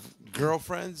group of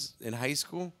girlfriends in high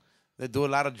school that do a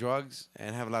lot of drugs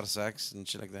and have a lot of sex and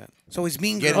shit like that. So it's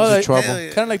Mean Get Girls. into like, trouble.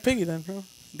 Kind of like Piggy then, bro.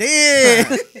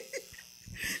 Damn.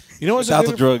 You know what's Without a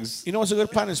the good, drugs. You know what's a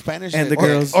good plan in Spanish? And the That-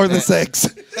 girls. Or the sex.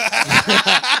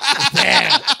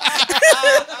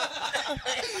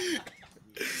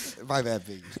 My bad,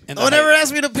 big. and the Don't high- ever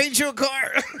ask me to paint you a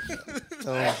car.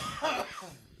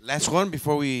 Last one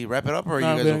before we wrap it up, or are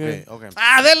No, you guys good, okay? Okay.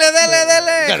 Ah,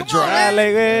 dele. Gotta draw.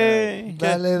 Dale, güey.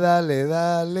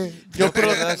 Dale.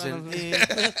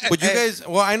 But you guys,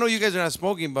 well, I know you guys are not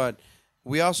smoking, but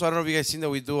we also, I don't know if you guys seen that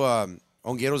we do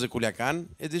Hongueros de Culiacán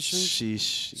edition.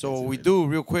 Sheesh. So what we do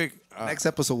real quick. Next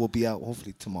episode will be out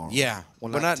hopefully tomorrow. Yeah,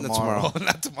 Well, but not tomorrow.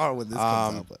 not tomorrow when this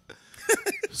comes out. But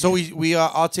So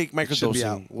I'll take Should be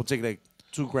out. microdosing. We'll take like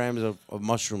 2 grams of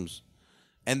mushrooms,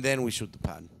 and then we shoot the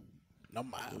pod. No,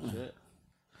 man.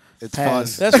 it's fun.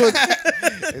 That's what.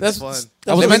 It's that's fun.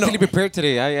 I was Let me mentally know. prepared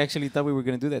today. I actually thought we were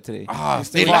gonna do that today.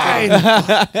 They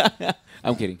lied.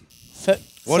 I'm kidding.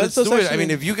 Well, let's Santos do it. I actually-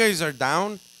 mean, if you guys are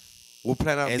down, we'll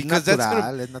plan out Es because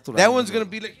natural, es natural. that one's gonna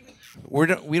be like we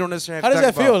don't necessarily. How Have does to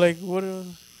that talk feel? about- Like what?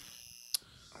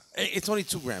 It's only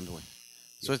 2 grams away,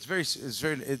 so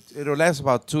it'll last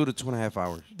about 2 to 2.5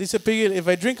 hours. They said, Piggy, if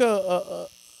I drink a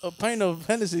pint of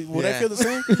Hennessy, would I Yeah. feel the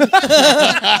same?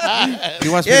 He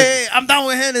wants me to, Yeah, I'm down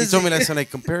with he Hennessy. told me last time, like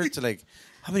compare it to like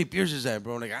how many beers is that,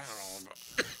 bro? Like I don't know.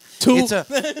 Bro. 2. It's a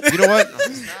you know what?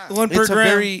 One per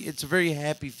gram. It's a very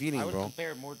happy feeling, bro.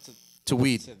 compare more To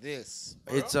weed. this.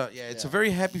 It's a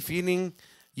very happy feeling.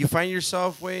 You find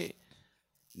yourself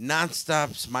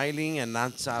non-stop smiling and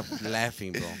non-stop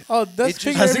laughing, bro. Oh, that's It's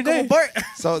Piggy just- every day.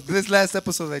 So this last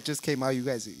episode that just came out, you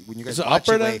guys, when you guys Is it watch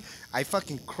upper it, then? like, I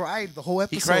fucking cried the whole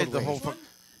episode. He cried the like, whole.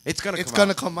 It's gonna. It's come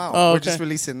gonna out. come out. Oh, We're okay. just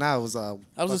releasing now. It was I was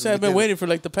gonna say I've been waiting for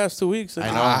like the past 2 weeks. I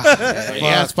know.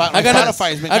 Yeah, I got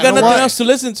Spotify's been I got kinda nothing whack. else to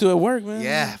listen to at work, man.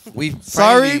 Yeah. We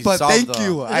Sorry, finally but solved thank the-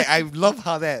 you. I love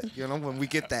how that, when we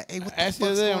get that. Hey, what the Ask the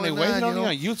fuck's other day, I'm going like, waiting on,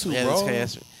 on you on YouTube, Yeah, bro. this guy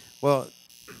asked me. Well,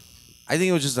 I think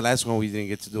it was just the last one we didn't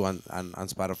get to do on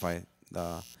Spotify.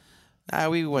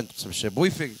 We went through some shit, but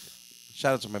we figured.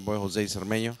 Shout out to my boy Jose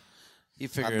Cermeño. He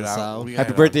figured it out. Abrazado. We got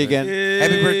Happy it birthday out there. again.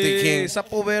 Happy birthday, King.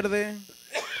 Sapo Verde.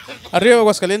 Arriba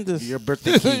Aguascalientes. Your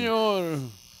birthday king. Señor.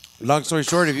 Long story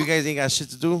short, if you guys ain't got shit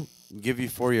to do, give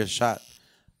Euphoria a shot.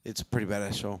 It's a pretty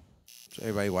badass show. So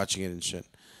everybody watching it and shit.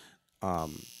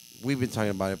 We've been talking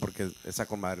about it porque está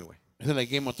con madre, güey. Is it like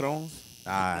Game of Thrones?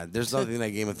 There's nothing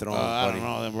like Game of Thrones, I buddy. don't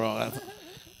know, then, bro.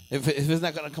 If it's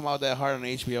not gonna come out that hard on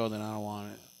HBO, then I don't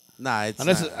want it. Nah, it's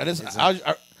Unless, not. unless It's I, not.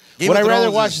 I, Game would I of rather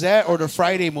Thrones watch is- that or the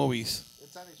Friday movies?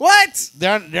 What?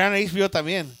 They're on HBO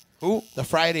también. Who? The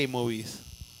Friday movies.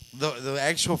 The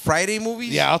actual Friday movies?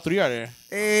 Yeah, all 3 are there.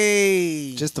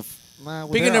 Hey. Just the.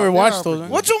 Biggie never watched those, man.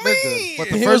 What you They're good. mean? But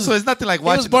the He first was- one is nothing like He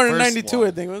watching was born the in first '92, one.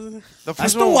 I think, wasn't it? The I first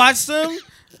still one, watch them.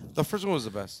 the first one was the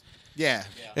best. Yeah.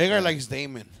 Edgar likes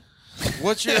Damon.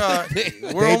 What's your?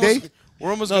 Day-Day?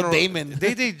 We're almost No, gonna. Damon.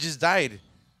 Day just died.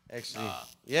 Actually.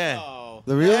 Yeah.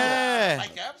 The real? Yeah.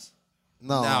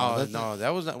 No. No, that's- no, that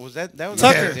was not. Was that? That was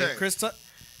Tucker. Not Chris Tucker.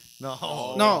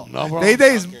 No. No. No, bro. Day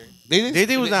Day's.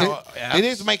 Day was not. Day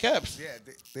Day's Mike Epps. Yeah,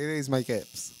 Day Day's Mike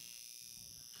Epps.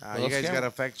 You guys Scam.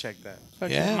 gotta fact check that.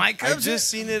 Yeah. Mike I Epps. just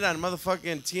seen it on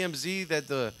motherfucking TMZ that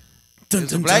the Dun,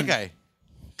 there's a dun, black dun. guy.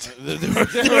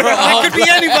 That could be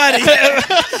anybody.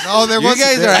 No, there You was.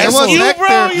 guys are there was assholes. Hector.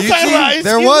 bro. You talking about Ice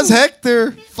There Cube? was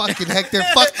Hector. Fucking Hector.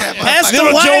 Fuck that. Pass the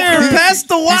motherfucker. wire. Pass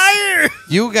the wire.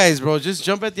 You guys, bro, just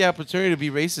jump at the opportunity to be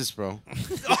racist, bro.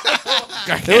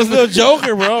 There was Little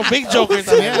Joker, bro. Big Joker. I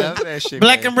también. love that shit,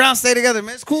 Black man. and brown stay together,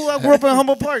 man. It's cool. I grew up in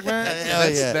Humboldt Park, man.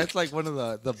 That's like one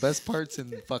of the best parts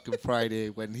in fucking Friday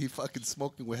when he fucking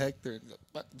smoking with Hector and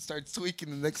fucking starts tweaking.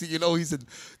 The next thing you know, he's in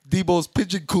Debo's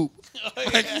pigeon coop.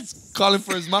 Like he's calling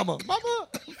for his mama. Mama.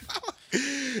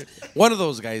 One of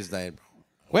those guys died, bro.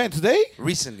 When, today?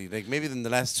 Recently, like maybe in the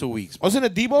last 2 weeks. Wasn't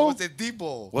it Debo? Was it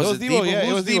Debo? Was It it was Debo, yeah, it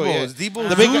Who's was Debo? Debo, yeah. It was Debo.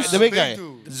 The big guy. Zeus? The big guy.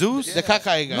 dude. Zeus? The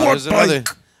Kakai guy. Or was it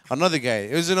another guy?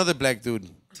 It was another black dude.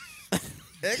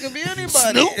 It could be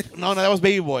anybody. No, that was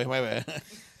Baby Boy. My bad.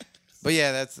 But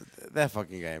yeah, that's that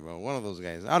fucking guy, bro. One of those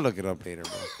guys. I'll look it up later,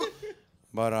 bro.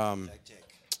 But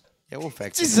yeah, we'll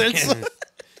fact check.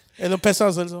 Hey, don't pass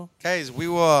out, Celso. Guys, we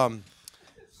will.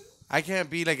 I can't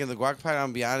be like in the guac pot.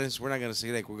 I'm be honest. We're not gonna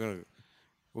say like we're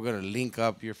gonna link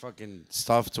up your fucking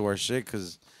stuff to our shit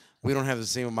because we don't have the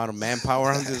same amount of manpower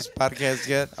on this podcast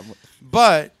yet.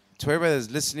 But to everybody that's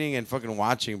listening and fucking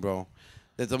watching, bro,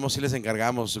 de todos modos sí les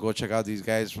encargamos to go check out these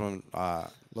guys from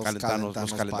Los Calentanos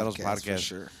Calentanos podcast. podcast, for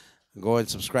sure. Go and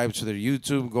subscribe to their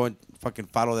YouTube. Go and fucking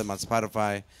follow them on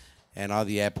Spotify and all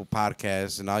the Apple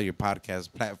Podcasts and all your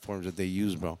podcast platforms that they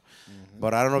use, bro.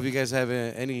 But I don't know if you guys have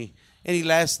any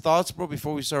last thoughts, bro,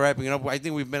 before we start wrapping it up. I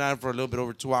think we've been on for a little bit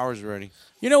over 2 hours already.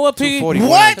 You know what, Piggy? 2:41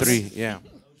 What? and 3. Yeah.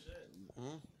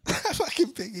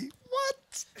 Fucking Piggy.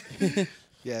 What?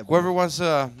 Yeah. Whoever wants,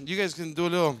 you guys can do a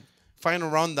little final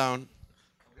rundown.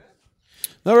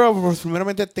 No, bro.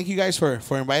 Primeramente, thank you guys for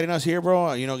inviting us here,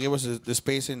 bro. Give us the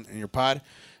space in your pod.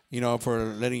 For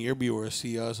letting your viewers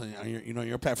see us on your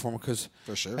your platform, because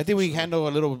For sure, I think we handle a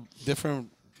little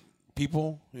different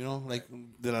people, like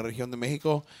de la región de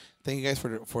Mexico. Thank you guys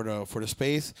for the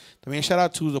space. I mean, shout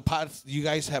out to the pods you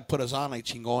guys have put us on, like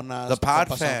Chingonas, The Pod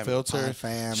Compas Fam. Unfiltered. Pod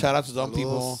Fam. Shout out to dumb Saludos.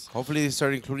 people. Hopefully they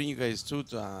start including you guys too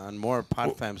on more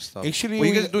PodFam stuff. Actually, well,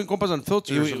 you we- guys are doing Compas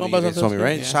Unfiltered. Yeah, or we- something, Compas you guys told me, Unfiltered,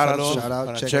 right? yeah. Shout out Shout out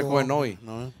Para Checo and Noe.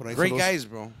 No, por ahí Great saludos. guys,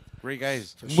 bro. Great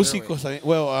guys. Músicos también.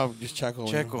 Well, just Chaco.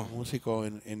 Checo. Músico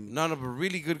in No, but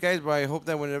really good guys, bro. I hope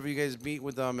that whenever you guys meet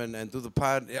with them and do the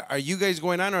pod, are you guys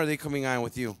going on or are they coming on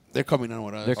with you? they're coming on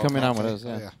with us. They're coming on with Okay. us.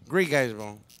 Yeah. Oh, Great guys,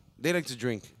 bro. They like to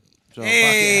drink. So,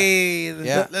 Hey,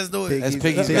 Yeah. let's do it. Piggy. That's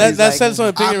Piggy's Piggy's guys. That's like, Celso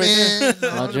and Piggy I'm right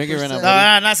there. in, I'll drink it right now. No,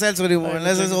 buddy. not Celso anymore.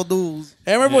 Unless it's old dudes.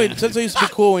 Hey, remember when Celso used to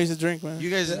be cool when he used to drink, man. You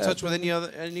guys in touch with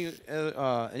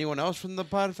anyone else from the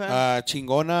pod fam?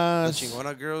 Chingonas.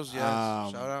 Chingona girls, yeah.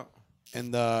 Shout out.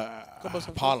 And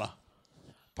Paula.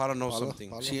 Paula knows Paula, something.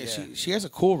 Paula. She has a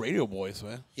cool radio voice,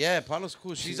 man. Yeah, Paula's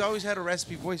cool. She's always had a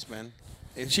raspy voice, man.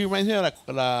 And she reminds me of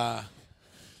la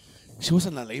she was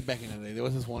in LA back in the day. There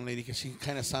was this one lady because she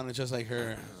kind of sounded just like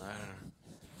her.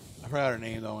 I forgot her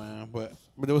name though, man. But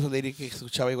there was a lady que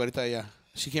escuchaba igualita ella.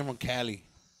 She came from Cali.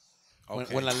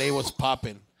 Okay. When LA was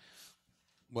popping.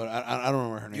 But I don't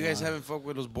remember her name. You guys haven't fucked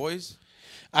with those boys?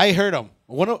 I heard them.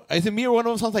 Is it me or one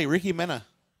of them sounds like Ricky Mena?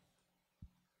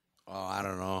 Oh, I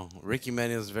don't know. Ricky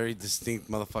Manuel's very distinct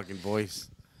motherfucking voice.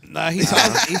 Nah, he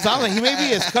sounds like he may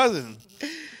be his cousin.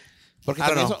 Porque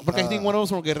I don't know. I think one of them's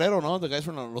from Guerrero, no? The guys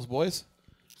from Los Boys.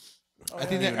 I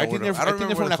think they're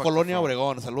from la Colonia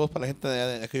Obregón. Saludos para la gente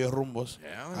de aquellos rumbos.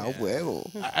 Ah, huevo.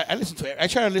 I listen to. I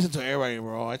try to listen to everybody,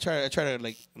 bro. I try to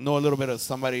like know a little bit of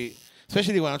somebody,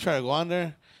 especially when I try to go on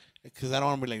there, because I don't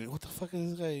want to be like, what the fuck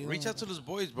is this guy? You Reach know? out to those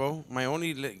boys, bro. My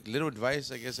only little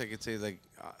advice, I guess I could say, like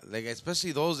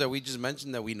especially those that we just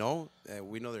mentioned that we know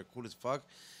they're cool as fuck.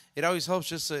 It always helps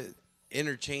just to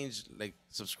interchange like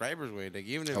subscribers with, like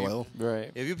even if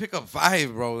Right. if you pick up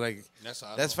 5, bro, like That's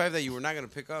that's 5 that you were not gonna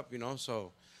pick up,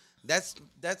 So that's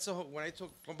when I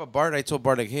told Bart, I told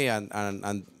Bart like, hey,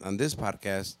 on this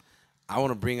podcast, I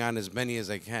want to bring on as many as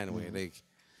I can. Like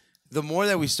the more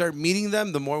that we start meeting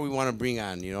them, the more we want to bring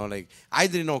on. Like I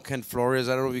didn't know Ken Flores.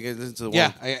 I don't know if you guys listen to the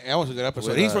Yeah, one. I was a good episode.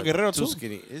 with, He's from Guerrero Too too.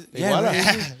 Skinny. Iguala.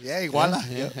 Right? Yeah, iguala.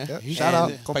 Yep. Shout And-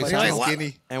 out. Compa Paisano.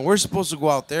 Skinny. And we're supposed to go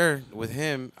out there with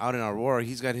him out in Aurora.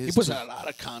 He's got his. He puts two- out a lot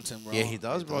of content, bro. yeah, he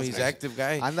does, bro. He's an active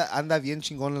guy. Anda bien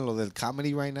chingón en lo del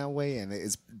comedy right now, way, and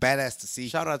it's badass to see.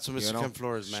 Shout out to You Mr. know? Ken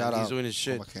Flores, man. Shout He's out. doing his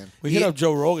shit. Compa Ken. We hit up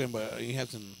Joe Rogan, but he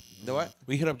hasn't. The what?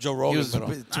 We hit up Joe He Rogan, was but too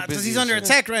busy. Because he's and under shit.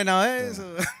 attack right now.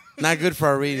 So Not good for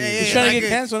our ratings. Yeah, He's yeah, trying to not get good.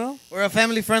 canceled, no? we're a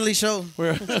family-friendly show.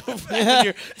 we're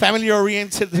a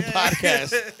family-oriented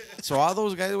podcast. So all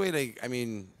those guys, wait, like, I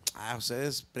mean, a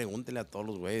ustedes pregúntenle a todos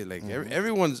los güeyes. Like,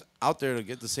 everyone's out there to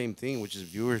get the same thing, which is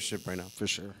viewership right now. For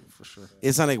sure.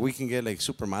 It's not like we can get, like,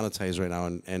 super monetized right now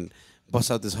and bust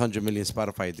out this 100 million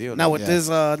Spotify deal. Not with Yeah. this,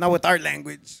 not with our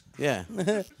language. Yeah.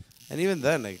 And even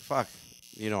then, like, fuck.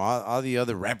 All the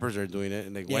other rappers are doing it.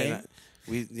 And, like, why Yeah. not?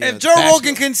 We, If Joe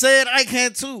Rogan can say it, I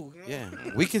can too. Yeah.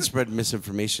 We can spread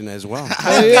misinformation as well.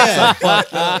 Oh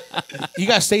yeah. You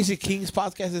got Stacey King's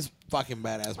podcast. Is fucking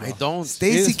badass, bro. I don't.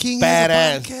 Stacey It's King badass.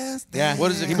 has a podcast. Yeah.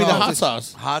 What is it Give me the called? hot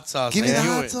sauce. Hot sauce. Give me I the knew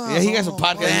hot it. sauce. Yeah, he got some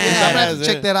podcast. man. It's I'm gonna have badass, to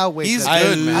check dude. that out. Wait, He's I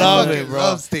good, man. love I it, bro.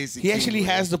 love Stacey He King, actually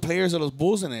bro. has the players of los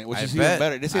Bulls in it, which I is bet. even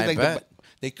better. This is I like bet.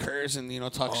 they curse and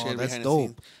talk Oh, shit that's behind dope. the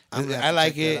scenes. I'm gonna have I to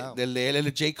like check it. that out.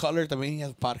 The Jay Cutler también he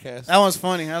has a podcast. That one's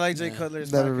funny. I like Jay Cutler's.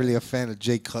 Never podcast. really a fan of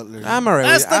Jay Cutler. I'm alright.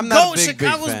 That's with it. the I'm not a GOAT, big,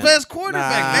 Chicago's big fan. best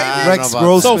quarterback, Nah, baby. I don't know Rex about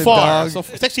Grossman, So far, dog.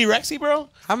 Sexy Rexy, bro.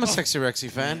 I'm a Sexy Rexy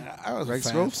fan. I was Rex a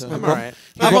fan, Grossman, too. I'm bro. alright.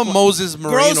 I'm a Moses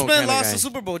Marino Grossman kind of lost guy. the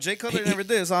Super Bowl. Jay Cutler never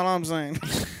did. That's all I'm saying.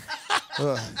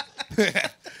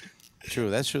 True,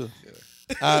 that's true.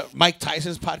 Mike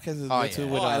Tyson's podcast is Oh, good too.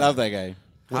 yeah. With, I love that guy.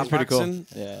 Hot pretty cool. boxing?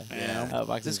 Yeah.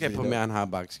 Yeah. This guy put me on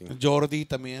hot boxing. Jordi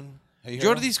también. Have you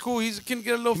heard Jordy's cool. He can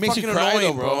get a little He makes you fucking cry,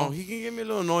 annoying, though, bro. bro. He can get me a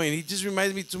little annoying. He just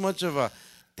reminds me too much of a.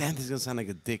 Damn, this is gonna sound like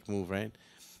a dick move, right?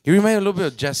 He reminds me a little bit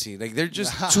of Jesse. Like they're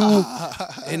just too,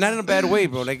 and not in a bad way,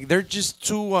 bro. Like they're just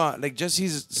too. Like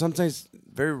Jesse's sometimes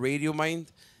very radio mind,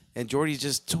 and Jordy's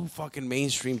just too fucking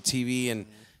mainstream TV and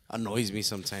annoys me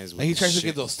sometimes. With And he this tries to shit.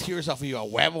 get those tears off of you a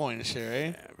huevo and shit,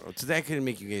 right? Yeah, bro. Today I couldn't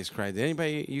make you guys cry. Did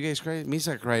anybody, you guys cry?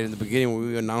 Misa cried in the beginning when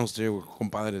we announced it. We're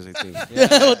compadres, I think.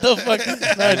 What the fuck?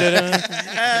 No, I didn't.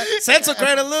 Senso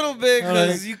cried a little bit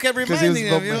because you kept Because he was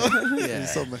reminding him. You know? bummed. Yeah.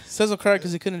 So mad. Cecil cried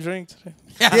because he couldn't drink today.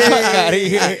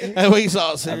 That's what he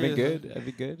saw. I've been good. I've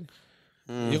been good.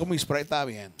 Yo con mi Sprite está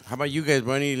bien. How about you guys,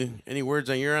 bro? Any words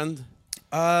on your end?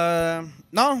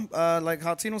 No, like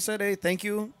how Tino said, hey, thank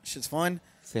you. Shit's fun.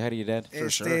 Say hi to your dad.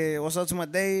 What's up to my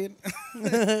dad?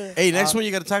 Hey, next one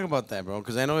you got to talk about that, bro,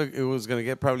 because I know it was gonna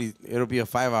get it'll be a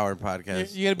 5-hour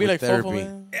podcast. You gotta be with like Fofo,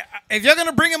 man. If you're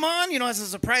gonna bring him on, as a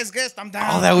surprise guest, I'm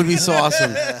down. Oh, that would be so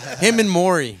awesome. Him and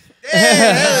Maury.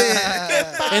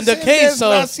 In the case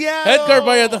of Edgar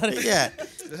Valladares. Yeah.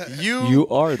 You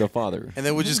are the father. And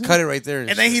then we'll just cut it right there.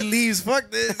 And then he leaves. Fuck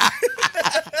this. like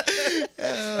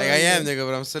I am, nigga,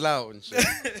 but I'm still out and shit.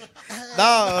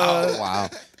 No. Wow.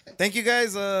 Thank you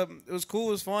guys. It was cool.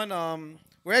 It was fun.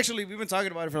 We've been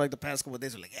talking about it for like the past couple of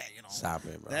days. We're like, Stop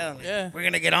it, bro. yeah, we're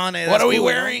gonna get on it. What That's are we cool,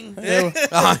 wearing? Yeah.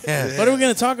 Oh, yeah. What are we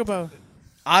gonna talk about?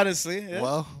 Honestly, yeah.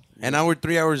 Well, And now we're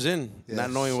 3 hours in,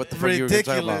 not knowing what the fuck you were going to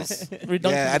talk about. Redunculous.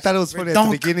 yeah, I thought it was funny at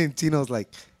the beginning. Tino's like,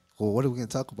 well, what are we going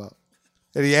to talk about?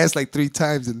 And he asked like 3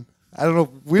 times, and I don't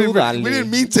know. We didn't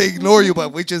mean to ignore you,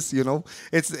 but we just,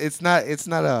 it's not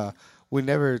we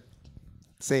never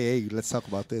say, hey, let's talk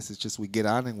about this. It's just we get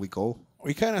on and we go.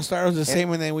 We kind of started the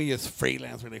same, and then we just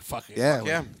freelance. We're like, fuck it. Yeah.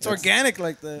 Yeah. It's organic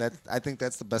like that. I think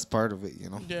that's the best part of it,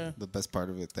 Yeah. The best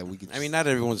part of it that we can. I mean, not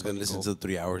everyone's going to listen to the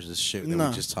 3 hours of shit that No.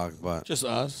 we just talked about. Just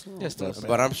us. Just us.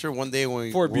 But I'm sure one day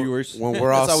when For viewers. when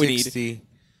we're all That's all we need. 60,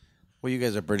 well, you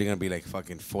guys are barely going to be like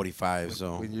fucking 45.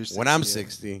 So when you're when I'm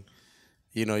 60,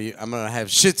 60, I'm going to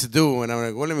have shit to do. And I'm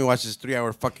like, well, let me watch this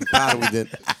 3-hour fucking pod we did.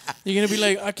 You're gonna be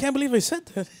like, I can't believe I said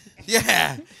that.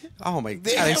 Yeah. Oh, my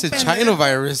God. I said China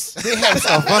virus.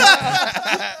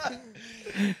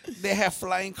 They have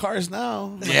flying cars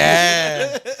now.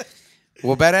 Yeah.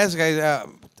 Well, badass guys,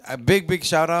 a big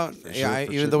shout out.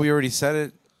 Even though we already said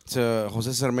it to Jose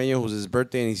Cermeño, who's his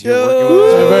birthday, and he's here working with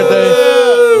us. Happy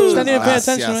birthday. He's not even paying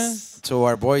attention, man. To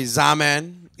our boy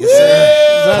Zaman. Yes,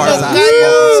 sir. Part of the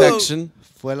smoking section.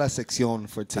 Fue la sección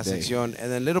for La today. sección.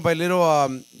 And then little by little,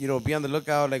 be on the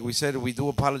lookout. Like we said, we do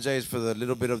apologize for the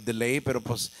little bit of delay, pero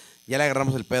pues ya le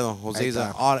agarramos el pedo. Jose is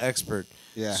an all expert.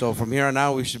 Yeah. So from here on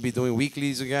out, we should be doing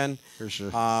weeklies again. For sure.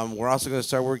 We're also going to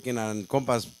start working on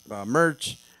Compas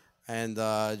merch. And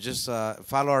just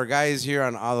follow our guys here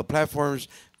on all the platforms.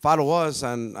 Follow us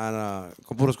on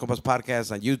Puros Compas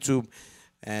Podcast on YouTube.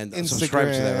 And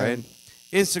subscribe to that, right?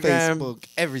 Instagram. Facebook,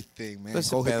 everything, man.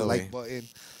 Let's Go hit pedo, the like güey. button,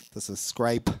 the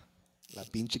subscribe, la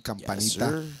pinche Yes, campanita.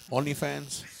 sir.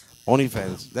 OnlyFans.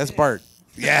 OnlyFans. That's Bart.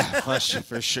 Yeah, hush,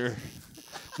 for sure.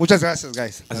 Muchas gracias,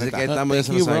 guys. Así que La neta. estamos, ya se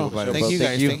Thank you, nos sabe, bro. compadre. Thank you Thank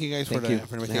guys. you. Thank you guys for the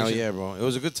invitation. Hell yeah, bro. It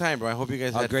was a good time, bro. I hope you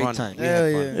guys A had great fun. time. We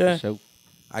had fun. Yeah. Show.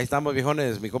 Ahí estamos,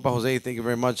 viejones. Mi compa Jose, thank you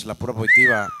very much. La Pura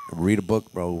Positiva. Read a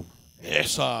book, bro.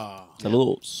 Esa.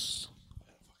 Saludos.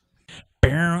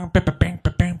 Bam, bam, bam, bam,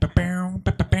 bam, bam, bam,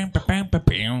 bam, bam, bam, bam,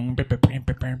 bam, bam, bam, bam,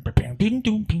 bam, bam,